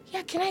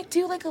 yeah, can I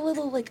do like a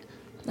little like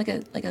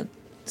a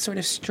sort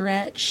of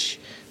stretch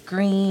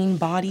green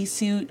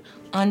bodysuit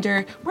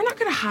under? We're not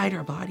gonna hide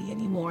our body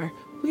anymore.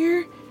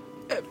 We're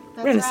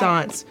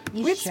Renaissance.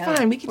 Right. It's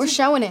fine. We're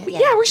showing it.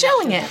 Yeah, we're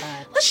showing it.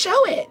 Let's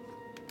show it.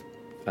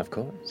 Of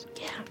course.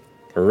 Yeah.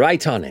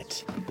 Right on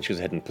it. She goes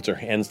ahead and puts her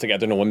hands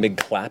together in one big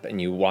clap, and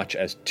you watch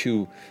as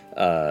two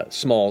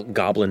small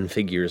goblin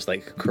figures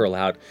like curl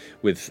out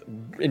with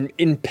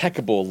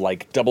impeccable,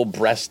 like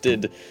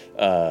double-breasted,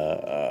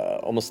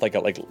 almost like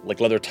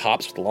leather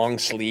tops with long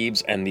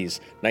sleeves and these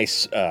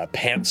nice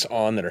pants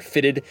on that are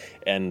fitted.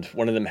 And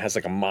one of them has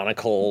like a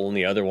monocle, and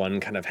the other one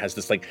kind of has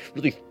this like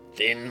really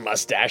thin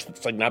mustache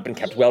that's like not been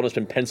kept well, just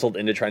been penciled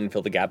in to try and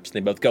fill the gaps. And they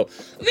both go,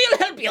 "We'll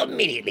help you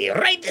immediately,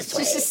 right this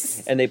way."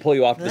 And they pull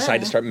you off to the side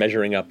to start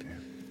measuring up.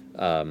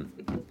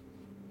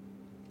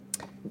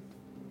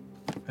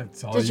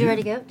 That's all Did you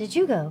already go? Did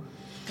you go?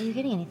 Are you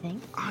getting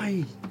anything?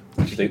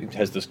 She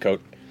has this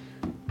coat.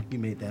 You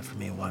made that for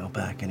me a while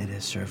back, and it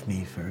has served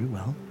me very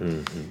well.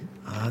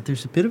 Mm-hmm.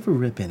 There's a bit of a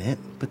rip in it,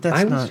 but that's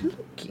I not... was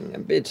looking a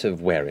bit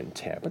of wear and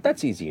tear, but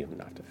that's easy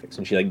enough to fix.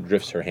 And she like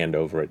drifts her hand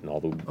over it, and all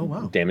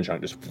the damage on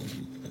it just clears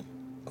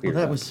Well,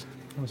 that out. was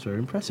very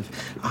impressive.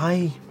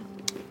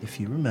 If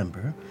you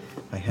remember,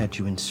 I had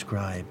you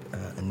inscribe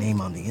a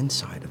name on the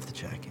inside of the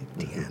jacket,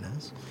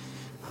 Deanna's.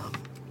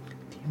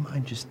 Do you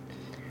mind just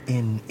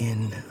in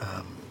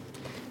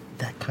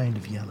that kind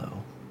of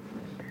yellow,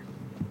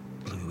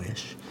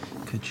 bluish?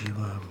 Could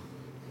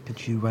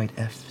you write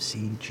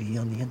FCG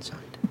on the inside?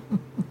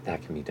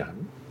 That can be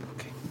done.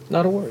 Okay.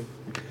 Not a word.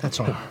 That's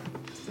all.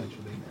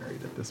 Essentially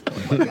married at this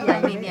point.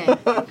 I mean,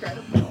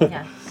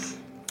 yeah.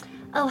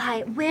 Oh,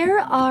 hi. Where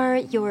are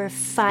your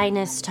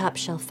finest top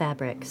shelf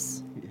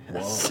fabrics?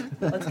 Let's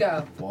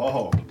go.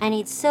 Whoa. I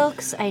need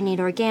silks, I need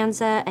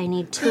organza, I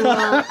need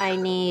tulle, I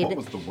need What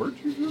was the word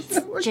you used?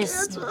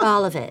 just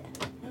all of it.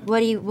 What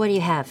do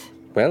you have?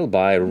 Well,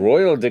 by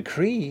royal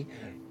decree,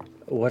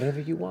 whatever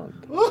you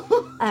want.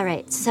 All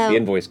right, so The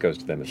invoice goes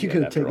to them. At the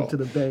end, after all.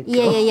 the bank.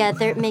 yeah.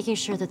 They're making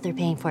sure that they're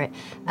paying for it.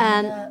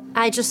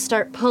 I just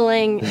start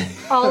pulling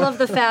all of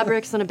the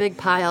fabrics in a big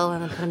pile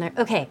and I put them there.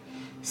 Okay,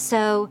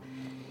 so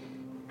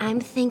I'm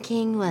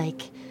thinking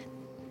like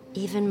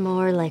even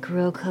more like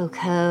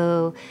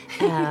Rococo,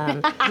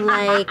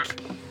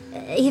 like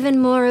even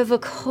more of a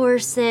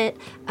corset.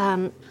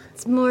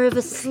 It's more of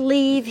a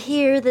sleeve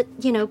here that,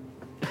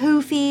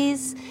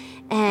 poofies.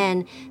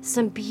 and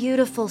some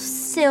beautiful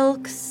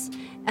silks,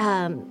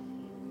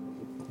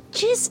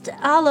 just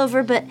all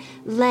over, but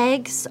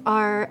legs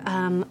are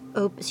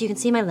open, so you can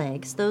see my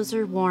legs. Those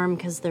are warm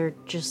because they're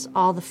just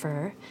all the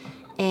fur,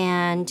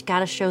 and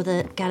gotta show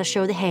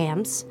the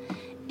hams,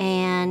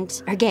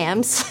 or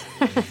gams.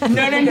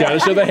 No. Gotta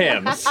show the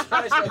hams.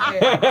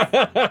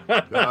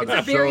 It's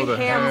a very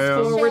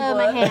hams forward Show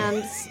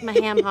my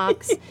ham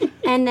hocks,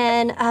 and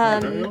then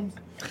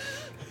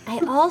I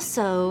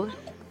also,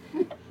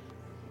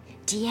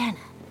 Deanna.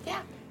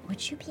 Yeah.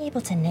 Would you be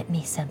able to knit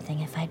me something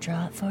if I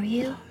draw it for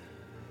you?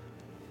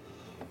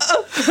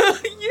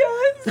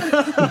 Yes.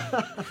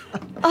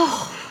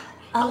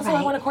 Also, I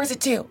right. want a corset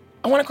too.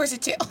 Oh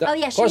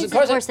yeah, she needs a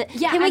corset.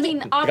 Yeah, Can we I get-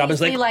 mean,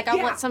 obviously, like- I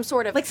want some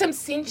sort of like some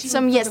cinching.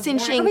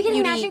 cinching. Are we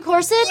getting beauty. matching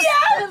corsets?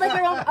 Yeah. Like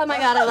our own, oh my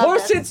god, I love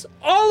Corsets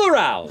all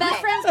around. this.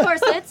 Best friends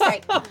corsets.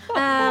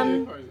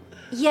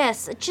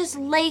 Yes, just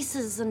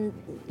laces and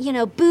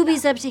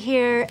boobies up to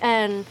here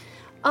and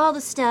all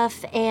the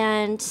stuff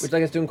and. Would you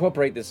like us to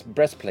incorporate this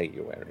breastplate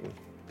you're wearing?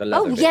 The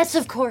Oh leather yes,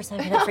 bit? of course. I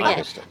would forget.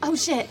 Understood. Oh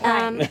shit.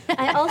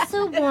 I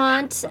also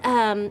want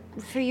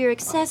for your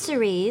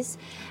accessories.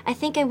 I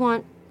think I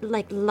want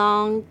like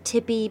long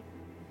tippy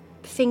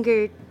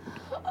finger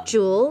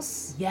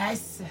jewels.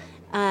 Yes.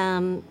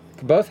 For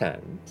both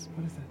hands.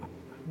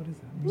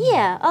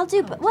 Yeah, I'll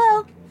do.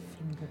 Well,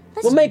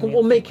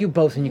 We'll make you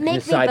both, and you can make me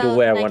decide to both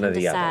wear and I one can or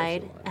the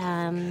decide.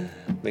 other.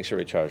 Make sure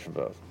we charge for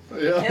both.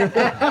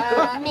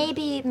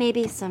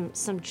 Maybe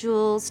some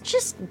jewels.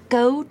 Just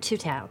go to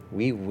town.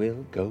 We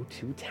will go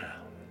to town.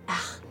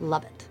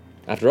 Love it.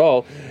 After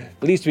all,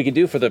 the least we could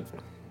do for the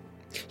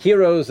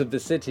heroes of the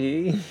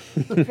city.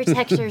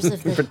 Protectors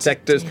of the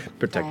Protectors.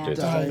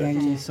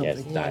 Diarchy, Yes,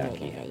 something.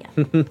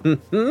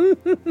 diarchy.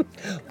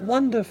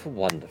 Wonderful.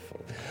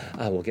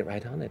 We'll get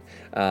right on it.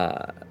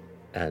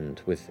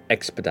 And with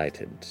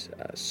expedited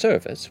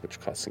service, which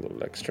costs a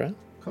little extra,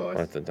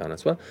 course. done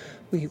as well,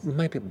 we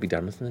might be able to be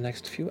done within the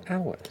next few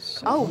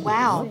hours. Oh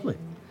wow.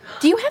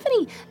 Do you have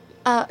any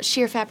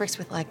sheer fabrics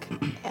with like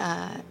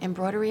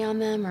embroidery on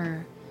them,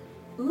 or?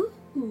 Ooh.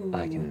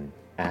 I can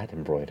add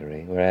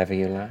embroidery wherever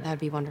you like. That would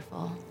be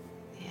wonderful.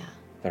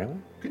 Very well.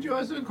 Could you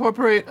also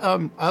incorporate? I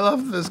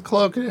love this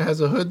cloak, and it has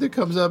a hood that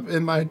comes up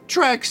in my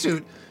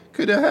tracksuit.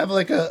 Could it have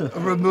like a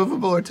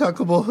removable or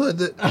tuckable hood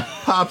that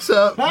pops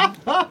up?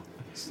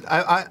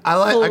 I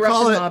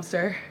call it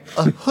lobster.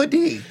 a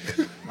hoodie.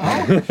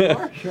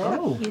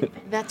 Sure.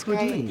 That's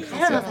great. I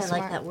don't know if I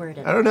like that word.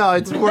 I don't know.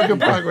 It's a work in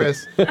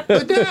progress.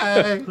 Hoodie.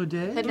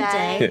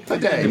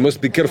 Today. You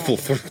must be careful,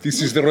 for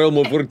this is the realm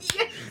of where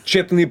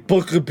Chetney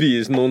Puckaby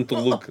is known to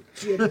look.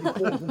 He's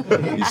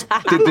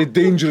the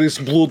dangerous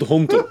blood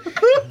hunter.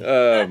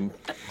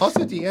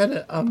 Also,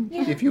 Deanna,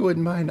 if you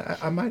wouldn't mind,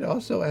 I might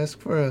also ask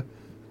for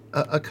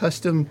a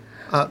custom,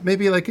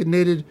 maybe like a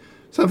knitted,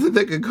 something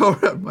that could go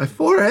around my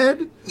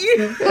forehead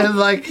and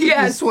like keep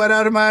the sweat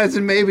out of my eyes,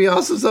 and maybe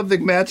also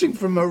something matching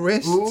from my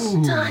wrists.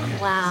 Done.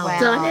 Wow.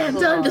 Done and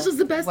done. This was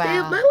the best day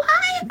of my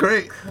life.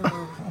 Great.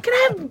 Can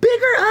I have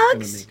bigger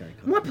hugs?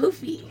 More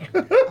poofy.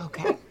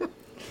 Okay.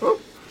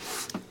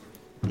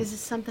 Is this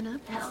something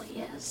up? Hell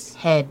yes.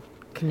 Head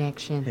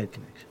connection. Head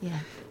connection. Yeah.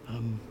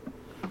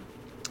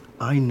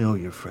 I know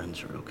your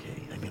friends are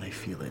okay. I mean, I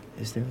feel it.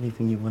 Is there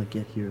anything you want to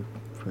get here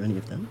for any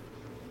of them?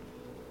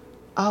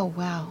 Oh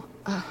wow.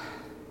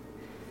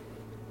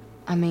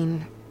 I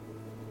mean,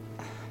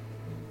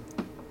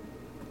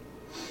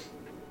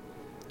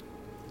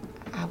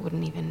 I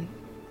wouldn't even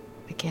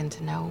begin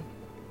to know.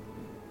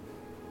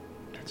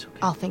 That's okay.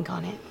 I'll think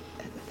on it.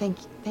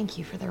 Thank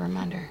you for the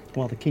reminder.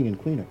 While the king and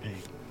queen are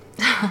paying.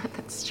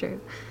 That's true.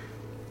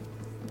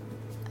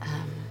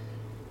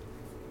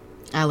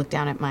 I look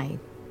down at my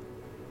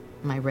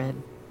red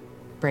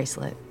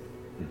bracelet.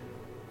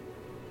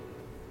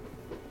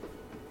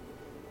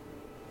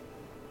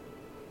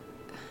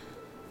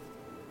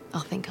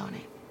 I'll think on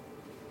it.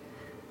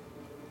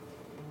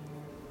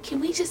 Can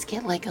we just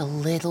get like a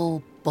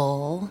little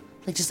bowl?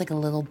 Like just like a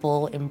little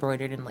bowl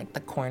embroidered in like the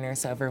corner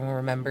so everyone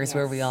remembers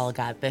where we all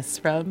got this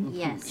from?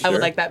 Yes. I would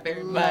Sure. like that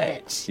very Love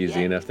much. it.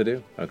 Easy enough to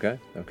do. Okay.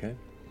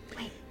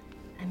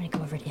 I'm gonna go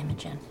over to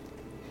Imogen.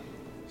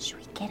 Should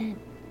we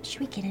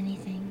get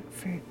anything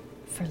for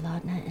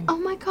Laudna and? Oh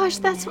my gosh,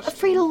 that's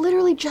Frida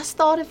literally just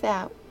thought of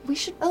that. We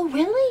should. Oh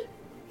really?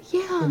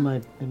 Yeah.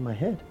 In my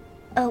head.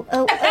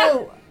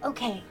 Oh.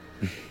 Okay.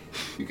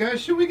 You guys,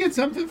 should we get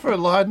something for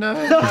Laudna?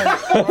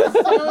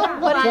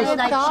 What are your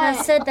I thoughts?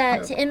 just said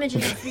that to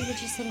Imogen. Frida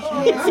just said it.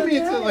 I mean,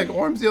 it's like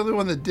Orm's the only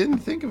one that didn't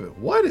think of it.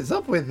 What is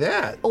up with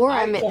that?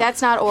 Orem.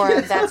 That's not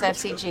Orem. That's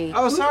FCG.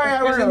 Oh, sorry,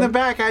 I was in the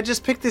back. I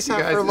just picked this up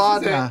guys, for this is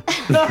Laudna.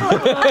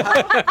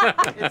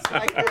 It's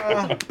like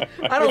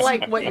I don't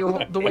like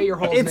the way you're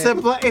holding it's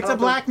a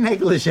black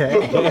negligee.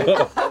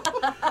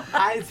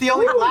 It's the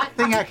only black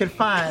thing I could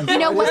find. You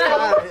know I what?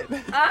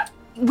 just got it.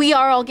 We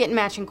are all getting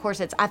matching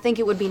corsets. I think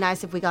it would be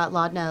nice if we got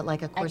Laudna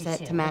like a corset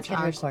too. to match Let's get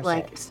her a ours,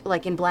 corset.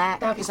 like in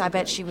black, because I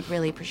bet she would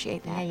really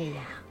appreciate that. Yeah.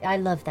 I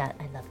love that.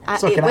 I love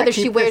that. Whether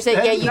she wears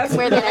it, yeah, you can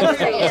wear that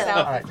extra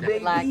yourself.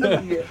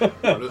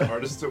 Black.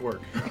 Artists at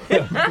work.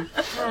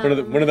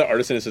 One of the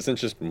artisan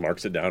assistants just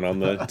marks it down on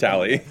the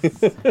tally.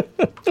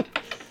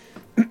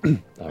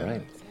 All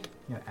right.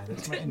 Yeah, add it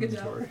to my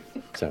inventory.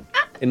 So,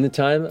 in the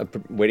time of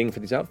waiting for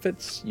these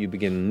outfits, you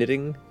begin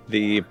knitting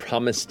the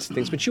promised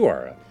things, but you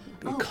are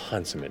a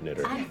consummate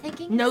knitter. I'm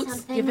thinking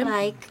something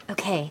like,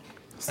 okay,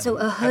 so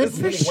a hood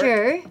for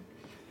sure,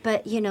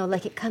 but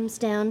like it comes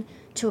down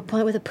to a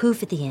point with a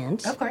poof at the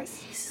end. Of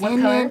course. And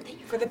What color then-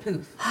 for the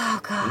poof? Oh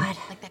God.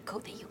 Like that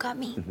coat that you got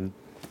me.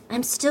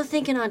 I'm still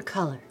thinking on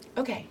color.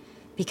 Okay.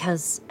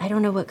 Because I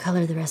don't know what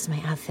color the rest of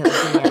my outfit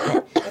will be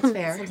yet, but That's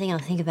fair. something I'll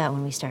think about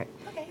when we start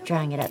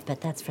drawing it up,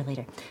 but that's for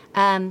later.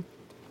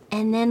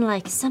 And then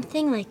like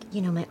something like,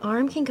 my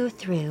arm can go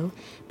through,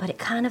 but it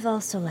kind of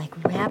also like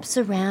wraps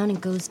around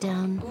and goes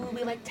down. Ooh,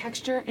 we like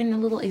texture and a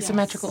little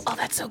asymmetrical. Oh,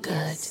 that's so good.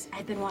 Yes.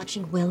 I've been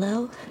watching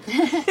Willow.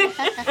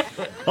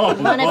 Oh,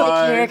 One of the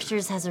my.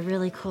 characters has a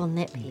really cool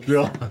knit piece.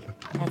 So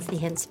that's the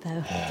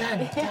inspo.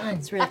 Done.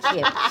 It's really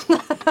cute.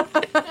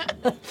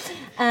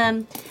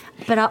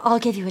 But I'll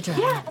give you a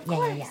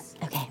drawing. Yeah.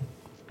 Okay.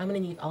 I'm gonna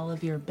need all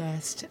of your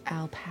best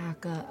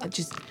alpaca,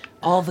 just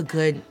all the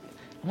good.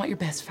 I want your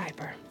best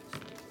fiber.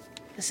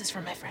 This is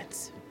for my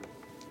friends.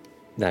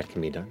 That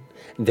can be done.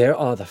 There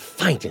are the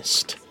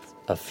finest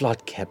of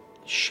flock-kept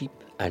sheep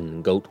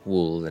and goat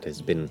wool that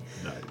has been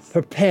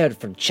prepared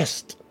for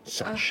just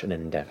such an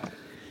endeavor.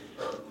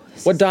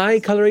 What dye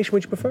coloration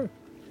would you prefer?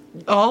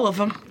 All of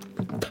them.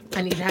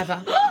 I need to have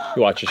a.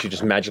 You watch as she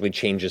just magically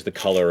changes the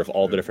color of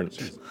all the different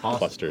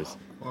clusters.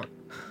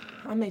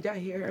 I may die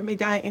here. I may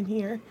die in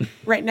here.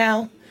 Right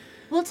now.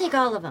 We'll take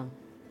all of them.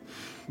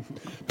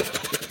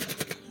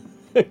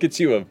 Gets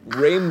you a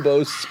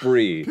rainbow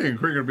spree. King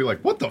Krieger would be like,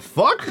 what the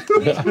fuck?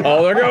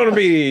 Oh, they're going to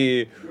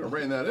be. You're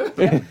rein that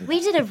in. We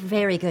did a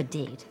very good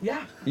deed.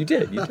 Yeah. You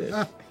did.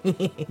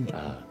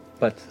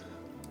 But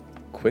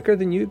quicker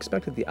than you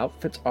expected, the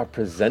outfits are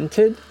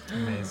presented.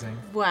 Amazing.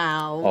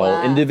 Wow.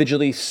 All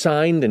individually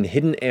signed in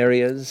hidden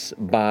areas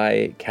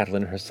by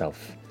Catelyn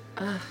herself.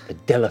 The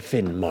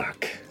Delafin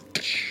mark.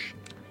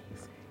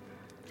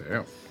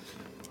 Damn.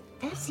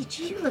 Bessie,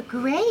 you look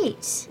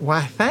great.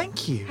 Why,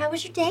 thank you. How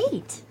was your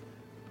date?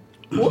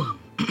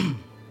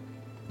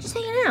 Just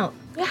hanging out.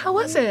 Yeah, how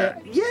was it?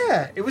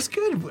 Yeah, it was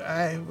good.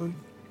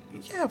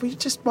 We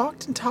just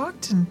walked and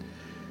talked and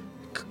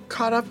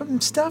caught up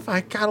on stuff.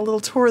 I got a little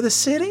tour of the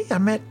city. I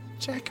met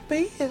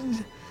Jacoby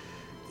and,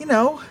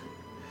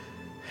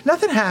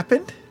 nothing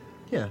happened.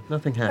 Yeah,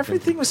 nothing happened.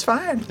 Everything was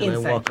fine. And I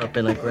walk up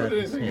and I grab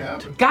his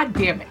hand. God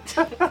damn it.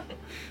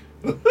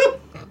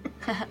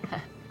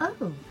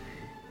 Oh.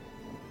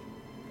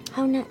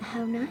 How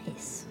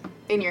nice.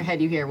 In your head,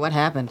 you hear, what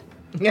happened?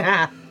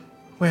 Yeah.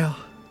 Well,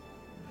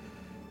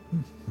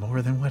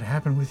 more than what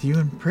happened with you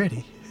and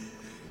Pretty.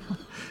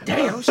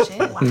 Damn. Shit.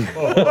 I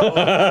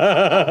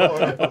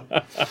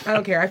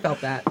don't care. I felt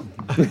that.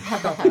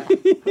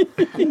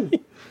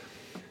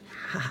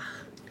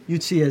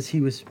 You'd see as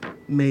he was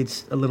made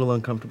a little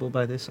uncomfortable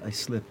by this, I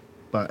slip,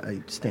 but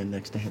I stand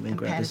next to him and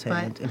grab pat his his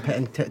hand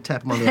and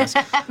tap him on the ass.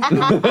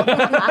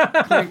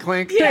 Clink,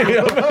 clink.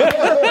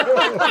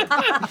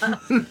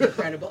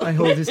 Incredible. I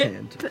hold his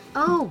hand.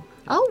 Oh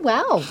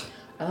wow.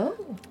 Oh.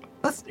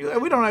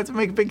 We don't have to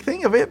make a big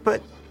thing of it,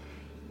 but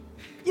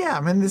yeah,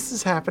 I mean, this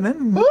is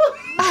happening.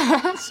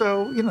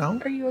 So,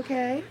 Are you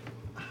okay?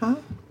 Huh?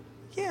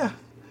 Yeah.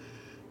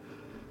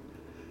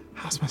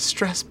 How's my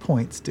stress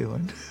points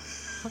doing?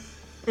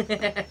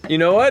 You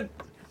know what?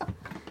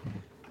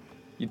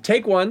 You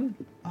take one,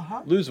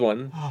 lose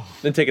one,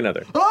 then take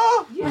another.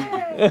 Oh!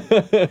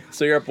 Yeah.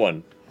 So you're up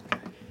one.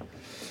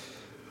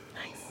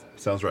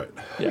 Sounds right.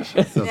 Yeah. Sounds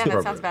Yeah, that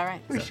appropriate. sounds about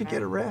right. We should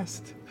get a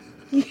rest.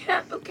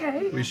 Yeah,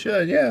 okay. We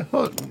should, yeah.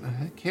 Hold,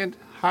 I can't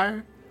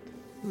higher,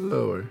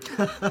 lower,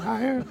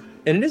 higher.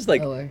 And it is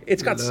like Lower.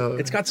 it's got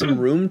some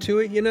room to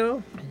it,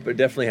 but it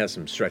definitely has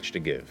some stretch to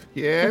give.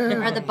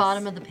 Yeah. Are the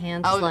bottom of the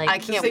pants Oh, like... I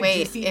can't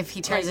wait if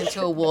he turns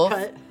into a wolf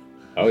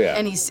Oh yeah.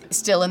 and he's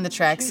still in the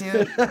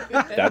tracksuit.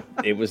 That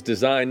it was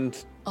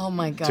designed Oh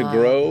my god. to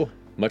grow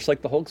much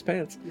like the Hulk's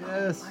pants.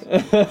 Yes.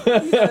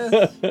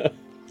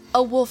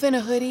 A wolf in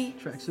a hoodie.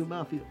 Tracksuit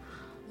Mafia.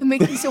 It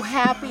makes me so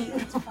happy.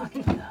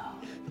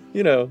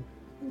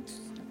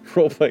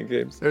 Role-playing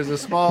games. There's a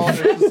small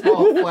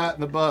flat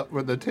in the butt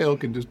where the tail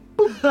can just.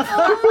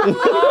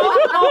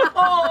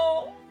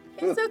 Oh,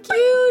 it's so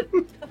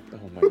cute.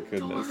 Oh my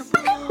goodness.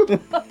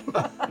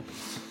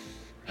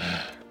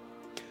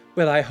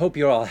 Well, I hope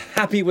you're all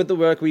happy with the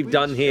work we've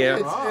done here.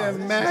 It's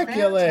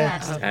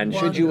immaculate. And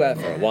should you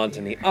ever want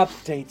any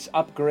updates,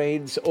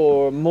 upgrades,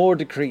 or more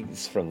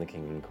decrees from the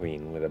King and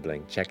Queen with a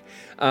blank check,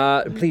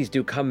 please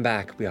do come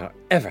back. We are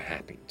ever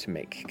happy to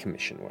make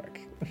commission work.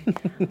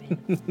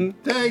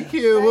 Thank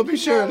you. We'll be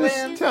sure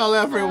to tell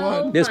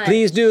everyone. Yes,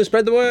 please do.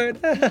 Spread the word.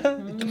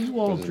 You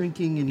all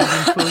drinking and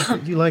eating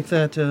food. Do you like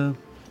that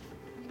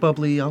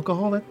bubbly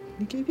alcohol that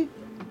he gave you?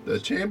 The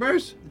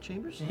chambers? The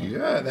chambers?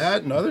 Yeah,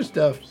 that and other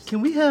stuff.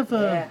 Can we have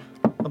a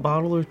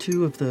bottle or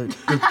two of the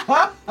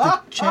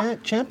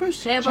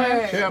champers?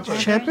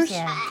 Champers?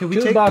 Yeah. Can we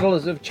 2 take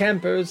bottles of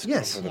Champers?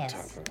 Yes.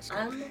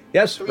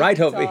 Yes, right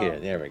over here.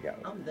 There we go.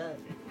 I'm done.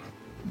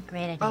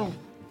 Great idea. Oh.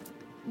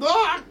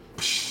 Ah!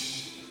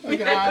 I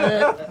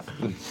got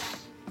it.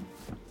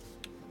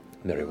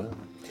 Very well.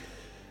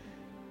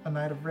 A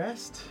night of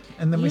rest,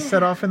 and then we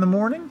set off in the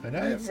morning. A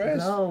night of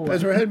rest.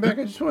 As we're heading back,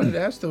 I just wanted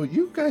to ask though.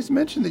 You guys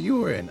mentioned that you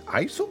were in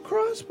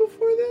Isocross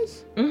before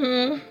this.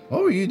 Mm-hmm.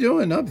 What were you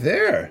doing up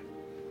there?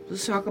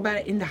 Let's talk about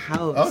it in the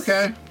house.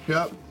 Okay.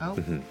 Yep.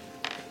 Oh.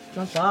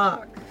 Don't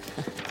talk.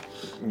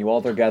 You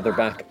all are gathered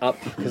back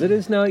up, because it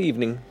is now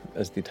evening,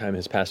 as the time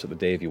has passed of the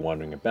day of you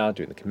wandering about,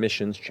 doing the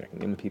commissions,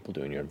 checking in with people,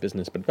 doing your own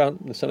business. But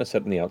about the sun has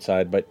set on the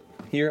outside, but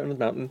here on the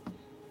mountain,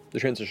 the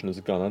transition has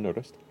gone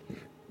unnoticed.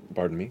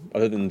 Pardon me.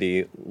 Other than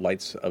the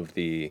lights of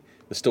the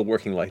still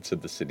working lights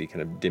of the city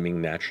kind of dimming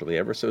naturally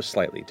ever so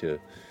slightly to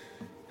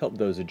help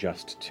those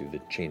adjust to the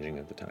changing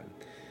of the time.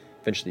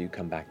 Eventually you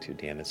come back to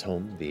Deanna's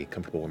home, the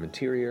comfortable warm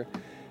interior,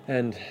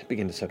 and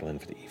begin to settle in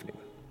for the evening.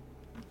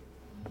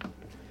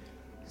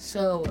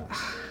 So,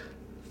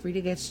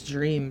 Frida gets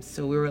dreams,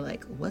 so we were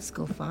like, let's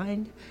go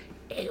find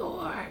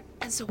Aor.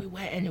 And so we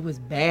went, and it was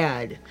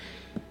bad.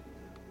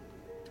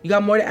 You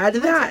got more to add to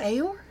that?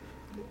 Aor?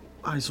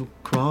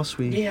 Isocross?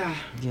 Yeah.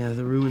 Yeah,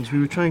 the ruins. We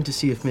were trying to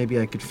see if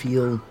maybe I could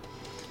feel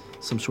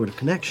some sort of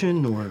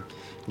connection or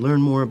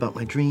learn more about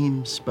my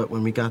dreams, but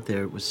when we got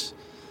there, it was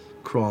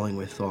crawling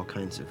with all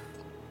kinds of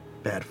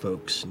bad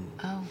folks.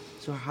 And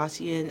So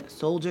Haitian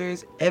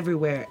soldiers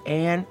everywhere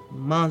and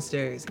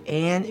monsters.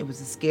 And it was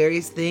the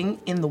scariest thing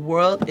in the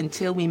world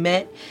until we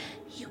met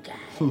you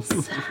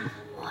guys.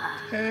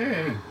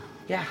 Hey.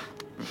 Yeah.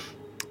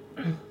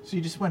 So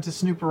you just went to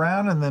snoop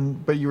around, and then,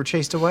 but you were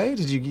chased away?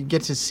 Did you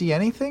get to see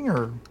anything,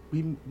 or?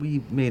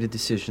 We made a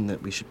decision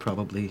that we should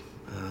probably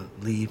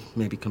leave,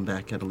 maybe come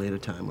back at a later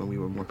time when we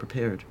were more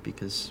prepared,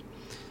 because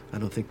I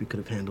don't think we could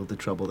have handled the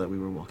trouble that we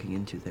were walking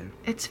into there.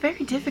 It's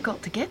very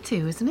difficult to get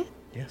to, isn't it?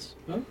 Yes.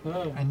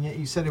 And yet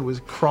you said it was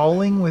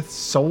crawling with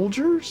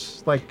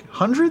soldiers? Like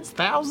hundreds,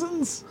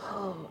 thousands?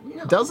 Oh,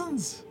 no.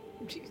 Dozens?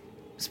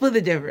 Split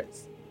the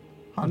difference.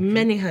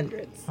 Many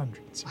hundreds.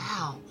 Hundreds.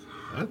 Wow.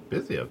 That's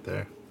busy up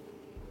there.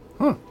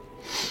 They're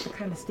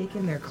kind of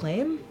staking their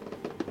claim.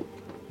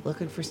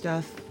 Looking for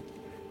stuff.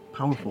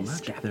 Powerful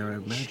magic there, I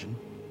imagine.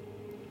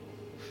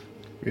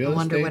 I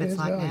wonder what it's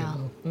like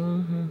now.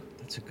 Mm-hmm.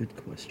 That's a good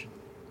question.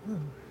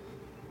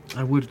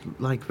 I would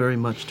like very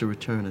much to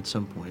return at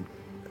some point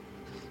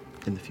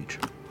in the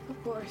future.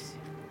 Of course.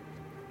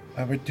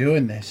 While we're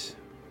doing this,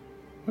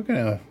 we're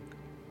gonna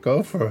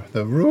go for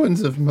the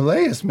ruins of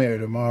Malayasmere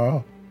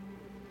tomorrow.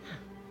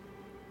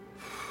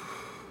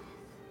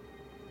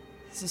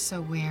 This is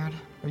so weird.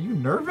 Are you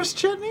nervous,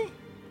 Chetney?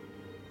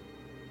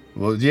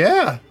 Well,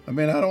 yeah. I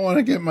mean, I don't want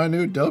to get my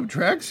new dope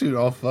tracksuit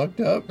all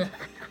fucked up.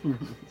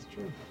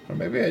 Or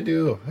maybe I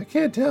do. I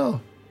can't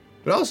tell.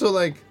 But also,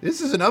 like, this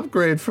is an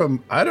upgrade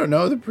from, I don't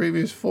know, the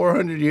previous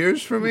 400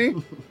 years for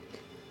me.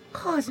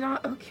 Oh, it's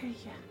not? Okay,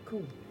 yeah,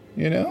 cool.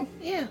 You know?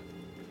 Yeah.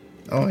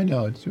 Oh, I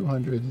know.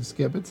 200 and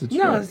skip. It's a trick.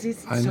 No,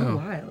 it's I so know.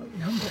 wild.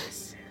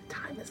 Numbers.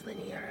 Time is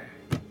linear.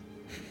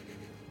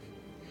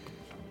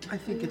 I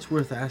think it's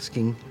worth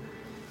asking.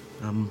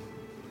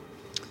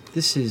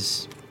 This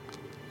is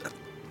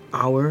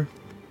our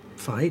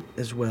fight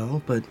as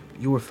well, but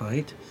your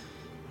fight.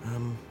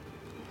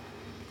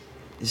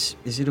 Is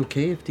it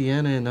okay if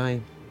Deanna and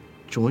I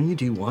join you?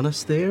 Do you want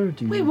us there?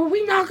 Do you... Wait, were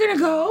we not gonna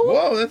go?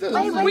 Whoa, that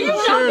doesn't Were you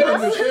not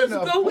gonna let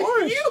us go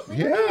with you?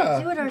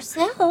 Yeah. Do it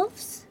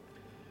ourselves.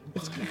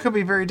 It could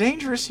be very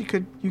dangerous. You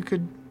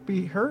could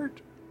be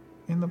hurt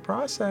in the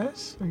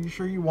process. Are you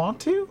sure you want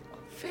to?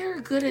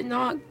 Very good at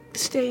not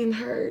staying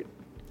hurt.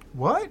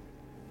 What?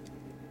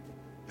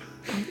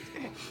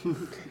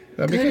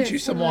 Let me get you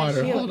some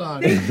water. Hold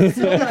on.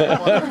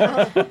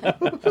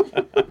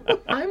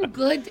 I'm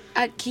good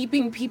at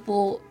keeping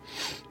people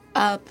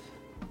up.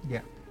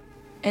 Yeah.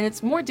 And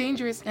it's more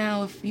dangerous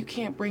now if you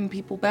can't bring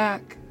people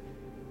back.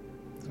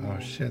 Oh,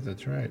 shit,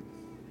 that's right.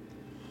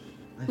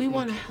 We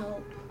want to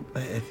help.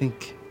 I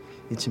think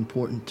it's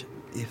important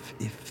if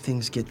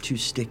things get too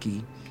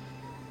sticky,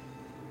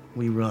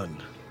 we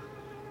run.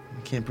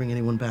 We can't bring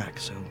anyone back,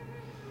 so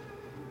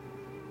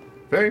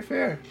Very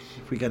fair.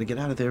 if we got to get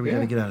out of there, we got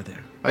to get out of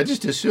there. I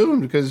just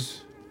assumed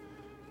because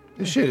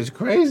this shit is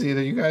crazy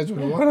that you guys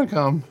would want to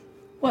come.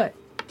 What?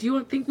 Do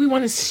you think we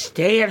want to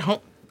stay at home?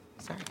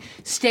 Sorry.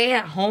 Stay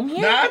at home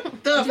here?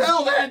 Not the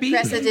hell that be.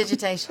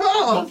 Prestidigitation.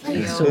 Oh,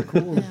 It's so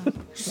cool.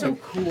 So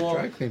cool.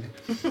 Dry cleaning.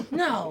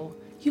 No.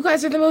 You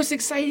guys are the most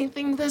exciting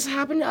thing that's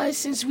happened to us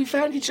since we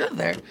found each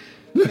other.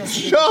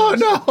 Oh,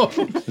 no.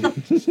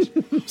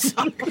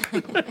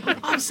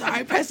 I'm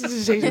sorry,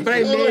 prestidigitation, but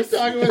I Oh, missed.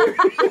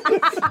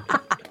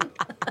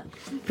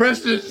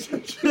 Preston.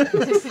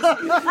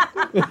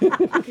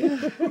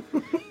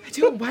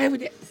 Dude, why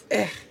would it?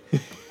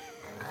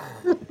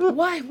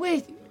 Why?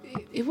 Wait.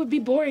 It would be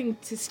boring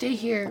to stay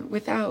here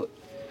without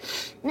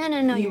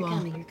No, you're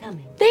coming, you're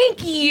coming.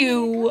 Thank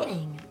you.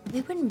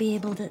 We wouldn't be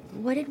able to.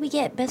 What did we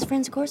get best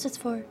friends corsets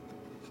for?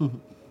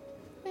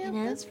 We have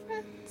best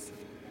friends.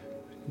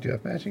 Do you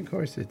have matching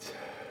corsets?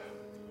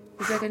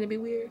 Is that gonna be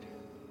weird?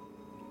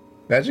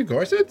 Matching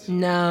corsets?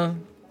 No,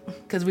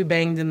 because we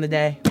banged in the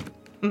day.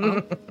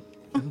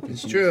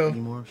 It's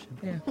true.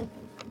 Yeah.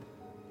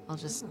 I'm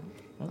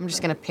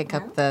just gonna pick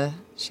up the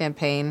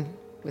champagne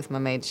with my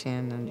maid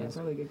chin and just.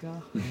 Probably good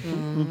call.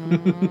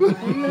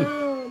 Mm.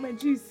 No, my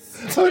juice.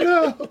 Oh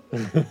no.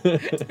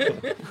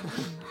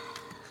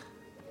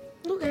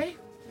 Okay.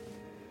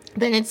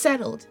 Then it's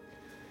settled.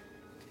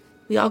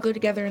 We all go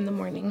together in the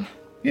morning.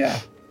 Yeah.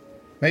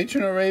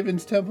 Matron of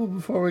Raven's Temple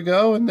before we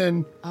go, and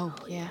then Oh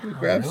yeah. we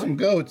grab some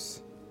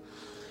goats.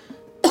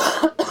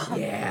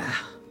 Yeah.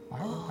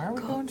 Why are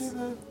we going to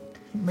the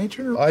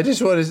matron? I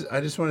just want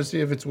to see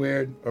if it's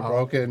weird or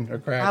broken or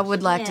cracked. I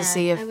would like to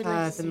see if I would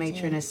like to the see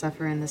matron too. is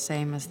suffering the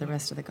same as the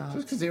rest of the gods.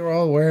 Just because they were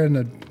all wearing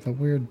the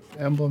weird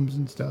emblems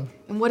and stuff.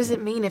 And what does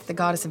it mean if the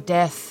goddess of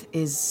death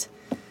is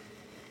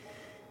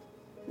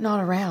not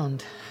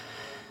around?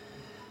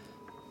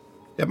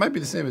 It might be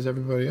the same as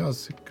everybody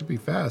else. It could be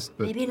fast,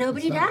 but Maybe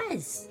nobody it's not.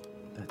 dies.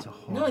 That's a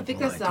No, I think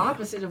that's the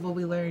opposite of what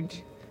we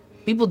learned.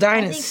 People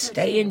dying and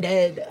staying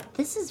dead.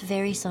 This is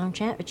very song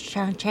chamber.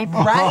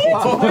 Right?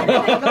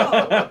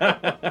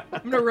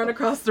 I'm gonna run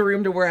across the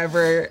room to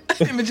wherever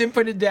Imogen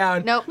put it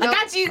down. Nope. I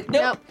got you.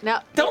 Nope. No.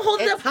 Don't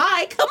hold it up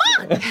high. Come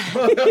on.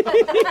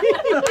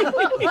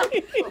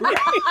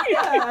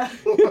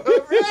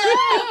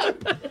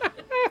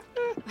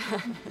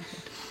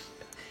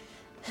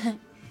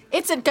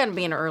 It's gonna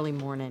be an early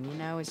morning, you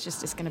know.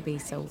 It's gonna be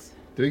so.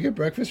 Do we get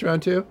breakfast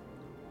round two?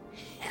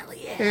 Hell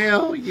yeah.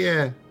 Hell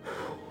yeah.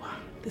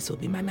 This will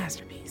be my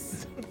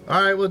masterpiece.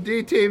 All right, well,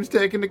 D team's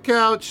taking the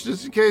couch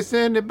just in case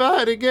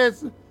anybody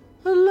gets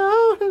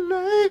hello.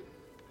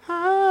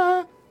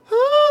 Hi.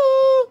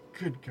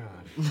 Good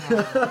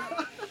God.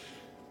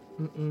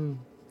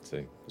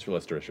 See, it's for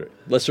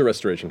lesser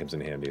restoration comes in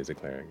handy as a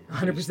cleric.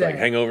 100%. Like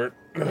hangover.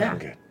 Yeah.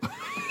 Okay.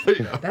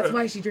 That's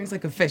why she drinks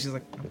like a fish. She's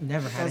like, I've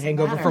never had a Doesn't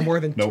hangover matter. for more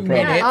than No 2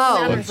 problem. minutes.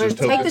 Oh, Let's just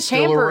hope take it's the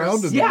still around in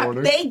chambers. the Yeah,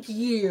 morning. thank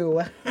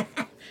you.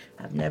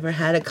 I've never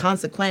had a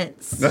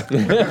consequence.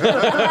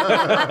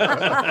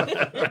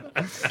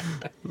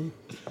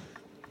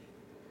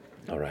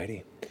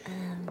 Alrighty.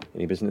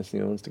 Any business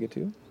anyone wants to get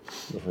to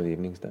before the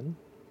evening's done?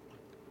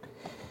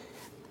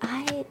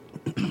 I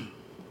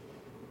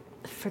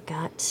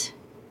forgot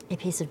a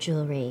piece of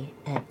jewelry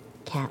at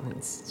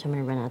Catlin's, so I'm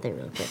gonna run out there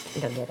real quick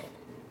and go get it.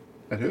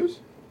 At whose?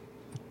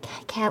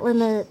 Catlin,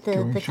 the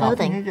Shopping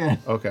clothing. again.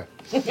 Okay.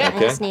 I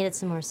just needed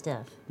some more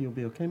stuff. You'll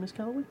be okay, Miss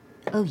Calloway?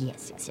 Oh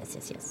yes.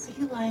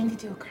 Are you lying to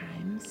do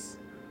crimes?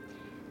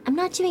 I'm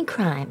not doing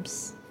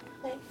crimes.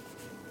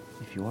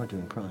 If you are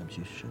doing crimes,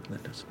 you should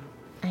let us know.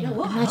 I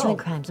know, I'm not doing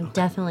crimes. I'm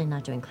definitely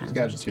not doing crimes. I'm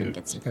Got just you. gonna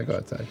get some. Gotta go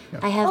outside. Yeah.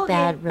 I have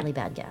Okay. really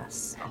bad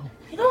gas.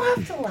 You don't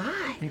have to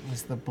lie. It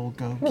was the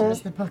bulgogi. It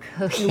was the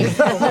bulgogi. It was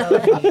the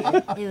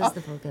bulgogi. It was the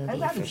I bulgogi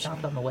got for it sure.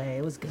 stopped on the way.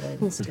 It was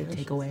good. It's It's a good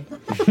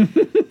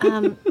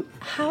takeaway.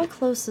 How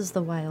close is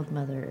the Wild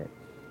Mother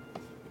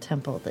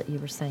temple that you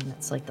were saying?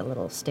 That's like the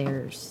little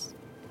stairs.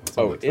 It's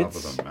on Oh, the top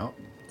it's- of the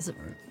mountain. Is it?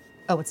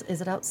 Oh, is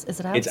it out? Is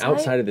it outside? It's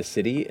outside of the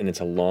city, and it's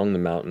along the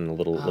mountain a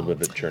little bit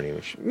of a journey.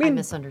 Which I I mean,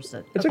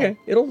 misunderstood. it's okay.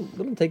 It'll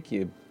take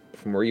you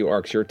from where you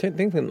are, because you're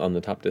technically on the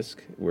top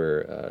disc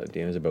where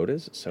Deanna's abode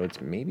is. So it's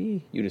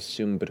maybe you'd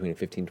assume between a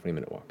 15-20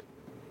 minute walk.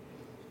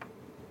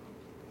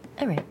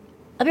 All right.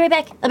 I'll be right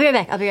back. I'll be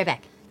right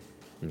back.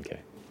 Okay.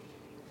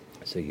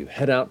 So you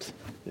head out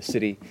the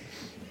city,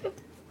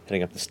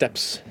 heading up the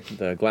steps.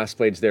 The glass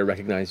blades there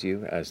recognize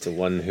you as the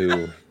one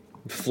who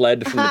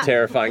fled from the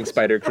terrifying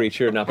spider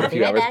creature not but a I'll be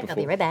few right hours back. before.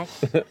 I'll be right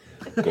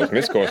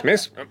back. Course,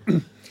 miss.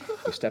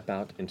 You step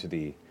out into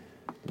the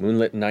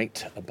moonlit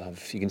night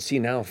above. You can see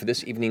now for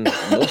this evening,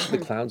 most of the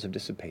clouds have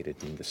dissipated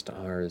and the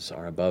stars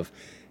are above,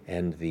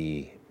 and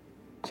the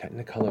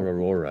Technicolor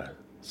aurora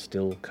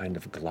still kind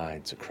of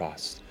glides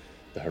across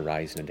the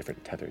horizon in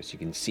different tethers. You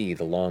can see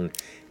the long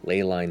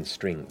ley line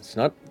strings,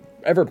 not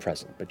ever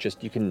present, but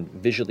just you can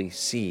visually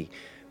see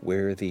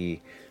where the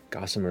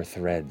gossamer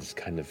threads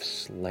kind of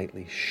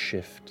slightly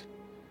shift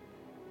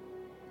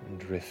and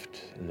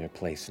drift in their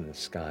place in the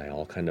sky,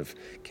 all kind of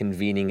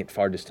convening at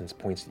far distance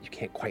points that you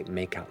can't quite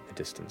make out in the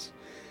distance.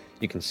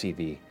 You can see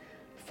the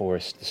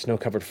forest, the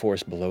snow-covered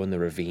forest below in the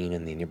ravine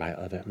and the nearby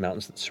other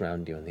mountains that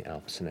surround you in the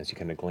Alps. And as you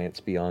kind of glance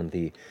beyond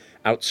the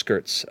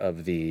outskirts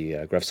of the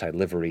Gruffside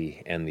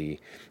livery and the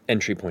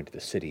entry point to the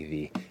city,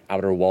 the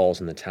outer walls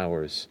and the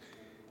towers,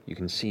 you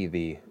can see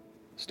the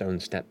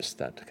stone steps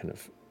that kind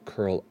of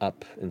curl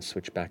up and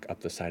switch back up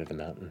the side of the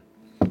mountain.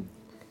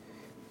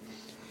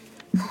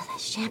 Oh, that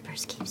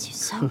champers keeps you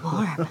so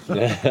warm.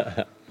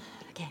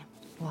 Okay,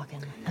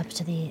 walking up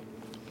to the.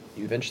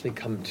 You eventually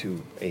come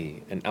to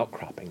an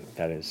outcropping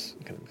that is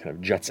kind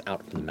of juts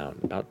out from the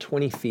mountain, about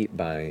 20 feet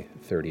by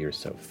 30 or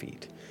so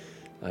feet.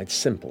 It's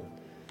simple.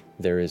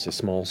 There is a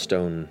small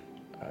stone,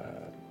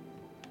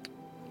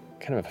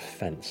 kind of a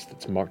fence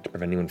that's marked to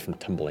prevent anyone from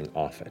tumbling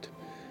off it.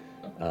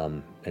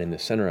 And in the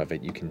center of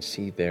it, you can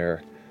see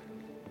there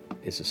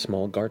is a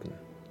small garden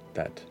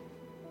that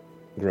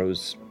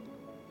grows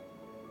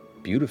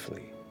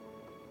beautifully.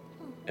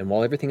 And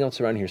while everything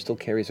else around here still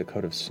carries a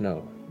coat of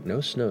snow,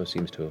 no snow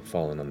seems to have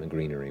fallen on the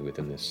greenery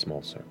within this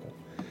small circle.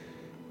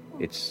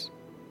 It's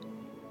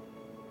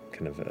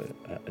kind of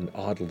an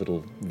odd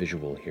little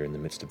visual here in the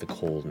midst of the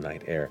cold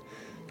night air.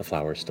 The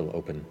flowers still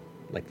open,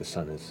 like the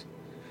sun is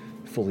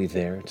fully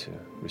there to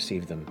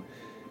receive them.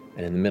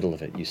 And in the middle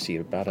of it, you see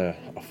about a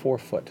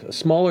 4-foot,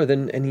 smaller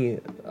than any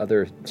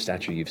other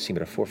statue you've seen,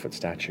 but a 4-foot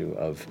statue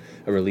of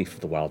a relief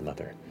of the Wild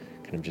Mother,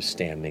 kind of just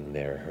standing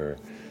there, her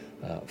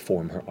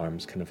form, her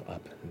arms kind of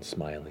up and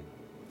smiling.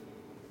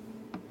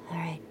 All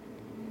right.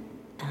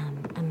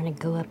 I'm gonna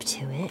go up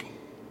to it.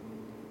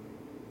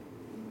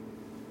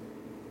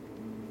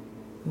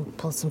 And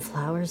pull some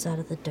flowers out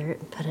of the dirt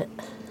and put it.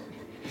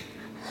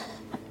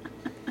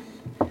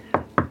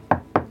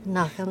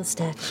 Knock on the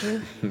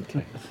statue.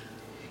 Okay.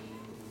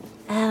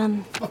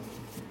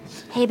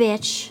 Hey,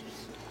 bitch.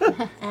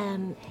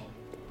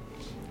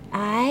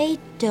 I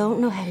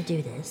don't know how to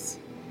do this.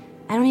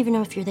 I don't even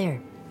know if you're there.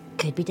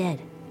 Could be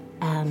dead.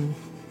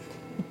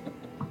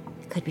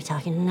 Could be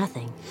talking to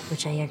nothing,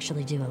 which I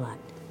actually do a lot.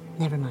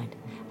 Never mind.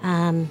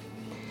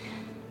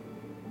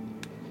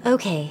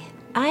 Okay,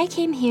 I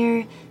came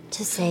here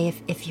to say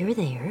if you're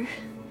there,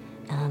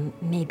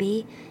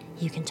 maybe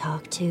you can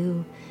talk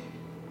to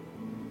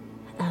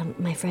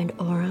my friend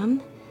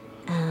Orem,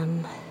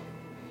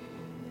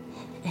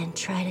 and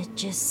try to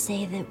just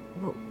say that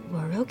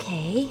we're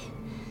okay,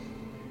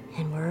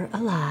 and we're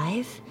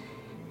alive,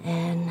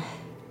 and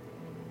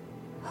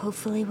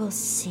hopefully we'll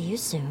see you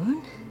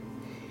soon.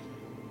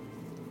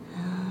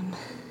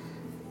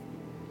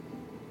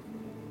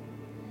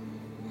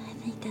 I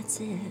think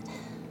that's it.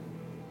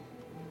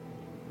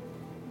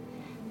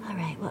 All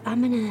right, well,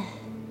 I'm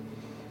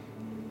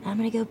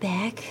gonna go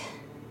back,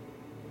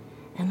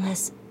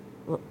 unless,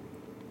 well,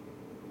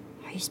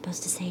 are you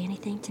supposed to say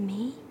anything to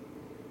me?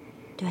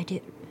 Do I do?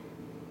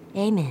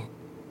 Amen.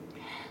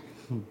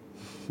 Do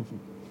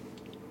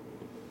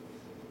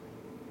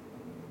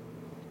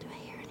I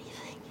hear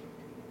anything?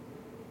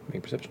 Make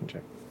a perception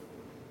check.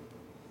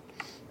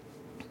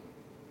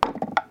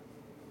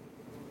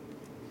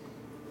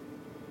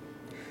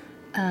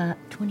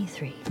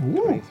 23.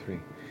 23.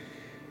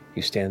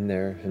 You stand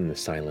there in the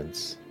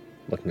silence,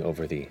 looking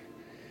over the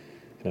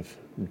kind of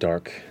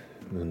dark,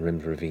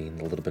 moon-rimmed ravine,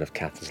 a little bit of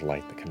Kath's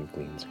light that kind of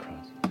gleams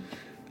across.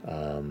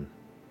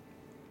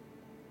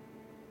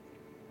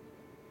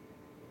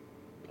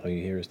 All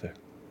you hear is the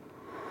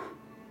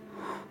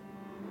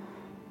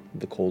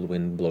cold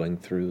wind blowing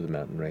through the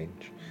mountain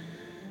range.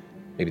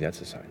 Maybe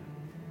that's a sign.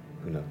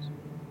 Who knows?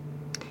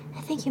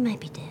 I think you might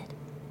be dead.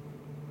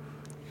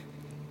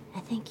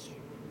 I think.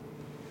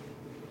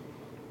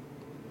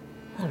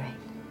 All right.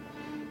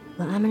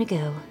 Well, I'm gonna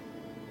go.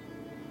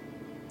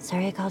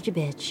 Sorry I called you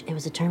bitch. It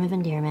was a term of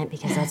endearment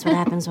because that's what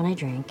happens when I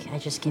drink. I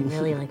just get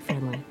really,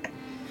 friendly.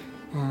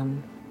 All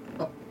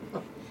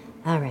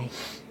right.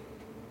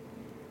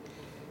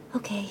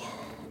 Okay.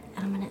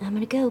 I'm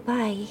gonna go.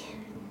 Bye.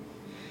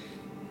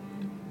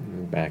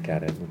 Back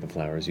at it with the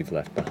flowers you've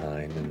left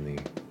behind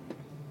and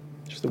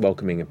just the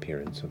welcoming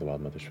appearance of the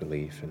Wild Mother's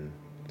relief, and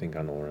think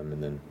on Orem,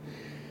 and then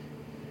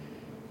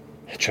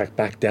trek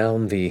back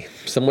down the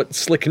somewhat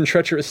slick and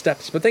treacherous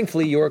steps. But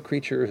thankfully, you're a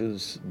creature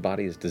whose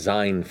body is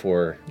designed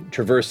for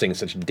traversing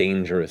such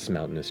dangerous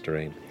mountainous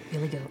terrain.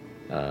 Really go.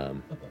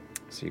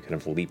 So you kind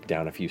of leap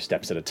down a few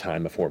steps at a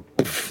time before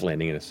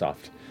landing in a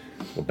soft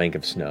little bank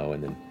of snow,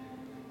 and then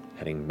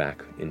heading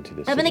back into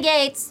the Open the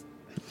gates.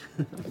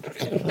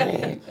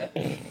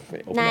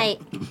 Night.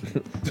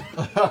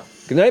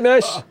 Good night,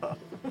 Mesh.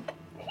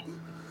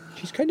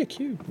 She's kind of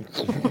cute.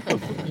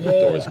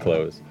 Doors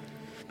close.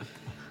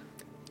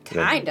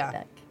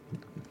 Kinda.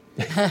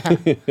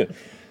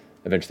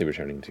 Eventually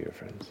returning to your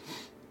friends.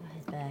 I'll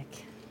head back.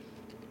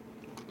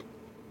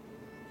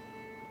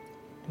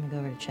 I'm gonna go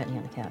over to Chetney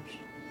on the couch.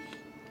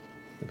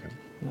 Okay.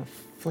 I'm gonna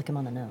flick him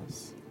on the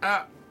nose.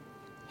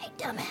 Hey,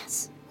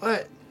 dumbass.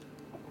 What?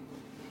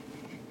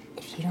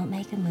 If you don't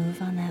make a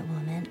move on that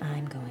woman,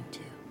 I'm going to.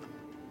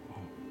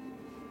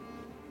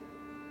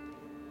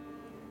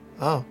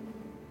 Oh.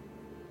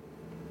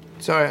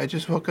 Sorry, I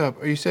just woke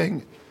up. Are you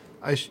saying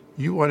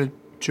you want to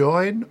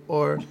join,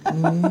 or?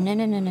 No.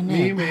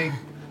 Me.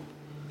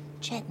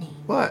 Chetney.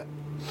 What?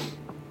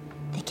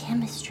 The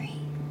chemistry.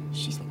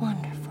 She's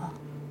wonderful.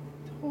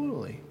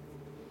 Totally.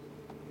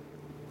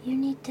 You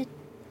need to...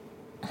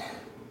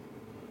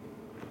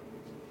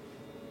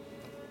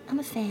 I'm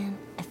a fan.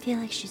 I feel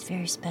like she's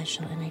very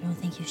special, and I don't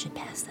think you should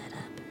pass that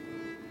up.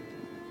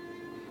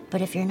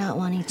 But if you're not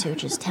wanting to,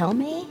 just tell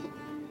me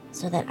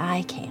so that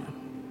I can.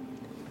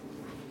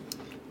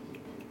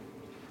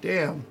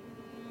 Damn.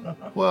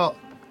 Well,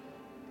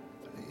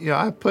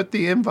 I put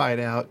the invite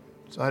out,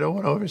 so I don't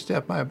want to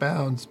overstep my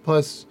bounds.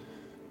 Plus,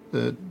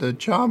 the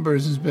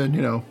Chambers has been,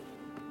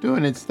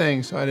 doing its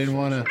thing, so I didn't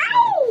want to...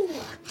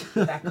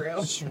 Back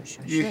row.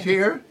 You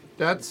hear?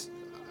 That's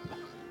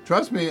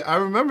Trust me, I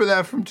remember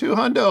that from 2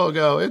 hundo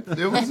ago. It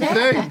was a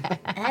thing.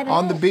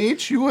 On the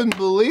beach, you wouldn't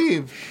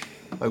believe.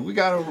 Like, we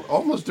got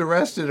almost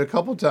arrested a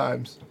couple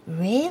times.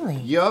 Really?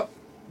 Yup.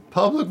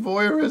 Public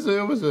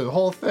voyeurism, it was a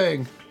whole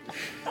thing.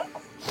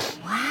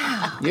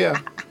 Wow. Yeah.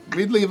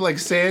 We'd leave like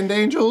sand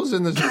angels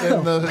in the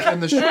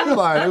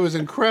shoreline. It was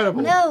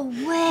incredible. No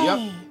way.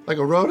 Yep. Like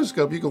a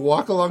rotoscope. You could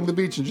walk along the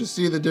beach and just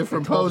see the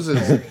different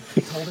poses.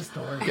 He told a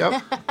story.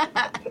 Yep.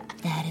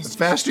 That is The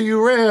faster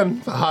you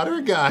ran, the hotter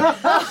it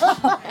got.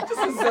 This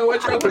is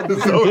zoetrope. Yeah,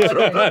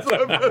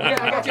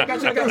 I got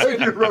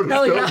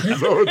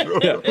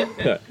you.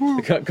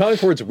 Yeah. Calling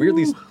Ford's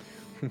weirdly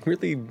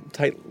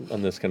tight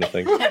on this kind of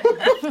thing.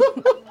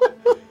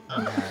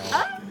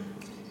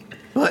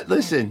 But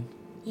listen.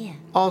 Yeah.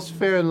 All's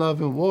fair in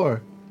love and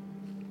war.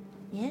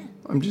 Yeah.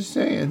 I'm just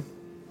saying.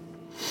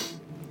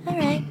 All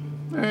right.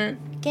 All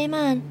right. Game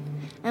on.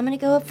 I'm gonna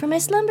go up for my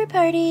slumber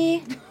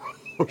party.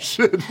 Oh,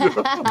 shit.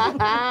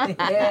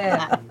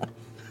 Yeah.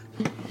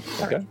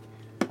 Okay.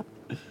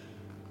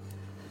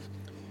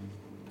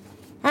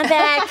 I'm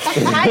back.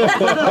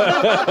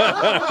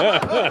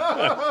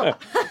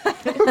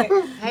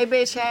 Hey,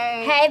 bitch,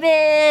 hey. Hey,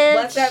 bitch.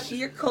 What's up?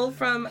 You're cold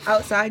from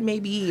outside,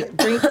 maybe.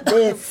 Drink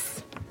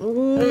this.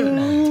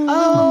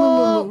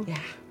 Oh. Yeah.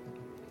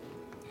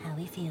 How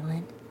we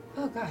feeling?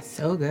 Oh, God,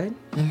 so good.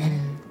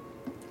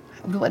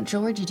 What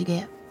jewelry did you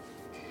get?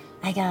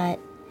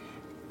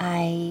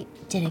 I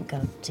didn't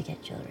go to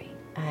get jewelry.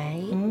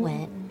 I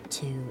went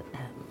to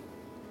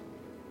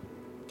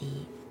the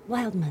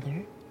Wild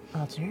Mother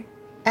altar.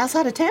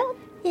 Outside of town?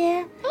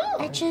 Yeah.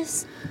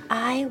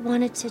 I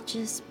wanted to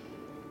just.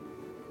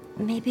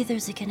 Maybe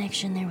there's a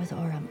connection there with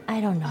Orem. I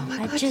don't know. Oh my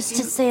God, just did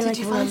to you- say did like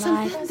you we're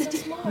find alive.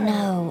 something?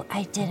 No,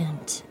 I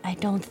didn't. I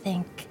don't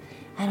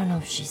know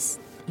if she's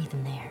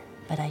even there.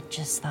 But I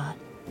just thought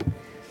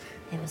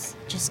it was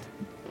just.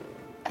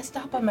 I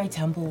stopped by my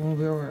temple when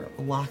we were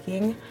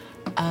walking,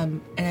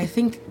 and I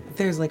think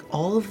there's like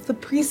all of the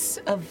priests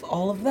of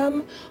all of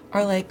them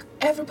are like,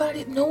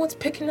 everybody, no one's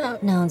picking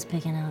up. No one's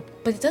picking up.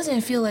 But it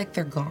doesn't feel like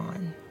they're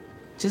gone.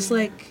 Just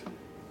like,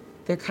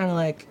 they're kind of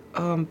like,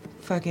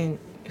 fucking,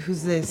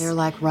 who's this? They're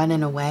like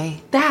running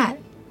away. That.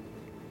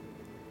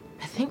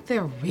 I think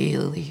they're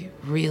really,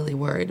 really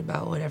worried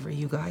about whatever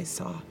you guys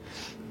saw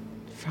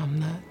from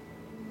the.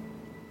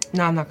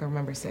 No, I'm not gonna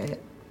remember to say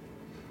it.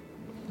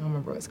 I don't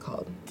remember what it's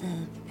called.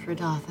 The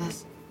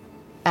Predathis.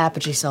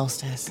 Apogee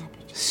solstice.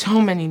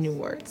 So many new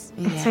words.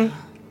 Yeah.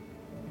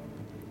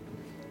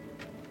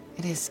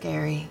 It is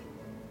scary.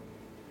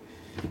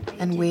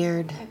 And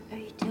weird. Are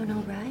you doing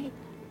all right?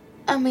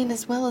 I mean,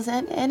 as well as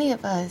any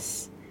of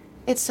us.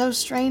 It's so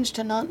strange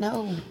to not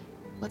know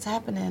what's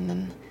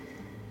happening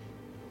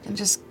and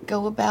just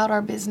go about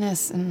our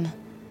business and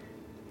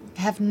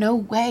have no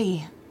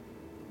way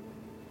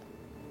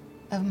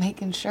of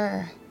making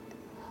sure.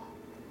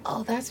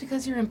 Oh, that's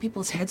because you're in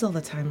people's heads all the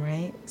time,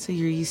 right? So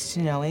you're used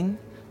to knowing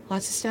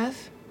lots of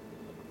stuff?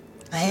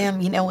 I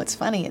am. You know what's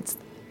funny? This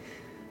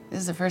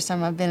is the first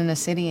time I've been in a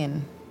city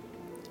in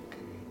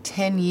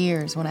 10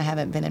 years when I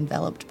haven't been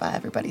enveloped by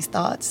everybody's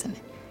thoughts. And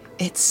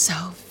it's so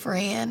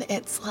freeing.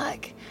 It's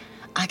like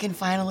I can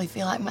finally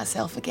feel like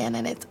myself again.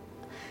 And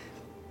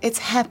it's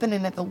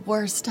happening at the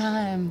worst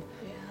time.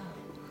 Yeah.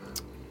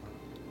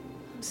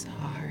 I'm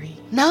sorry.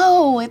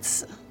 No,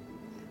 it's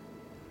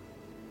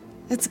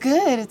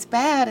good. It's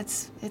bad.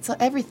 It's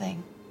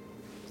everything.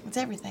 It's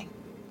everything.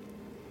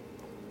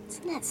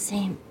 Isn't that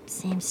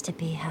seems to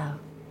be how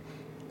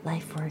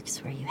life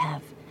works, where you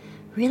have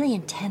really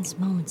intense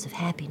moments of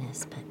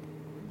happiness, but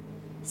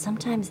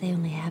sometimes they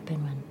only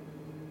happen when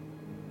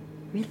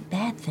really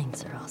bad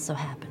things are also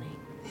happening.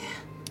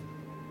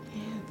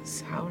 Yeah, the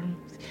sour.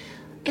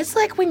 It's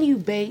like when you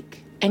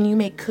bake and you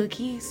make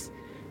cookies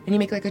and you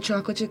make like a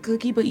chocolate chip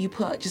cookie, but you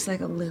put just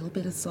like a little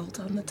bit of salt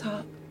on the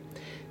top.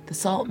 The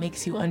salt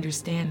makes you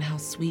understand how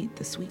sweet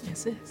the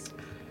sweetness is.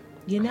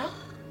 You know?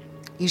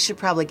 You should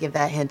probably give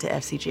that hint to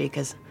FCG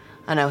because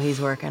I know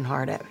he's working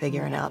hard at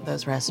figuring out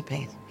those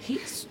recipes.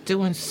 He's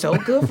doing so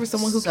good for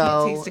someone who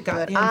So can't taste a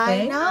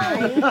goddamn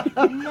good. thing.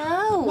 I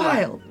know.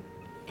 Wild.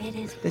 It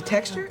is. The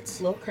texture,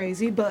 it's a little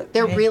crazy, but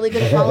They're hey. really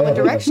good at following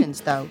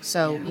directions, though.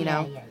 So, you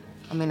Yeah, know, yeah.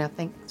 I mean, I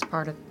think it's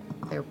part of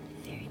their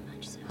Very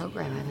much so.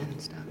 programming and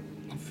stuff.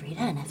 And Frida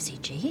and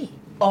FCG.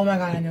 Oh my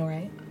god, I know,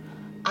 right?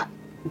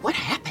 What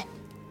happened?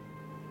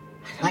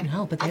 I don't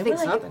know, but I they think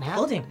were like something happened.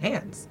 holding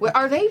hands. Well,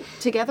 are they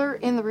together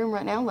in the room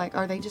right now? Like,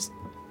 are they just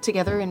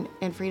together in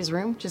Frida's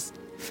room? Just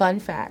Fun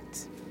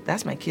fact,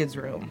 that's my kid's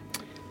room.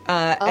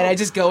 And I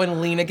just go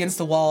and lean against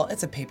the wall.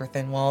 It's a paper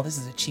thin wall. This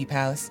is a cheap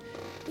house.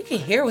 You can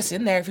hear what's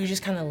in there if you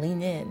just kind of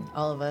lean in.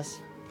 all of us.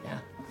 Yeah.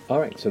 All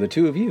right, so the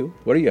two of you,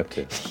 what are you up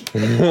to?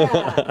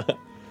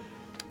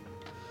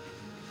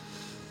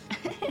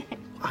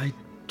 I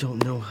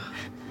don't know.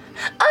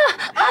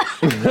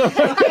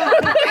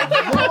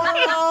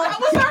 That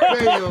was our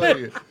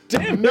Bailey.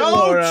 Damn No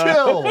Laura.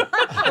 chill. What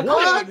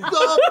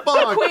the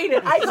fuck? Queen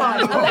and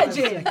icon, a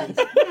legend.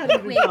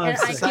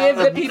 I give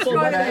the people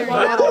what they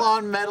want. Metal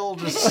on metal,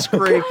 just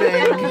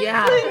scraping.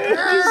 Yeah.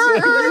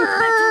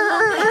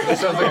 That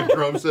sounds like a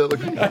drum set.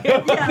 Just a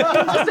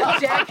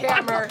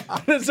jackhammer.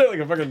 It's like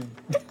a fucking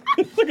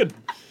like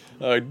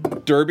a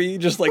derby,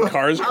 just like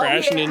cars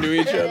crashing into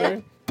each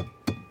other.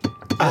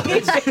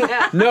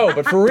 No,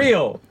 but for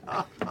real,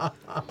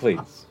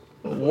 please.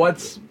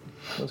 What's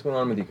going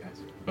on with you guys?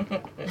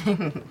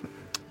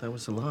 That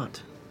was a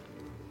lot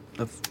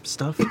of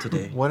stuff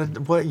today.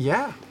 What?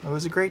 Yeah, it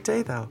was a great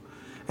day though,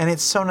 and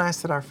it's so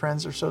nice that our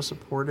friends are so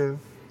supportive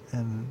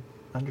and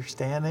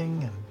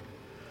understanding and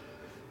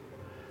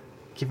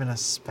giving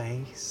us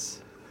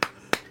space.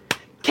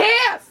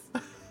 Kiss!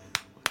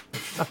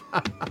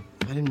 I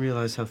didn't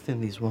realize how thin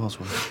these walls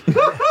were.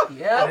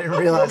 I didn't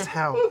realize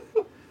how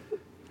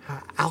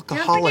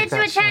alcoholic Don't forget to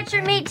that attach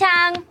your meat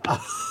tongue.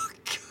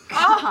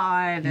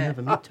 God. You have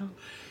a meat tongue?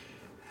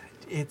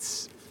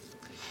 It's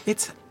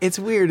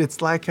weird.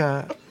 It's like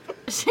a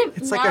it's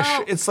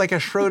like a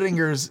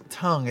Schrodinger's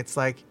tongue. It's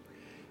like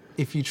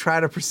if you try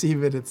to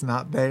perceive it, it's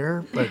not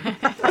there, but You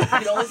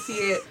can only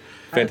see it.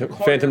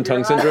 Phantom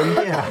tongue syndrome.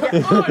 yeah,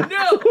 Oh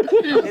no!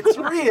 it's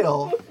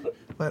real,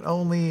 but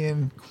only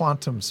in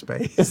quantum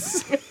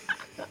space.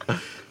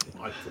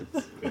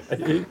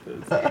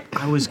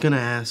 I was gonna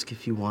ask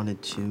if you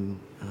wanted to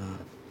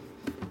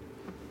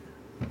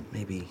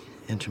maybe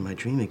enter my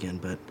dream again,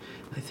 but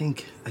I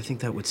think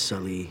that would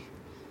sully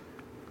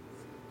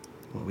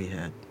what we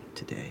had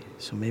today.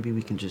 So maybe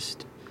we can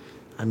just.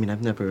 I mean,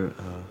 I've never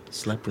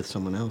slept with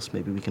someone else.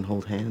 Maybe we can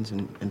hold hands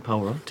and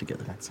power up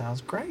together. That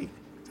sounds great.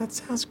 That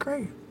sounds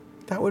great.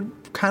 That would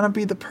kind of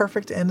be the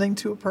perfect ending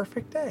to a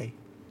perfect day.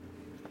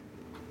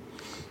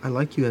 I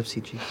like you,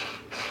 FCG.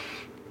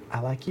 I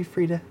like you,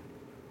 Frida.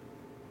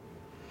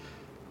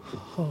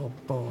 Oh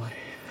boy.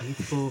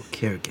 Faithful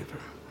caregiver.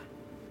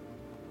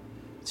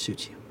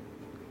 Suits you.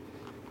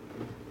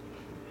 I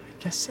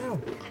guess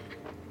so.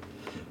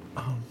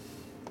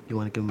 You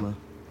want to give him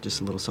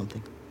just a little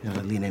something? You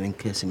know, lean in and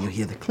kiss, and you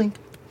hear the clink.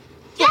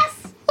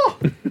 Yes!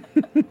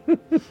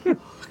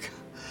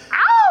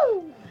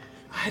 Ow!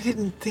 I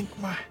didn't think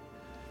my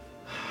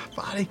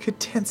body could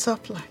tense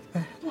up like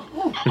that.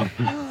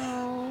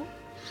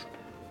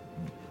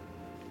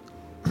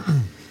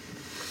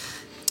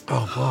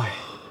 Oh boy.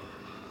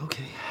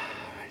 Okay.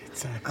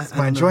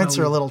 My joints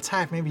are a little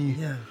tight. Maybe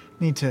you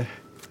need to,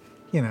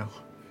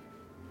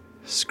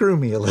 screw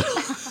me a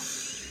little.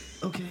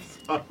 Okay.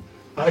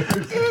 I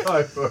fucking can't.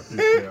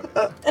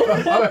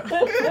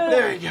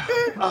 There you go.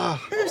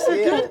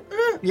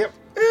 Yep.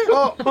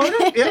 Oh,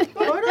 yep.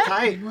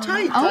 Tight.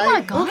 Oh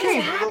my God. Okay.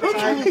 I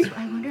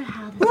wonder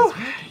how this is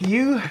working.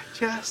 You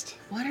just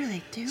What are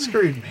they doing?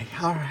 screwed me.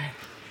 All right.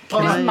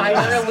 It's minor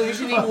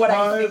illusioning what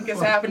I think is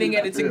happening,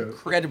 and it's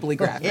incredibly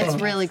graphic. It's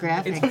really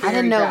graphic. It's I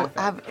didn't very know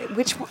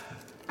which one.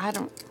 I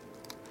don't.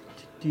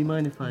 Do you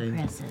mind if I?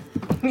 Impressive.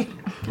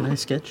 Can I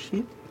sketch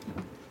you?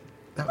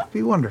 That would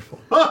be wonderful.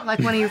 Like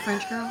one of your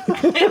French girls?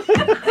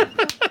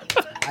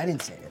 I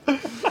didn't say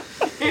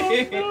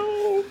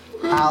it.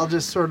 I'll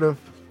just sort of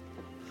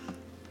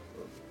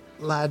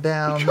lie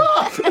down.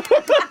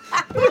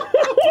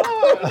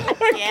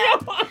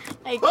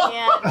 I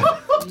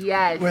can't.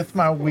 Yes. With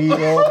my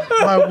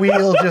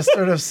wheel just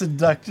sort of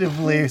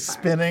seductively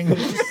spinning.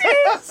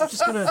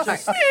 Just a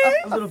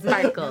little bit.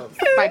 Sparkles.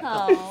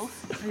 Oh.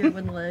 Your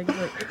wooden legs.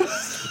 Like.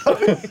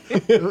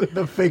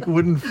 The fake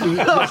wooden feet.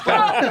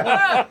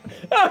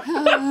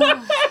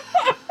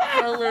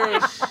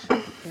 Hellish.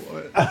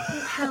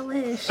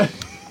 Hellish.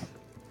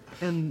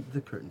 And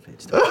the curtain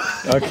fades down.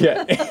 Okay.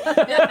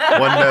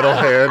 One metal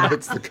hand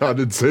hits the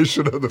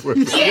condensation of the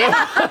window.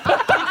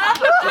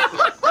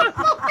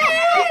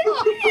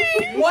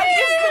 What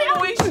is the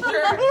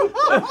moisture?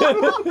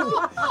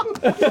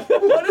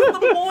 What is the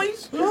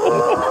moisture?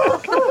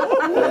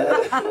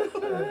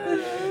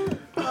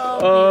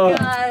 Oh my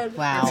God.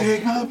 Wow.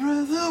 Take my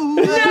breath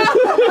away.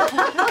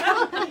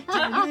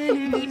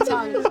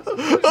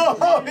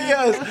 Oh,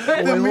 yes.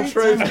 The meat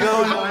train's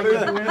going.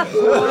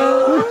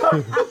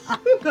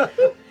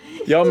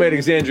 Y'all made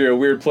Exandria a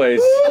weird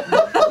place.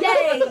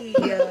 Yay!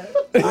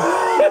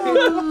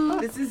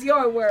 This is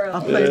your world.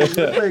 I'll play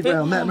the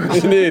playground, Matt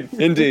Mercer.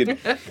 Indeed.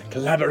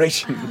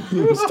 Collaboration.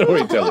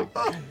 Storytelling.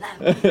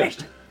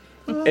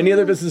 Any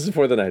other business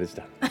before the night is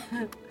done?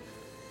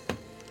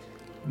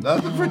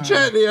 Nothing for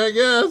Chetney, I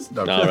guess.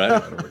 No, All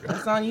right.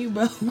 It's on you,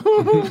 bro.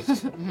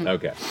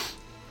 Okay.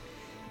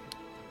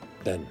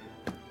 Then,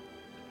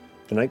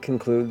 the night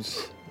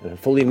concludes, and a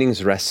full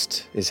evening's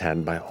rest is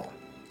had by all.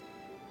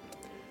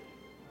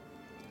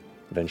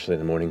 Eventually,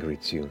 the morning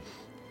greets you,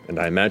 and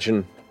I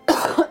imagine,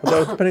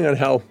 although depending on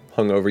how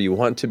hungover you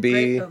want to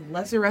be, The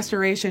lesser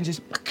restoration, just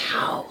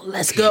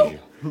let's go.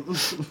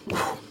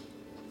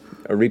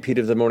 a repeat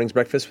of the morning's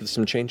breakfast with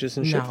some changes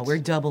and shifts. No, we're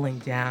doubling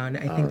down.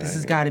 I think this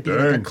has right. got to be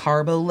like a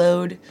carbo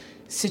load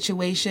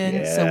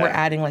situation. So we're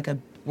adding like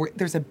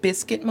there's a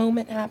biscuit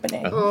moment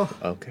happening. Oh,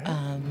 okay.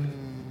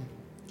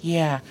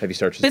 Yeah. Have you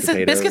starched with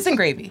potatoes? Biscuits and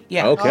gravy.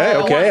 Yeah. Okay,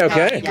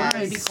 okay.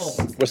 Gravy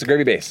cold. What's the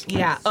gravy base?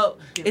 Yeah. Oh,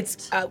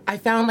 it's. I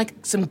found like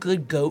some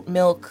good goat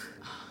milk.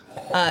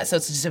 So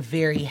it's just a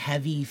very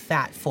heavy,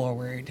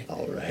 fat-forward.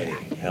 All right.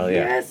 Hell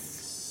yeah.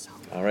 Yes.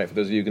 All right. For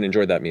those of you who can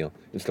enjoy that meal,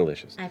 it's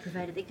delicious. I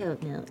provided the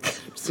goat milk.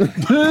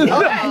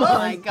 Oh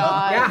my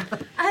god. Yeah.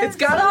 It's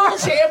got a little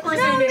champers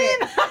in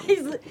it.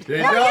 There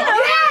you Yeah, go.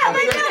 yeah,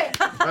 we did it.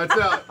 That's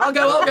out. I'll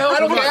go. I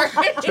don't care.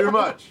 Too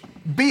much.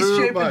 Beast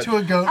Too shape much. into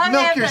a goat. Okay,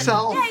 Milk okay.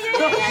 yourself.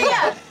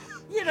 Yeah.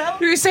 You know.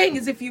 You're saying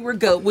as if you were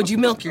goat, would you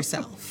milk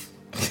yourself?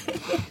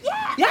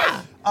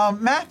 Yeah.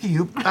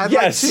 Matthew, I'd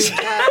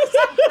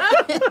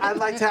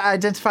like to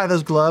identify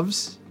those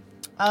gloves.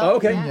 Oh,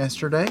 okay. From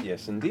yesterday.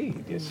 Yes,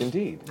 indeed. Yes,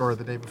 indeed. Or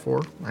the day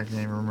before. I can't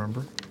even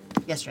remember.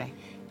 Yesterday.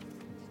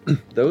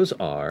 Those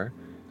are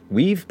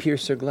weave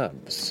piercer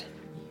gloves.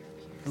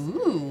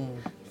 Ooh.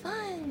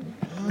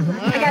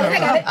 I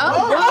got it.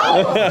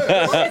 Oh,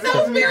 that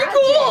sounds very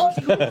cool.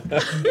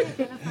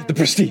 The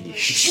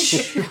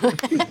prestige.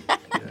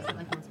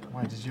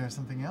 Why, did you have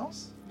something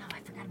else? No, I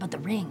forgot about the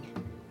ring.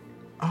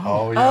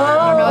 Oh, yeah. I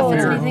don't know if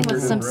it's anything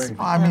with some.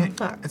 I mean,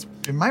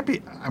 it might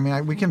be. I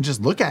mean, we can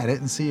just look at it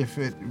and see if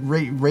it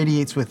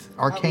radiates with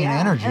arcane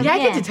energy. Yeah, I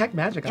can detect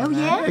magic on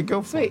that. Yeah,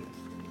 go for it.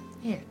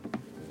 Yeah.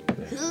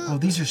 Oh,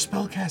 these are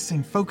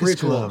spellcasting focus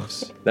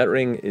gloves. That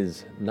ring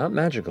is not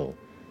magical,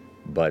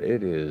 but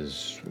it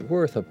is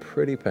worth a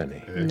pretty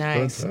penny.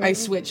 Nice. I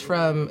switched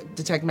from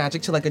detect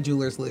magic to like a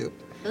jeweler's loop.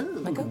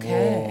 Like,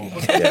 okay.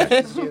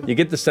 Yeah. You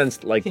get the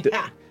sense, like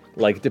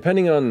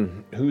depending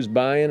on who's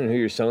buying and who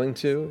you're selling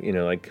to, you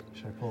know, like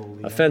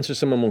a fence or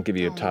someone won't give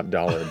you a top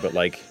dollar, but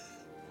like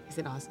Is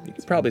it awesome? you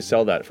could probably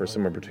sell that for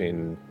somewhere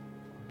between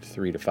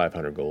 300 to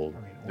 500 gold.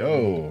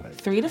 No.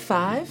 3 to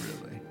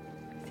 5.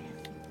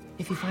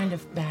 If you find a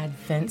bad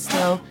fence,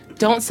 though,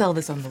 don't sell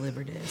this on the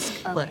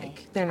Liberdisc. Okay.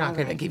 Like, they're not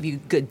going to give you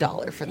a good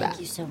dollar for that.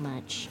 Thank you so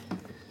much.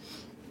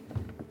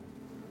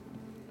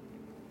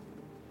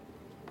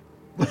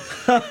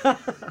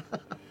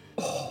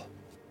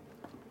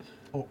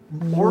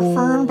 More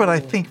Fern, but I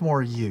think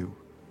more you.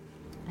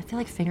 I feel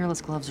like fingerless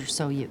gloves are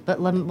so you.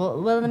 But let me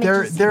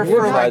They're just. for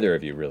Or like, either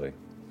of you, really.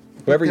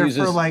 Whoever they're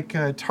uses. for like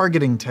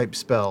targeting type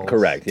spells.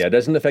 Correct. Yeah, it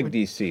doesn't affect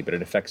DC, but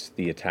it affects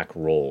the attack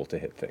roll to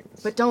hit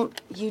things. But don't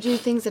you do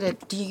things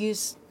do you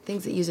use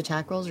things that use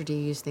attack rolls or do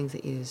you use things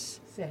that use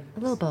A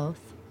little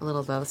both. a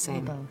little both?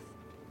 Same.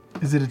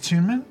 Both. Is it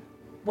attunement?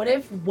 What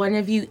if one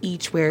of you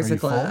each wears Are a you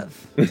full?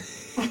 glove?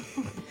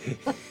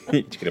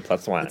 You get a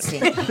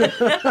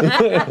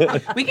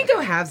 +1. We can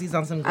go halvesies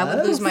on some I gloves.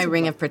 would lose my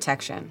ring of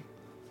protection.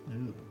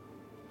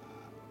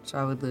 So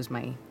I would lose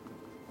my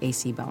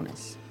AC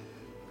bonus.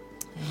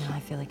 I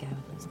feel like I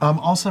would lose.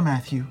 Also,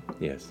 Matthew.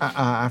 Yes.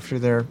 After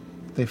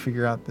they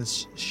figure out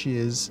that she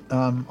is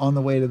on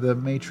the way to the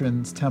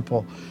matron's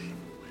temple.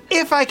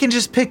 If I can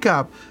just pick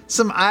up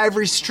some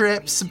ivory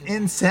strips, some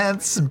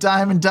incense, some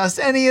diamond dust,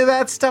 any of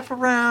that stuff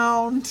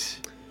around.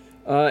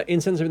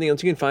 Incense, everything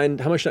else you can find.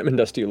 How much diamond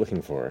dust are you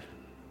looking for?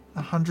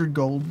 100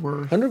 gold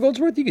worth. 100 gold's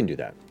worth? You can do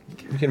that.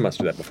 You can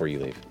muster that before you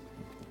leave.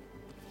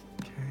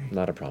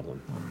 Not a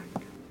problem.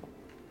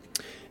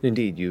 And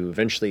indeed, you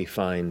eventually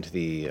find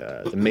the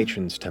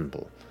matron's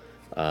temple,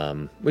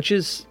 which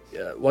is,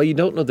 while you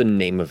don't know the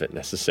name of it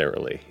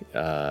necessarily,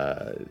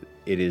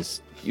 it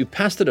is, you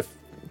passed it a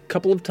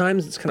couple of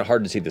times. It's kind of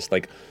hard to see this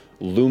like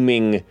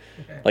looming,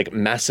 like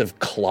massive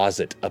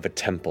closet of a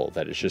temple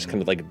that is just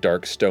kind of like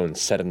dark stone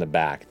set in the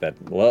back. That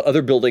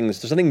other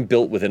buildings, there's nothing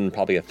built within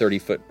probably a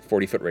 30-foot,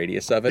 40-foot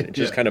radius of it. It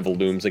just kind of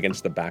looms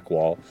against the back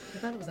wall. I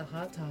thought it was a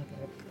hot topic.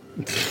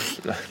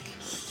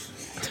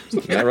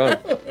 Not wrong.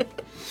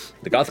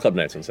 The Goth Club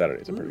nights on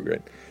Saturdays are pretty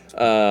great.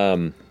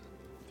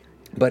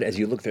 But as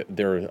you look,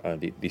 there are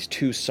these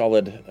two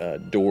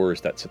solid doors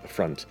that's at the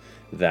front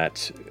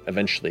that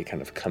eventually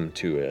kind of come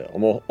to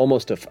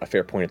almost a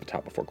fair point at the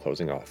top before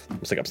closing off.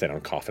 It's like upside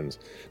down coffins.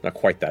 Not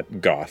quite that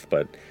goth,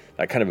 but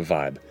that kind of a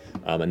vibe.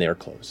 And they are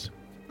closed.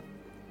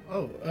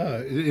 Oh,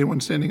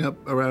 anyone standing up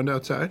around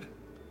outside?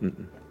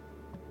 Mm-mm.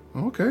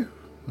 Okay.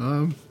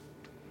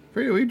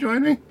 Frida, will you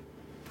join me?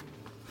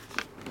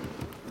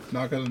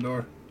 Knock on the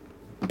door.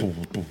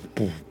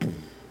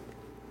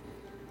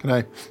 Can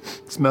I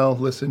smell,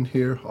 listen,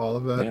 hear, all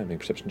of that? Yeah, make a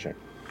perception check.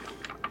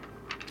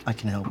 I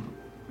can help.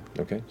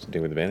 Okay, so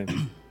deal with advantage.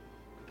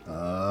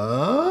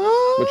 Uh,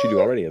 What you do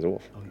already as a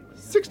wolf.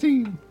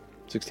 16.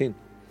 16.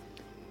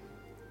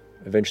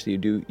 Eventually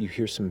you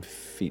hear some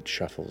feet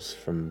shuffles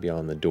from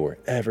beyond the door,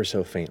 ever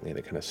so faintly.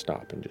 They kind of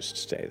stop and just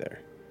stay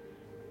there.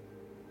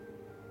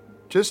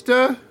 Just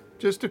a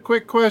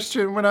quick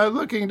question. We're not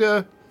looking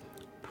to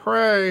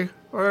pray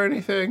or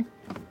anything.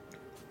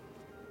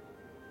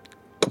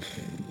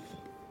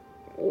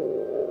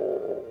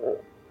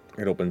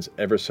 It opens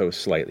ever so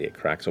slightly. It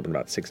cracks open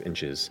about 6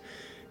 inches,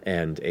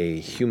 and a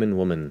human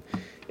woman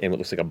in what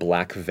looks like a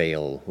black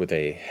veil with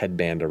a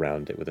headband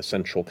around it with a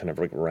central kind of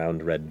like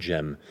round red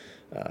gem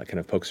kind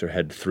of pokes her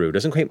head through.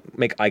 Doesn't quite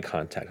make eye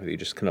contact with you,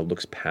 just kind of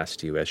looks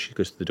past you as she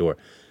goes to the door.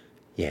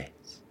 Yes.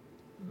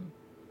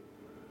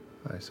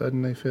 I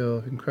suddenly feel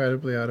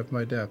incredibly out of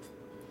my depth.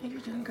 You're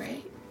doing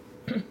great.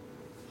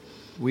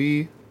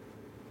 We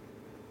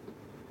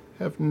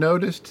have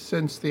noticed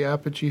since the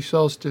apogee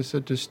solstice a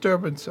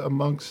disturbance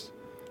amongst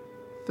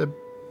the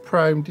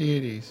prime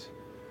deities.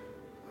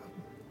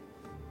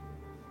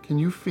 Can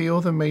you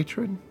feel the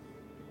matron?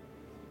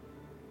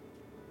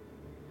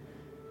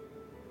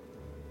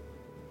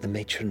 The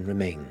matron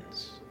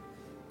remains,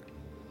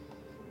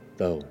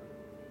 though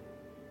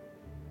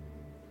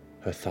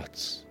her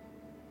thoughts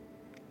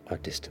are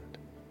distant.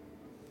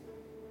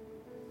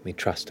 We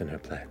trust in her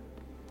plan.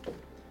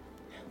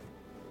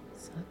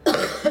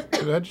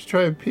 Could I just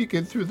try and peek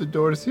in through the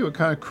door to see what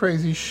kind of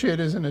crazy shit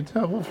is in a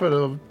temple for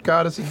the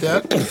goddess of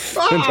death?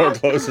 The door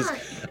closes.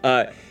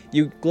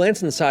 You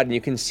glance inside and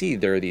you can see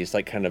there are these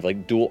like kind of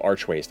like dual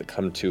archways that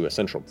come to a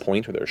central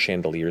point where there are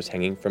chandeliers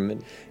hanging from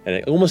it, and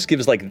it almost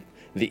gives like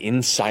the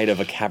inside of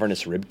a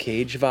cavernous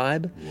ribcage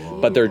vibe.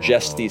 But they're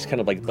just these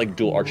kind of like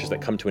dual arches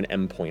that come to an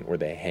end point where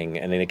they hang,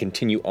 and then they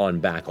continue on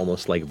back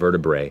almost like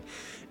vertebrae,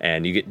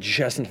 and you get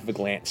just enough of a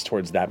glance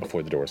towards that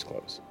before the doors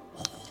close.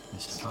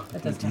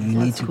 Do you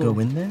need to go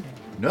in there?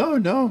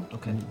 No.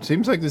 Okay.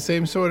 Seems like the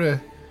same sort of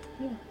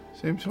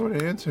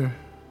answer.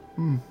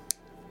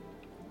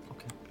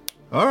 Okay.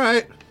 All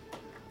right.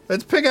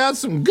 Let's pick out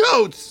some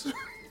goats.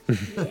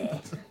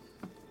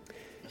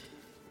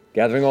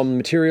 Gathering all the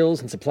materials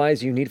and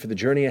supplies you need for the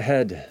journey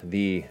ahead,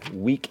 the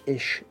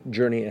week-ish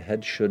journey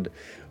ahead should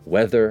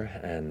weather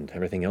and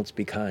everything else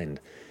be kind.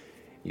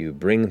 You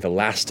bring the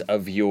last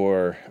of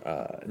your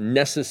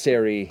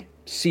necessary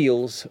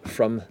seals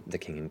from the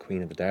king and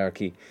queen of the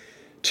diarchy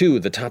to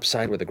the top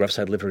side where the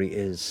Gruffside livery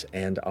is,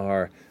 and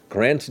are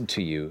granted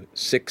to you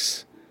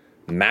 6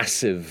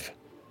 massive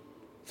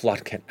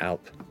Flotket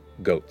Alp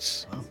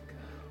goats.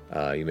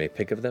 You may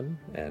pick of them,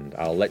 and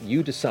I'll let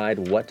you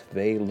decide what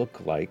they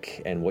look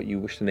like and what you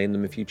wish to name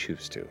them if you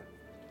choose to.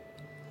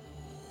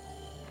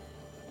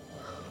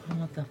 I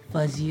want the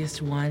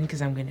fuzziest one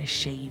because I'm gonna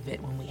shave it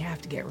when we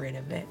have to get rid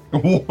of it.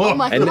 Oh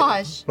my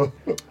gosh. Well,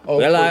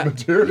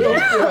 material.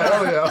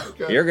 Hell yeah.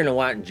 Okay. You're gonna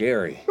want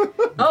Jerry.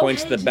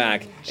 Points to the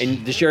back,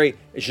 and the Jerry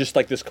is just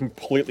like this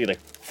completely like,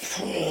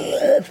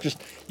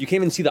 just you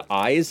can't even see the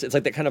eyes. It's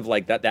like that kind of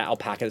like that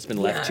alpaca that's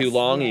been left too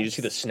long, and you just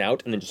see the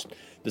snout, and then just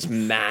this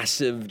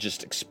massive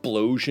just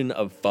explosion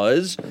of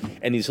fuzz,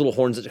 and these little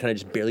horns that kind of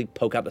just barely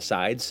poke out the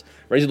sides.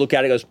 Right as you look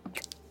at it, it goes.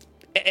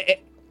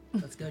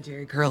 Let's go,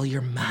 Jerry. Girl,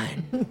 you're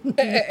mine.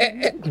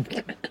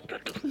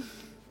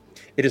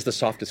 It is the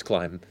softest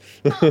climb.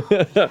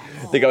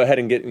 They go ahead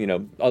and get,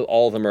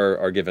 all of them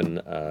are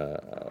given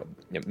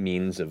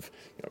means of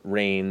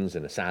reins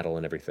and a saddle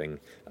and everything,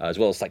 as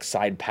well as like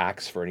side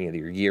packs for any of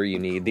your gear you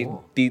need.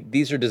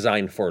 These are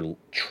designed for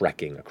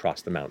trekking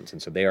across the mountains,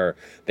 and so they are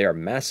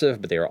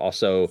massive, but they are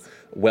also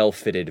well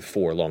fitted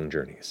for long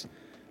journeys.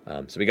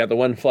 So we got the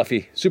one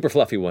super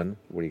fluffy one.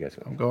 What do you guys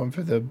want? I'm going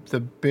for the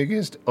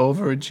biggest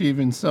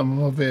overachieving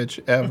son of a bitch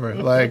ever.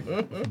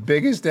 Like,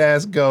 biggest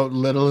ass goat,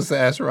 littlest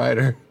ass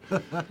rider.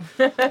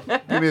 Give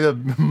me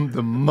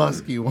the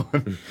musky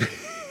one.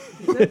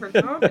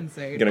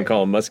 You gonna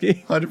call him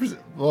musky? 100%.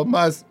 Well,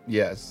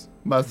 yes.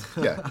 Musk,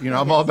 yeah.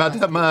 I'm all about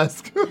that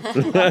musk.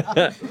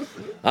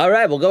 All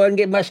right, we'll go ahead and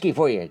get musky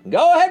for you.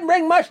 Go ahead and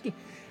bring musky.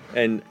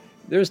 And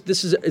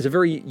this is a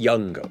very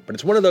young goat, but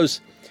it's one of those,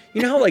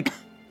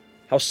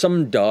 how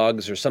some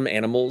dogs or some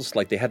animals,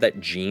 like they have that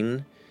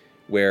gene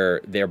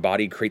where their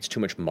body creates too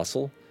much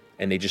muscle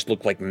and they just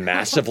look like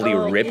massively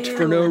ripped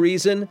for no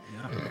reason.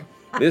 Yeah.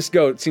 This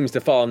goat seems to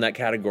fall in that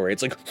category.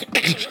 It's like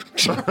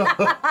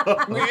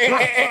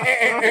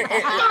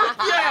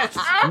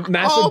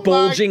massive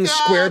bulging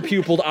square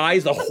pupiled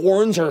eyes. The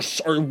horns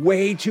are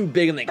way too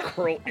big and they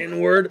curl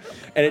inward,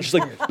 and it's just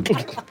like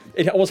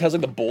it almost has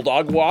like the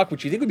bulldog walk,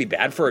 which you think would be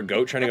bad for a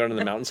goat trying to go down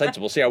the mountainside.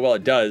 So we'll see how well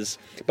it does.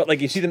 But like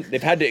you see them,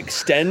 they've had to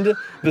extend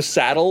the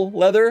saddle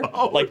leather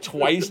like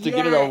twice to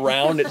get it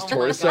around its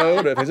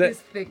torso. To This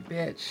thick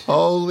bitch.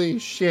 Holy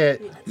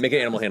shit! Make an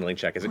animal handling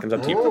check as it comes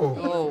up to you.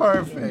 Oh,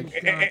 perfect.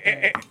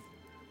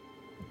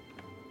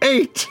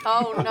 8.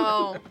 Oh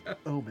no.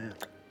 Oh man.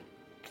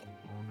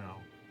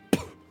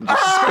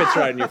 Just spits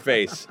right in your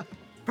face.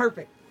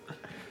 Perfect.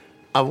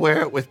 I wear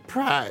it with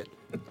pride.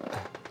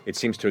 It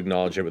seems to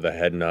acknowledge it with a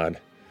head nod.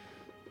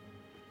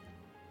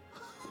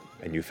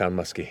 And you found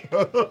Muskie.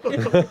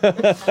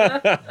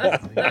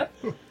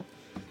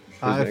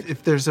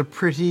 If there's a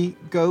pretty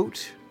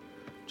goat,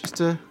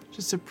 just a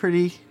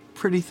pretty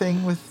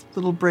thing with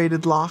little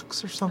braided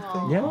locks or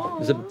something. Yeah,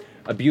 there's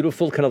a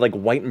beautiful kind of like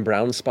white and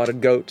brown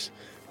spotted goat.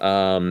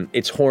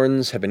 Its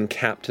horns have been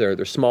capped.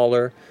 They're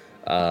smaller.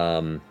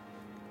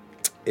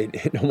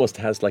 It almost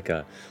has like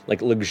a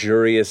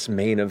luxurious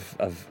mane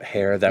of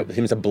hair that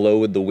seems to blow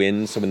with the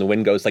wind. So when the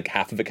wind goes, like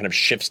half of it kind of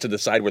shifts to the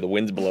side where the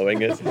wind's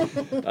blowing it.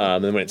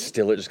 And then when it's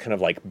still, it just kind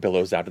of like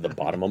billows out to the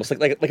bottom, almost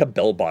like a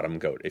bell bottom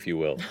goat, if you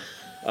will.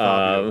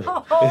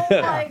 Oh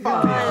my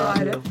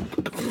god.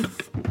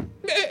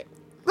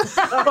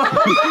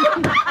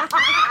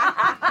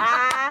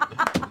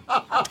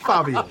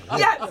 Fabio.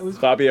 Yes.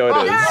 Fabio it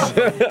is.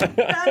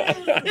 That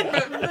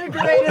is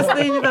greatest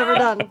thing you've ever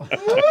done.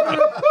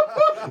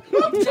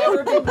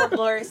 Never been more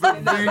glorious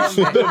than that.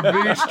 The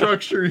V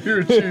structure you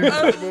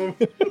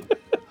achieved.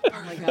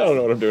 I don't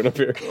know what I'm doing up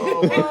here.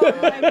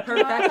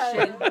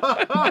 Perfection.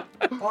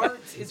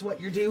 Art is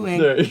what you're doing.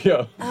 There you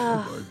go.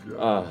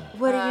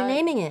 What are you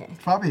naming it?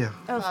 Fabio.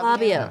 Oh,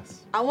 Fabio.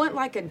 I want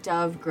like a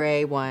dove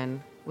gray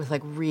one with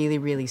like really,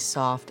 really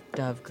soft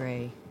dove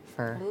gray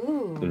fur.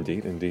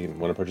 Indeed.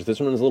 One approaches. This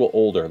one is a little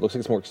older. It looks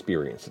like it's more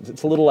experienced.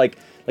 It's a little like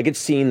it's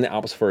seen the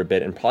Alps for a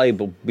bit and probably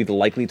will be the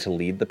likely to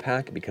lead the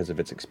pack because of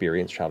its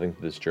experience traveling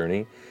through this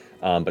journey.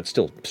 But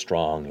still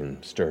strong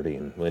and sturdy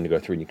and willing to go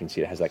through. And you can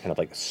see it has that kind of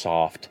like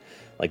soft,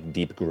 like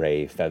deep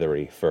gray,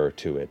 feathery fur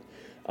to it.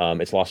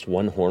 It's lost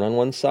one horn on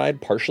one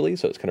side, partially,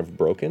 so it's kind of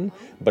broken.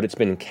 But it's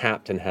been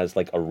capped and has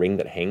like a ring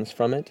that hangs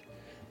from it.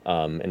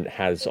 And it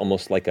has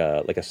almost like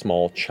a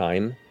small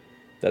chime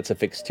that's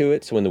affixed to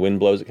it. So when the wind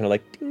blows, it kind of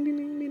like ding, ding,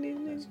 ding, ding,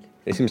 ding.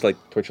 It seems to like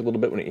twitch a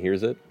little bit when it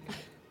hears it.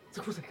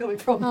 Where's it coming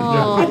from?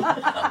 I'm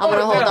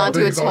gonna hold on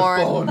to its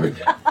horn.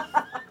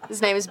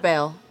 His name is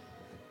Bale.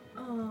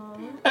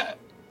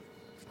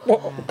 Kind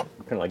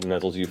of like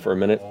nuzzles you for a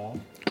minute.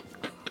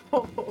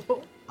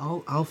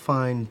 I'll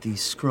find the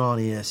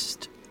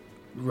scrawniest,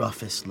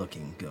 roughest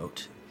looking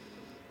goat.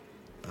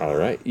 All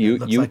right, It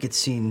looks like it's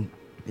seen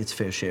its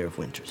fair share of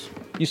winters.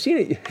 You see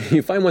it.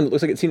 You find one that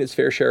looks like it's seen its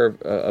fair share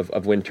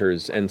of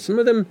winters, and some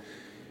of them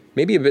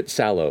maybe a bit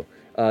sallow.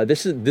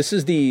 This is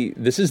the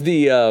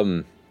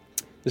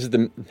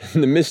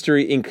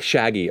Mystery Inc.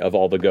 Shaggy of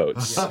all the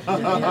goats,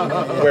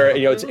 where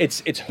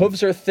its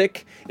hooves are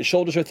thick, its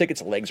shoulders are thick,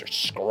 its legs are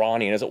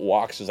scrawny, and as it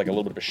walks, there's like a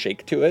little bit of a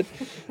shake to it.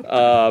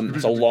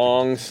 It's a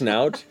long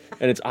snout,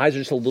 and its eyes are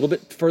just a little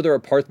bit further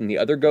apart than the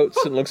other goats,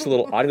 and it looks a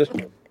little odd. It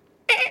goes,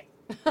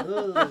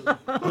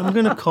 I'm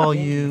gonna call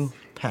you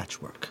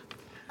Patchwork.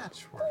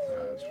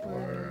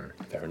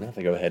 fair enough.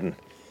 They go ahead and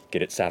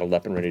get it saddled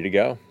up and ready to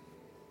go.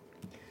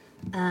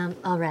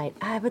 All right.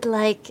 I would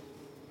like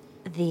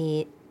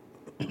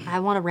I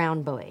want a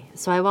round boy.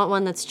 So I want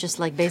one that's just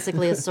like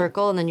basically a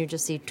circle, and then you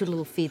just see two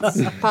little feet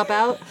pop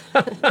out.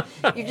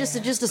 You're just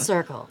a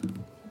circle.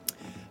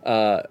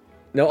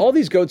 Now, all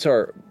these goats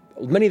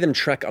many of them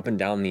trek up and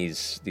down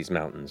these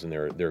mountains, and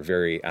they're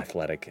very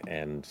athletic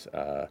and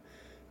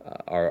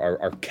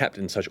are kept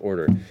in such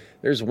order.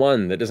 There's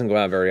one that doesn't go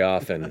out very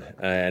often,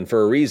 and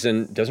for a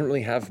reason doesn't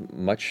really have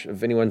much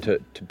of anyone to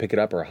pick it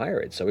up or hire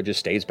it, so it just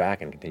stays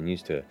back and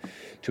continues to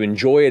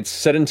enjoy its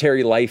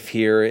sedentary life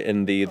here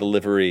in the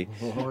livery.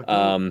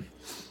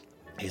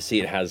 You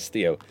see it has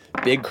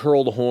big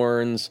curled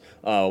horns.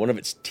 One of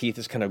its teeth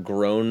is kind of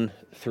grown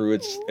through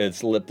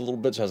its lip a little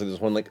bit, so it has this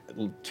one like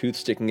tooth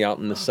sticking out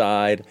in the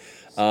side.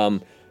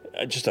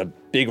 Just a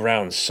big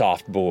round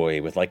soft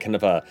boy with like kind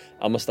of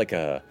almost like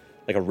a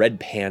red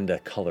panda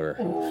color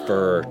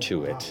fur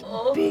to it.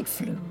 Big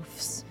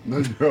floofs.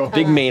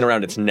 Big mane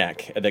around its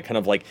neck that kind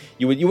of like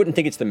you wouldn't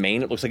think it's the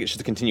mane. It looks like it's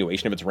just a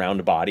continuation of its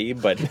round body,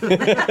 but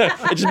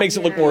it just makes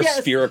it look more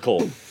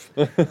spherical.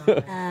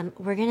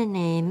 We're gonna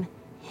name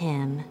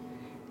him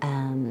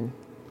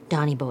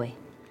Donnie Boy.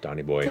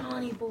 Donnie Boy.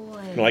 Donnie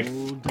Boy. Like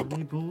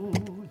Donnie Boy.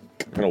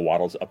 Kind of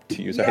waddles up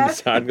to you side to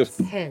side and goes,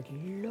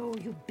 Hello,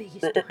 you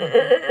biggest.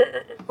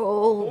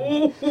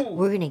 Oh,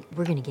 we're gonna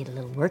get a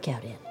little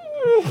workout in.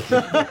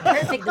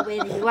 Perfect the way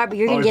that you are, but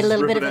you're gonna get a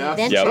little bit of an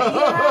adventure.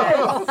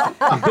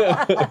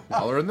 Yep.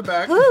 Holler in the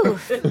back. Ooh.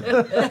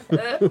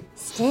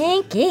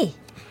 Stinky.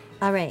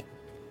 All right.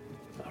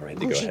 All right,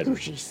 they go ahead.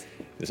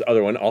 This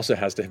other one also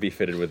has to be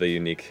fitted with a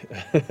unique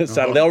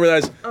saddle. They'll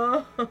realize,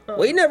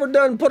 we never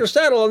done put a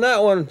saddle on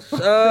that one.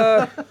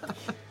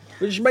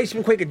 We just make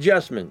some quick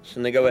adjustments.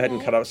 And they go ahead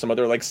and cut out some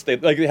other,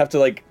 they have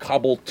to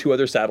cobble two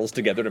other saddles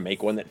together to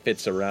make one that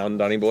fits around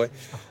Donnie Boy.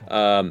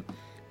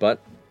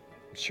 But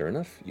sure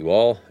enough, you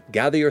all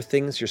gather your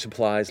things, your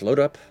supplies, load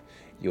up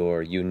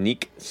your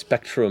unique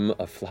spectrum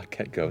of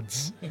flockcat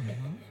goats.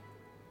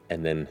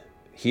 And then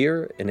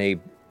here in a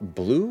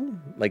blue,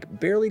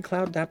 barely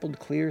cloud-dappled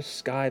clear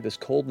sky this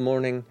cold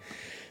morning,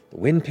 the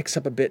wind picks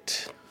up a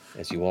bit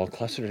as you all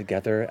cluster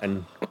together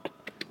and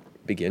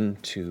begin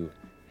to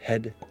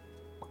head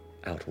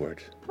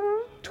outward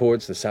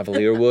towards the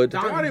Savalier Wood.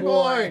 Donnie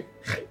Boy!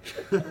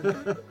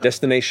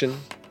 Destination,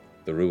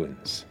 the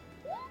ruins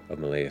of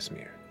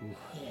Meleismere.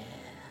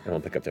 And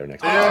we'll pick up there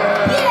next week.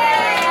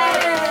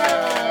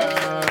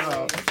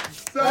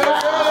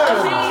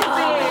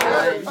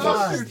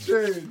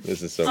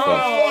 This is so fun.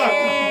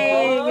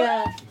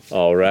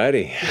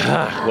 Alrighty.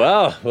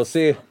 Well, we'll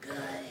see.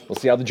 We'll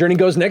see how the journey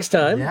goes next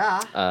time.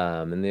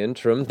 Yeah. In the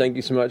interim, thank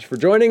you so much for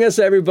joining us,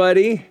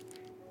 everybody.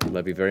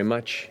 Love you very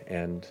much.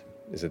 And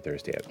is it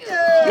Thursday yet?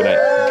 Good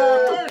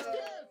night.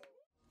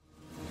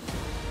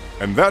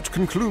 And that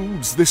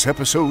concludes this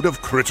episode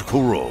of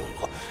Critical Role.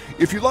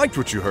 If you liked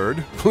what you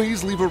heard,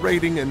 please leave a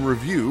rating and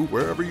review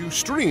wherever you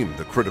stream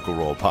the Critical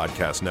Role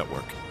Podcast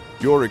Network.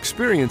 Your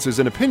experiences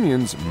and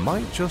opinions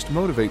might just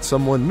motivate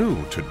someone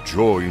new to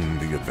join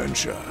the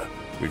adventure.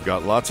 We've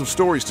got lots of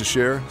stories to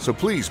share, so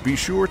please be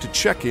sure to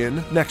check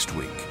in next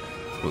week.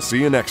 We'll see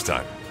you next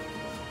time.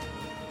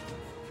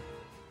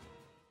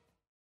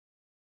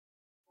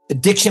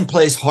 Addiction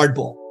plays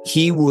hardball.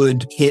 He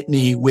would hit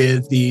me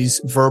with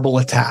these verbal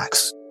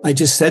attacks. I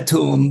just said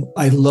to him,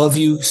 I love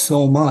you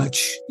so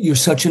much. You're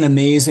such an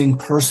amazing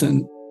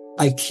person.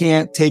 I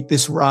can't take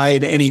this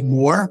ride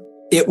anymore.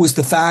 It was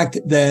the fact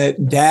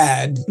that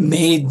Dad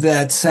made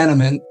that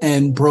sentiment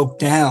and broke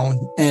down.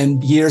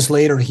 And years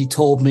later, he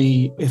told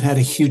me it had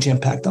a huge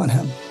impact on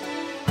him.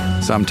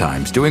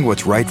 Sometimes doing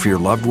what's right for your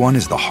loved one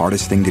is the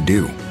hardest thing to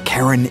do.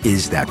 Karen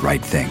is that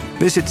right thing.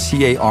 Visit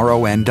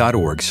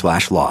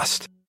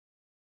caron.org/lost.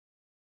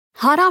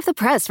 Hot off the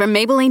press from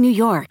Maybelline, New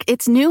York,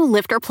 it's new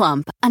Lifter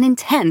Plump, an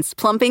intense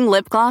plumping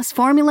lip gloss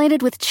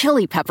formulated with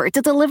chili pepper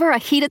to deliver a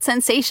heated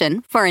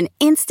sensation for an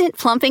instant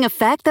plumping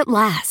effect that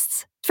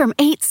lasts. From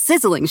 8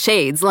 sizzling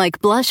shades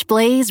like Blush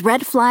Blaze,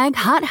 Red Flag,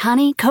 Hot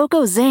Honey,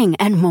 Cocoa Zing,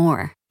 and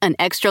more. An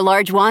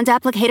extra-large wand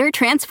applicator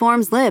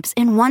transforms lips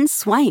in one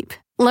swipe.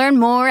 Learn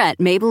more at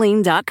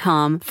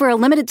Maybelline.com. For a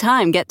limited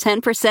time, get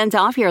 10%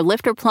 off your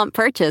Lifter Plump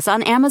purchase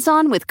on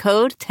Amazon with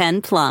code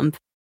 10PLUMP.